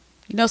 whatever.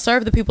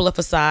 Serve the people a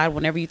facade.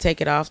 Whenever you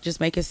take it off, just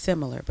make it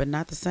similar, but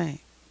not the same.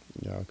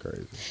 Y'all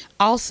crazy.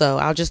 Also,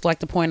 I'll just like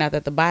to point out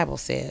that the Bible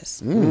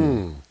says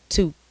Mm.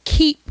 to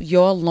keep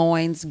your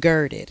loins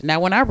girded.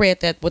 Now, when I read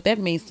that, what that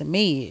means to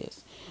me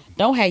is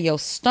don't have your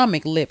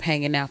stomach lip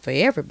hanging out for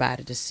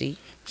everybody to see.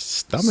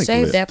 Stomach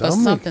Save lip. that for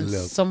Stomach something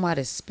lip.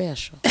 somebody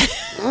special.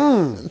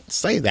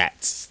 Say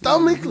that.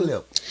 Stomach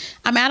lip.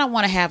 I mean, I don't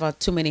want to have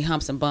too many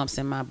humps and bumps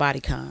in my body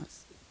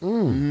cons.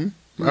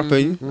 I feel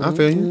you. I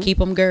feel you. Keep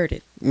them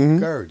girded.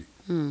 Gertie.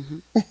 Mm-hmm.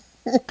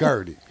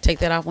 Gertie. Take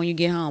that off when you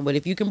get home. But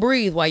if you can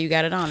breathe while you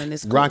got it on, and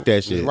it's cool. Rock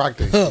that shit. Rock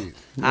that shit.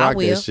 I Rock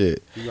will. that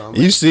shit. You gonna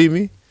You make- see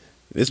me?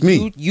 It's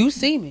me. You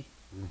see me.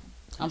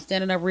 I'm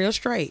standing up real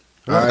straight.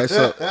 All right,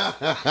 so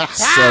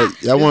y'all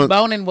This want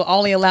boning will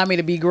only allow me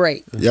to be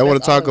great. y'all want to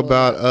That's all talk it will.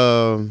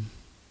 about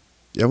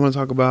y'all want to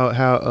talk about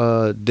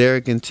how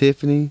Derek and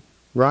Tiffany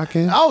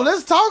rocking? Oh,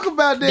 let's talk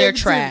about that. They're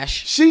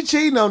trash. She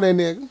cheating on that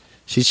nigga.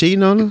 She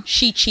cheating on him?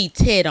 She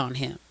cheated on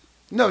him.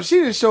 No, she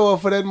didn't show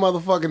up for that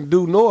motherfucking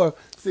due north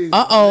season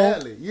Uh-oh.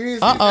 finale. You didn't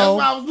see Uh-oh. That's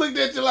why I was looking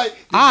at you like. did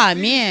you Ah,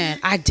 see man, this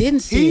shit? I didn't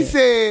see He it.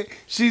 said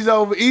she's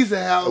over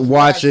Issa house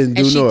Watching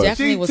Due And she North.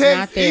 definitely She was text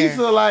not there.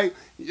 Issa like,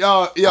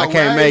 yo, I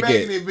can't make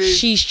it. making bitch.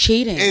 She's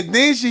cheating. And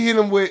then she hit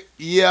him with,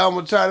 yeah, I'm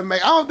gonna try to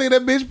make. I don't think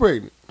that bitch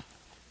pregnant.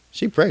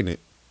 She pregnant.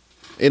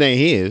 It ain't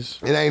his.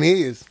 It ain't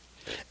his.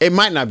 It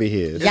might not be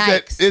his. It's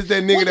that- Yikes. it's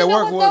that nigga Well, that you know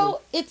work what, with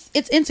him. though?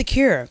 It's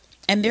insecure,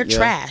 and they're Yeah.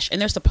 trash, and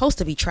they're supposed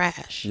to be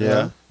trash.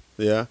 Yeah.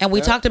 Yeah. And we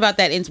Yeah. talked about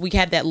that. We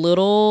had that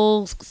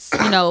little,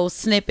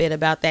 snippet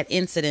about that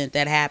incident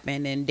that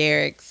happened, and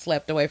Derek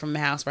slept away from the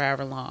house for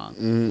however long.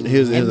 He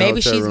was in And the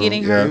maybe hotel she's room.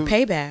 getting her Yeah.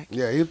 payback.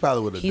 Yeah, he's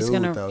probably with a He's dude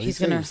gonna- though. he's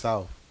He gonna- seems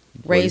soft.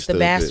 Raise the stupid.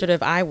 bastard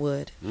of I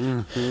would.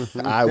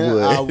 I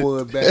would. I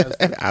would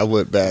bastard. I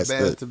would bastard.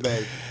 Bastard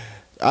baby.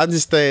 I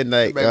just saying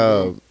like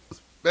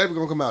Baby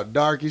gonna come out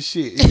dark as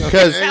shit. You know?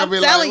 Because- They gonna be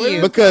I'm telling where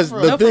you. this because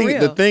come the No, for thing real.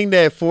 the thing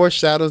that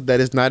foreshadows that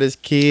it's not his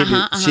kid.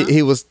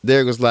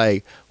 Derek was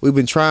like, we've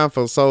been trying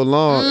for so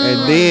long,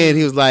 and then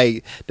he was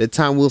like, the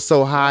time we were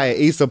so high at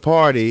Easter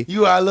party.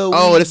 You are a little.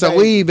 Oh, weed it's a baby.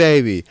 weed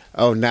baby.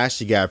 Oh, now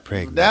she got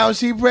pregnant. Now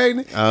she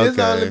pregnant. It's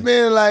Okay. only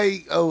been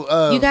like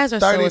You guys are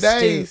 30 so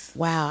astute. days.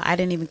 Wow, I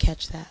didn't even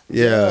catch that.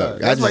 Yeah,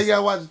 That's I why just- you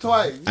gotta watch it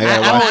twice. I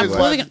gotta I'm watch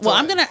really it.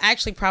 I'm gonna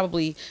actually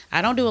probably.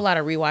 I don't do a lot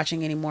of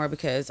rewatching anymore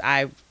because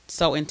I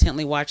so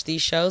intently watch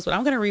these shows, but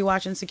I'm gonna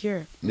rewatch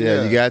Insecure.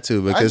 Yeah, you got to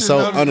I because just so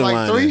noticed underlying.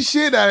 like 3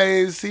 shit I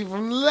didn't see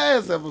from the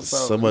last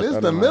episode. So much This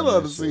is the middle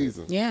of the underlying shit.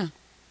 season. Yeah.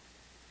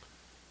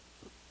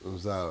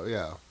 So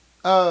yeah.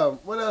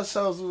 What else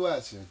shows we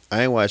watching?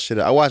 I ain't watch shit.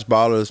 I watch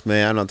Ballers,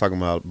 man. I'm not talking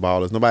about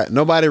Ballers.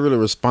 Nobody really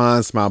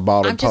responds to my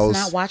Baller I'm just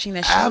posts. not watching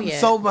that show I'm yet.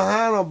 so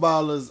behind on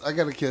Ballers. I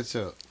gotta catch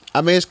up. I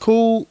mean, it's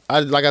cool.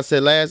 Like I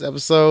said last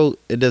episode,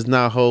 it does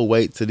not hold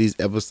weight to these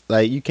episodes.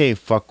 Like, you can't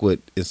fuck with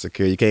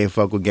Insecure. You can't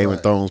fuck with Game of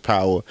Right. Thrones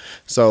power.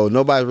 So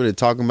nobody's really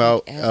talking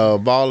about Ever.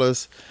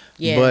 Ballers.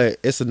 Yeah. But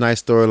it's a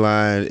nice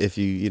storyline if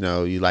you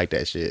like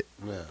that shit.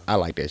 Yeah. I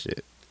like that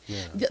shit.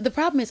 Yeah. The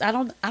problem is I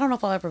don't know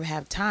if I'll ever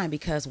have time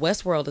because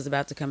Westworld is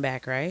about to come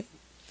back, right?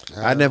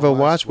 I never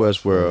watched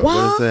Westworld. What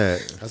What? is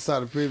that? I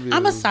saw the preview. I'm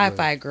a It was,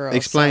 sci-fi girl.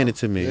 Explain so it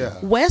to me. Yeah.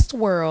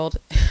 Westworld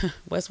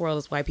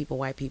is white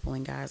people,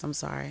 and guys, I'm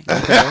sorry.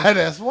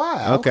 That's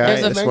why. Okay.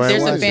 There's That's a why I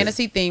there's a watched it.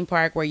 fantasy theme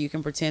park where you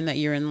can pretend that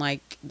you're in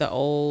like the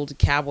old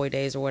cowboy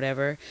days or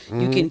whatever.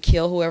 You can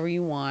kill whoever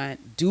you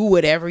want, do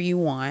whatever you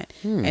want,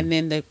 and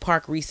then the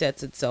park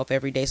resets itself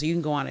every day. So you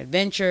can go on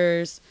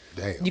adventures.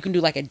 Damn. You can do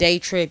like a day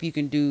trip. You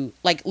can do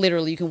like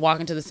literally you can walk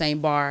into the same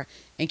bar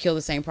and kill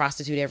the same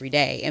prostitute every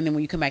day, and then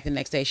when you come back the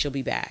next day, she'll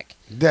be back.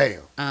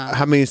 Damn.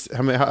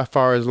 How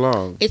far is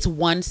long? It's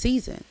one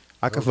season.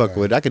 I can fuck Okay.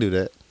 with it. I can do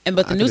that.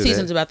 But the I new can do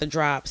season's that. about to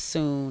drop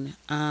soon.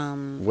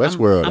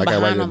 Westworld, I'm I gotta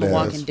write behind it on The down.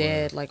 Walking Westworld.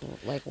 Dead, like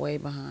way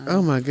behind.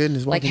 Oh my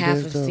goodness. like Walking half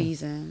Dead a though.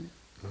 season.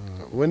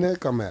 When did it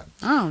come out?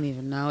 I don't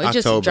even know. It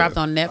just October. dropped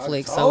on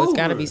Netflix, so it's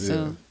got to be October,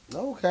 soon.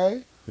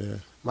 Okay. Yeah.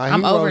 My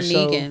I'm hero over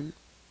show- Negan.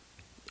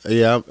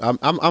 Yeah, I'm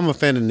a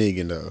fan of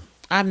Negan though.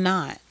 I'm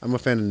not. I'm a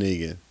fan of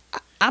Negan.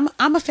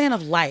 I'm a fan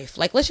of life.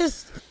 Like let's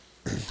just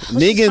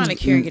find Negan's a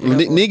cure and get it over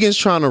with. Negan's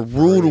trying to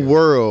rule the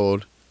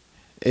world.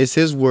 It's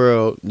his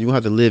world. You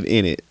have to live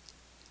in it.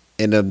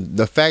 And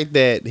the fact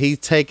that he's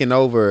taking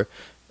over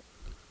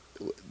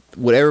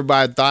what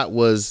everybody thought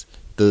was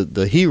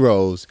the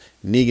heroes,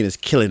 Negan is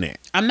killing it.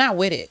 I'm not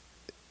with it.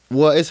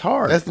 Well, it's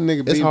hard. That's the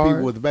nigga It's beating hard.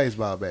 people with the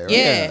baseball bat, right?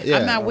 Yeah, Yeah,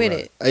 I'm not with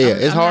it. Yeah, I'm-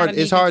 it's I'm hard. not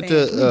a It's Negan hard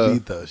fan. to.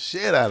 Beat the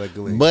shit out of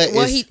Glee. But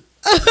Well, it's, he.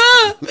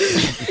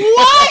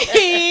 Why?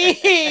 He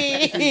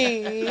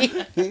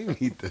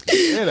beat the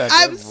shit out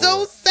I'm that so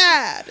boy.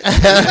 sad.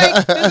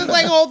 This is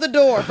like hold the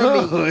door for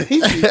me.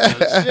 He beat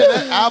the shit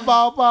out.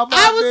 Eyeball pop out,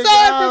 I was nigga. so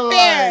I was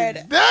unprepared.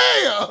 like,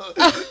 damn.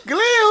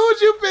 Glenn,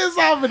 who'd you piss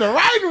off in the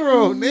writing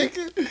room,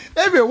 nigga?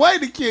 They been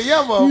waiting to kill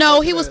your motherfucker.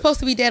 No, he was supposed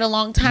to be dead a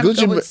long time ago.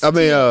 Gucci. but I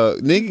mean, still.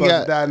 nigga supposed to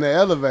got. die in the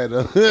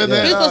elevator. He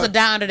was supposed to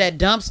die under that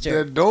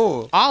dumpster. That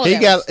door. All of He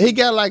that got. was- He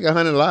got like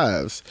 100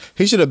 lives.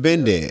 He should have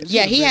been dead.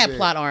 Yeah, he been had dead.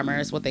 plot armor,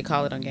 is what they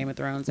call it on Game of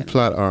Thrones. And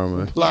Plot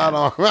armor. Plot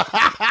on.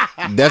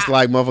 That's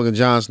like motherfucking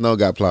Jon Snow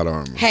got plot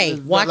armor. hey,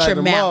 It's watch like your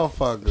the mouth.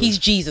 motherfucker. He's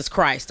Jesus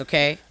Christ,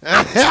 okay?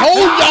 Told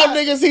y'all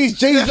niggas he's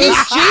Jesus. He's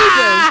Jesus.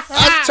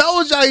 I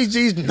told y'all he's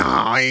Jesus.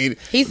 Nah, he ain't.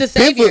 He's the Pip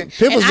savior. was-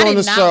 Pip was and I on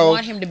did the not show,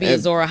 want him to be and-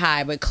 Azor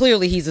Ahai, but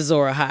clearly he's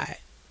Azor Ahai.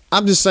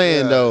 I'm just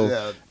saying Yeah, though.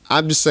 yeah.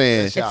 I'm just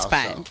saying. It's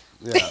fine.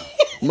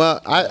 Yeah.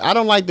 I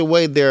don't like the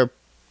way they're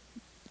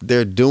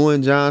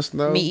doing Jon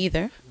Snow. Me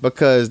either.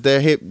 Because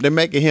they're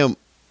making him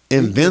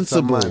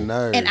invincible.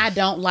 And I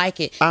don't like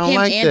it. I don't Him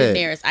like and that.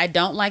 Daenerys. I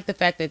don't like the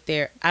fact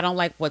that I don't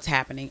like what's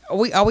happening.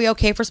 Are we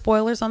okay for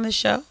spoilers on this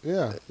show?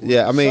 Yeah.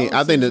 Yeah, I mean,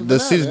 I think the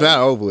season's not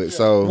over with.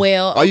 So,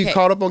 Well, are you okay.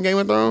 caught up on Game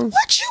of Thrones?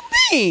 What you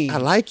mean? I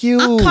like you.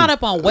 I'm caught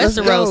up on Let's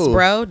Westeros, go.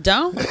 bro.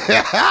 Don't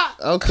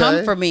Okay.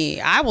 come for me.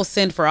 I will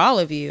send for all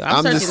of you. I'm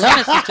I'm Cersei just-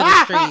 Lannister to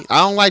the streets. I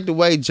don't like the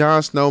way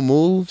Jon Snow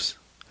moves.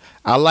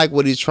 I like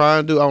what he's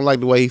trying to do. I don't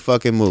like the way he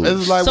fucking moves.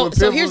 It's like So- what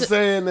so Pip here's was the-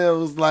 saying. It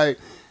was like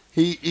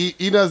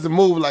he doesn't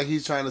move like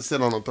he's trying to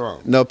sit on the throne.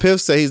 No,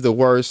 Piff said he's the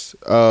worst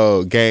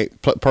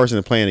person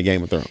to play in the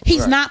Game of Thrones.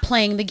 He's Right. not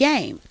playing the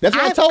game. That's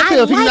what I told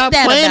Piff. He's not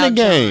that playing the about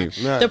game.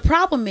 Jon. Right. The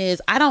problem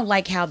is, I don't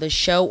like how the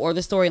show or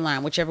the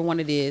storyline, whichever one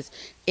it is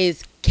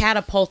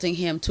catapulting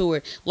him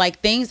toward like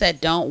things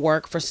that don't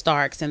work for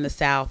Starks in the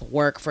South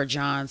work for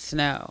Jon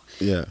Snow.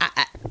 Yeah.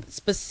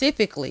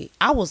 Specifically,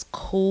 I was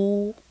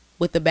cool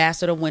with the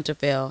Bastard of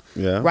Winterfell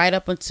Yeah. right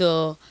up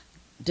until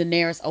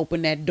Daenerys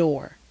opened that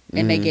door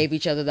and they gave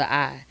each other the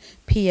eye.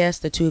 P.S.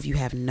 The two of you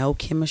have no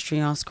chemistry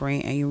on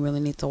screen, and you really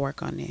need to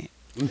work on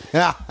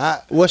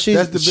that. Well, she's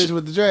That's the bitch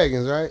with the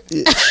dragons, right?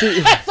 She, So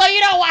you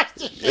don't watch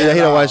the show. yeah, he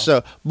don't watch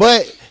the show,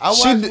 but I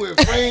watched she, it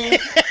with friends,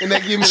 and they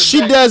give me. The she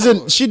back doesn't.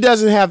 door. She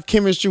doesn't have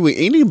chemistry with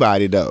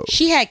anybody though.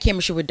 She had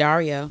chemistry with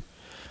Dario.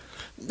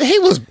 He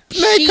was. Man,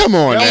 She- come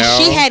on and now.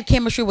 she had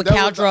chemistry with That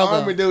Khal was the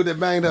army Drogo. dude that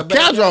banged her back.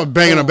 Khal Drogo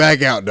banging her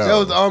back out though. That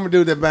was the army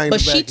dude that banged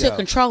But her back. she took out.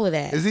 control of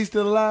that. Is he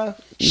still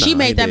alive? She Nah,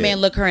 made he that did. man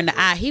look her in the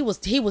eye. He was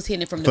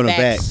hitting it from the From the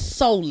back back.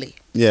 solely.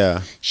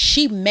 Yeah.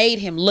 She made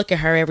him look at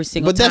her every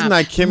single But that's time.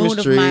 not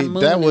chemistry. Moon of my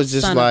moon That and was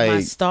just sun of my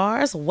like-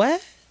 stars.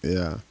 What?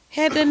 Yeah.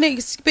 Had that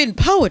nigga spitting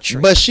poetry.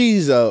 But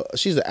she's an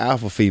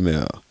alpha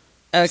female.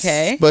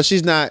 okay. But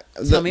she's not.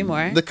 Tell me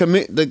more.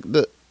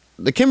 The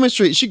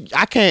chemistry.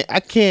 I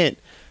can't.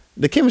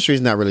 The chemistry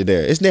is not really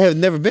there. It's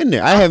never been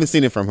there. I haven't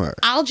seen it from her.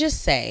 I'll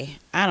just say,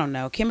 I don't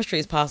know. Chemistry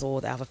is possible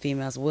with alpha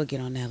females. We'll get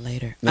on that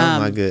later. No,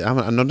 my good.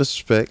 I know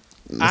disrespect.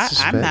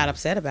 I'm not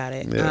upset about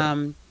it.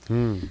 Yeah.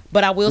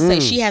 But I will say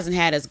she hasn't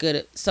had as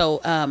good. So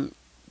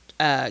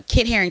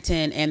Kit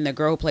Harington and the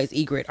girl who plays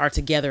Ygritte are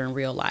together in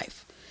real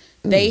life.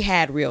 They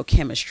had real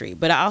chemistry,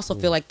 but I also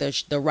feel like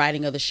the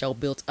writing of the show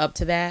built up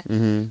to that.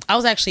 I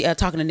was actually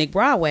talking to Nick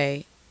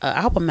Broadway. I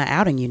hope I'm not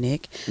outing you,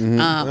 Nick,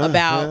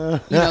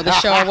 about the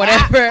show or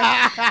whatever.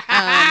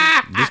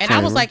 And I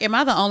was like, "Am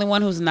I the only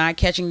one who's not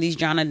catching these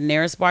Jon and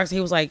Daenerys sparks?"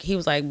 He was like,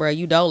 "Bro,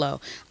 you dolo."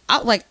 I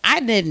was like, "I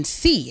didn't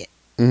see it."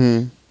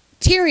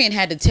 Tyrion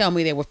had to tell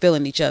me they were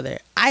feeling each other.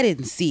 I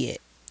didn't see it.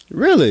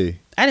 Really?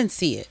 I didn't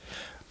see it.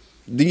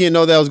 Did you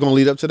know that was going to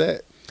lead up to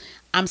that?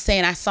 I'm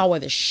saying I saw where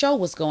the show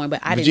was going,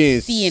 but I But you didn't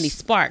didn't see any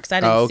sparks.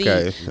 I didn't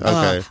okay, see.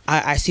 okay.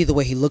 I see the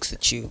way he looks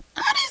at you.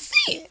 I didn't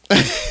see it.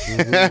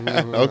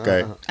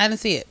 Okay. I didn't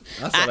see it.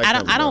 I saw that I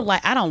coming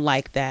up. don't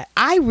like that.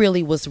 I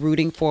really was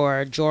rooting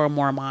for Jorah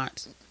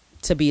Mormont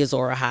to be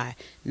Azor Ahai,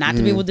 not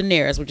to be with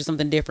Daenerys, which is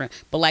something different.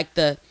 But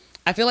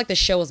I feel like the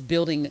show is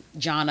building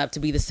Jon up to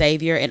be the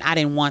savior, and I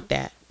didn't want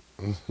that.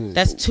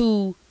 That's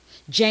too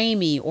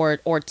Jaime or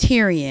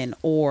Tyrion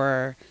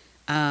or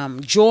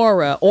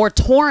Jorah or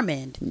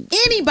Tormund,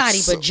 anybody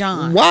but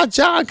Jon. Why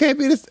John can't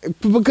be this?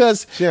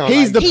 Because She don't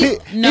he's like the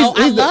Jon.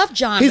 I love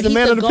Jon. He's but the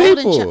man of the golden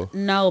people.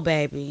 No,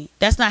 baby,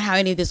 that's not how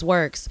any of this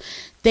works.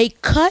 They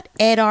cut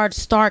Eddard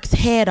Stark's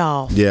head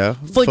off. Yeah.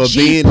 for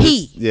being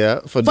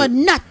GP. for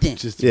Nothing,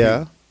 Just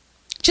yeah.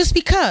 just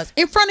because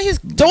in front of his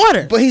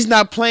daughter. But he's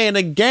not playing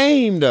a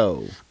game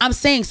though. I'm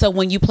saying, so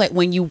when you play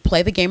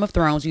the Game of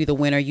Thrones, you either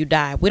win or you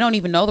die. We don't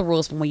even know the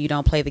rules from when you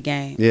don't play the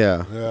game.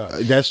 Yeah. Yeah.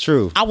 That's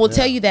true. I will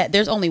tell you that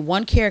there's only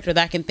one character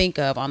that I can think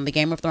of on the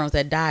Game of Thrones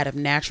that died of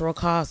natural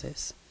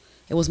causes.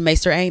 It was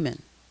Maester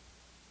Aemon.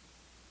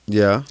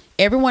 Yeah.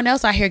 Everyone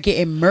else out here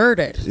getting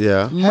murdered.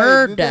 Yeah. Hey, did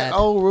Murdered. that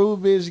old rude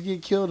bitch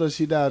get killed or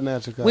she died of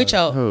natural causes? Which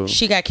Who?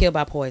 she got killed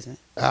by poison.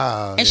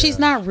 And she's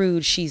not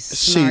rude. She's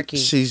snarky.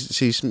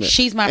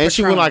 She's my and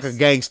she went like a Patronus.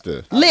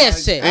 gangster.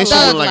 Listen, And she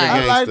thug went like a life. I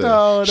like gangster. the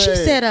whole She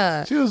day.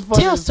 said, She was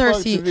funny tell as fuck to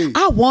Cersei, me.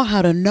 I want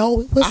her to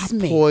know it was I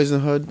me.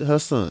 poisoned her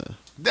son.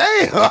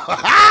 Damn.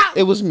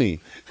 It was me.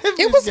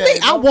 It was me.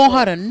 I want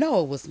her to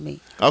know it was me.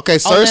 Okay,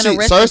 Oh, then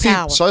arrest and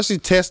power.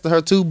 Cersei tested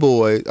her two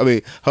boys. I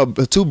mean, her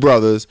two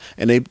brothers,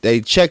 and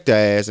they checked her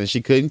ass, and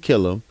she couldn't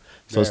kill them.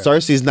 So Yeah.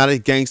 Cersei's not as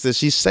gangster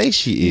she say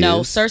she is.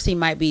 No, Cersei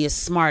might be as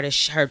smart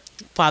as her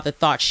father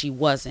thought she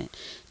wasn't.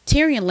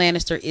 Tyrion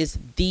Lannister is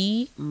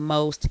the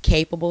most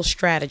capable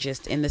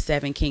strategist in the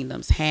Seven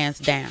Kingdoms, hands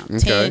down. Okay.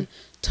 10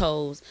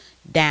 toes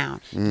down.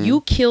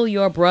 You kill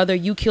your brother,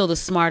 you kill the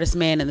smartest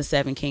man in the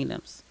Seven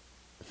Kingdoms.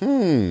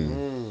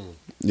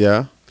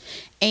 Yeah.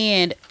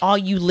 And all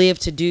you live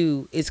to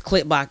do is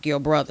clip block your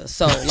brother.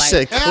 So,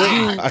 Said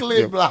like,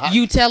 Clip block.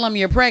 you tell him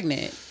you're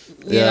pregnant.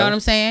 You Yeah. know what I'm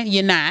saying?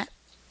 You're not.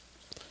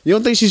 You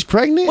don't think she's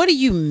pregnant? What do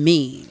you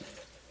mean?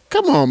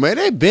 Come on, man.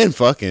 They been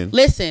fucking.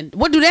 Listen,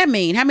 what do that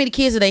mean? How many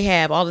kids do they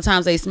have all the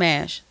times they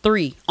smash?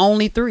 3.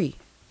 Only 3.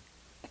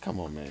 Come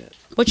on, man.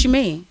 What you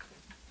mean?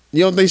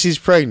 You don't think she's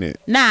pregnant?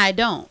 Nah, I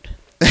don't.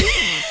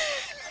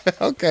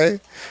 Okay.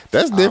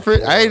 That's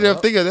different. I ain't never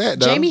think of that,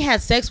 though. Jamie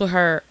had sex with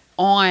her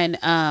on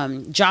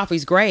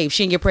Joffrey's grave.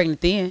 She didn't get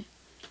pregnant then.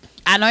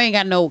 I know you ain't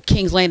got no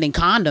King's Landing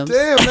condoms.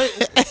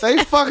 Damn,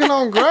 they fucking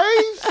on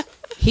graves?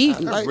 He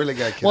I really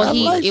got killed. well, I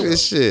he like it-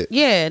 this shit.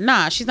 yeah,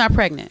 nah, she's not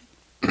pregnant.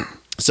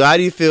 So how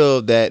do you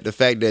feel that the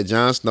fact that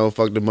Jon Snow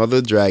fucked the mother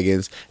of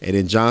dragons, and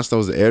then Jon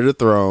Snow's the heir to the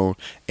throne,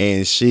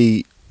 and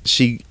he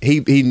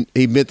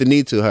bent the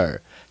knee to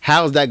her?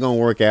 How is that gonna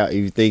work out? If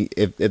you think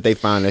if they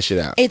find that shit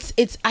out? It's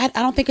I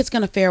don't think it's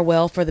gonna fare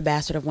well for the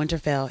bastard of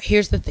Winterfell.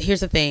 Here's the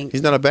thing.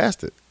 He's not a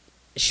bastard.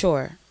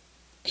 Sure,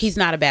 he's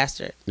not a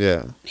bastard.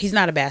 Yeah. He's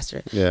not a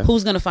bastard. Yeah.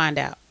 Who's gonna find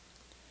out?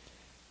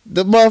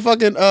 The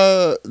motherfucking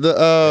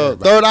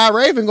Everybody. Third Eye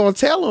Raven gonna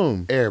tell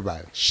him.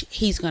 Everybody.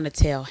 He's gonna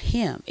tell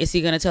him. Is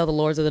he gonna tell the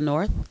Lords of the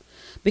North?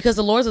 Because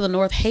the Lords of the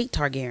North hate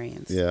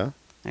Targaryens. Yeah.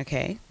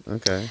 Okay.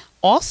 Okay.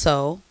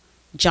 Also,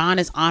 Jon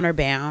is honor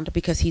bound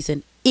because he's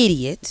an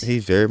idiot.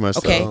 He's very much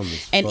Okay. so. Dumb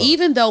as And fuck.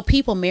 even though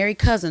people marry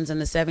cousins in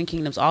the Seven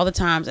Kingdoms all the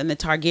times, and the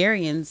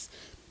Targaryens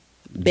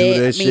Do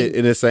that shit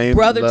in the same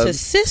brother love. to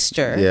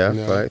sister, Yeah.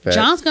 Yeah. Fact.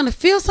 John's gonna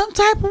feel some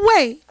type of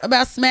way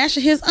about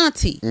smashing his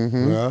auntie.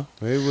 Yeah,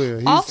 he will.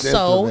 He's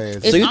Also, sensitive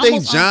ass. it's So you think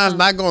almost John's awesome.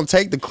 not gonna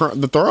take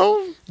the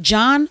throne?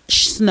 Jon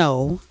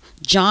Snow,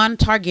 Jon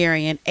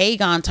Targaryen,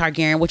 Aegon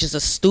Targaryen, which is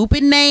a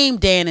stupid name,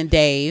 Dan and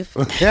Dave.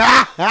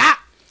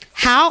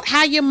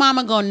 How your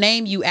mama gonna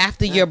name you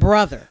after your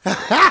brother?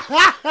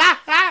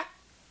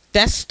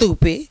 That's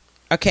stupid.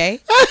 Okay.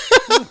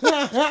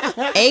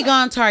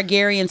 Aegon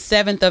Targaryen,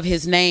 7th of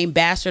his name,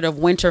 bastard of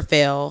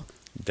Winterfell,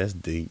 That's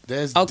deep.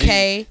 That's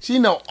Okay. deep. She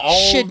know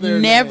all should their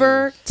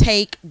never names.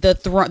 take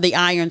the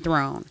Iron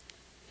Throne.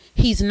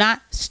 He's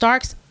not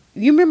Stark's.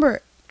 You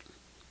remember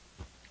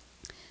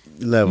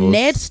Levels.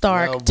 Ned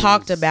Stark Levels.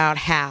 talked about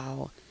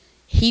how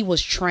he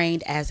was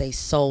trained as a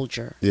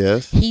soldier.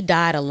 Yes. He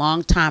died a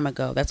long time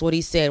ago. That's what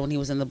he said when he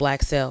was in the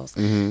Black Cells.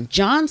 Mm-hmm.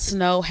 Jon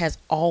Snow has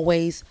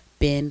always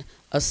been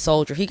a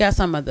soldier. He got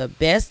some of the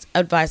best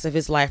advice of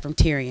his life from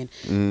Tyrion.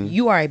 Mm-hmm.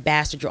 You are a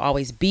bastard. You'll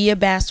always be a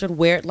bastard.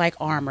 Wear it like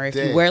armor. If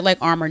you Damn. wear it like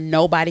armor,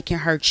 nobody can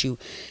hurt you.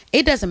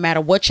 It doesn't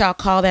matter what y'all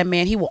call that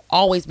man. He will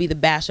always be the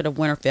bastard of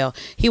Winterfell.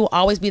 He will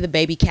always be the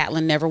baby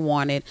Catelyn never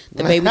wanted.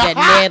 The baby that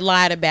Ned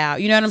lied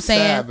about. You know what I'm saying?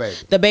 Sad baby.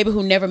 The baby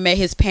who never met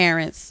his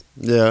parents.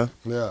 Yeah.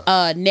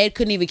 Yeah. Ned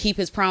couldn't even keep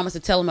his promise to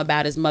tell him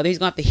about his mother. He's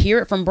going to have to hear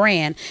it from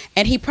Bran,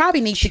 and he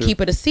probably needs to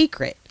keep it a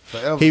secret.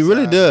 Forever He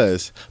really sad.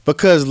 does.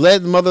 Because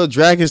let Mother of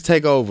Dragons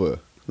take over.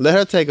 Let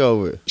her take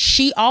over.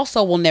 She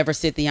also will never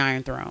sit the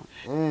Iron Throne.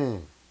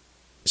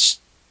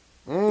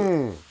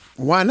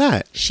 Why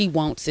not? She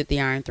won't sit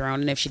the Iron Throne,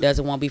 and if she does,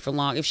 it won't be for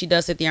long. If she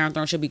does sit the Iron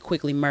Throne, she'll be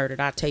quickly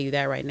murdered. I'll tell you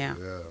that right now.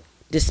 Yeah.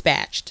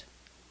 Dispatched.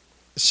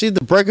 She's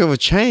the breaker of a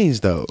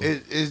change, though.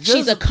 It's just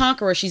She's a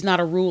conqueror. She's not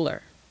a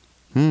ruler.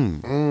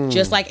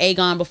 Just like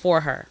Aegon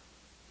before her.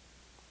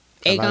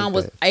 I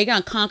like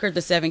Aegon conquered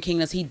the Seven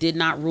Kingdoms. He did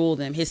not rule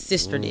them. His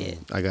sister did.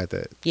 I got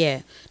that.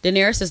 Yeah.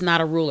 Daenerys is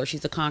not a ruler.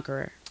 She's a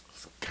conqueror.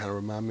 kind of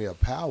remind me of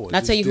Power. And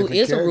I'll tell you who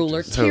is a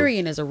ruler. Who?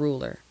 Tyrion is a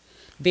ruler.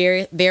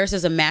 Varys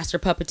is a master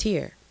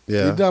puppeteer. You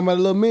Yeah. talking about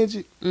a little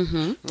midget?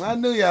 Mm-hmm. I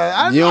knew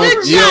y'all. You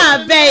don't- Good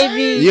job,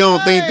 baby. You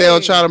don't think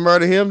they'll try to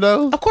murder him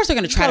though? Of course they're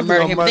gonna try to Course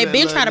murder they him. gonna They've murder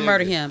been that trying to little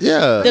murder nigga. him.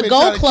 Yeah. The been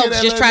Gold trying to kill Cloaks that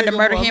just little tried to nigga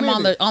murder for a him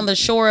on minute. the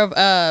shore of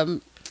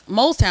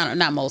Molestown, or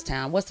not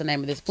Molestown. What's the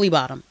name of this? Flea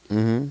Bottom.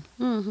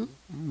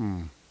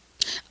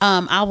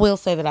 I will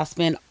say that I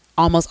spend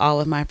almost all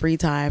of my free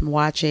time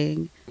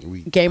watching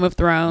We- Game of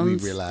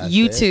Thrones, we realize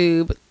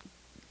YouTube,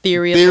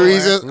 theory of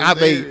Theories. lore. I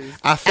mean,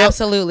 I felt,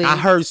 Absolutely. I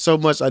heard so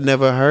much I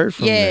never heard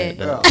from Yeah. that.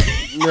 though.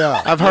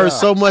 Yeah. I've heard yeah.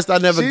 so much I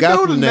never She got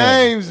knew from the that.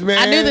 names, man.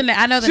 I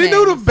know the She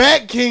knew the names.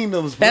 back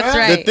kingdoms. That's bruh.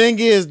 right. The thing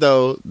is,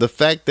 though, the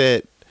fact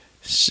that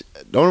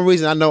the only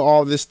reason I know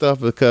all this stuff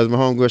because my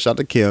homegirl, shout out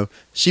to Kim,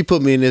 she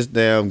put me in this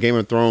damn Game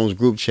of Thrones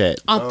group chat.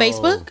 On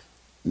Facebook?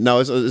 No,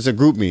 it's a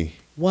group me.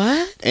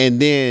 What? And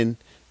then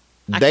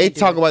they can't do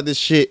talk it. about this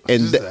shit,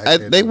 and Just- I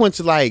can't they do went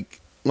to like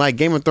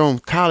Game of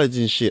Thrones college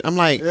and shit. I'm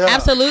like, Yeah.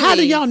 Absolutely. how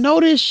do y'all know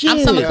this shit?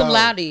 I'm summa Yeah. cum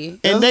laude. And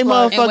That's they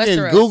like- motherfucking In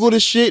Westeros. Google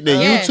this shit,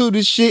 they Yeah. YouTube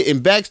this shit,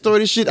 and backstory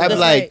this shit. I be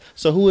That's like, right.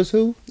 so who is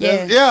who?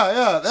 Yeah.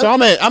 Yeah. So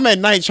I'm at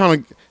night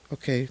trying to.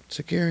 Okay,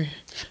 Takiri.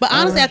 But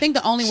honestly, I think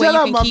the only way Shout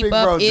out you my can keep big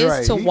up bro, is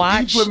Dre. to He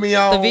watch put me the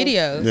on-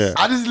 videos. Yeah.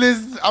 I just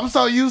listen. I'm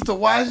so used to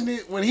watching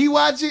it when he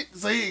watch it,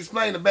 so he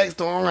explained the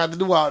backstory. I don't have to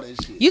do all that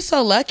shit. You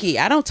so lucky.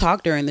 I don't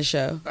talk during the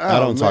show. I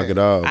don't talk man. at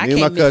all. I Me and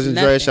my can't miss cousin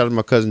Dre, nothing. shout out to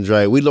my cousin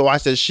Dre. We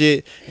watch that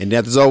shit, and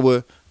after it's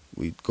over,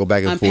 we go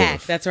back and Unpack.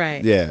 forth. That's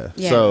right. Yeah.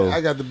 Yeah. So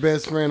I got the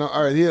best friend on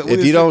earth. He'll- If we'll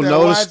you sit don't there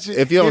know and the- watch it,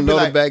 if you don't he'll be know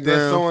the like, "That's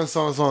background." so and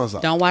so and so and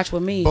so. Don't watch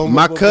with me. Boom.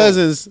 my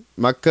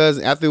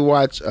cousin, after we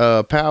watch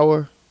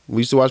Power, we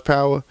used to watch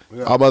Power.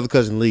 Yeah. All my other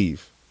cousins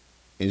leave,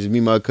 and just me,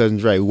 and my cousin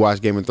Dre. We watch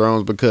Game of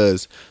Thrones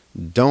because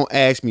don't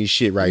ask me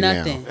shit right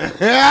Nothing. now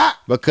Yeah.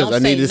 because Don't I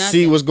need say to see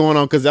nothing. what's going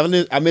on. Because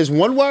I miss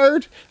one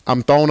word,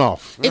 I'm thrown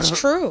off. It's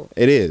true.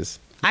 It is.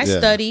 I Yeah.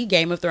 study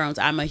Game of Thrones.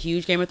 I'm a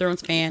huge Game of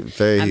Thrones fan.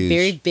 Very I'm huge.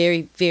 very,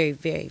 very, very,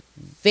 very,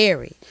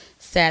 very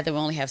sad that we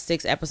only have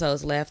 6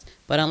 episodes left.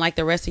 But unlike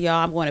the rest of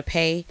y'all, I'm going to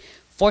pay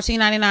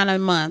 $14.99 a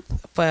month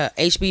for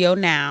HBO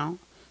Now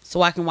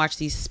so I can watch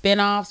these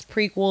spin-offs,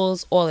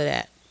 prequels, all of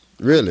that.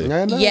 Really.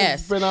 I know.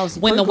 Yes. It's been out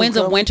some When The prequels Winds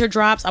of coming. Winter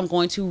drops, I'm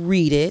going to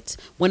read it.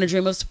 When A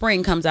Dream of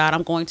Spring comes out,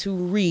 I'm going to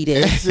read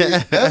it.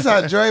 That's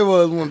how Dre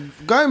was when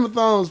Game of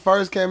Thrones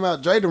first came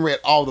out. Dre done read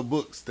all the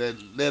books that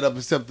led up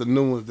except the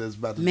new ones that's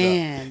about to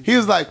Man. drop. He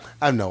was like,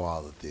 I know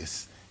all of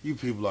this. You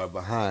people are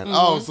behind. Mm-hmm.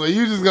 Oh, so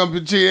you just gonna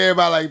be treating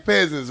everybody like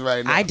peasants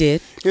right now? I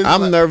did. He was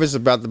I'm like- nervous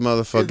about the he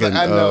was motherfucking. like,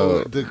 I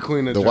know the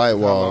Queen of the Dra- White how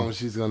Wall. long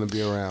she's gonna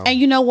be around. And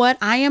you know what?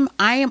 I am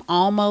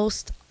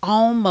almost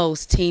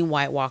Team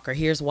White Walker.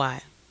 Here's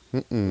why.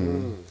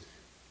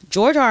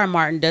 George R. R.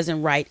 Martin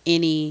doesn't write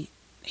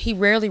he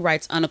rarely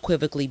writes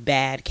unequivocally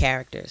bad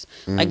characters.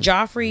 Like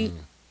Joffrey,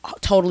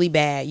 totally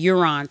bad.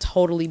 Euron,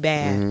 totally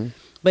bad.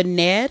 But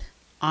Ned,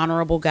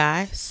 honorable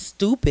guy,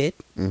 stupid,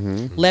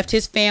 left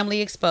his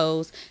family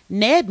exposed.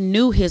 Ned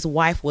knew his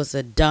wife was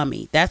a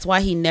dummy. That's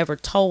why he never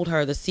told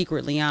her the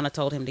secret Lyanna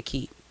told him to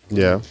keep.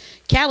 Yeah.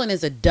 Catelyn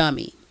is a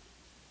dummy.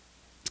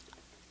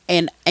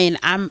 And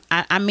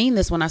I mean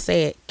this when I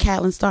say it.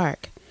 Catelyn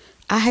Stark,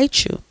 I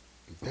hate you.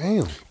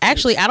 Damn.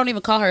 Actually, I don't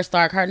even call her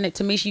Stark.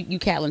 To me, you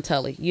Catelyn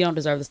Tully. You don't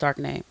deserve the Stark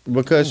name.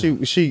 Because she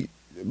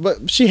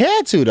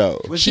had to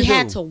though. What She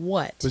had do? to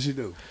what? What she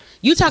do?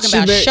 You talking She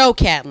about made- show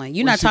Catelyn.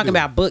 You're What not she talking do?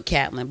 about book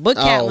Catelyn. Book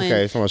Oh, Catelyn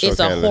okay. Someone show is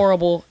a Catelyn.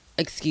 horrible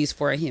excuse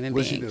for a human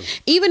What she being. do?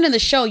 Even in the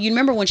show, you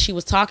remember when she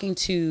was talking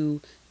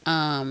to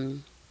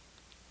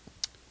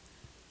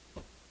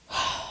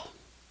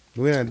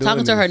We're not doing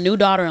talking to her this. new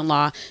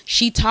daughter-in-law,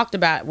 she talked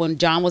about when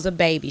John was a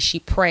baby, she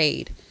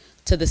prayed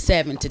to the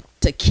 7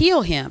 to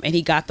kill him, and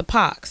he got the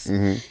pox.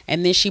 And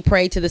then she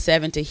prayed to the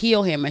 7 to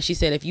heal him, and she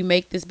said, if you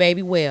make this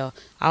baby well,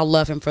 I'll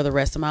love him for the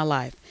rest of my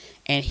life.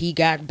 And he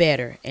got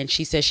better, and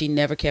she said she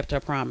never kept her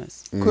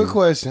promise. Quick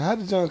question: how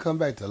did John come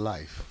back to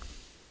life?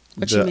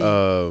 What you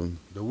mean?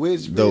 The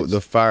witch. The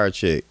bitch? fire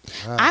chick.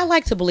 I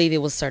like to believe it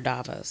was Sir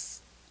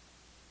Davos.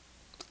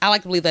 I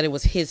like to believe that it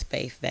was his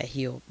faith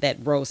that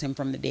rose him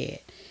from the dead,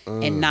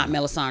 and not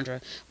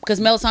Melisandre, because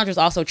Melisandre's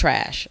also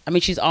trash. I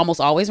mean, she's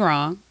almost always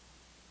wrong.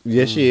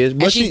 Yes, she is.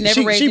 But she's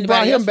never raised she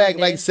brought anybody him else back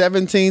from like dead.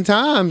 17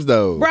 times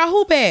though. Bro,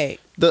 who beg?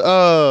 The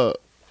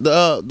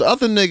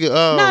other nigga.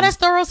 No, that's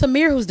Thoros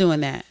Amir who's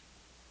doing that.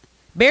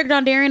 Beric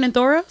Dondarrion and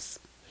Thoros?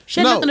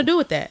 She had No. nothing to do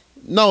with that.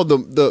 no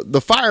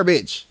the fire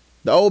bitch,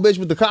 the old bitch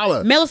with the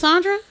collar.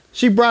 Melisandre?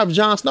 She brought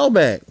Jon Snow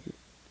back.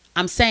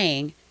 I'm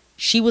saying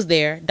she was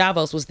there.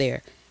 Davos was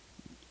there.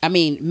 I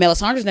mean,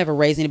 Melisandre's never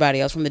raised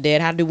anybody else from the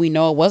dead. How do we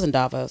know it wasn't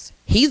Davos?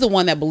 He's the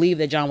one that believed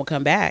that John would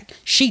come back.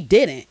 She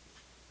didn't.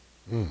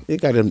 They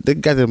got them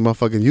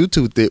motherfucking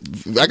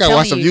YouTube. I gotta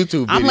watch some Telling you,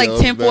 YouTube. I'm like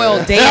videos, tinfoil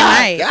man. day and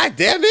night. God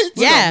damn it!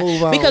 Yeah,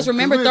 move on. because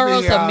remember, We'll be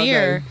Thoros here all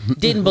Amir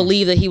didn't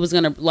believe that he was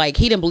gonna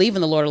he didn't believe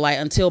in the Lord of Light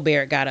until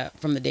Beric got up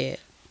from the dead.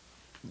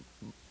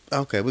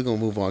 Okay, we're gonna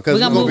move on because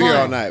We're we're gonna gonna be move here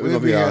on. all night. We're We'll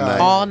gonna be be here all here night.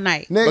 All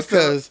night. Next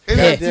Because- up,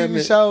 any Yeah.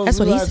 TV shows. That's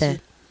what we he watching?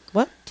 said.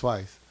 What?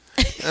 Twice.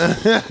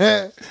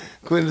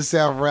 Queen of the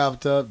South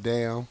wrapped up.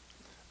 Damn.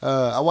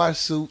 I watched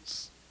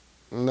Suits.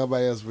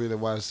 Nobody else really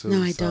watched Suits.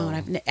 No, I so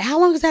don't. How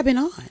long has that been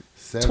on?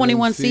 7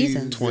 21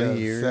 seasons. 20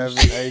 years.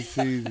 7, 8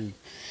 seasons.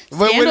 But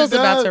what it Scandal's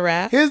about does- to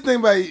wrap. Here's the thing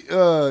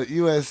about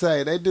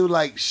USA. They do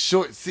like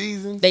short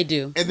seasons. They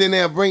do. And then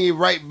they'll bring you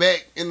right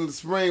back in the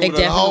spring They with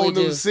a whole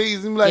definitely new do.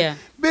 season. Like, Yeah.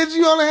 bitch,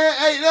 you only had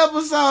 8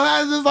 episodes.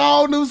 How's this a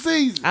whole new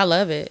season? I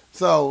love it.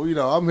 So,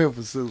 I'm here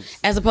for Suits.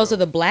 As opposed to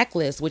The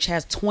Blacklist, which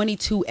has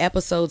 22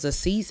 episodes a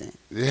season.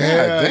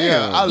 Yeah, damn.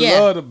 yeah. I Yeah.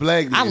 love the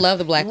Blacklist. I love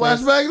The You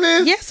Blacklist. watch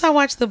Blacklist? Yes, I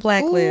watched The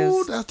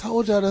Blacklist. Ooh, I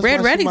told y'all that's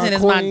Red why she Reddington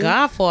is my queen.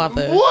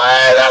 godfather.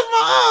 What? That's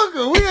my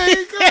uncle. We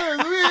ain't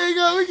cousins.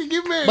 We can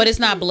get married. But it's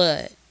not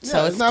blood. So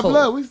Yeah, it's not cool.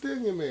 blood. We still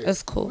get married.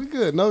 That's cool. We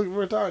good. No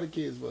retarded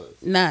kids for us.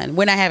 None.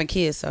 We're not having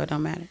kids, so it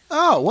don't matter.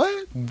 Oh,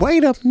 what?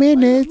 Wait a Wait a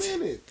minute.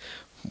 minute.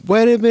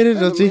 Wait a minute.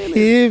 Don't you minute.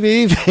 hear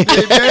me?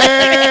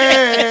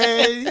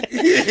 Hey.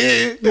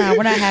 Nah,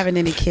 we're not having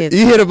any kids.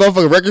 You hit a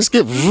motherfucking record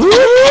skip.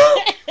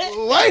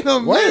 Wait a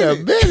minute. Wait a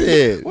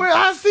minute. Where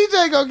how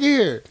CJ gonna get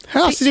here?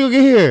 How else did you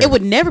get here? It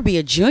would never be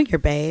a junior,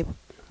 babe.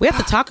 We have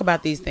to talk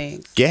about these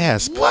things.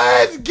 Gasp.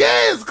 What?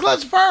 Gas,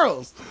 clutch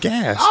pearls.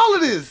 Gasp. All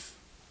of this.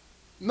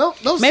 No,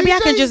 Maybe I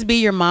CJ? can just be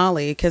your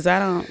Molly, because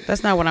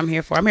that's not what I'm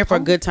here for. I'm here for a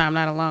good time,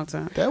 not a long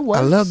time. That works.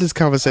 I love this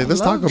conversation.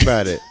 Let's talk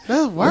about it.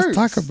 That works.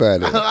 Let's talk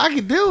about it. I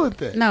can deal with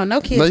that. No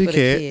kids. No, you with a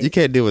can't. kid. You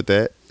can't deal with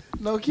that.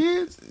 No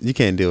kids? You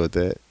can't deal with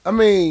that. I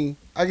mean,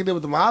 I can deal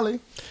with the Molly.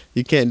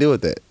 You can't deal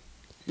with that.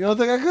 You don't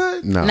think I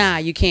could? No. Nah,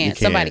 you can't. You can't.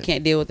 Somebody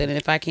can't deal with it, and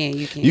if I can,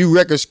 you can't. You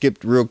record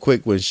skipped real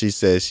quick when she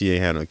said she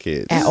ain't had no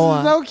kids. At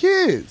all. No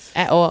kids.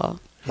 At all.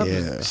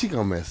 Yeah. She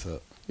gonna mess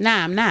up.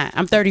 Nah, I'm not.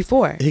 I'm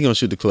 34. He gonna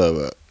shoot the club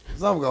up.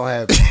 Something gonna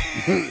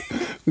happen.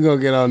 We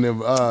gonna get on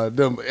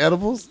them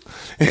edibles.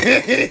 You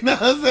know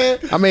what I'm saying?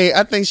 I mean,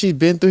 I think she's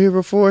been through here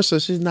before, so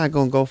she's not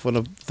gonna go for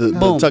the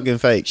Boom. tuck and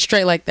fake.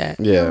 Straight like that.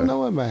 You Yeah. never know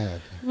what might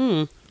happen.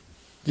 Hmm.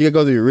 You gotta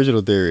go to the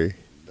original theory.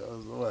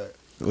 What?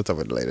 We'll talk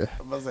about it later.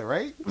 I'm about to say,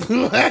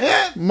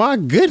 right? My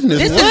goodness.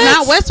 This what? is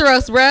not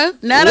Westeros, bro.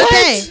 Not What?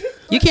 okay.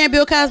 You can't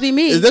Bill Cosby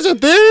me. Is that your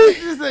theory?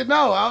 You say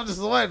no. I was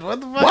just wondering, what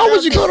the fuck? Why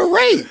would you go to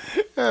rape?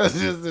 That was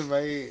just in my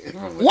head.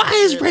 Why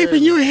is rape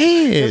in your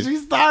head? She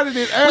started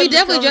it early. We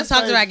definitely just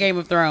talked about Game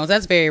of Thrones.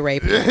 That's very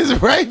rapey. It's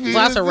rapey.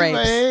 Lots of It's in my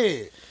rapes.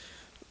 head.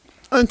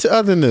 On to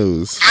other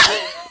news.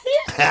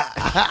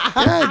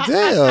 God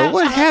damn,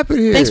 what happened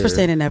here? Thanks for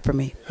standing up for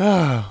me.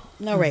 Oh.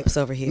 No rapes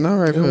over here. No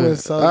rape. It went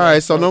so- All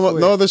right, so so no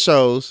quick. other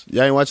shows.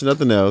 Y'all ain't watching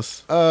nothing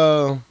else.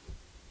 Nah,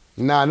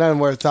 nothing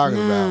worth talking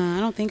about. Nah, I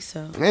don't think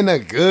so. Ain't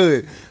that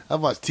good. I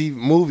watch TV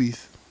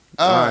movies.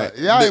 Alright.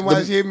 Y'all ain't The-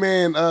 watch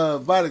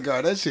Hitman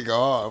Bodyguard. That shit go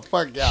hard.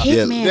 Fuck y'all.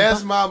 Hitman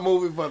That's my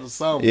movie for the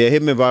summer. Yeah,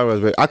 Hitman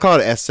Bodyguard. Was I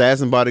called it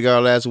Assassin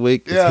Bodyguard last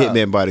week. It's Yeah.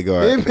 Hitman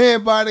Bodyguard.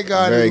 Hitman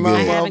Bodyguard Very is my good.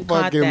 I haven't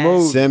caught motherfucking that.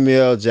 movie.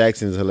 Samuel L.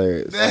 Jackson's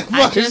hilarious. That I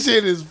fucking just-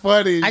 shit is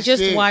funny as I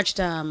just shit. watched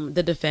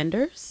The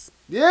Defenders.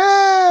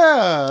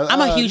 Yeah. I'm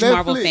a huge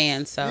Marvel Netflix.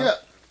 fan, so. Yeah.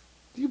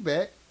 You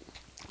back.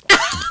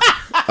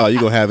 Oh, you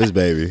gonna have his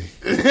baby.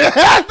 Thank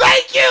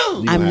you.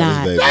 You gonna I'm have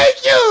not. his baby.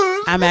 Thank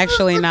you. I'm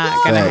actually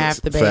not gonna Facts,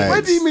 have the baby. facts.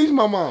 Where do you meet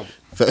my mom?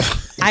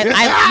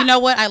 You know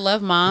what? I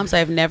love moms.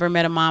 I've never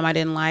met a mom I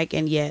didn't like,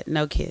 and yet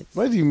no kids.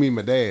 Where do you meet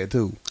my dad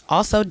too?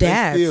 Also,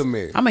 dads. still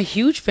married. I'm a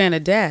huge fan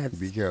of dads.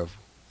 Be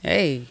careful.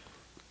 Hey,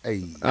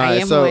 Hey, All I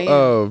right, am who I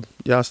so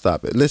y'all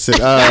stop it. Listen,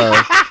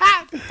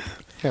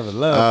 have a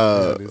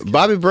love.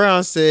 Bobby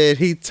Brown said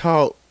he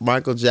taught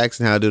Michael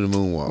Jackson how to do the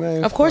moonwalk,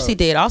 Man, of course fuck. he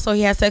did. Also,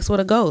 he had sex with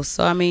a ghost.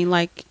 So I mean,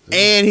 like,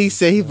 and he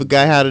said he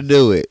forgot how to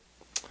do it.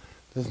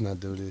 Let's not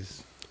do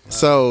this.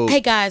 So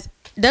hey guys,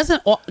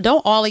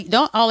 don't all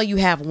of you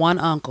have one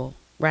uncle,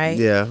 right?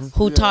 yeah,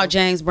 Who Yeah. taught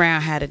James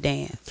Brown how to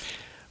dance?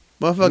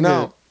 motherfucker.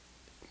 No.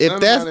 If None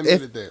of that's mine if,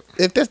 admitted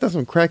that. if that's not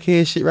some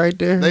crackhead shit right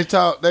there, They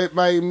taught. They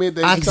might admit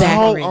they I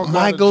Exactly. taught Uncle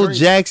Michael how to drink.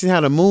 Jackson how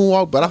to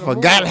moonwalk, but I How to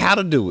forgot moonwalk. how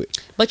to do it.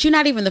 But you're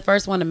not even the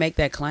first one to make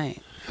that claim.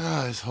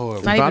 Ah, it's horrible.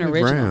 It's not even Bobby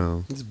original.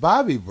 Brown, It's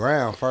Bobby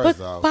Brown first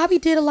But off. Bobby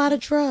did a lot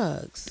of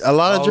drugs. a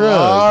lot of A drugs,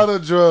 lot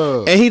of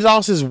drugs. and he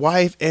lost his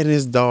wife and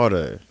his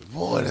daughter.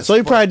 Boy, that's So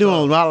he probably fucked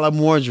doing a up. lot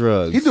more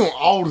drugs. He doing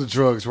all the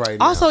drugs right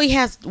now. Also, he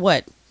has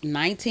what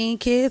 19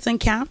 kids and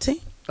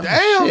counting.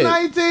 damn, shit.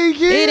 19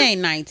 kids. It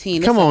ain't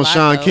 19. Come It's a on, lot,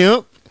 Sean though.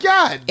 Kemp.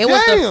 God It damn.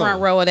 was the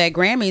front row of that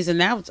Grammys, and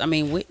that was, I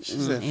mean,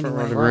 said front row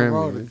anyway. of the Front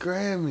row Grammys. the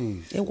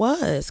Grammys. It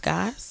was,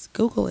 guys.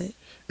 Google it.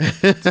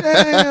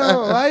 Damn,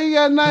 why you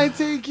got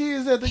 19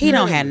 kids at the He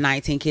don't Grammys? have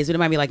 19 kids, but it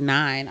might be like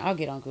 9. I'll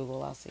get on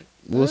Google. I'll see.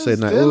 We'll say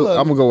That's nine. still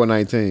I'm gonna go with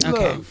 19.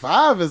 Okay. Look,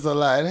 5 is a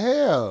lot.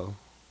 Hell.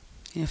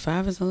 Yeah,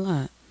 5 is a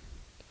lot.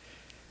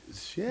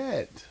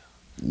 Shit.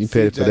 You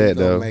paid for that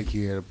gonna though. make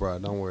you here, bro.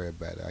 Don't worry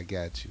about it. I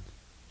got you.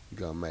 You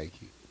gonna make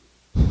you.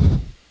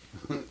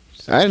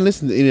 I didn't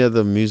listen to any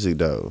other music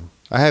though.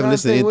 I haven't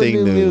listened to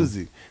anything new.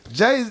 Music.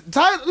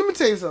 Let me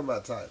tell you something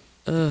about Tidal.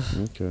 Ugh,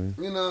 Okay.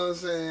 You know what I'm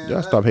saying?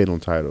 Y'all stop hating on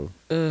title.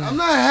 ugh. I'm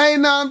not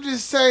hating. I'm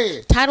just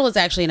saying. Tidal is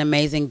actually an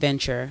amazing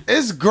venture.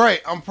 It's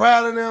great. I'm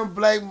proud of them.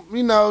 Black,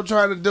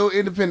 trying to do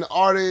independent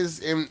artists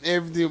and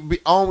everything. Be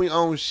on we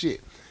own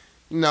shit.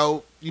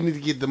 You need to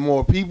get the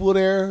more people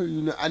there.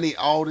 I need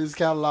all this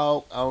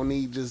catalog. I don't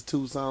need just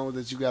 2 songs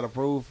that you got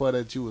approved for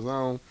that you was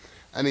on.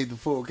 I need the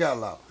full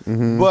catalog.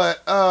 Mhm.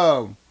 But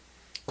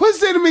quit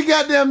sending me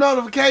goddamn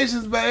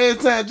notifications about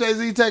every time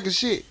Jay-Z take a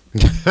shit.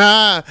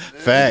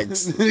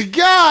 Facts.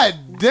 God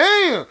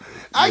damn.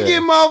 I Yeah.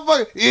 get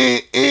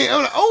motherfuckers.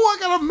 I'm like, oh, I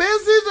got a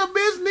message. A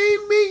bitch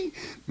need me.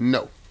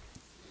 No.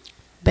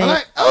 Babe, I'm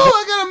like, oh,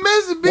 I got a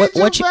message. Bitch,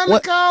 you trying to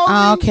call me?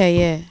 Oh, okay,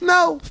 yeah.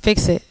 No.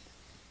 Fix it.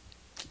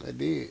 I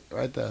did.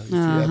 Right there. You see,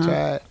 Uh-huh. I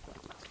tried.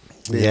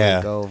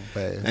 Yeah. Go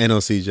fast. Ain't no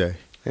CJ.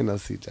 Ain't no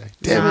CJ.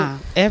 Damn Nah,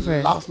 ever.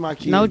 it. Lost my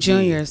key. No again.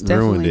 juniors. Ruined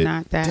Definitely it.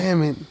 not that.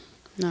 Damn it.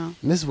 No.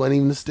 And this wasn't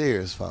even the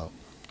stairs' fault.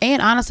 And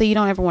honestly, you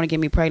don't ever want to get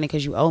me pregnant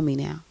because you owe me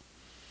now.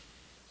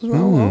 What's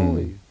wrong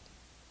with you?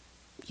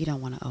 You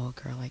don't want to owe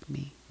a girl like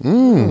me.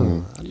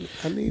 Mm.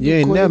 I need You a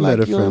ain't queen never met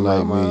a you friend in my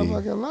like me.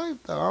 motherfucking life,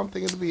 though. I'm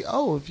thinking to be,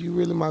 if you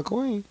really my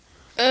queen.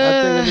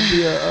 I think it'll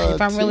be a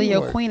If I'm really your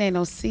teamwork. queen, ain't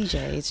no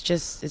CJ. It's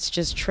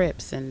just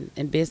trips and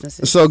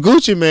businesses. So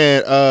Gucci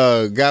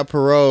Man got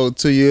paroled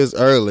 2 years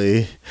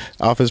early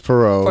off his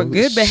parole For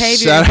good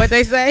behavior, Shout what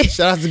they say.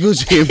 Shout out to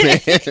Gucci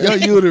Man.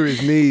 Your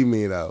uterus need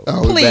me though.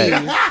 Oh, we Please.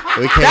 back.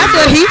 We came That's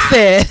back. what he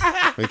said.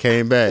 We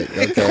came back.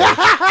 Okay.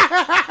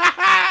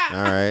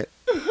 All right.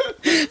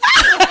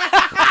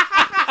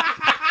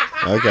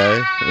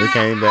 Okay. We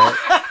came back.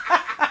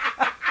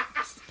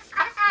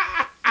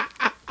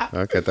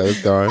 Okay, that was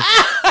gone.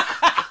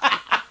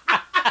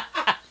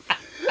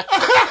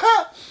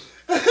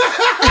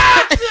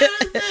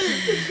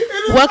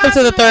 Welcome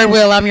to the third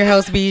wheel. I'm your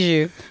host,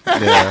 Bijou.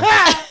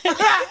 Yeah.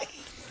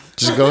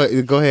 Just go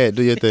ahead,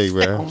 do your thing,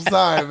 bro. I'm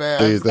sorry, man.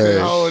 Do I your just couldn't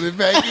thing. hold it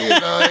back in.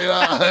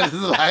 It's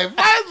like,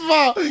 first of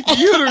all,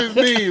 uterus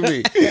need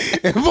me.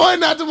 And boy,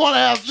 not to want to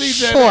have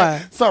CJ.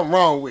 Sure. Something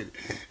wrong with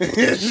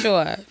it.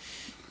 Sure.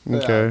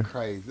 Okay. Yeah,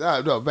 crazy.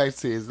 No, back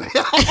seriously.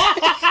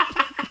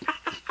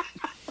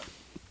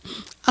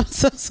 I'm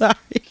so sorry.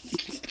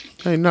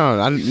 Hey,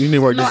 no, you need to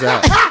work this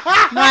out.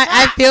 No,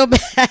 I feel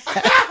bad.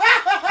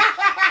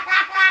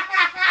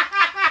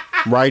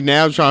 Right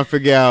now, I'm trying to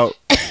figure out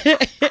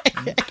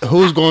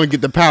who's going to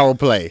get the power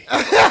play.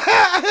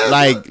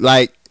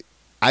 Like,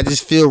 I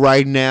just feel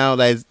right now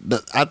that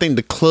I think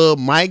the club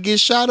might get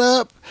shot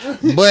up,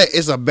 but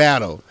it's a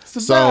battle. a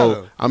So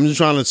battle. I'm just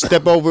trying to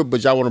step over it,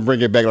 but y'all want to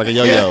bring it back like a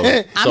yo-yo.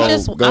 So I'm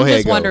just go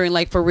ahead, go. wondering,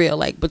 like, for real,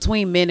 like,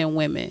 between men and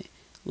women,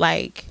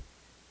 like,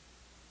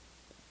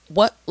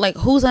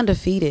 who's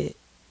undefeated?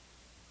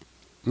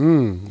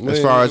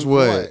 As far as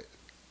what?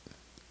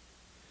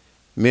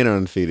 Men are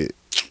undefeated.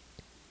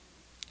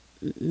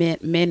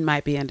 Men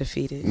might be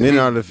undefeated. Men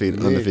are undefeated.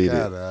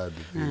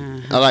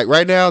 I like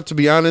right now, to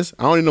be honest,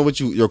 I don't even know what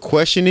your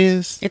question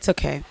is. It's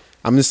okay.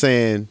 I'm just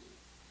saying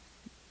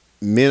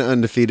men are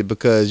undefeated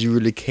because you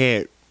really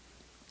can't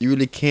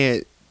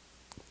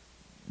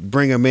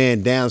bring a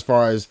man down as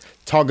far as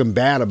talking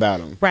bad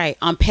about him. Right.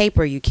 On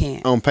paper, you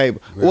can't. On paper.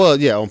 Well,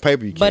 yeah, on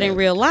paper you can. But in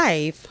real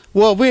life,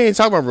 Well, we ain't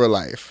talking about real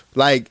life.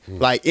 Like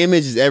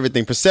image is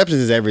everything, perception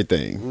is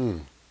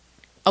everything.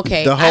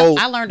 okay, The whole-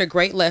 I learned a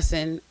great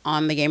lesson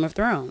on the Game of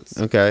Thrones.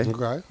 Okay.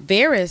 Okay.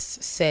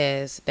 Varys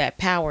says that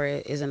power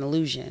is an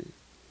illusion.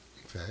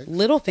 Fact.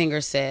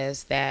 Littlefinger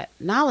says that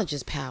knowledge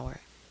is power.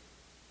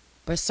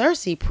 But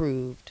Cersei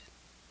proved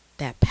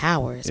that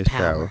power is It's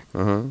power.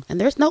 power. Uh-huh. And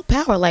there's no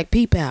power like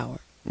P-Power.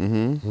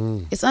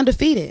 Mm-hmm. It's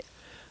undefeated.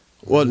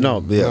 Well, no,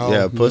 No, yeah,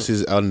 no.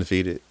 pussy's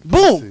undefeated.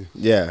 Boom.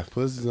 Yeah.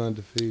 Pussy's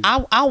undefeated.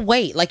 I'll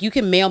wait. Like, you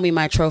can mail me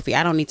my trophy.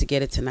 I don't need to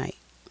get it tonight.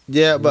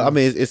 Yeah, but I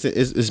mean,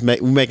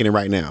 we're making it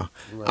right now.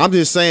 Right. I'm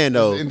just saying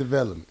though, It's in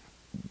development.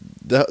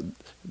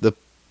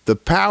 the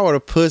power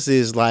of pussy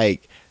is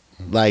like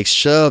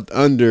shoved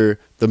under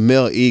the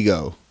male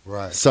ego.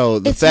 Right. So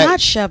the It's fact,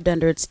 not shoved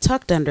under. It's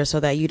tucked under so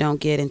that you don't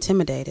get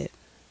intimidated.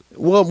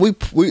 well, we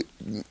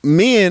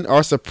men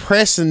are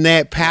suppressing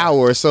that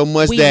power so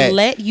much We that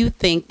let you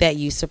think that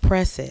you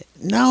suppress it.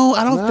 no,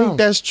 I don't No. think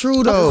that's true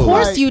Of though.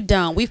 course Like- you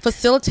don't. We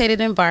facilitated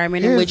an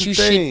environment in Here's which the you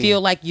thing. should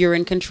feel like you're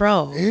in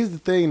control. Here's the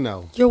thing,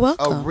 though. You're A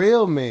welcome.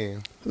 real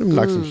man, Let me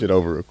knock some shit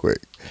over real quick.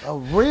 a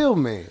real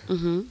man,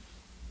 Mm-hmm.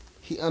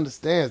 he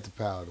understands the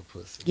power of the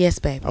pussy. Yes,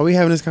 baby. Are we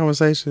having this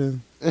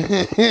conversation?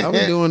 Are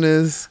we doing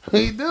this?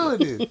 He doing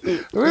this.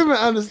 A real man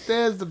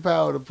understands the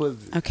power of the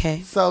pussy.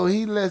 Okay. So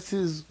he lets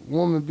his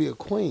woman be a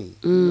queen.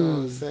 You know what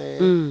I'm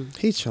saying? Mm.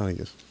 He's trying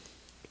to get.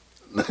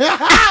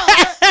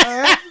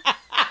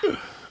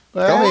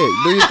 Well, Go ahead,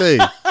 do your thing.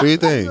 Do your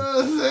thing. You know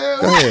what I'm saying?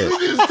 Go ahead.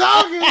 We just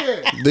talking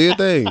here. Do your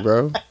thing,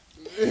 bro.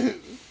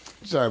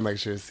 Trying to make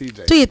sure it's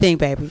CJ. Do your thing,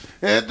 baby.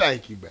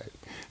 Thank you, baby.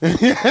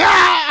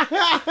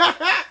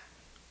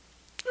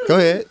 Go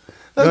ahead.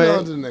 Let's Go go ahead.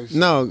 on to the next.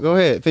 No, go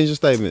ahead. Finish your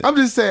statement. I'm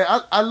just saying,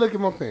 I look at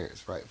my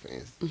parents, right, for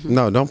instance.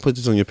 No, don't put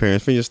this on your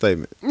parents. Finish your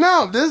statement.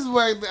 No, this is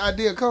where the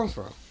idea comes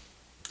from.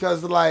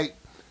 Because, like,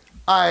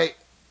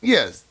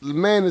 yes, the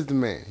man is the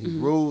man. He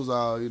rules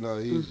all, you know,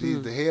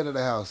 he's the head of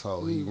the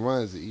household. He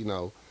runs it, you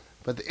know.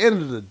 But at the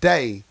end of the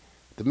day,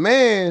 the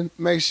man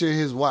makes sure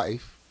his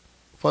wife,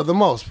 for the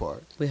most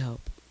part, We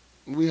hope.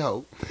 we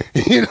hope,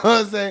 you know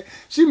what I'm saying?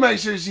 She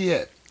makes sure she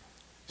happy.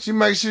 She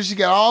makes sure she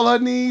got all her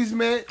needs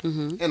met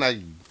Mm-hmm. and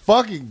a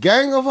fucking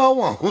gang of her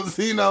wants,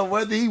 you know,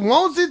 whether he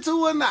wants it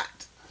to or not.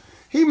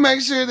 He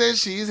makes sure that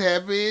she's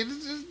happy and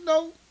just, you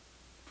know,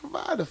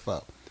 provide her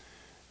for.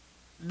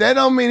 That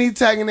don't mean he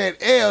taking that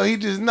L. He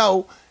just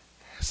know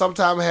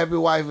sometimes a happy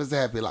wife is a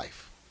happy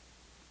life.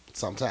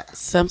 Sometimes.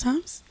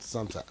 Sometimes.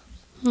 Sometimes.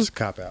 It's a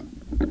cop out.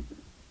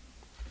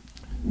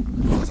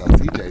 That's how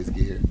CJ's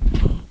get here.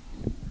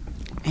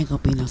 Ain't gonna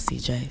be no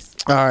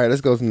CJs. All right, let's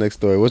go to the next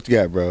story. What you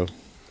got, bro?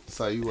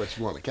 So you what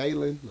you want, a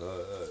Caitlyn?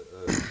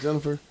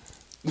 Jennifer?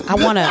 I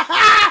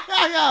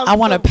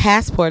want a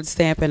passport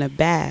stamp in a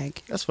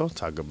bag. That's what I'm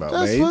talking about,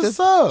 That's man. what's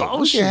up. We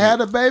bullshit. can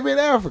have a baby in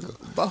Africa.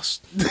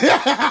 Boss. You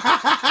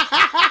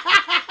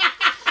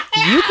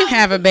can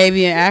have a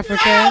baby in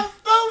Africa.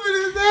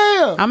 Stupid as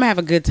hell. I'm gonna have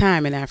a good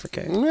time in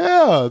Africa.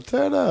 Yeah,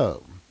 turn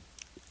up.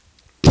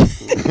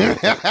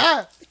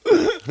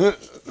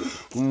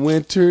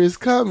 Winter is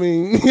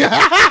coming.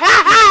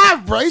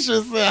 Brace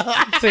yourself.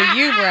 To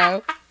you,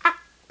 bro.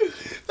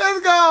 Let's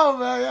go,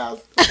 man.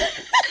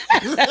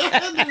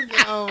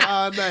 Let's go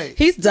all night.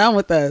 He's done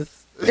with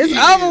us. It's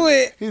over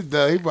with. He's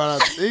done. He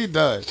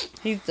done.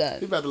 He's done.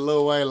 He about to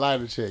Lil Wayne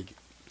lighter check it.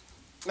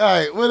 All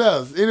right, what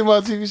else? Any more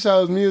TV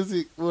shows,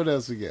 music? What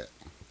else we got?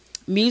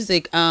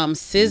 Music,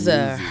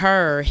 SZA,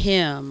 her,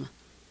 him.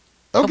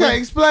 Okay,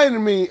 explain to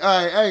me.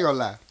 All right, I ain't gonna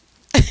lie.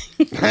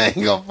 I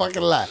ain't gonna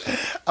fucking lie.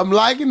 I'm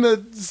liking the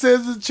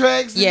SZA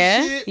tracks and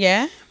Yeah, shit.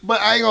 yeah. But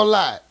I ain't gonna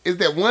lie. Is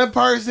that one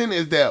person?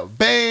 Is that a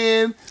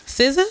band?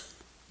 SZA?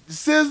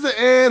 SZA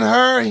and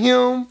her,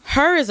 him.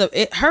 Her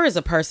is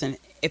a person.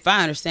 If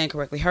I understand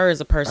correctly, her is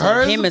a person.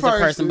 Her is him a is a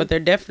person, person. but they're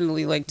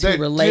definitely like two They're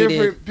related.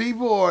 different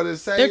people or the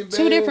same They're band?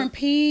 two different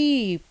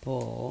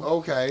people.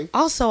 Okay.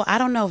 Also, I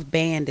don't know if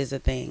band is a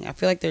thing. I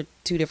feel like they're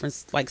two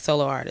different like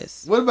solo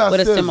artists. What about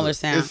with SZA? a similar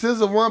sound? Is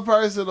SZA one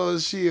person or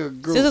is she a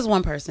group? SZA's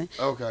one person.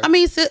 Okay. I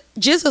mean,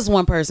 Jizza's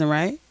one person,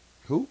 right?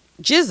 Who?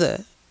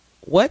 Jizza.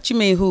 What you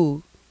mean?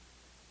 Who?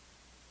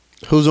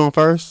 Who's on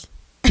first?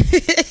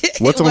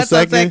 What's on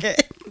second?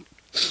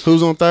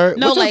 Who's on third?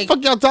 No, what like- the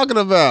fuck y'all talking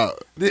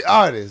about? The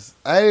artist.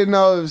 I didn't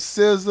know if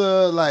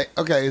SZA, like,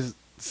 okay, it's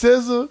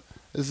SZA,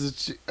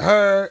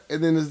 her,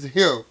 and then it's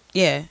him.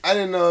 Yeah. I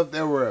didn't know if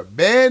there were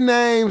band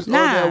names or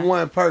Nah. that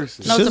one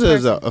person. No, it's a SZA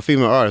is person. a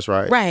female artist,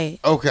 right? Right.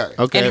 Okay.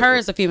 Okay. And her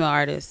is a female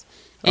artist.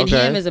 And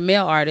Okay. him is a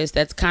male artist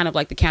that's kind of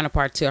like the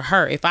counterpart to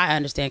her, if I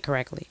understand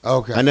correctly.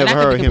 Okay. I never And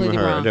I could heard be him and completely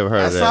her. I wrong. never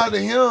heard I of saw that. the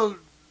him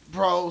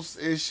pros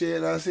and shit,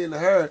 and I seen the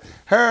her.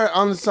 Her,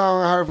 only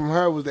song I heard from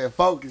her was that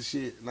focus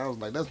shit, and I was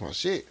like, that's my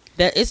shit.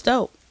 That it's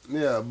dope.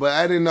 Yeah, but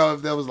I didn't know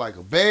if that was like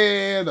a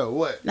band or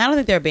what. I don't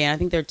think they're a band. I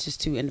think they're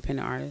just two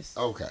independent artists.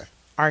 Okay.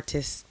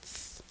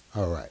 Artists.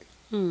 All right.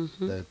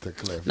 Mm-hmm. That's the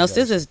clarification. No,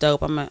 SZA's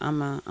dope. I'm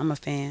a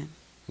fan.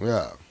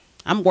 Yeah.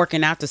 I'm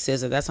working out to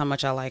SZA. That's how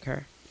much I like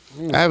her.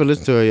 I haven't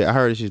listened to her yet. I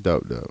heard she's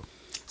dope though.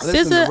 I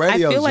listen to SZA, I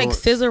radio feel like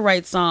joints. SZA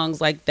writes songs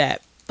like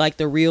that, like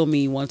the real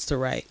me wants to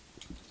write.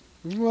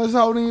 What's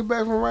holding you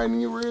back from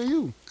writing your real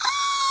you?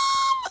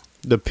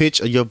 The pitch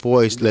of your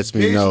voice lets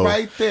me Bitch, know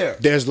right there.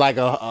 there's like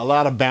a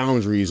lot of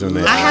boundaries on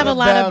that. I have a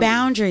lot of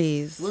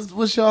boundaries. boundaries.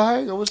 What's your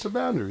hang? What's the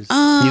boundaries? You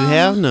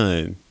have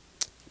none.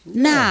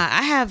 Nah,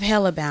 I have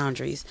hella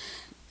boundaries.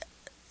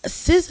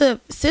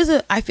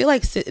 SZA, I feel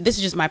like this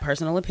is just my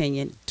personal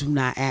opinion. Do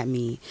not at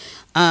me.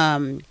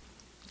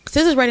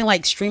 SZA's writing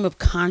like stream of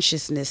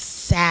consciousness,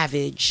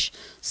 savage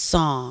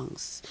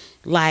songs,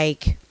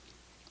 like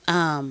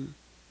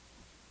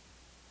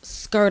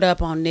skirt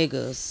up on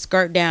niggas,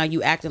 skirt down,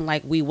 you acting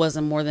like we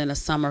wasn't more than a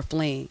summer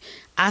fling.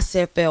 I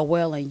said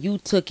farewell and you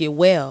took it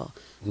well.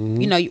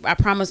 You know, I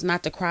promised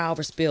not to cry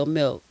over spilled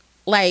milk.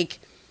 Like,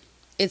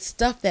 it's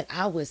stuff that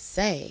I would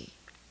say.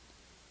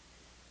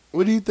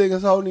 What do you think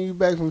is holding you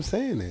back from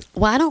saying it?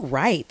 Well, I don't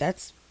write.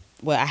 That's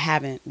well, I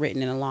haven't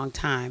written in a long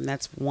time.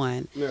 That's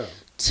one. Yeah.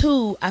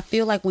 Two, I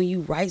feel like when you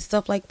write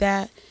stuff like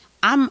that,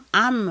 I'm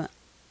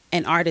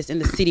an artist in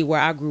the city where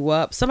I grew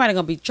up. Somebody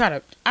gonna be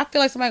I feel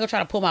like somebody gonna try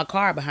to pull my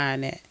car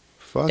behind that.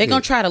 Fuck They're it.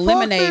 gonna try to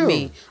eliminate them.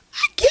 me.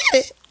 I get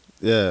it.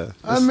 Yeah.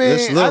 I mean,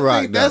 it's Lil I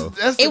Rock think though.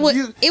 that's It would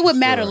the it would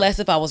matter Right. less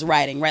if I was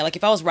writing, right? Like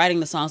if I was writing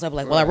the songs, I'd be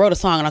like, well, I Right. wrote a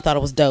song and I thought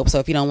it was dope. So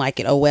if you don't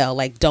like it, oh well.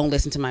 Like don't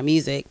listen to my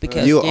music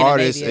because You an then it may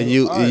artist be a- and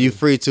you artist.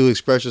 free to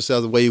express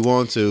yourself the way you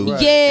want to. Right.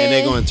 Yeah. And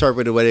they're gonna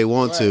interpret it the way they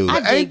want to. I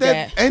But dig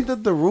ain't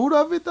that the root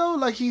of it though?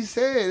 Like he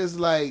said, it's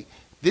like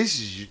this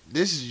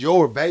is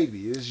your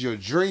baby. This is your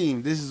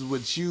dream. This is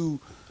what you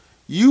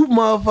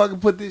motherfucking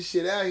put this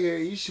shit out here.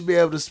 You should be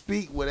able to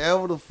speak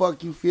whatever the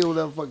fuck you feel,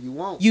 whatever the fuck you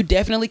want. You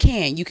definitely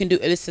can. You can do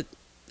it.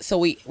 So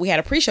we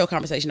had a pre-show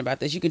conversation about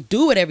this. You can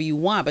do whatever you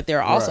want, but there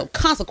are also Right.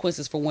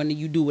 consequences for when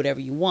you do whatever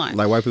you want.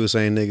 Like white people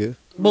saying nigga.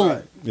 Boom.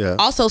 Right. Yeah.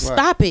 Also,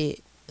 stop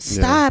it.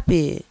 Stop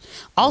it.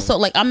 Also,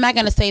 like I'm not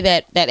gonna say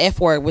that F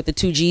word with the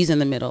two G's in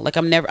the middle. Like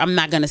I'm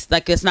not gonna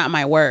like it's not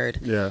my word.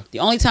 Yeah. The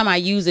only time I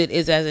use it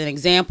is as an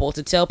example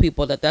to tell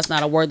people that that's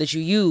not a word that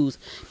you use.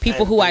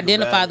 People who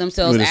identify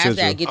themselves You in the as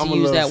that central. get to I'm a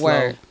use little that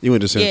word. You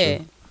went to Central. Yeah.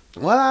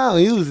 Well, I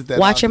don't use it that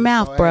Watch your often,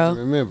 mouth, so I have bro. to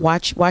remember.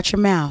 Watch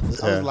your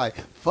mouth. I was like,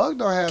 fuck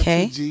don't have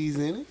Okay. 2 G's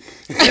in it.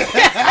 No,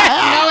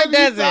 it you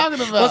doesn't. talking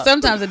about? Well,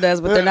 sometimes it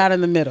does, but they're not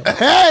in the middle.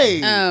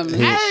 Hey!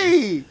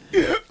 Hey.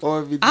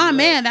 Or if you do Ah that.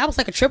 man, that was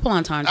like a triple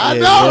entendre. I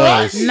Yeah, know, it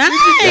right? was.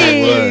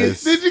 Nice.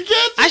 was. Did you catch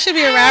it? I should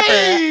be a rapper.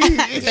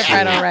 Hey! Except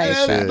I don't write,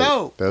 That's so.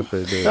 dope. That's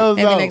pretty That dope. was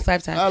Maybe dope. next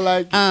lifetime. I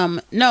like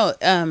it. No,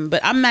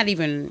 but I'm not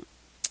even.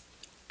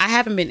 I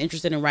haven't been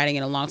interested in writing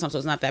in a long time, so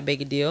it's not that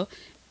big a deal.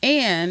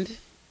 And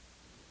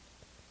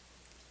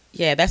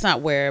yeah, that's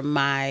not where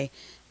my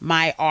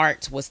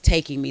art was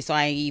taking me, so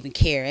I didn't even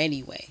care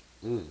anyway.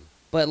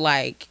 But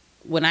like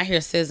when I hear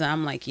SZA,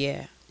 I'm like,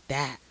 yeah,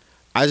 that.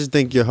 I just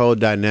think your whole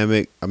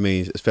dynamic. I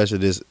mean, especially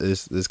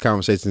this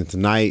conversation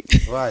tonight.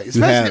 Right. You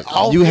Especially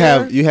off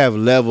air. you have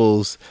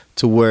levels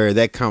to where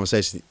that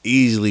conversation is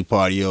easily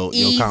part of your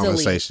Easily.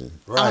 conversation,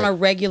 on a Right.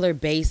 regular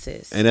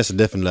basis. and that's a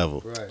different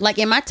level. Right. Like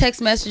in my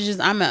text messages,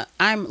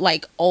 I'm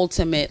like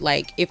ultimate.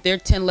 Like if there are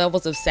 10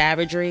 levels of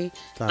savagery,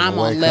 Time to I'm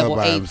wake on level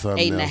up, I'm 8, something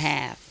 8 and a else.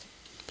 half.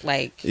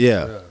 Like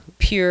Yeah.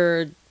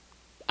 pure.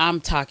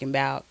 I'm talking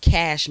about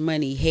cash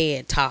money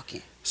head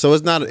talking. So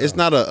it's not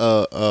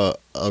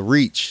a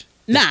reach.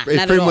 Nah, it's not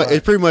at pretty all. much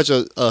it's pretty much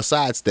a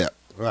sidestep,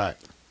 Right.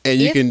 and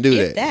you If- can do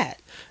if that.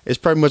 It's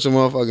pretty much a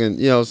motherfucking,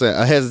 you know what I'm saying,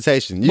 a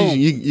hesitation. Boom.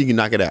 You can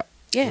knock it out.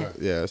 Yeah,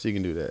 Yeah, so you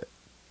can do that.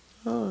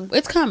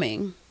 it's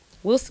coming.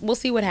 We'll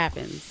see what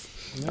happens.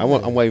 I'm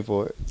waiting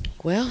for it.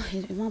 Well,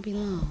 it won't be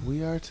long.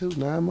 We are too.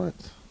 9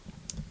 months.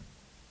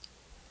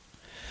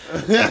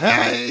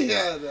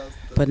 Yeah, that's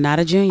But not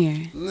a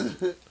junior.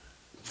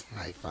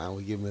 right. Fine.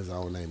 We give him his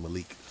own name,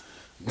 Malik.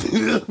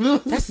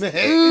 That's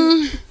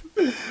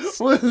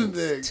What's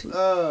next?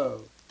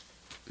 Oh,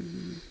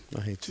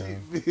 I hate y'all.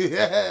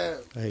 yeah.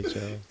 I hate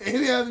y'all.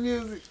 Any other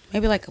music?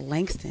 maybe like a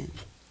Langston.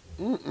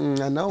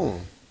 I know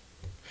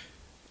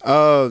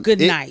him. Good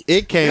night.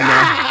 It came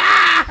out.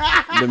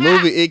 The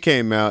movie It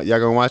came out. Y'all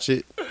gonna watch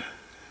it?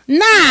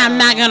 Nah, I'm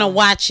not gonna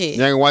watch it.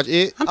 Y'all gonna watch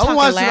it? I'm I'm talking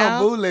watching loud.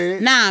 on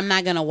bootleg. Nah, I'm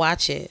not gonna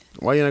watch it.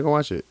 Why you not gonna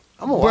watch it?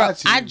 I'm gonna Bro,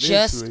 watch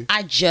it.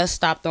 I just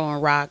stopped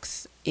throwing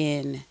rocks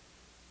in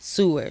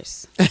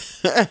sewers.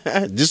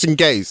 Just in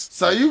case.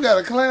 So you got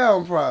a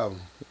clown problem.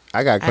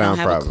 I got a I clown don't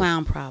have problem. a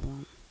clown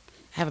problem.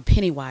 I have a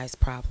Pennywise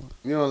problem.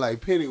 You don't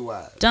like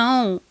Pennywise.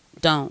 Don't.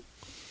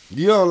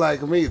 You don't like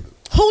him either.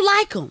 Who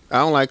like him? I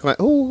don't like clown.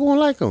 Who don't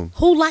like him?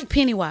 Who like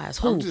Pennywise?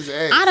 Who? I'm just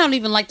asking. I don't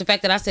even like the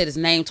fact that I said his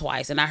name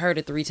twice and I heard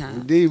it 3 times.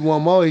 Indeed,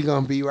 one more, he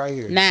gonna be right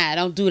here. Nah,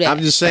 don't do that. I'm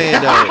just saying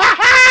though.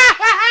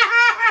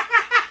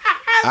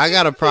 I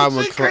got a problem.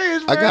 With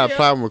I got a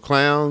problem with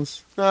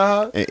clowns,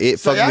 Uh-huh. and it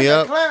So fucked me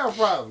y'all up. got a clown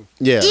problem.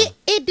 Yeah,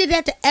 It did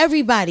that to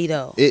everybody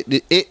though. it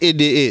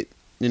did it.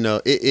 You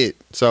know it.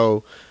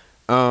 So,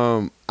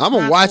 I'm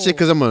gonna Not watch cool. it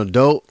because I'm an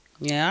adult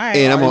Yeah, all right.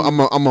 and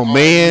I'm a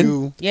man,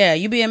 You- Yeah,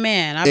 you be a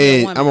man. I'll be a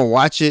and woman. I'm gonna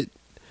watch it,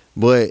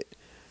 but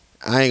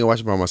I ain't gonna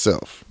watch it by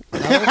myself.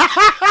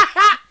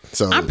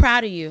 So I'm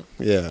proud of you.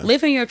 yeah,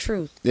 Living your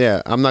truth.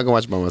 yeah, I'm not gonna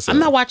watch it by myself. I'm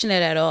not watching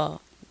that at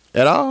all.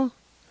 at all.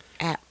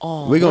 At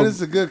all. We When gonna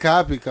does a good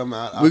copy come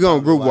out? we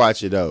gonna group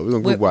watch it though. We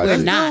gonna group watch we're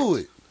it. not. Do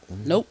it.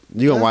 Nope.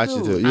 You gonna watch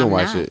Let's it do too. it. You gonna I'm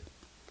watch not. it.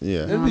 Yeah.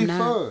 It'd No, be I'm not.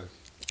 fun.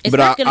 It's But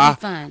not gonna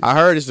be fun. I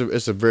heard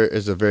it's a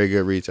very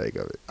good retake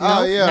of it.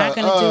 Oh yeah, not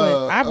gonna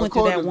do it. I went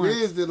through that according to once.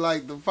 Biz, that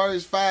like the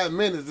first 5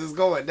 minutes is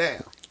going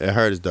down. I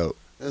heard it's dope.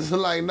 It's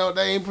like no,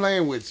 they ain't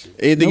playing with you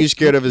Anything Nope, you're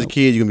scared of as a nope.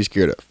 kid, you're gonna be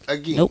scared of.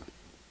 again. Nope.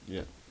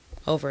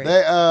 Over it.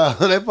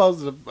 They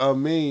posted a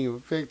meme, a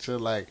picture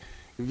like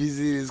if you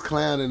see this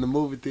clown in the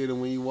movie theater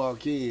when you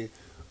walk in,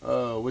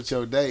 with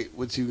your date,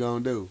 what you gonna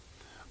do?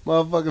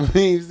 Motherfucking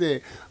meme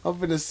said, I'm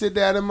finna sit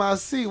down in my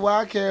seat. Why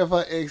I care if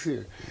her ex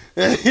here?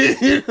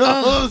 You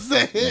know what I'm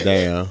saying?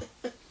 Damn.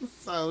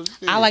 So,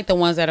 shit. I like the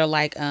ones that are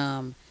like,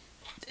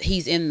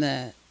 he's in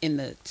the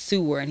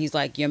sewer and he's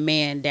like, your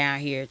man down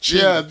here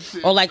cheating. Yeah,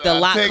 or like the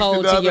lock texting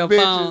code the to other your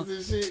bitches phone.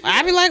 and shit.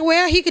 I'd be like,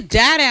 well, he could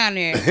die down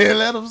there.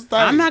 Let him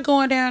start. I'm not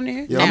going down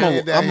there. Yeah, Nah. I'm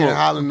gonna down I'm here gonna-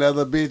 hollering at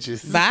other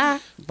bitches. Bye.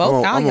 Both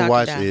I'm y'all gonna can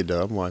watch die. it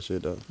though. I'm gonna watch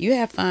it though. You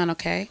have fun,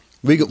 okay?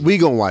 We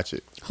gonna watch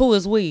it. Who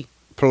is we?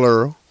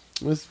 Plural.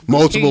 Let's- Hear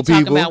Multiple you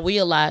talking people. about we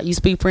a lot. You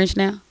speak French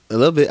now? A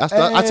little bit. I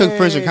took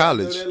French in Hey,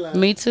 college. I know that line.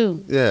 Me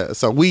too. Yeah.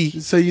 So we.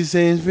 So you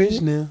saying French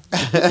now?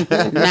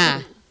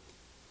 Nah.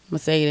 I'm gonna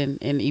say it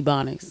in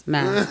Ebonics.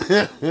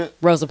 Nah.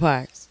 Rosa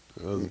Parks.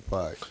 Rosa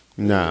Parks.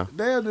 Nah.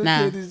 Damn, the Nah.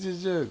 titties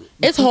just juggle.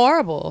 It's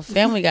horrible.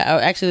 Family Guy. Oh,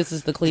 actually, this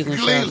is the Cleveland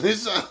show. Cleveland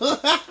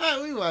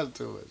show. We watch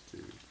too much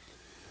TV.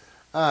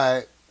 All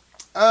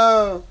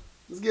right.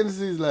 Let's get into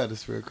these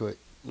letters real quick.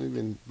 We've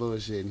been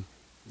bullshitting.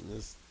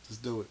 Let's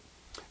just do it.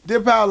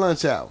 Dear Power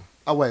Lunch Hour.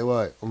 Oh,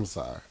 wait. I'm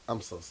sorry.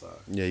 I'm so sorry.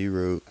 Yeah, you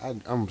rude.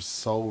 I'm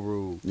so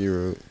rude. You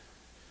rude.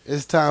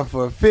 It's time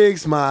for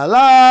Fix My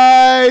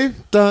Life.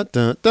 Dun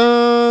dun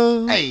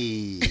dun.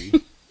 Hey.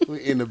 We're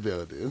in the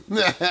building.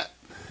 All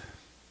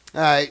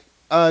right.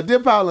 Dear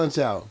Power Lunch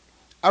Hour.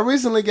 I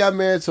recently got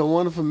married to a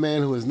wonderful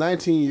man who is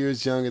 19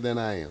 years younger than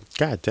I am.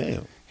 God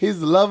damn. He's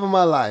the love of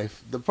my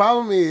life. The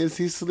problem is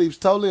he sleeps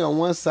totally on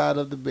one side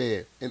of the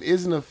bed and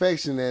isn't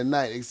affectionate at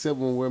night except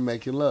when we're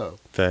making love.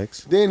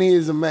 Facts. Then he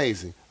is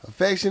amazing.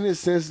 Affectionate,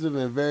 sensitive,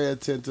 and very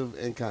attentive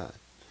and kind.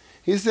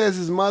 He says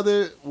his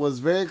mother was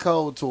very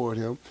cold toward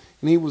him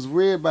and he was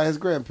reared by his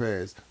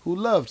grandparents who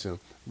loved him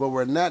but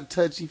were not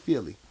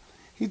touchy-feely.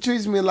 He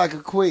treats me like a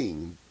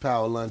queen,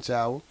 Power Lunch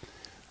Hour.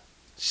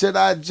 Should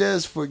I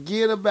just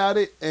forget about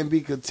it and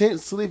be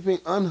content sleeping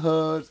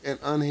unhugged and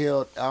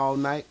unheld all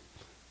night?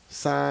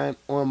 Signed,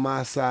 On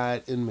My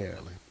Side in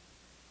Maryland.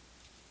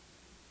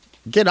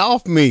 Get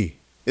off me.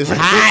 It's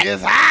hot.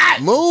 It's hot.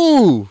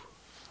 Move.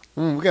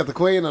 We got the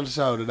queen on the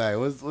show today.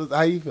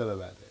 How you feel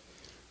about that?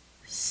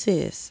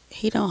 Sis,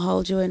 he don't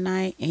hold you at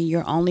night, and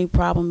your only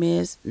problem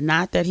is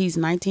not that he's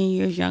 19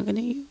 years younger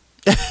than you.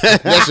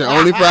 That's your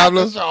only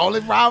problem. That's your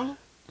only problem.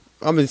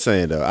 I'm just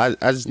saying though.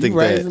 I just You think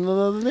raising that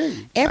another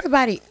nigga.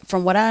 Everybody,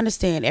 from what I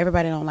understand,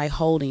 everybody don't like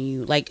holding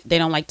you. Like they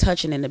don't like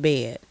touching in the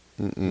bed.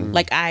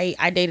 Like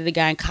I dated a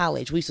guy in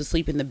college. We used to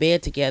sleep in the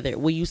bed together.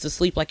 We used to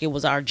sleep like it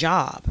was our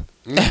job.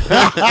 You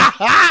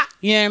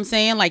know what I'm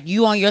saying? Like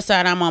you on your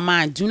side, I'm on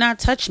mine. Do not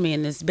touch me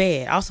in this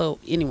bed. Also,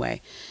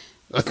 anyway,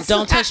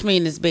 don't touch me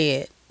in this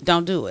bed.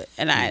 Don't do it.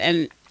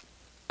 And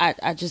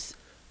I just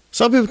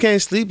some people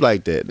can't sleep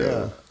like that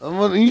though. Yeah.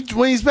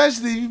 When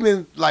especially you've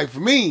been like for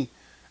me,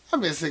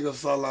 I've been single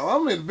so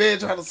long. I'm in the bed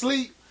trying to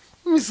sleep.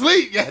 Let me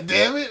sleep,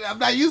 goddammit. I'm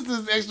not used to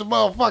this extra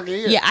motherfucker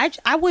here. Yeah,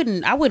 I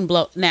wouldn't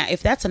blow. Now,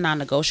 if that's a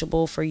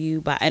non-negotiable for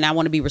you, and I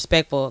want to be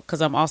respectful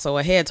because I'm also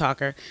a head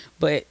talker,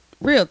 but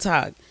real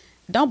talk,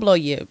 don't blow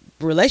your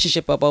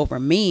relationship up over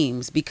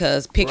memes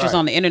because pictures Right.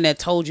 on the internet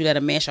told you that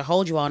a man should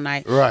hold you all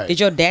night. Right. Did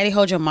your daddy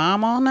hold your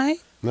mom all night?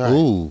 Right.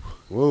 Ooh.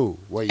 Whoa.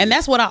 Wait. And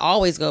that's what I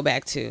always go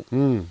back to.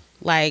 Mm.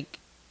 Like,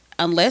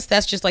 unless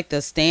that's just like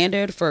the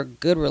standard for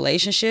good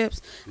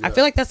relationships, I Yeah.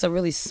 feel like that's a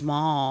really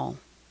small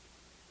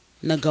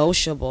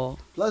negotiable.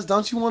 Plus,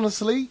 don't you want to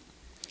sleep?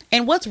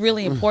 And what's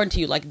really important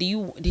to you? Like,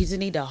 does it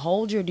need to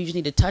hold you or do you just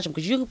need to touch him?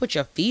 Because you can put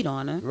your feet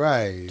on him.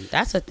 Right.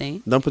 That's a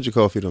thing. Don't put your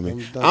cold feet on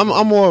me. Don't-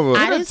 I'm more of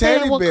I a didn't say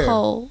teddy it was bear.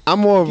 cold. I'm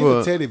more Give a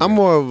of teddy a bear. I'm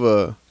more of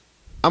a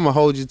I'm gonna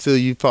hold you till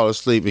you fall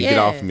asleep and get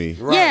Yeah. off me.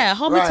 Right, Yeah,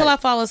 hold me till right. I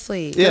fall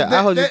asleep. Yeah, I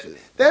That, hold you.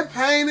 that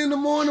pain in the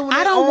morning when I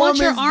that don't want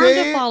your is arm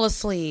dead. to fall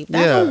asleep. I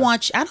Yeah. don't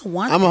want you. I don't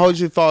want. I'm gonna that. hold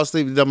you to fall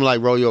asleep. And I'm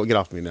like, roll you up, get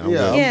off me now. I'm Yeah,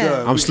 done. Yeah.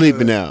 done. I'm We sleeping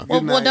good. now. Good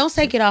Well, night. don't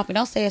say get off me.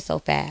 Don't say it so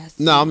fast.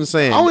 No, I'm just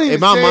saying. I don't In even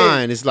my say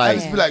mind, it. it's I like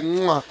just be like,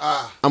 mwah,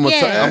 ah. I'm gonna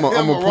Yeah. I'm gonna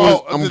I'ma pull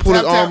roll. I'm gonna The pull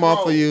his tap, tap, arm off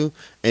roll. of you,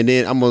 and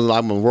then I'm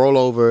gonna roll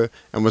over.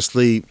 I'm gonna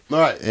sleep.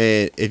 Right.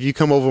 And if you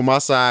come over my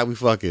side, we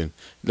fucking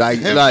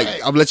like Right.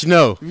 I'm let you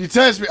know If you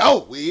touch me,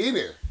 oh, we in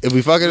there. if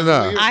we fucking or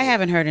not. I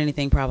haven't heard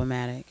anything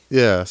problematic.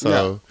 Yeah.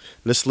 So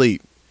let's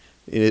sleep.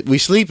 We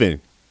sleeping.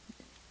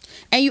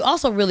 And you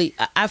also really,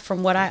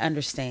 from what I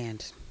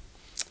understand,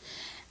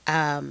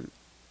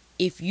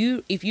 if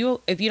you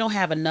don't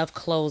have enough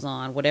clothes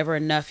on, whatever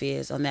enough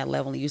is on that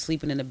level, and you're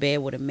sleeping in a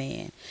bed with a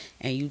man,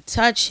 and you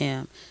touch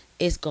him,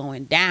 it's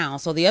going down.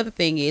 So the other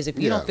thing is, if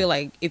you don't feel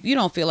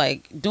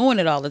like doing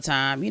it all the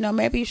time,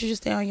 maybe you should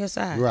just stay on your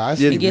side Right. I and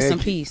sleep get some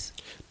naked. peace.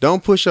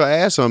 Don't push your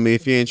ass on me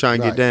if you ain't trying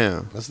to Right. get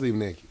down Let's sleep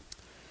naked.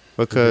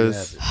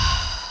 because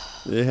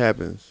it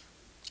happens.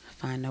 I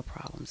find no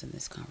problems in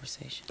this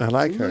conversation. I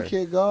like her. Look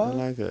here, I God.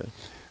 like her.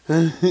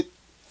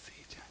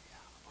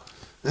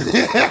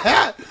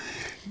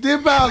 Dear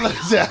Paolo,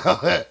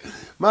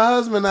 my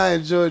husband and I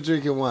enjoy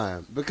drinking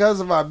wine. Because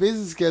of our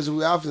busy schedule,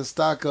 we often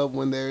stock up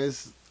when there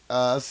is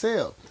a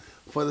sale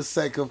for the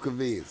sake of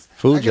convenience.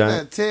 Food I giant.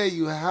 cannot tell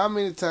you how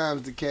many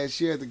times the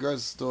cashier at the grocery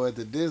store at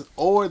the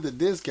the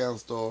discount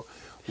store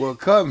will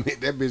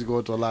comment. That bitch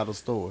going to a lot of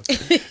stores.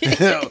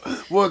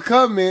 Will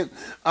comment,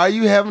 "Are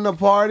you having a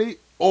party?"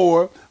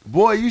 Or,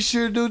 "Boy, you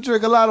sure do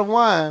drink a lot of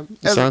wine."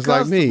 As a Sounds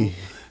like me.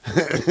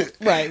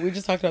 Right. We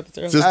just talked about this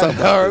earlier. Just talk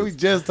about I know, this. we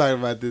just talked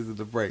about this in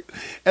the break.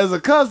 As a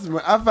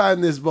customer, I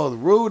find this both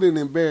rude and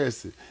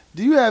embarrassing.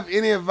 Do you have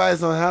any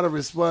advice on how to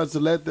respond to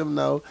let them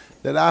know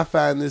that I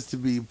find this to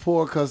be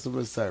poor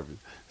customer service?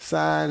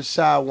 Signed,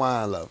 Shy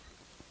Wine Lover.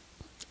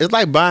 It's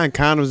like buying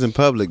condoms in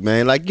public,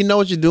 man. Like you know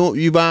what you're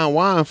doing. You buying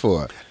wine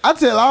for. I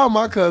tell all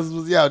my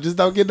customers, yo, just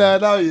don't get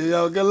that on you.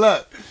 Yo, good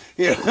luck.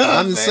 You know what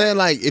I'm just saying,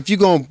 like, if you're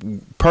gonna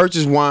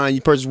purchase wine,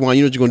 you know what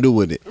you're gonna do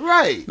with it.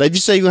 Right. Like, if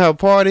you say you're gonna have a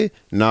party,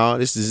 no,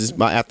 this is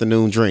my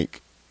afternoon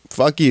drink.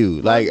 Fuck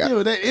you. Like,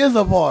 Dude, that is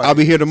a party. I'll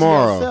be here To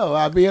tomorrow. yourself.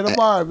 I'll be here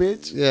tomorrow,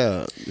 bitch.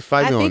 yeah,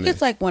 fight I me on think that.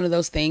 it's like one of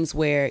those things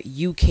where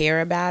you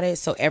care about it,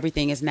 so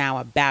everything is now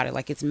about it.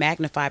 Like it's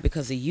magnified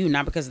because of you,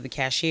 not because of the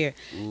cashier.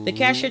 The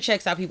cashier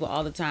checks out people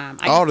all the time.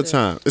 I All used the to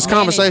time. It's manage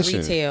conversation.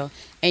 Retail,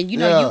 and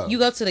Yeah. you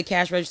go to the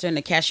cash register and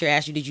the cashier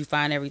asks you, "Did you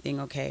find everything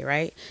okay?"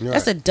 Right? Right.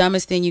 That's the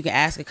dumbest thing you can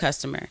ask a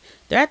customer.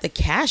 They're at the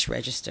cash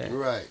register.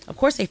 Right. Of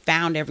course, they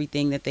found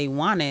everything that they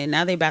wanted, and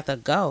now they're about to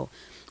go.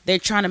 They're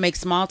trying to make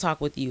small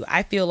talk with you.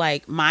 I feel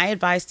like my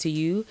advice to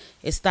you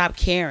is stop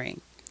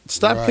caring.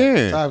 Stop Right.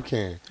 caring. Stop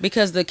caring.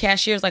 Because the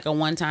cashier is like a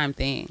one-time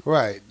thing.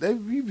 Right.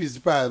 You be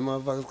surprised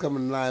motherfuckers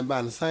coming in line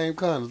buying the same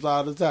condoms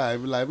all the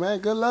time. Be like, man,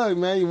 good luck,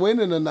 man. You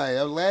winning tonight.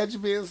 I'm glad you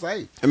being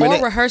safe. I mean, Or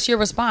they- rehearse your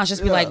response.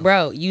 Just be Yeah. like,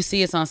 bro, you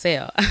see it's on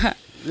sale. Yeah.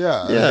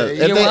 yeah, You're if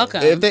they,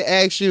 welcome. If they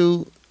ask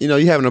you, you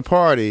having a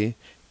party,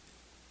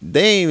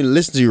 they ain't even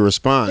listen to your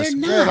response. They're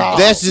They're not.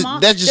 That's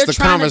Small- just they're the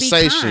trying to be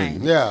conversation.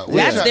 kind. Yeah.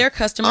 That's their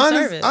customer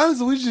service.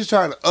 Honestly, we just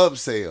trying to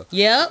upsell.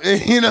 Yep.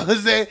 You know what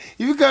I'm saying?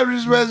 If you come to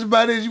this restaurant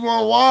by this, you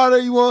want water,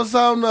 you want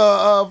some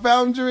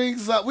fountain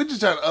drinks, we just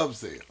trying to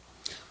upsell.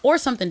 Or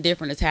something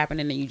different is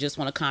happening and you just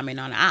want to comment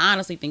on it. I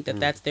honestly think that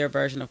that's their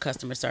version of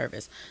customer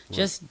service.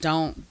 Just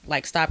don't,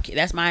 stop.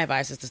 That's my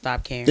advice is to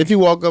stop caring. If you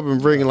walk up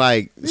and bring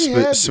like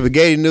Yeah.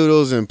 spaghetti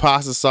noodles and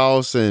pasta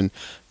sauce and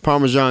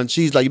Parmesan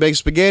cheese. Like, you make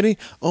spaghetti?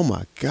 Oh,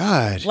 my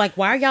God. Like,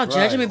 why are y'all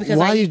judging me because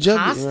Why I you eat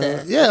judging?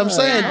 pasta? Yeah, I'm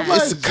saying Nobody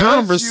it's a judge you.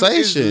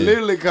 conversation. It's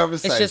literally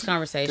conversation. It's just 'Cause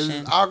conversation.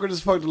 it's awkward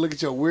as fuck to look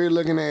at your weird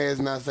looking ass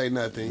and not say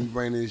nothing. You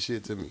bring this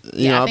shit to me. You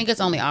Yeah, know, I think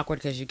it's only awkward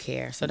because you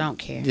care, so don't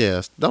care.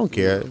 Yes, don't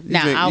care. You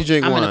Now, you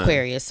drink I'm wine. an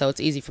Aquarius, so it's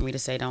easy for me to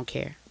say don't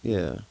care.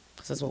 Yeah,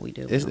 Because that's what we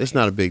do. it's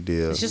not a big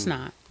deal. It's just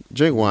not.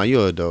 Drink wine.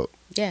 You're an adult.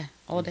 Yeah,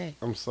 all day.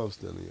 I'm so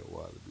still in your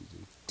water,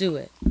 BG. Do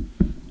it.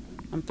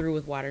 I'm through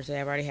with water today.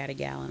 I've already had a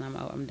gallon.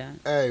 I'm done.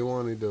 Hey,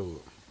 won't he do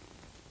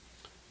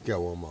it? Got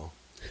one more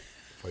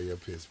for your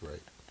piss break.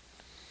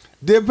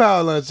 Dear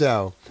Power Lunch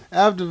Hour,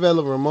 I've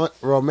developed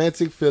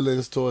romantic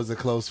feelings towards a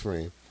close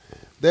friend.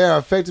 They are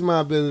affecting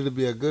my ability to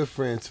be a good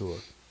friend to her.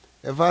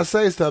 If I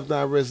say something,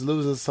 I risk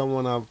losing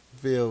someone I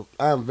feel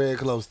I am very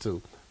close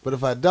to. But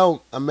if I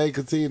don't, I may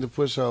continue to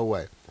push her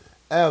away.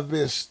 I have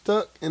been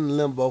stuck in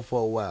limbo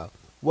for a while.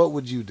 What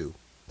would you do?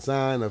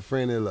 Sign, a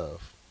friend in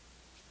love.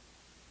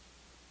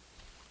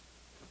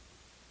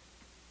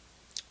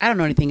 I don't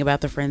know anything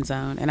about the friend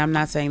zone, and I'm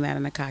not saying that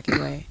in a cocky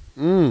way.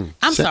 I'm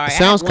sorry. sounds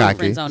I have one cocky.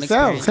 friend zone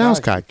experience. Sounds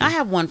cocky. I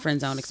have one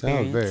friend zone Sounds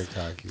experience. very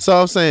cocky. So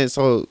I'm saying,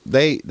 so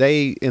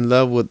they in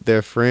love with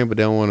their friend, but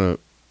they don't want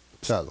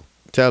to Tell them.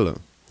 tell them.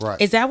 Right.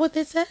 Is that what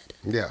they said?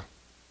 Yeah.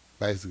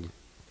 Basically.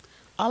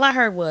 All I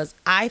heard was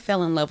I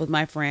fell in love with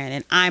my friend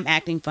and I'm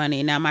acting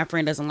funny. And now my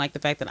friend doesn't like the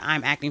fact that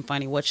I'm acting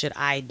funny. What should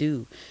I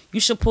do? You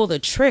should pull the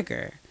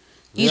trigger.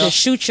 Either Yeah.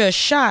 shoot your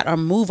shot or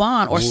move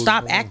on or Move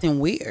stop on. acting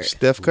weird.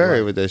 Steph Curry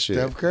Right. with that shit.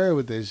 Steph Curry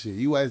with that shit.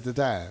 You waste the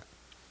time.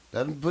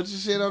 Doesn't put your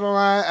shit on the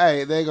line.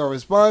 Hey, they gonna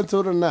respond to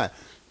it or not.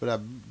 But I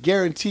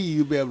guarantee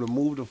you'll be able to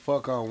move the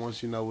fuck on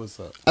once you know what's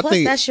up. I Plus,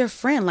 think that's your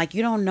friend. Like,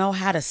 you don't know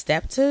how to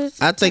step to.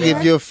 I think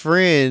if your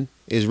friend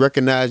is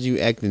recognizing you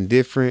acting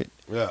different,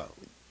 Yeah.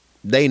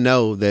 they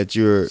know that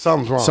you're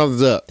Something's wrong.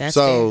 something's up. That's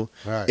so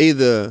Right.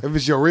 either If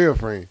it's your real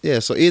friend. yeah,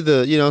 so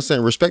either you know what I'm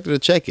saying, respect it or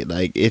check it.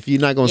 Like if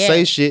you're not gonna Yeah.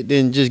 say shit,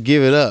 then just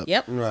give it up.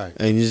 Yep. Right.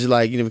 And you just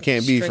like we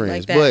can't be Straight friends.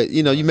 like that. But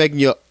you know, you making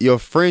your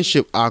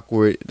friendship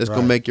awkward. That's Right.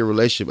 gonna make your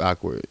relationship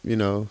awkward. You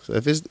know, so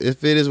if it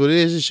is what it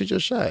is, just shoot your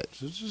shot.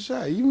 Shoot your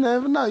shot. You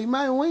never know. You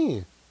might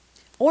win.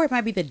 Or it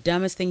might be the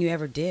dumbest thing you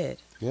ever did.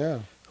 Yeah.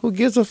 Who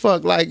gives a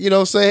fuck? Like you know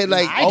what I'm saying?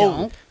 Like I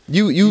don't.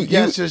 you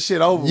got your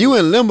shit over. you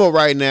in limbo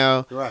right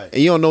now, Right.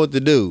 and you don't know what to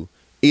do.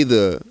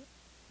 Either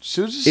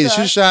Shoot your shoot shot.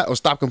 your shot or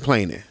stop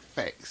complaining.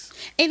 Facts.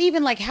 And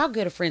even like, how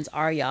good of friends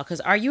are y'all? Because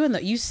are you in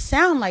the? You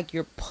sound like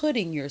you're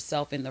putting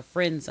yourself in the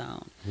friend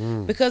zone.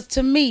 Because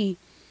to me,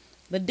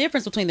 the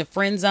difference between the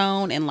friend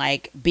zone and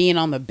like being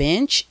on the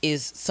bench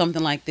is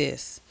something like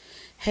this.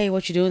 Hey,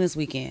 what you doing this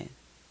weekend?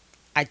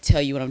 I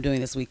tell you what I'm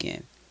doing this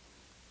weekend.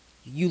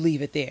 You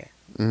leave it there.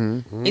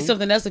 Mm-hmm. It's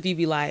something else if you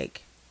be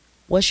like,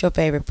 "What's your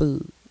favorite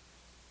food?"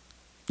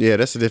 Yeah,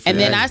 that's a different. And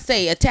then I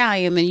say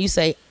Italian, and you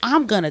say,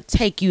 "I'm gonna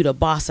take you to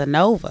Bossa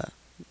Nova."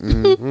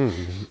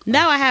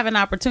 Now I have an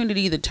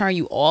opportunity to turn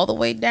you all the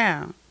way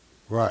down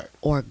Right.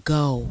 or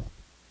go.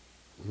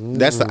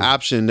 That's the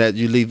option that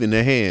you leave in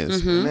their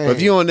hands. Mhm. But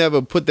if you don't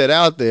ever put that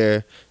out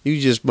there, you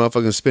just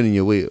motherfucking spinning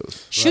your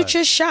wheels. Shoot Right.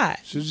 your shot.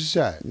 Shoot your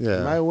shot. Yeah.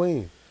 You might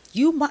win.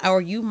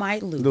 You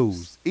might lose.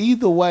 Lose.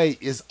 Either way,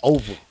 it's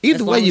over. Either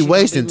As way, long as you're you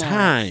wasting move on.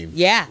 time.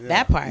 Yeah,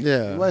 that part.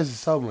 Yeah. You wasted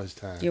so much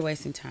time. You're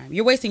wasting time.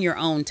 You're wasting your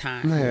own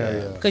time.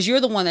 Yeah. Because you're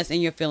the one that's in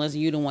your feelings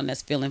and you're the one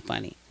that's feeling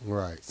funny.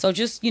 Right. So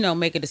just,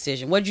 make a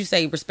decision. What'd you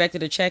say? Respect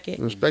it or check it?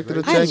 Respect it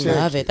or I check it.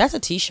 love it. That's a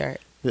t-shirt.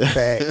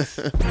 Facts.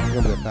 It's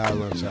gonna be a Power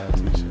Lunch Hour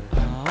t-shirt.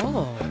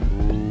 Oh,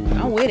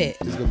 I'm with it.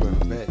 It's gonna be on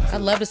the back.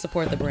 I'd love to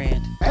support the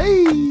brand. Hey,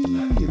 you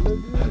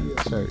look good in your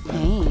shirt.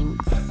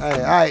 Thanks.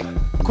 Hey, all right.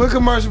 Quick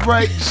commercial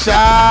break.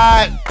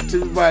 Shot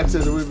to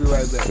bartender. We'll be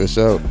right back. For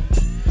sure.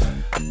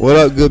 What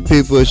up, good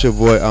people? It's your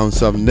boy on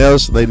something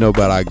else. They know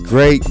about our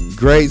great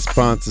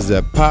sponsors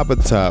at Papa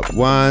Top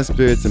Wine,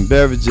 Spirits, and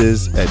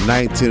Beverages at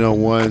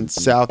 1901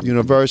 South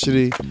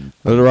University,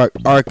 Little Rock,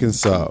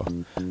 Arkansas.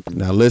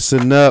 Now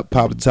listen up.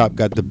 Papa Top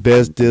got the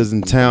best deals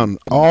in town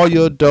on all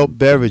your dope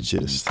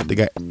beverages. They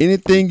got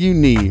anything you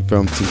need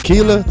from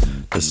tequila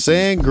to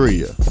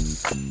sangria,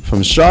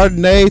 from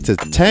Chardonnay to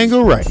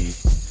Tanqueray.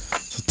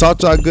 So talk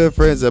to our good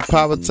friends at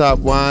Papa Top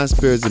Wine,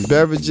 Spirits, and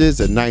Beverages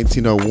at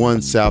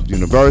 1901 South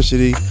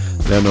University.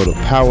 Let them know the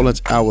Power Lunch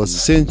Hour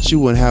sent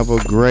you and have a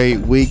great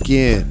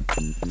weekend.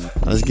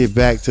 Let's get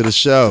back to the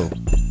show.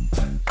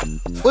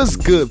 What's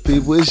good,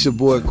 people? It's your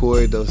boy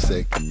Corey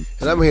Dosecki,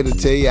 and I'm here to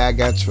tell you I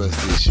got trust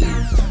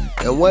issues.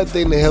 And one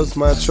thing that helps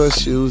my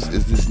trust issues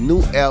is this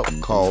new app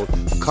called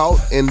Caught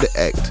in the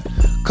Act.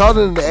 Caught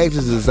in the Act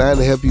is designed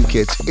to help you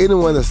catch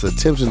anyone that's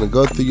attempting to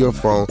go through your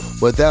phone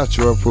without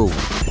your approval.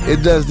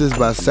 It does this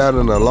by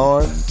sounding an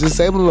alarm,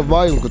 disabling the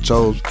volume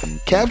controls,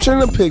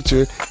 capturing a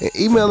picture, and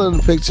emailing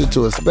the picture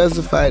to a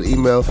specified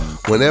email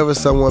whenever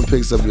someone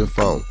picks up your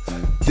phone.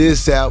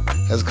 This app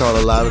has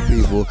caught a lot of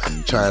people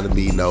trying to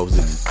be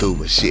nosy through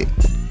my shit.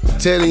 I'm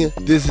telling you,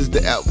 this is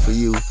the app for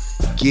you.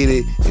 Get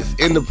it. It's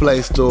in the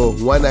Play Store,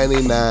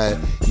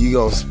 $1.99. You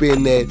gonna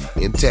spend that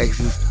in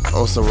Texas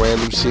on some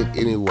random shit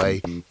anyway.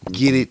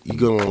 Get it.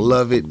 You're gonna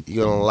love it.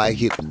 You're gonna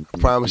like it. I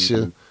promise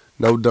you.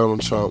 No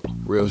Donald Trump,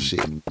 real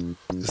shit.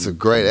 It's a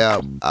great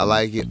album. I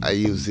like it. I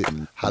use it.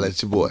 Holla at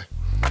your boy.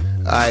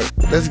 Alright,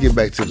 let's get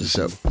back to the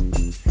show.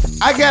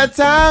 I got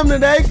time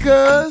today,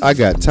 cuz. I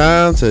got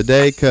time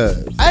today,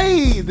 cuz.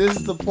 Hey, this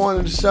is the point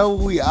of the show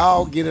where we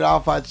all get it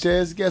off our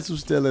chest. Guess who's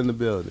still in the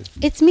building?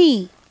 It's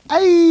me.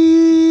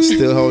 Hey,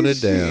 Still holding it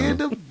she down. in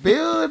the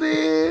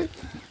building.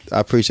 I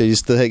appreciate you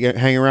still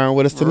hanging around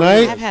with us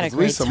tonight. I've had a 'Cause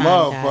we great some time,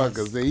 motherfuckers.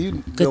 guys. And you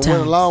Good done went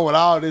times. along with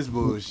all this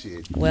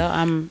bullshit. Well,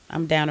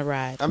 I'm down to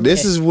ride.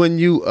 This is when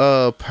you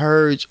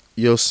purge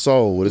your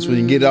soul. This is when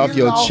you get it off Get it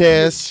your off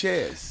chest.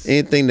 your chest.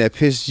 Anything that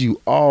pisses you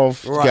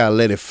off, you Right. gotta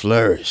let it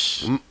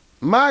flourish.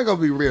 Mine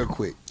gonna be real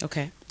quick.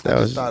 Okay. That I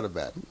was just thought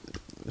about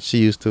it. she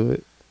used to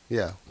it.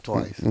 Yeah,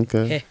 twice.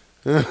 Okay.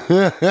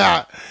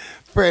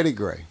 Freddie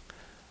Gray.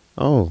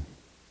 Oh,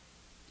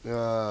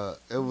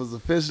 It was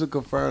officially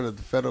confirmed that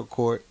the federal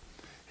court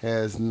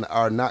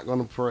are not going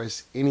to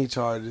press any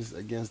charges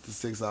against the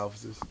 6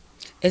 officers.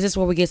 Is this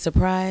where we get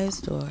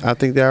surprised, or I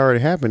think that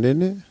already happened,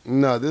 didn't it?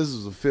 No, this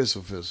was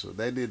official.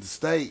 They did the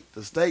state.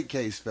 The state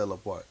case fell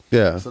apart.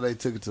 Yeah. So they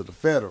took it to the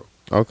federal.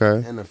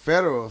 Okay. And the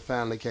federal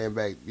finally came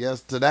back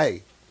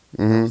yesterday.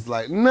 It hmm was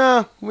like,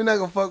 nah, we're not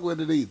going to fuck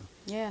with it either.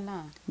 yeah,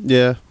 no.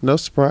 Yeah. No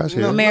surprise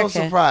here. No America.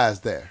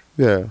 surprise there.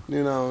 Yeah.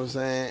 You know what I'm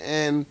saying?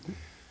 And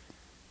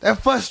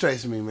that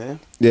frustrates me,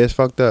 man. Yeah. It's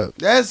fucked up.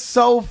 That's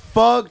so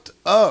fucked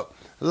up.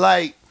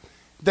 Like,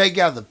 they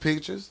got the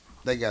pictures,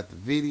 they got the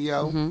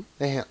video,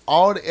 they had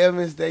all the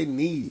evidence they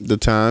need. The The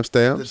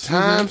timestamps.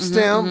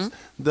 timestamps,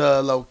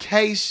 the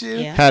location,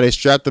 Yeah. How they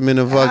strapped them in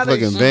the how they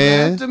fucking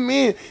van. strapped them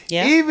in.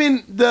 Yeah.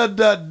 Even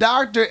the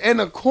doctor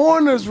and the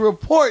coroner's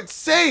report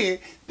saying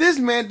this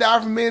man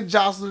died from being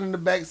jostled in the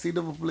backseat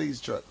of a police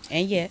truck.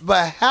 And yet,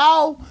 But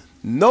how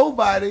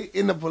nobody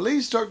in the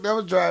police truck that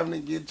was driving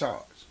it get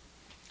charged?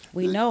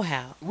 we know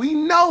how. We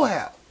know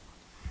how.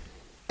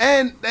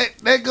 And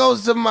that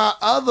goes to my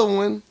other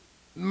one.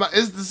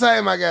 It's the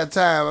same. I got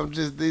time. I'm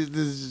just this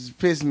is just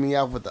pissing me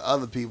off with the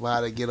other people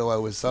how they get away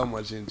with so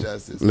much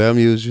injustice. Let them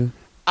use you.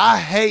 I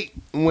hate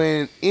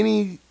when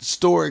any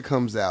story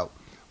comes out,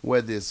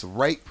 whether it's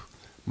rape,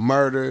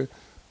 murder,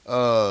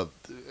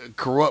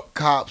 corrupt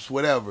cops,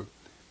 whatever.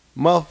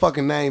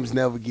 Motherfucking names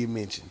never get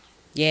mentioned.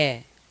 Yeah.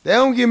 They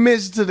don't get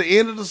mentioned to the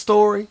end of the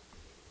story.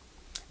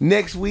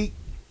 Next week.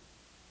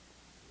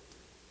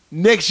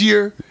 Next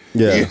year.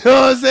 Yeah. You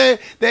know what I'm saying?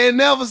 They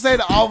never say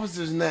the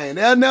officer's name.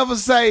 They'll never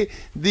say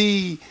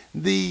the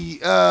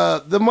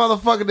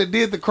motherfucker that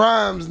did the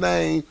crime's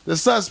name, the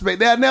suspect.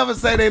 They'll never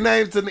say their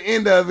name to the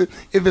end of it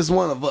if it's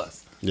one of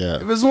us. Yeah.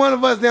 If it's one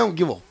of us, they don't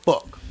give a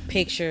fuck.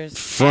 Pictures,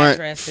 Front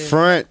addresses.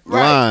 front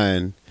Right.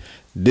 line.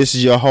 This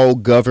is your whole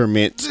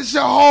government. This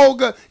your whole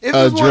if it's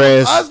one of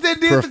Address, us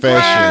that did the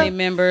profession. Family crime,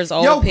 members,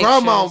 old your pictures.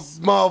 grandma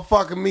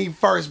motherfucking me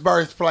first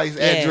birthplace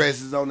Yeah.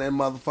 addresses on that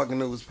motherfucking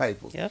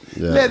newspaper. Yep.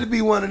 Yeah. Let it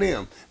be one of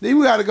them. Then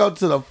we got to go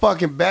to the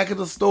fucking back of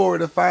the story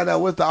to find out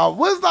what's the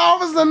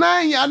officer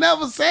name. Y'all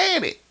never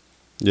said it.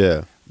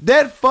 Yeah.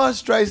 That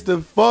frustrates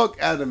the fuck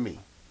out of me.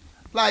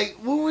 Like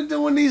when we're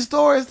doing these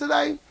stories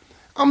today,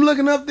 I'm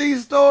looking up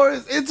these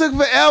stories. It took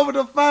forever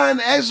to find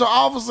the actual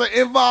officer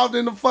involved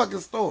in the fucking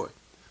story.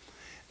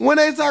 When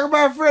they talk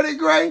about Freddie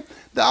Gray,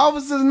 the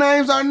officers'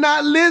 names are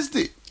not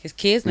listed. His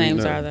kids'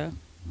 names No. are though.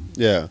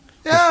 Yeah.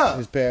 Yeah.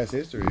 His past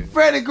history.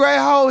 Freddie Gray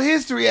whole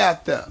history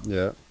out there.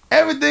 Yeah.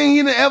 Everything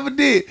he ever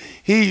did,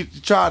 he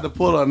tried to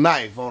pull a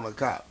knife on a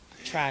cop.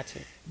 Try to.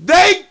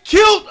 They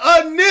killed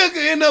a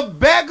nigga in the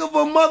back of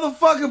a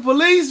motherfucking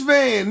police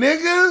van,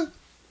 nigga.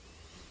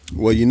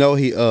 Well, you know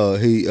he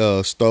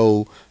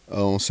stole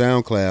on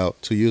SoundCloud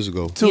 2 years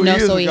ago. 2 You know,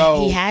 years so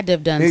ago, he had to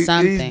have done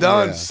something. He's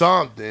done Yeah.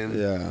 something.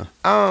 Yeah.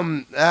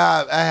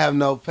 I have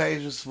no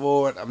patience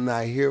for it. I'm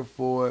not here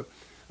for it.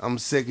 I'm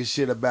sick of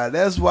shit about it.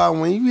 That's why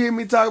when you hear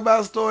me talk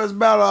about stories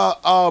about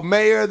a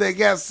mayor that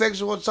got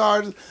sexual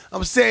charges,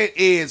 I'm saying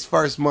Ed's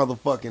first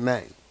motherfucking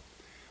name.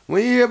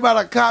 When you hear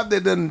about a cop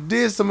that done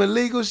did some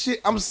illegal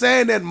shit, I'm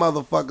saying that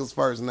motherfucker's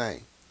first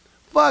name.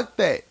 Fuck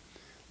that.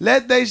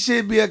 Let they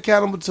shit be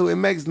accountable to. It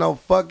makes no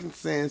fucking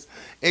sense.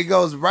 It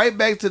goes right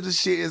back to the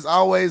shit. It's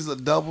always a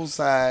double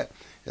side.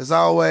 It's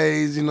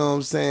always, you know what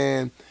I'm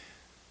saying,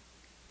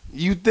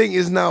 you think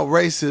it's not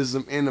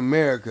racism in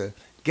America.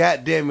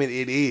 God damn it,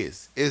 it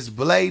is. It's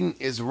blatant.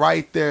 It's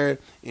right there.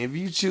 If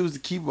you choose to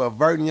keep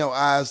averting your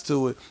eyes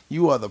to it,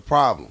 you are the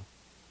problem.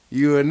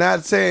 You are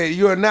not saying,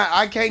 you are not,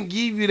 I can't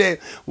give you that,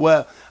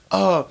 well,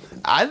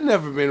 I've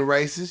never been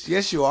racist.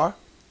 Yes, you are.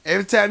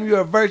 Every time you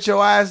avert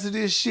your eyes to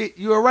this shit,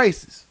 you're a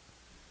racist.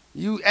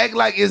 You act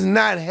like it's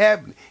not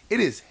happening. It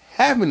is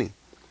happening.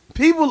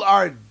 People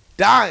are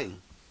dying.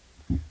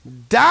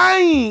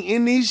 Dying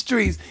in these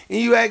streets. And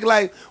you act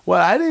like,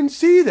 well, I didn't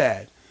see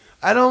that.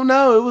 I don't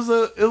know.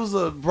 It was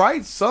a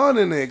bright sun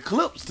in the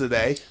eclipse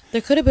today.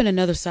 There could have been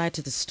another side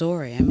to the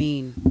story. I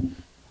mean,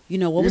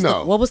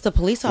 what was the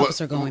police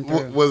officer going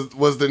through?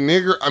 Was the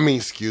nigger,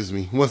 excuse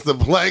me, was the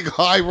black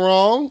guy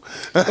wrong?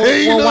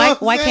 Well,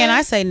 why can't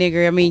I say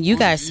nigger? I mean, you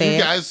guys say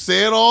You guys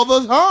say it all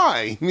the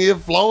time. It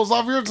flows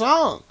off your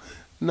tongue.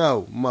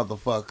 No,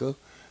 motherfucker.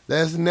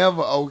 That's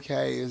never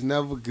okay. It's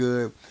never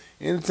good.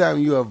 Anytime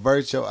you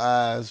avert your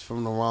eyes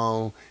from the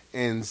wrong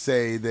and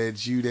say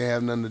that you didn't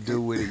have nothing to do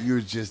with it,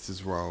 you're just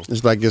as wrong.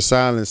 It's like your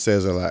silence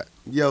says a lot.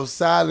 Yo,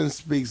 silence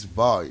speaks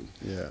volume.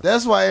 Yeah.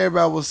 That's why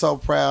everybody was so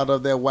proud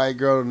of that white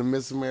girl in the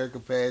Miss America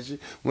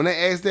pageant. When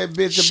they asked that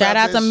bitch about Shout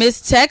out that to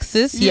Miss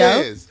Texas, yo.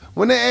 Yes.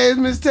 When they asked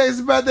Miss Texas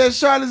about that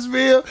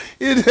Charlottesville,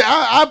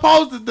 I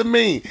posted the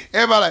meme.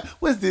 Everybody like,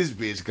 what's this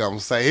bitch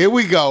gonna say? Here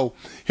we go.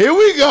 Here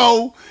we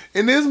go.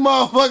 And this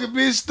motherfucking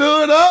bitch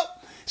stood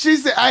up. She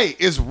said, hey,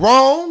 it's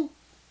wrong.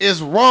 It's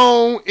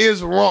wrong.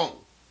 It's wrong.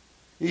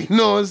 You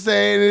know what I'm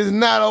saying? It's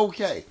not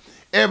okay.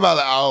 Everybody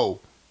like,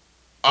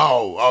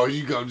 oh,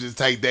 you gonna just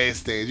take that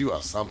stance. You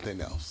are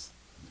something else.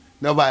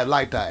 Nobody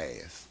liked her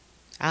ass.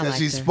 I liked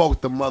she her.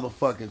 spoke the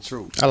motherfucking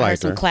truth. I I heard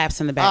liked some her.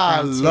 claps in the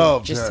background. I too.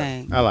 loved Just her.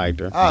 saying. I liked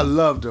her. I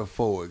loved her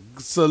for it.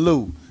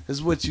 Salute.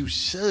 It's what you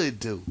should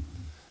do.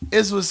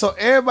 It's what, so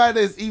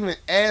everybody that's even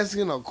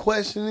asking or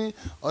questioning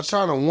or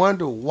trying to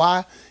wonder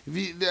why.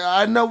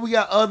 I know we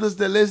got others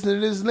that listen to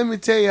this. Let me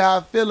tell you how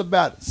I feel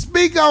about it.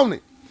 Speak on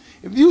it.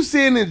 If you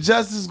see an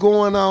injustice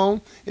going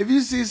on, if you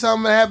see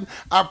something happen,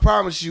 I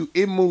promise you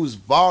it moves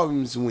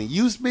volumes when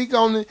you speak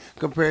on it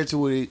compared to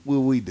what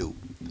we do.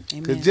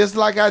 Amen. Because just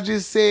like I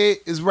just said,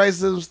 is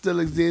racism still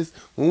exists.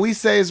 When we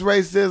say it's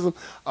racism,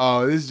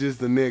 oh, it's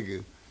just a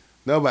nigga.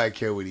 Nobody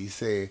care what he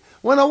said.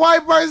 When a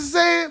white person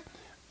said,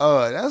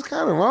 that's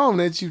kind of wrong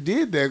that you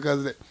did that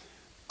because,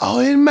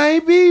 it may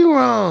be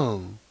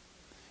wrong.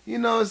 You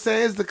know what I'm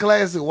saying? It's the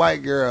classic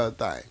white girl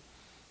thing.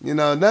 You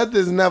know,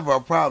 nothing's never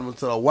a problem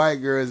until a white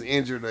girl is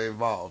injured or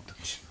involved.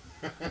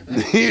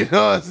 You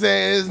know what I'm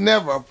saying? It's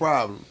never a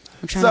problem.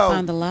 I'm trying to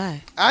find the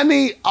lie. I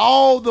need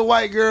all the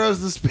white girls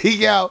to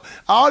speak out.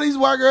 All these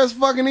white girls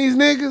fucking these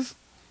niggas,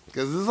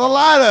 because there's a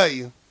lot of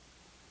you.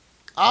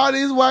 All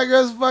these white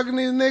girls fucking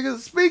these niggas,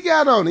 speak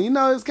out on it. You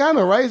know, it's kind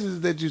of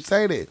racist that you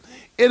say that.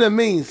 It'll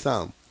mean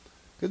something.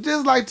 Because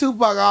just like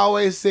Tupac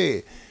always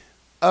said,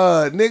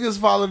 niggas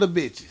follow the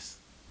bitches.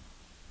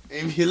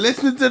 If you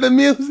listen to the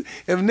music,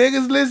 if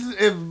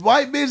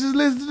white bitches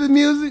listen to the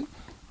music,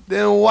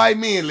 then white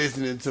men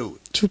listening to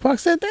it. Tupac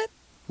said that?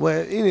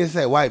 Well, he didn't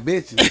say white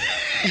bitches.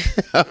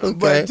 Okay.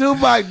 But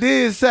Tupac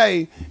did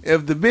say,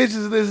 if the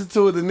bitches listen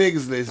to it, the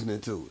niggas listening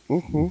to it.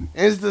 Mm-hmm.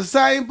 It's the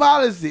same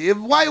policy. If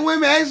white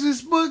women actually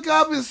spoke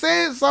up and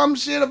said some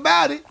shit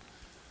about it,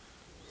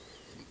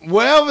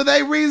 whatever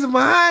they reason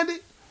behind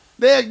it,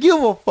 they'll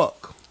give a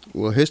fuck.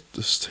 Well,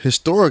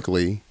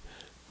 historically,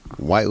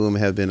 white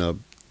women have been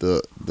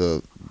the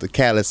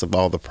catalyst of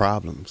all the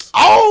problems.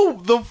 All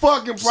the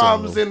fucking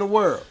problems in the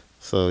world.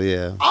 So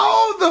yeah,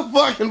 All the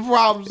fucking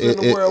problems in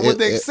the world. With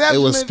the exception it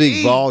will of speak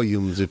Eve.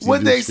 volumes if you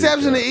With do the speak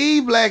exception up. of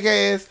Eve black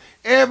ass,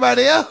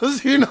 everybody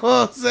else, you know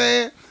what I'm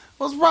saying?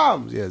 What's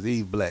problems? Yes,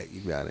 Eve black.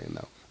 You gotta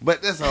know.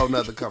 But that's a whole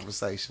nother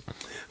conversation.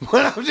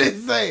 But I'm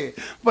just saying,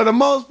 for the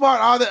most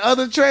part, all the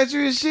other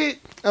treacherous shit,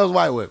 that was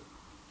white women.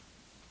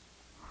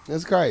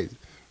 That's crazy.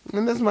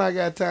 And that's why I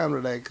got time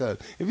today, cause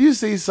if you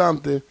see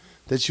something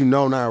that you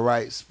know not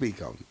right,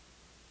 speak on it.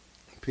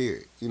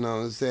 Period. You know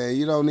what I'm saying?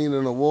 You don't need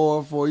an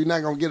award for it. You're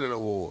not gonna get an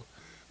award.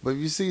 But if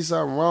you see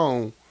something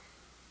wrong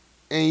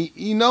and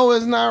you know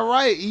it's not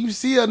right, you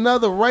see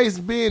another race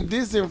being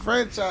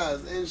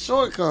disenfranchised and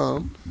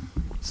shortcome,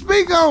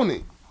 speak on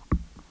it.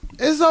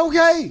 It's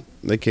okay.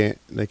 They can't.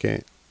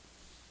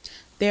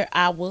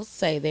 I will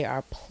say there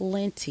are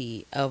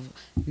plenty of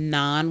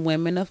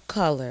non-women of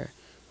color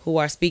who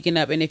are speaking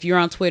up, and if you're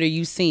on Twitter,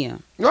 you see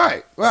them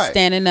Right.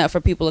 standing up for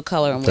people of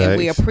color, and we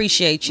Thanks.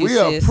 appreciate you, We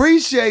cy.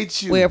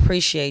 appreciate you. We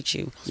appreciate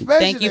you. Especially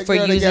Thank you that for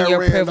girl that using got your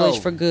ran privilege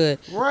over. for good.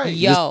 Right.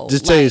 Yo,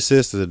 Just tell your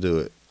sister to do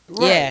it.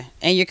 Right. yeah,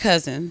 and your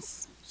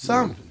cousins.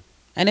 Something.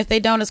 And if they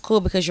don't, it's cool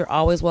because you're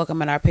always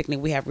welcome at our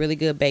picnic. We have really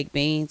good baked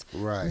beans,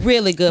 Right.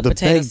 really good The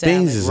potato baked salad.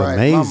 beans is Right.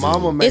 amazing. My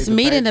mama made It's the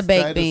meat in the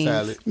baked potato beans.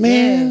 salad.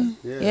 Man.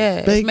 Yeah, Yeah. yeah,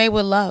 Baked- it's made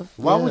with love.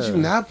 Why would Yeah. you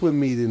not put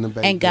meat in the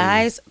baked And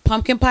guys,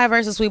 pumpkin pie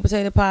versus sweet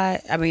potato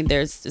pie. I mean,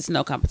 it's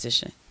no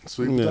competition. beans?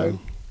 Sweet Yeah. potato?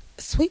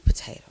 Sweet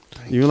potato.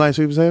 You like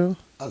sweet potato?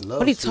 I love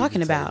What are you sweet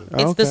talking potato.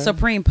 about? It's the Okay.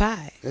 supreme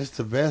pie. It's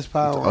the best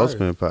pie The on earth.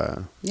 ultimate pie.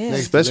 Yeah.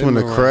 Next- Especially when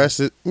the lemon crust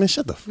is. Man,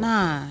 shut the fuck.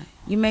 Nah,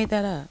 you made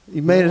that up.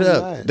 You made it No,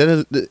 up. right. That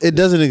is, it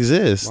doesn't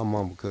exist. My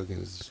mama cooking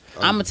is.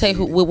 I'm gonna tell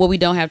you what we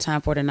don't have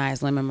time for tonight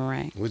is lemon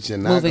meringue. What you're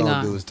not Moving gonna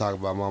on. do is talk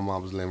about my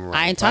mama's lemon meringue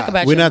I ain't pie. talking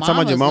about We're your not talking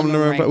about your mama's mama lemon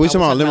lemon meringue pie. We're talking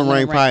pie. about lemon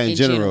meringue pie in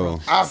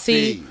general. I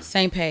See, feel you.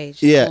 same page.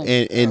 Yeah, Boom.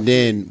 and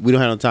then we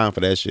don't have no time for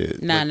that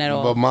shit. None at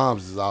all. But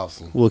mom's is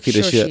awesome. We'll keep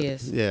that Sure shit. she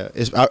is. Yeah,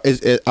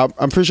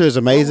 I'm pretty sure it's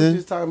What was amazing.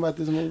 just talking about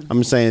this movie?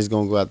 I'm saying it's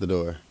gonna go out the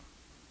door.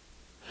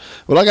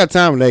 Well, I got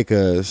time today,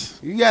 cuz,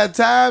 You got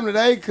time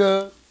today,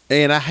 cuz.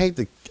 and I hate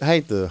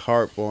to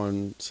harp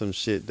on some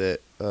shit that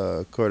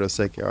Cordo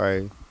Seki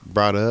already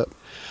brought up,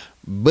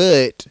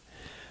 but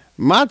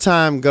my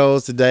time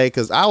goes today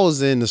because I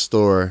was in the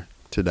store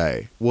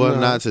today. Well,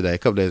 No. not today, a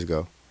couple days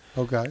ago,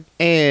 Okay.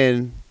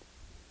 and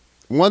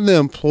one of the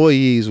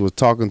employees was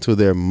talking to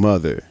their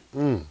mother.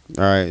 Mm.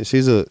 All right,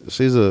 she's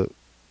a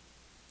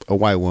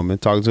white woman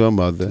talking to her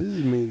mother. This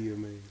is media,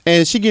 man.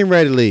 And she getting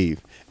ready to leave.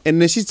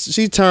 And then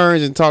she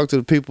turns and talks to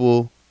the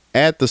people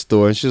at the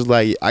store, and she's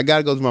like, I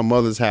gotta go to my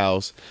mother's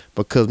house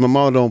because my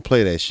mom don't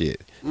play that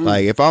shit.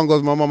 Like, if I don't go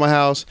to my mama's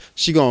house,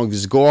 she gonna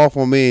just go off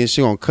on me and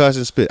she gonna cuss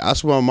and spit. I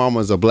swear my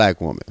mama's a black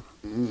woman.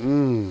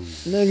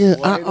 Nigga,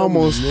 I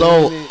almost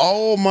stole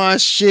all my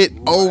shit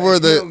over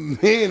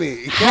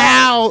the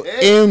how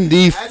in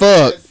the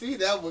fuck. See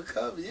that would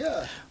come,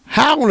 yeah.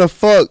 How in the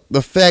fuck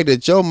the fact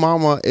that your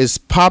mama is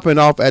popping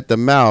off at the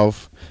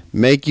mouth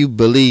make you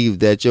believe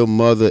that your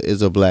mother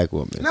is a black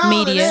woman?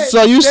 Media.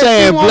 So you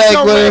saying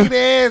black women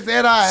ass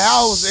at our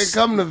house and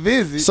come to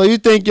visit? So you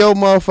think your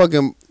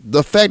motherfucking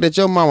the fact that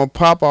your mama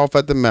pop off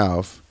at the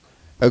mouth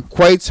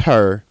equates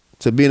her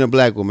to being a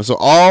black woman? So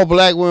all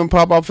black women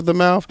pop off at the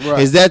mouth? Right.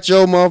 Is that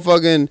your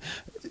motherfucking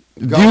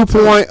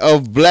viewpoint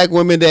of black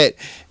women, that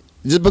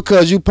just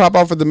because you pop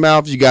off at the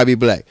mouth you gotta be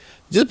black?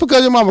 Just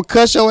because your mama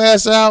cuss your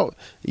ass out,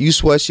 you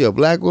swear she a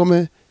black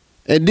woman?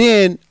 And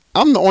then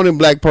I'm the only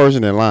black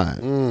person in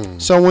line.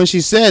 So when she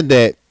said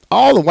that,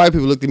 all the white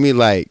people looked at me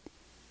like,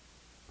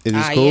 is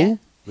this cool? Yeah.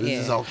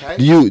 This is okay.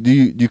 Do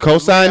you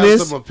co-sign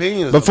this? Some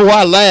opinions Before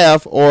I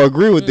laugh or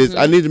agree with this,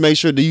 I need to make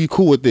sure that you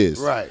cool with this.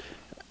 Right.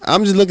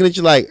 I'm just looking at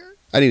you like,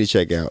 I need to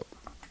check out.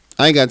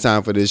 I ain't got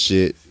time for this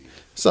shit.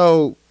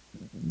 So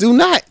do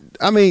not,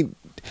 I mean,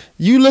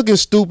 you looking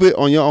stupid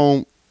on your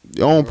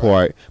own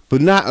part, but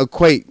not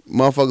equate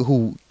motherfucker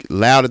who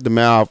loud at the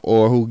mouth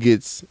or who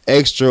gets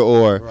extra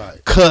or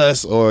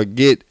cuss or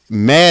get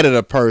mad at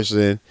a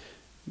person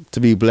to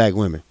be black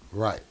women.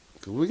 Right.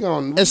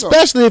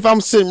 Especially if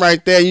I'm sitting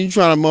right there and you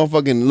trying to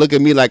motherfucking look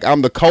at me like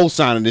I'm the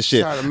co-signer of this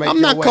shit.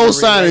 I'm not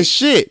co-signing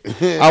shit.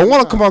 I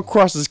want to come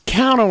across as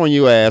counter on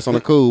your ass on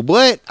the cool,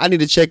 but I need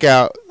to check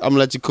out. I'm going to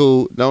let you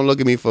cool. Don't look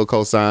at me for a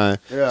co-sign.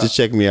 Yeah. Just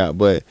check me out.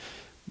 But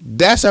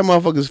that's how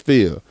motherfuckers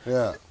feel.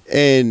 Yeah.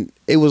 And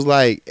it was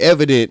like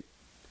evident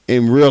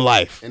in real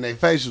life. In their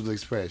facial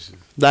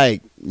expressions.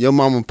 Like your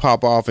mama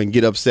pop off and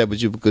get upset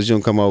with you because you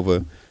don't come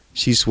over.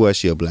 She swears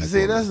she a black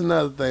woman. That's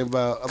another thing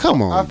about.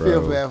 Come on, I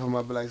feel bro. bad for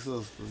my black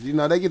sisters. You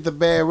know, they get the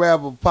bad rap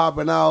of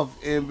popping off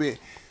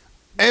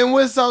and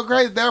what's so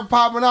crazy, they're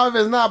popping off.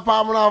 It's not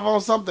popping off on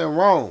something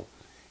wrong.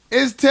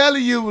 It's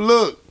telling you,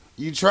 look,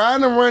 you trying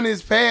to run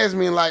this past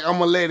me like I'm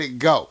gonna let it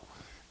go.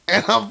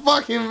 And I'm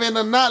fucking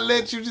finna not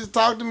let you just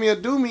talk to me or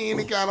do me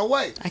any kind of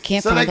way. I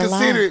can't so find they the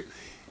consider line.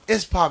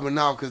 it's popping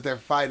off because they're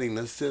fighting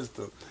the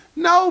system.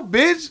 No,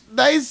 bitch,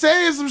 they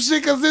saying some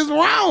shit because it's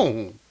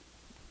wrong.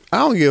 I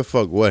don't give a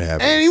fuck what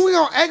happens. And we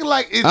gonna act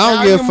like it's I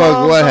don't give a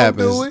fuck what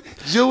happens.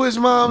 Jewish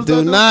moms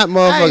do not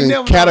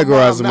motherfucking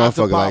categorize a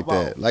motherfucker like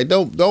off. that. Like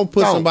don't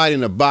put somebody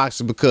in a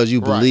box because you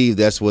believe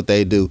that's what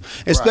they do.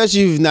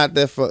 Especially if you're not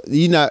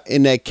you're not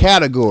in that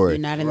category.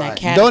 You're not in that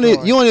category.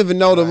 You don't even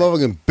know the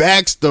motherfucking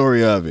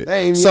backstory of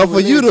it. So for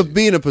you to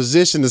be in a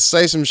position to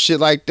say some shit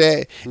like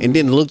that and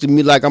then look at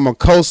me like I'm a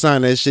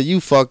co-sign that shit, you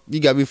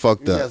got me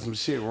fucked up. You got some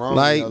shit wrong.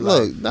 Like,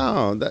 look,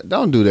 no,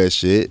 don't do that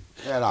shit.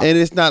 And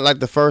it's not like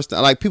the first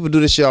time. Like, people do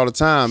this shit all the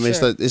time.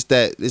 Sure. It's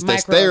that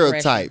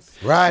stereotype,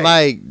 right?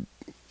 Like,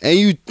 and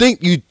you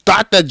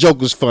thought that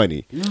joke was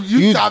funny.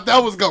 You thought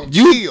that was gonna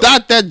You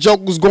thought that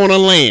joke was gonna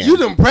land. You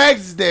done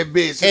practiced that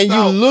bitch. And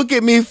you look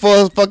at me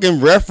for a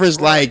fucking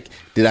reference like,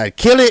 did I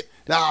kill it?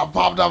 Nah, I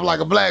popped up like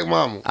a black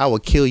mama. I will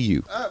kill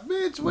you.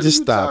 Bitch, what just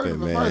you stop talking it,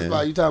 about? man. First of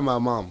all, you talking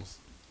about mamas.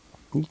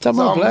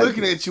 I'm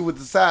looking at you with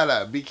the side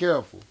eye. Be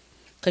careful.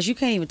 Cause you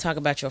can't even talk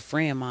about your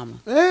friend mama.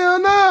 Hell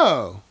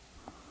no.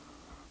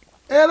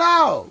 At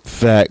all.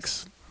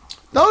 Facts.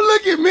 Don't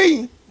look at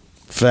me.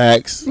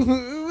 Facts. But you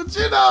know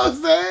what I'm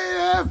saying? It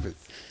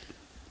happens.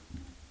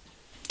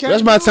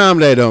 That's my time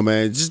today, though,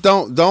 man. Just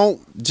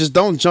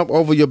don't jump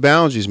over your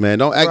boundaries, man.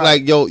 Don't act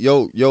like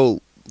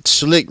yo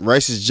slick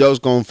racist jokes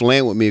gonna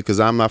fly with me because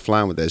I'm not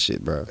flying with that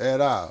shit, bro.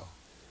 At all.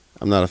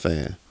 I'm not a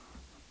fan.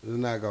 It's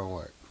not gonna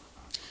work.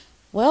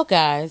 Well,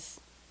 guys,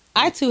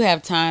 I too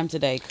have time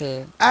today,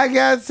 cuz. I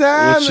got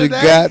time. What you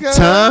got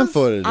time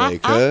for today,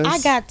 cuz? I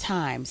got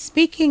time.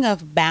 Speaking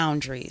of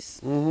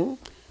boundaries,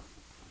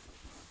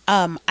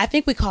 I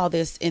think we call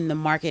this in the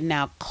market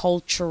now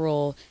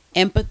cultural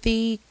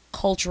empathy,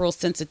 cultural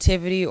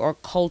sensitivity, or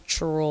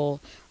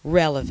cultural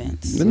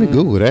relevance. Let me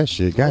Google that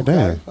shit.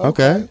 Goddamn.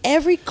 Okay.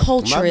 Every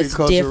culture is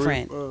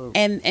different,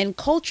 and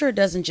culture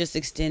doesn't just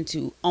extend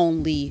to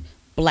only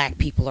Black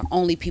people or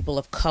only people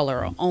of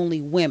color or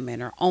only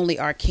women or only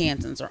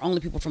Arkansans or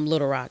only people from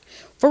Little Rock.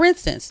 For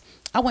instance,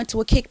 I went to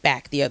a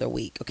kickback the other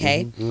week,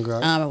 okay? It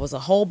was a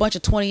whole bunch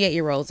of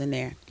 28-year-olds in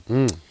there.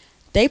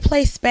 They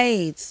play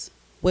spades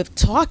with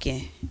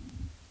talking.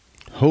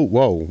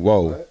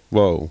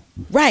 Whoa.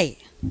 Right.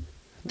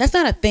 That's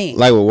not a thing.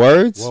 Like with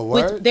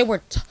words? They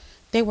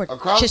were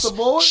across just the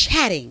board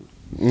chatting.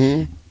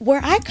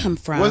 Where I come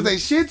from. Was they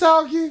shit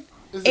talking?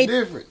 It's a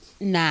difference.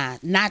 Nah,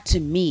 not to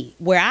me.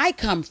 Where I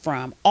come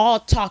from, all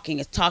talking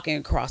is talking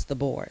across the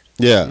board.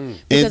 Yeah.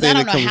 Because I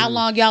don't know how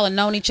long y'all have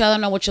known each other,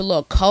 know what your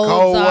little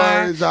codes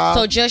are.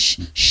 So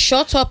just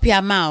shut up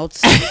your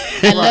mouths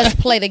and let's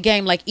play the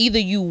game. Like either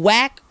you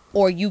whack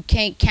or you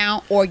can't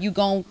count, or you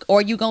gon'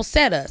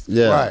 set us.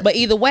 Yeah. Right. But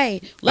either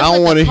way, I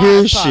don't want to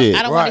hear shit.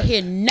 I don't want Right. to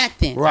hear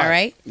nothing. Right. All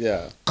right.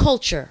 Yeah.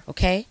 Culture.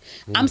 Okay.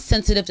 I'm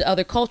sensitive to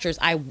other cultures.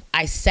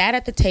 I sat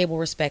at the table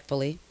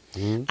respectfully.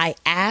 I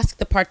asked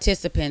the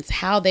participants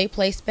how they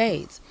play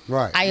spades.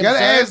 Right. I You gotta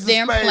ask observed the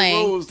them spade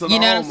playing. rules to You the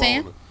know what I'm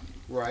saying? homeowner.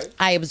 Right.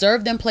 I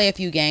observed them play a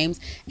few games,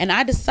 and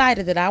I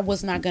decided that I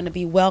was not going to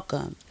be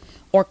welcome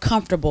or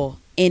comfortable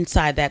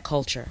inside that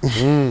culture.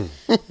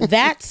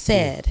 That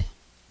said,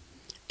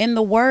 in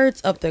the words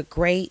of the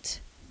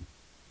great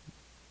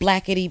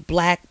blackety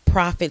black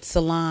prophet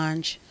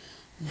Solange,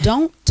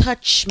 don't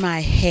touch my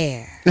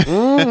hair.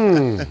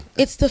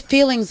 It's the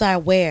feelings I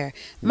wear.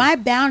 My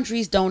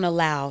boundaries don't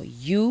allow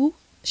you,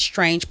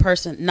 strange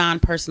person,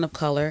 non-person of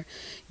color,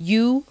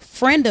 you,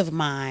 friend of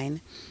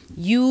mine,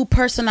 you,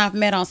 person I've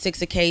met on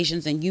 6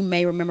 occasions, and you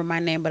may remember my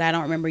name, but I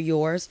don't remember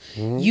yours.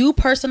 You,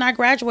 person I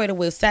graduated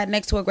with, sat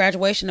next to a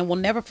graduation and will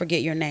never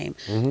forget your name.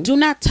 Do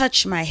not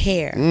touch my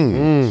hair.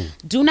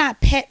 Do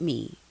not pet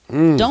me.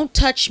 Don't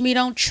touch me.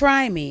 Don't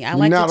try me. I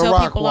like Not to a tell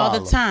people all the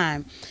Rottweiler.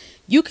 time,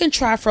 you can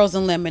try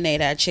frozen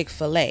lemonade at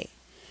Chick-fil-A.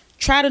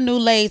 Try the new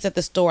Lay's at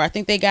the store. I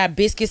think they got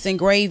biscuits and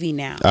gravy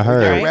now. I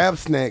heard. Got Right? rap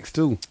snacks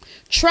too.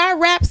 Try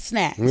wrap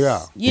snacks.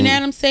 Yeah. You know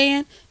what I'm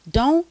saying?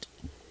 Don't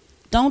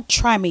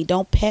try me.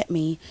 Don't pet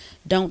me.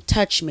 Don't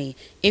touch me.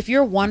 If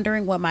you're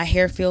wondering what my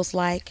hair feels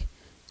like,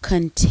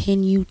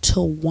 continue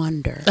to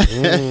wonder.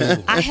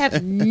 I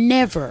have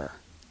never,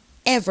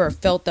 ever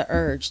felt the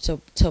urge to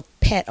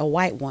pet a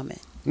white woman.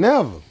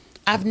 Never.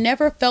 I've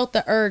never felt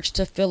the urge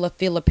to feel a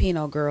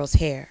Filipino girl's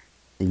hair.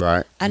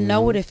 Right. I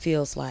know what it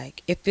feels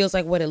like. It feels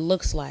like what it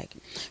looks like.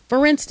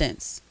 For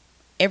instance,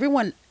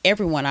 everyone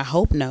I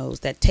hope knows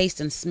that taste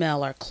and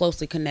smell are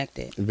closely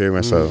connected. Very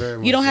much so.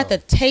 Very You don't much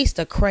have to taste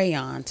a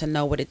crayon to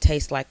know what it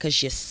tastes like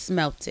because you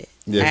smelt it.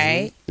 Yes.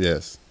 Right?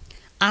 Yes.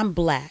 I'm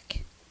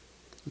black.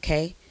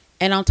 Okay?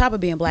 And on top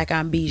of being black,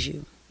 I'm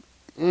bijou.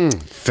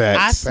 Facts.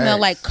 I smell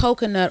Facts. like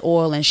coconut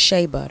oil and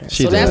shea butter.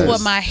 She So that's does.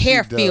 what my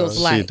hair She feels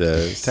does. like. She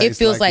does. It Tastes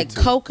feels like like it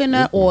too.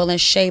 coconut oil and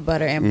shea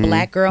butter and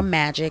black girl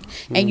magic.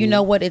 And you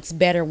know what? It's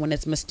better when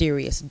it's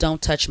mysterious. Don't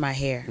touch my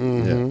hair.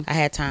 Yeah. I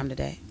had time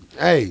today.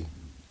 Hey,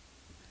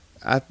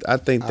 I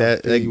think I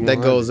that feel you that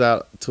 100. goes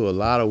out to a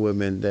lot of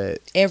women that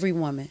Every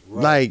woman.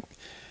 like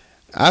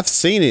I've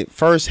seen it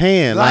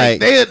firsthand.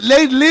 like they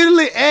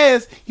literally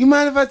ask, "You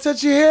mind if I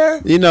touch your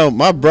hair?" You know,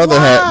 my brother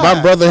Why?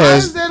 my brother Why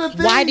has is that a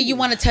thing? Why do you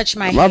want to touch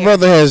my my hair?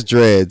 brother has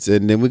dreads,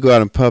 and then we go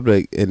out in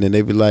public, and then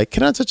they be like,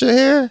 "Can I touch your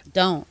hair?"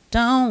 Don't.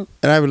 And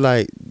I be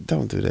like,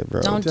 "Don't do that,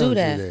 bro." Don't do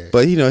that.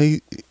 But you know, he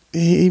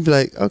be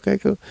like, "Okay,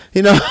 cool."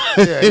 You know,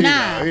 Yeah,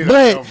 Nah. you know,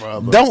 but no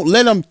problem. don't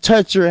let them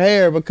touch your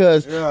hair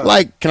because, Yeah.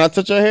 like, can I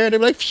touch your hair? They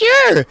be like,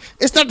 "Sure."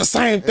 It's not the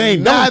same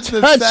thing. Not Don't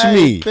the touch same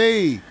me.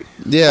 thing.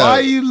 Yeah. Why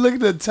are you looking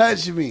to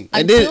touch me?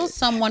 And Until then-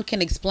 someone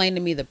can explain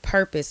to me the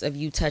purpose of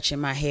you touching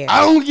my hair.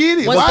 I don't get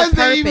it. What's Why the is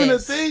that even a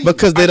purpose? thing?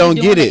 Because they Are you don't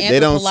doing get an it. They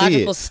don't see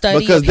anthropological it. study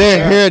Because of their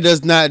hair? hair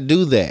does not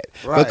do that.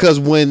 Right. Because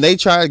when they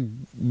try to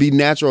be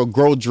natural,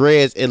 grow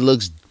dreads, it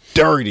looks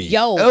dirty.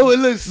 Yo, Oh, it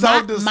looks so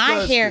my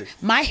disgusting.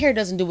 my hair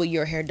doesn't do what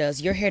your hair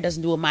does. Your hair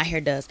doesn't do what my hair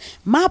does.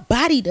 My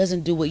body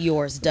doesn't do what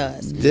yours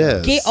does.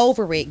 Yes. Get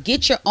over it.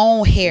 Get your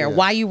own hair. Yeah.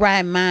 Why you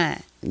riding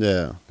mine?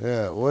 Yeah.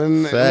 Yeah,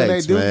 when they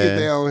Facts, do man. get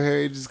their own hair,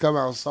 it just come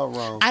out so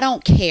wrong. I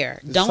don't care.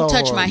 It's Don't so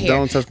touch horrible. my hair.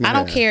 Don't touch my I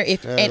don't hair. care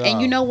if At and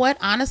you all. know what?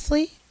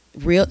 Honestly,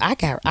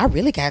 I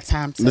really got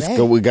time today. Let's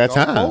go. We got Go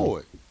time.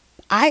 forward.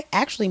 I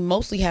actually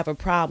mostly have a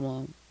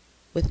problem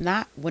with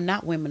not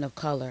women of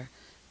color,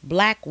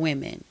 black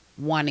women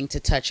wanting to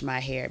touch my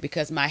hair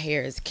because my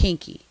hair is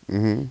kinky,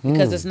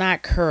 because it's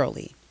not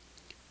curly.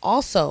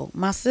 Also,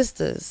 my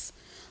sisters,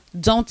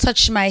 don't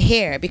touch my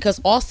hair because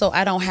also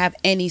I don't have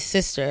any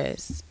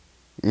sisters.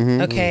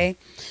 Okay,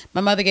 my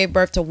mother gave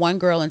birth to 1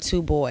 girl and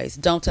 2 boys.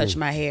 Don't touch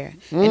my hair,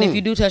 and if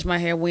you do touch my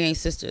hair, we ain't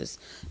sisters.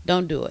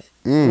 Don't do it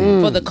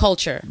for the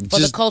culture. For the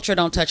Just- culture,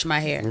 don't touch my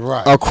hair.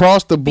 Right.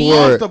 Across the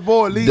board. Across the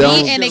board, leave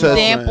don't Be an touch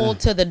example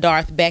to the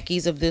Darth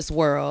Beckys of this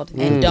world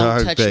and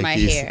don't Darth touch my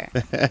Beckys. hair.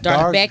 Darth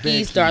Darth Beckys,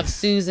 Beckys. Darth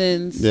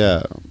Susans.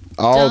 Yeah.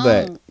 All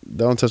that. Don't.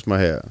 Don't touch my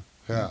hair.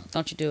 Yeah.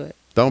 Don't you do it.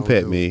 Don't Don't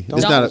pet do me. it.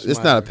 It's Don't not. touch It's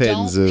my not a hair. petting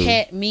Don't zoo.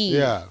 pet me.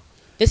 Yeah.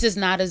 This is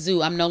not a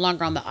zoo. I'm no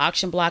longer on the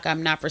auction block.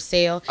 I'm not for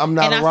sale. I'm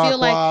not and a I feel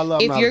like Rottweiler.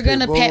 I'm if not you're a pit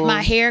gonna pet bull.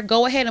 my hair,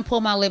 go ahead and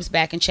pull my lips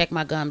back and check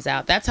my gums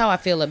out. That's how I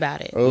feel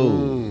about it.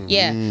 Oh.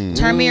 Yeah.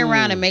 Turn me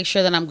around and make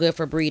sure that I'm good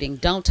for breeding.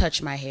 Don't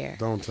touch my hair.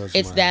 Don't touch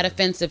It's my that hair.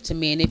 offensive to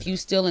me. And if you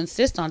still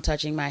insist on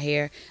touching my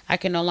hair, I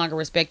can no longer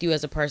respect you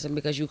as a person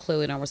because you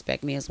clearly don't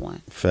respect me as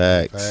one.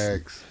 Facts.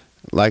 Facts.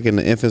 Like in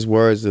the infamous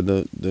words of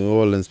the New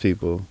Orleans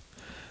people.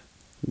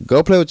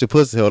 Go play with your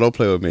pussy hole. Don't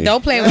play with me.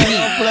 Don't play with me.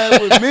 Don't play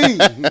with me.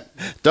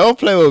 Don't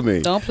play with me.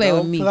 Don't play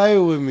with Don't me, play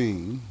with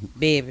me,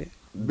 baby.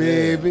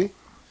 baby.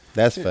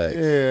 That's facts.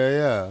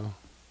 Yeah.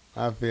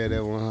 I feel that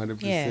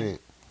 100%. Yeah.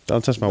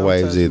 Don't touch my Don't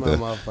waves touch either.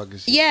 My motherfucking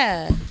shit.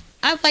 Yeah.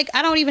 I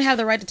don't even have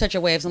the right to touch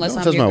your waves unless Don't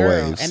I'm touch your my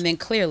girl. waves. And then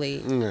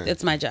clearly, Yeah.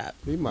 it's my job.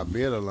 Leave my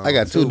beard alone. I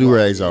got too, 2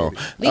 do-rags my on. lady.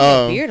 Leave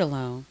your beard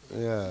alone.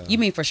 Yeah. You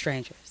mean for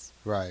strangers?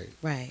 Right.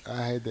 Right.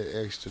 I hate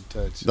that extra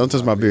touch. Don't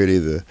touch my beard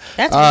either.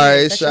 That's All weird.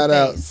 right, That's your shout face.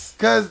 outs.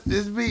 Cause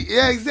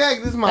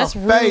exactly. This is my That's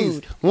face.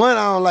 rude. One,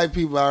 I don't like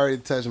people already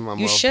touching my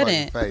You motherfucking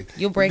shouldn't. face.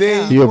 You'll break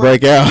Then out. You'll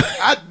break out.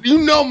 You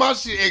know my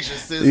shit extra You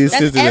sensitive. That's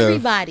sensitive.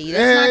 everybody.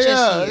 That's not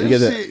just You you. get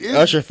Shit, the it's-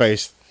 Usher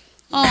face.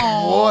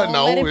 Oh, Boy,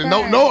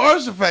 no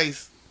Usher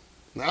face.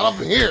 Not up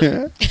in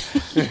here.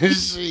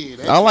 Shit.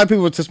 I don't like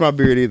people to touch my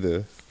beard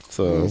either.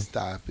 So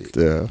Stop it.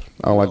 yeah,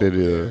 I don't like that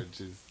Over either.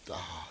 there,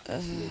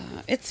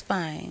 It's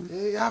fine.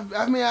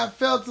 I mean, I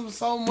felt him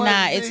so much.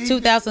 Nah, it's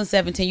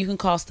 2017. You can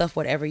call stuff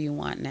whatever you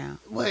want now.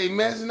 Wait,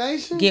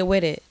 imagination? Get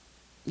with it.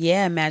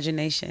 Yeah,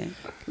 imagination.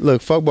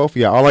 Look, fuck both of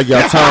y'all. I don't like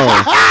y'all tone.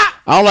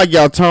 I don't like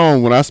y'all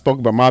tone when I spoke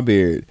about my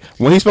beard.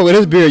 When he spoke with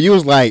his beard, you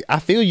was like, I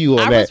feel you on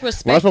I that.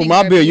 was When I spoke respecting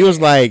my your beard, you was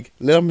beard. like,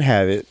 let him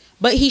have it.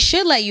 But he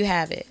should let you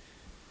have it.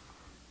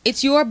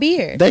 It's your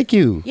beard. Thank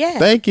you. Yeah.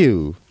 Thank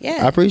you. Yeah.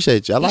 I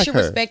appreciate you. I You like should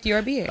her. respect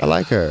your beard. I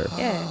like her.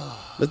 Yeah.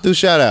 Let's do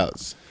shout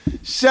outs.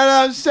 Shout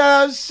out.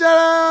 Shout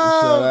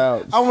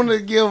out. I want to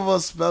give a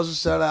special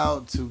shout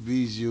out to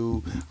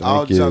Bijou.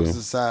 All you. jokes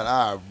aside,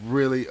 I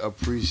really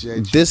appreciate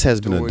you. This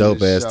has been a doing dope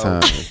this ass show.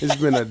 time. It's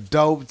been a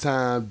dope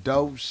time,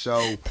 dope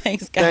show.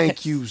 Thanks, guys.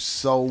 Thank you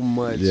so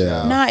much, Yeah.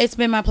 y'all. Nah, it's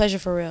been my pleasure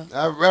for real.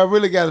 I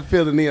really got to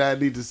feel the need. I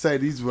need to say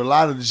these were a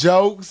lot of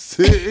jokes.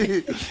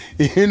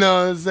 You know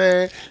what I'm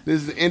saying?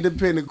 This is an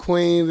independent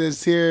queen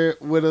that's here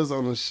with us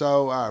on the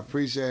show. I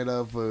appreciate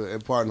her for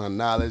imparting her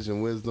knowledge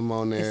and wisdom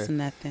on there. It's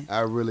nothing. I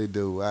really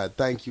do. I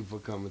thank you for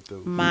coming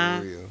through. My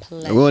For real.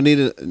 pleasure. We'll need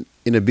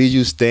in the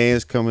Bijou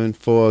stands coming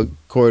for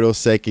Corridor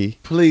Seki.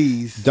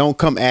 Please. Don't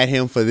come at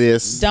him for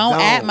this. Don't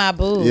Don't. add my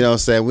boo. You know what I'm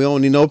saying? We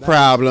don't need no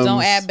problems.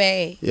 Don't add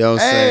bae. You know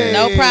what I'm Hey. saying?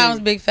 No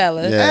problems, big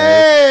fella. Yeah.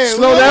 Hey,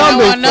 Slow we down, I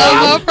big want no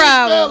fella. more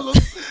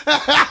problems.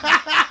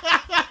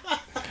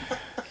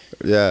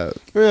 Yeah.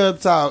 Real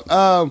talk.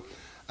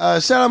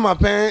 Shout out my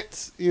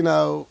parents. You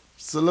know,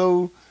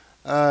 salute.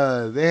 They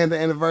had the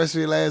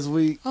anniversary last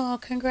week. Oh,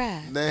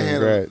 congrats.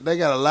 Congrats. They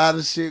got a lot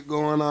of shit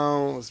going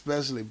on,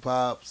 especially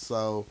Pop.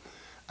 So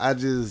I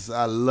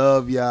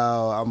love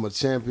y'all. I'm a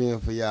champion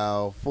for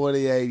y'all.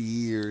 48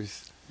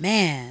 years.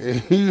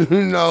 Man, You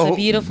know, it's a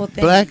beautiful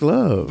thing. Black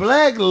love.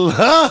 Black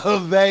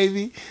love,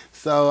 baby.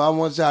 So I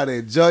want y'all to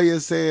enjoy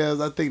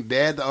yourselves. I think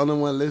Dad the only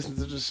one listening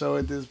to the show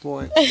at this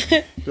point.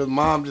 Because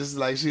Mom just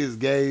she just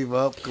gave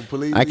up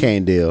completely. I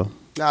can't deal.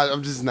 Nah,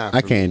 I'm just not.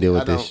 I for can't me. deal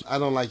with I don't, this. I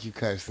don't like you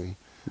cursing.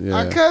 I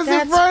Yeah. cuss in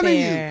That's front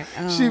fair.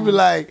 of you. She be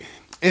like,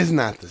 it's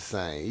not the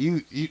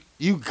same.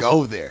 You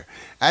go there.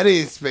 I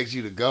didn't expect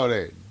you to go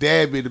there.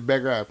 Dad be in the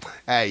background.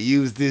 Hey,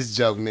 use this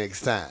joke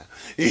next time.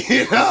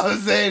 You know what I'm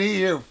saying? He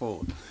here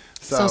for it.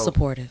 So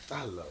supportive.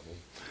 I love him.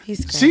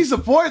 He's great. She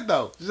support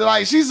though.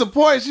 She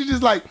support. She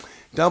just like,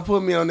 don't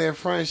put me on that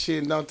front shit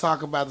and don't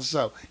talk about the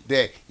show.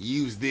 Dad,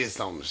 use this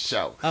on the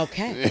show.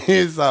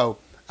 Okay. So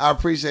I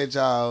appreciate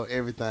y'all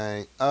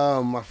everything.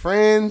 My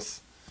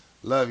friends,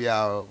 love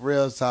y'all.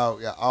 Real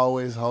talk. Y'all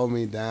always hold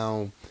me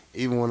down,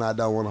 even when I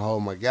don't want to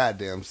hold my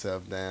goddamn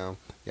self down.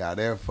 Y'all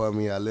there for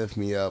me. Y'all lift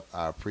me up.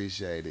 I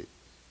appreciate it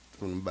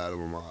from the bottom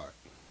of my heart.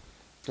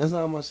 That's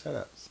all my shout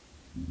outs.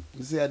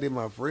 You see, I did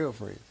my real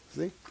friends.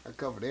 See, I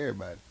covered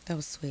everybody. That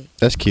was sweet.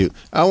 That's cute.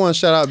 I want to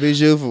shout out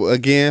Bijou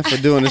again for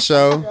doing the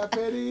show. Got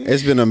petty?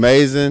 It's been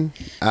amazing.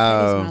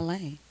 That was my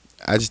lane.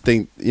 I just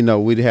think,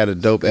 we had a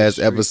dope ass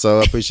episode.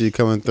 I appreciate you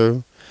coming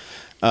through.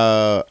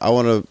 I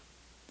want to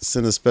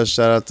send a special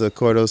shout out to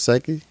Cordo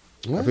Seki.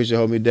 I What? appreciate you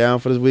holding me down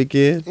for this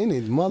weekend.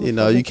 Any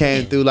motherfucker. You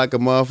came through like a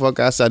motherfucker.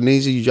 I said, I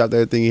need you. You dropped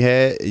everything you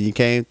had and you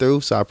came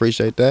through. So I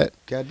appreciate that.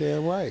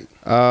 Goddamn right.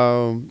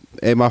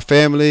 And my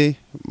family,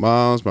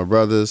 moms, my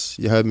brothers,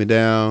 you held me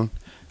down.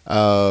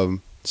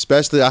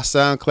 Especially our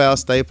SoundCloud,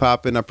 stay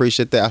popping. I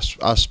appreciate that.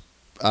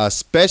 I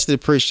especially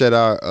appreciate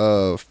our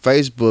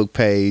Facebook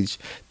page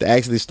that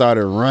actually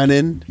started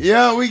running.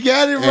 Yeah, we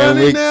got it And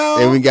running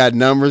now. we got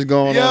numbers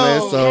going Yo, on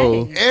there.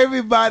 So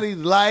everybody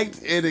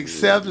liked and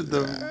accepted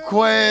the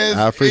request.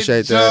 I appreciate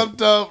it that.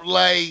 jumped up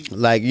like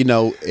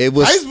it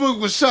was Facebook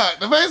was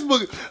shocked. The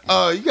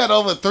Facebook, you got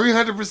over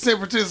 300%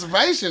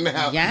 participation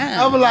now.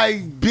 Yeah. I'm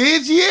like,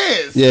 bitch,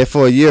 yes. yeah,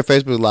 for a year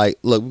Facebook was like,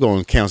 look, we're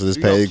gonna cancel this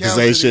We gonna page because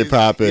cancel ain't shit this.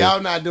 popping. Y'all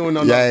not doing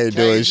no Y'all ain't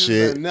doing notifications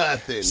shit. or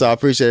nothing. So I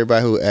appreciate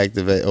everybody who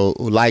activate or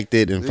who liked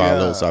it and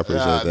followed. So I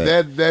appreciate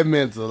that. That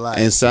meant a lot.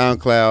 And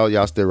SoundCloud,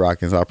 y'all still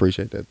rocking, so I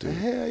appreciate that too.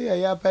 Hell yeah,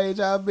 y'all paid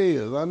y'all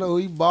bills. I know who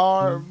he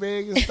borrowed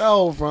big and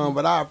stole from,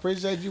 but I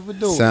appreciate you for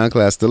doing it.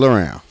 SoundCloud still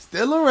around.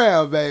 Still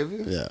around,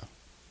 baby. Yeah.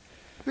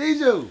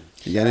 Bijou.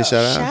 You got any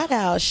shout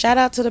out? Shout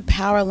out to the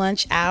Power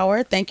Lunch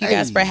Hour. Thank you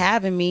guys Hey. for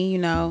having me.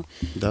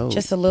 Dope.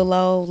 Just a little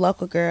old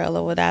local girl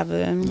or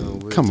whatever.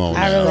 Come on,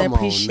 I now. really Come on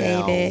appreciate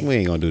now. it. We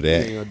ain't gonna do We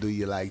ain't that. gonna do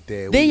you like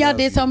that. Then We y'all love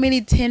did you. so many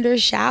tender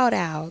shout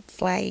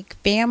outs, like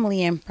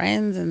family and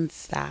friends and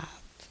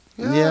stuff.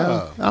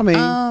 Yeah. I mean,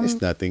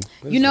 it's nothing.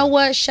 You know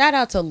what? Shout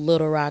out to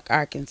Little Rock,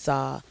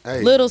 Arkansas.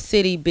 Hey. Little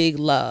city, big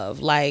love.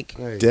 Like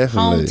Hey.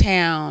 Definitely.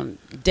 hometown,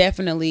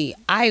 definitely.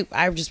 I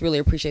just really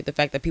appreciate the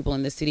fact that people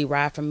in this city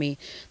ride for me.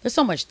 There's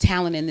so much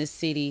talent in this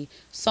city,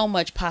 so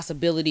much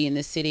possibility in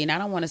this city, and I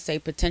don't want to say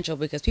potential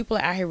because people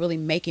are out here really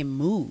making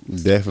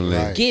moves, Definitely.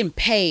 Right. getting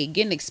paid,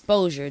 getting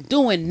exposure,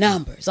 doing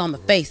numbers on the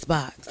face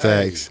box.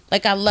 Facts.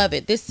 Like I love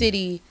it. This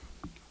city,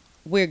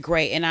 we're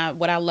great, and I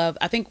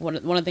think one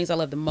of the things I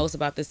love the most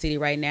about this city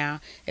right now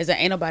is that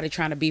ain't nobody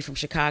trying to be from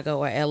Chicago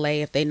or LA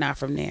if they not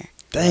from there.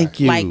 Thank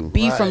you. Like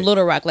be from Right.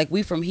 Little Rock. Like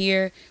we from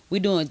here, we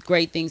doing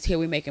great things here.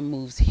 We making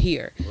moves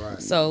here. Right.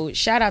 So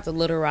shout out to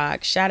Little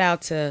Rock. Shout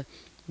out to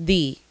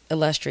the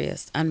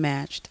illustrious,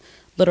 unmatched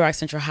Little Rock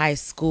Central High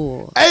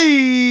School.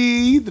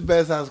 Hey, the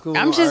best high school.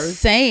 I'm on just earth.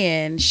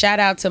 saying, shout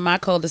out to my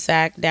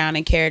cul-de-sac down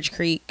in Carriage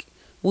Creek.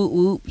 Whoop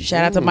whoop.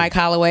 Shout out to Mike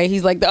Holloway.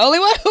 He's like the only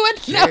one who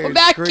would know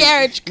about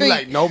Carriage Creek. You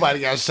like nobody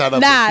got shut up.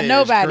 Nah, in Carriage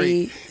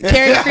nobody. Creek.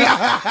 Carriage Creek.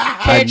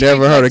 I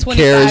never heard of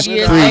Carriage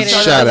Creek.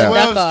 Shout out.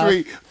 12th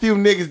Street. Few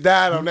niggas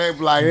died on that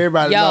block.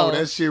 Everybody know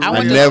that shit. I real.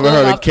 went to never school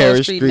heard of off 12th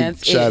Carriage Street, Creek. and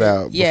that's Shout it.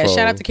 out Yeah, before.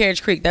 shout out to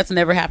Carriage Creek. That's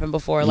never happened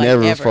before. Like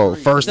Never ever. before.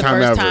 First the time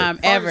first ever. time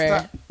ever.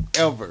 First time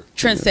ever.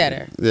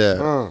 Trendsetter.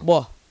 Yeah.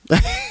 Whoa.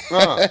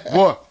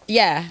 What?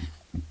 Yeah.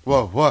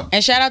 What?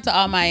 And shout out to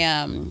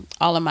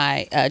all of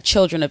my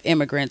children of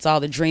immigrants, all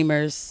the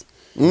dreamers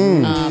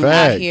out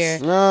facts. here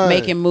Right.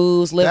 making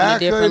moves, living a Dak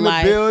different in the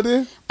life.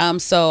 building.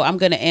 So I'm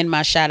gonna end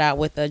my shout out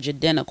with a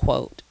Jadena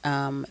quote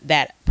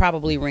that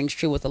probably rings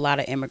true with a lot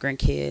of immigrant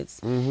kids.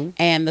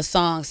 And the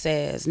song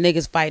says,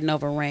 "Niggas fighting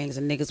over rings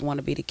and niggas want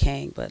to be the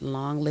king, but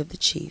long live the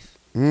chief."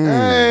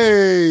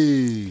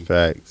 Hey.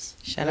 Facts.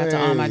 Shout out to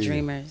all my Hey.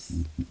 dreamers.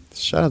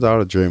 Shout out to all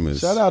the dreamers.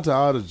 Shout out to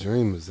all the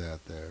dreamers out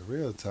there.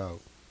 Real talk.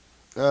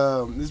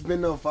 There's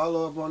been no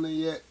follow up on it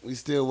yet. We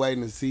still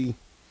waiting to see.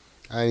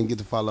 I didn't get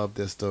to follow up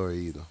that story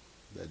either.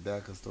 That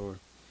DACA story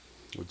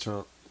with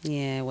Trump.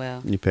 Yeah,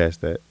 well, You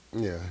passed that.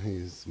 Yeah,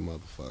 he's a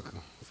motherfucker.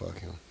 Fuck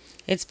him.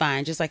 it's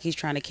fine. Just like he's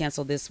trying to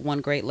cancel this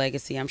one great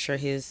legacy, I'm sure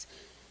his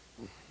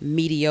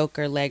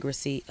mediocre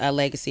legacy of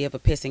a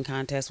pissing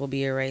contest will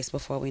be erased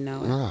before we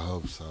know it. I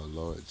hope so,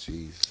 Lord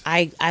jeez.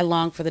 I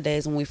long for the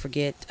days when we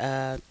forget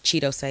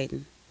Cheeto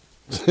Satan.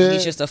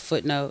 He's just a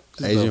footnote.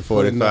 Agent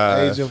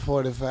 45. Agent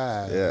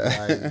 45.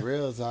 Yeah. Like,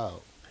 real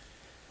talk.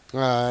 All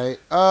right.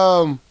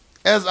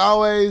 As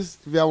always,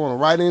 if y'all want to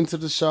write into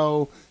the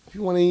show, if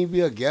you want to even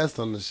be a guest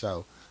on the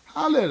show,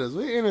 holler at us.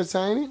 We're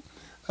entertaining.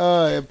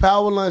 At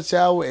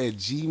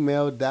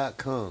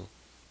powerlunchhour@gmail.com.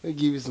 We'll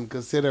give you some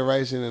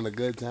consideration and a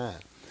good time.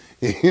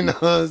 You know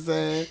what I'm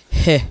saying?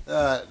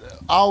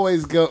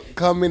 Always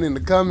come in the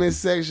comment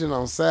section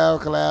on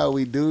SoundCloud.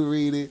 We do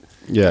read it.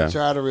 Yeah. We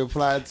try to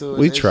reply to it.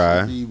 We That try.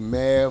 should be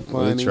mad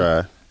funny. We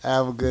try.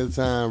 Have a good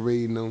time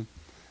reading them.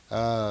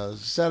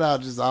 Shout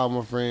out just all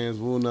my friends,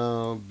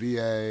 Wunam,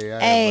 BA,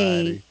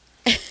 everybody.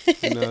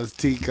 You know, it's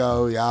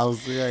Tico. Y'all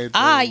see right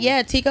there.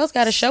 Yeah, Tico's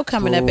got a show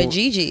coming up at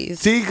Gigi's.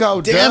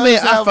 Tico Damn does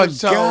it, I have a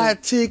show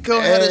forgot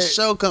Tico had a at-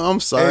 show come. I'm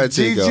sorry, at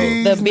Tico.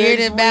 GG's The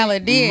bearded next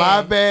week. balladeer.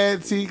 My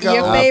bad, Tico.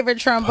 Your favorite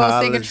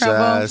trombone singer,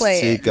 trombone Apologize,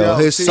 player. Tico. Yo,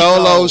 His Tico.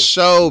 solo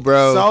show,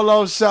 bro.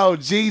 Solo show,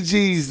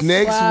 GG's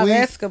next Suave week.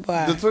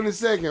 Escobar. The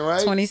 22nd,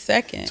 right?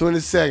 22nd.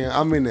 22nd.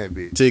 I'm in that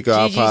bitch. Tico,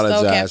 I Gigi's Soul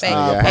apologize. Cafe. nigga.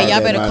 I Hey, had y'all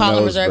that better in my call and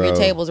nose, reserve your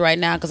bro. tables right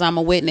now because I'm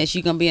a witness.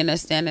 You going to be in there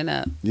standing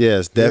up.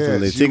 Yes,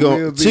 definitely. Yes, you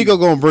will be. Tico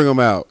gonna bring them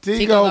out.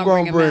 Tico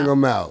gonna bring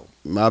them out.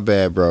 My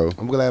bad, bro.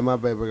 I'm glad my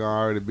baby gonna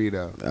already be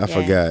there. I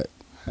forgot.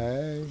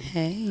 Hey,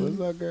 Hey.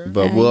 what's up, girl?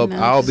 But Yeah, you know,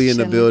 I'll be in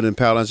the chilling. building.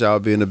 Palance, I'll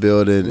be in the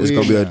building. It's We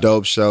gonna be a know.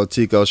 dope show.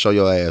 Tico, show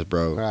your ass,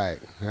 bro. Right.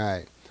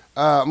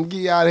 I'm gonna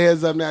give y'all the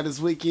heads up now. This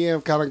weekend,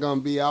 I'm kind of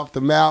gonna be off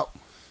the map.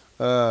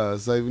 So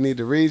if you need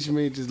to reach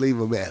me, just leave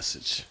a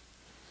message.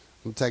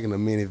 I'm taking a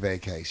mini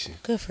vacation.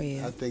 Good for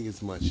you. I think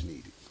it's much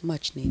needed.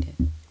 Much needed.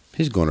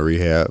 He's going to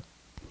rehab.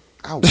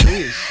 I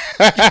wish.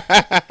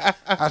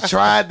 I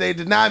tried. They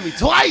denied me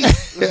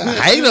twice.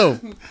 I hate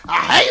him. I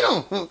hate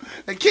them.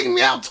 They kicked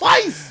me out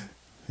twice.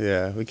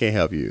 Yeah, we can't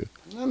help you.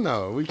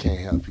 No, we can't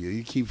help you.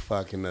 You keep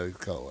fucking those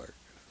coworkers.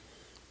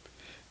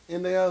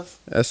 Anything else?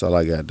 That's all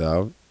I got,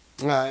 dog.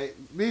 All right.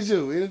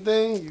 Bijou,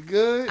 anything? You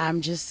good?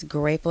 I'm just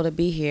grateful to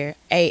be here.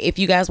 Hey, if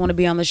you guys want to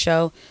be on the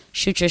show,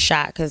 shoot your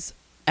shot because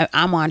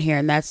I'm on here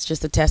and that's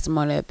just a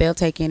testimony that they'll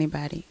take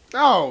anybody.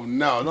 Oh,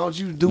 no. Don't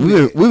you do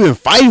We've that. been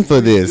fighting for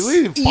this.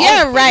 We done fought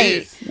Yeah, for right.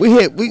 this.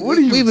 We've What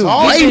are you been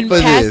talking waiting Been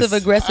for passive this. Are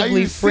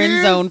aggressively you friend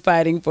serious? zone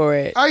fighting for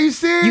it. Are you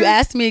serious? You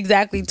asked me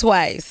exactly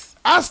twice.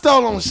 I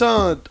stole on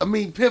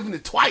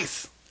Piffany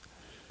twice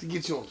to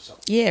get you on the show.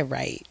 Yeah,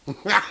 right.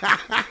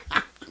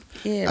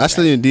 Yeah, I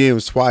slid in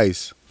DMs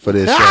twice for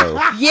this show.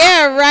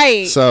 Yeah,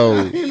 right. know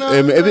So what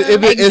I'm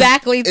saying?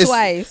 Exactly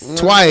twice.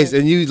 Twice,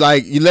 and you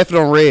left it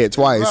on red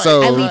twice. Right.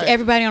 So I leave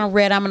everybody on a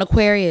red. I'm an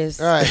Aquarius.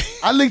 All right.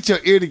 I licked your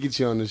ear to get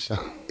you on the show.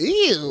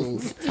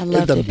 ew. I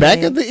love the it, back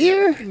babe. of the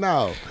ear.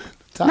 No.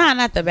 The top. Nah,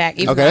 not the back.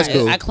 Even Okay, that's I,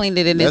 cool. I cleaned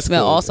it and it That's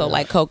smelled cool. also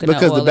like coconut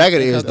Because oil. the back of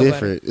the and ear is cocoa butter.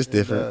 different. It's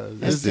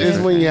different. It's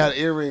different. when you had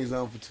earrings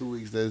on for 2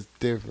 weeks. That's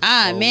different.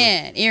 Ah,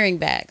 man, earring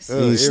backs.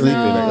 You sleeping.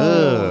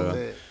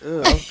 No.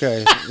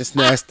 Okay, it's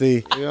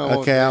nasty. You don't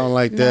want Okay, I don't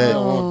like that.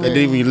 No. And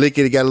then when you lick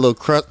it, it got a little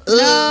crust.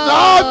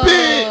 Stop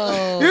it!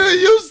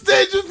 You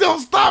said you was gonna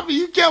stop it.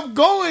 You kept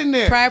going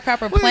there. Prior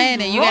proper What is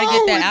planning, you gotta get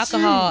wrong that with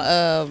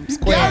alcohol You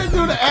square. gotta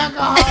do the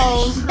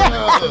alcohol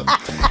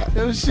scrub.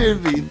 Them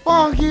shit be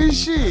funky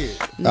as shit.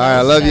 All right,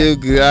 I love you.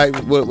 Good. All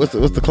right, what's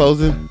the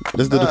closing?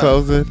 Let's do the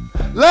closing.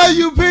 Love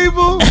you,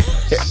 people.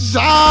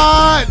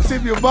 Shot.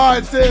 Tip your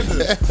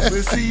bartender.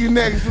 We'll see you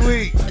next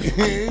week.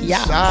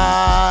 Yeah.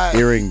 Shot.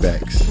 Earring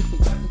backs.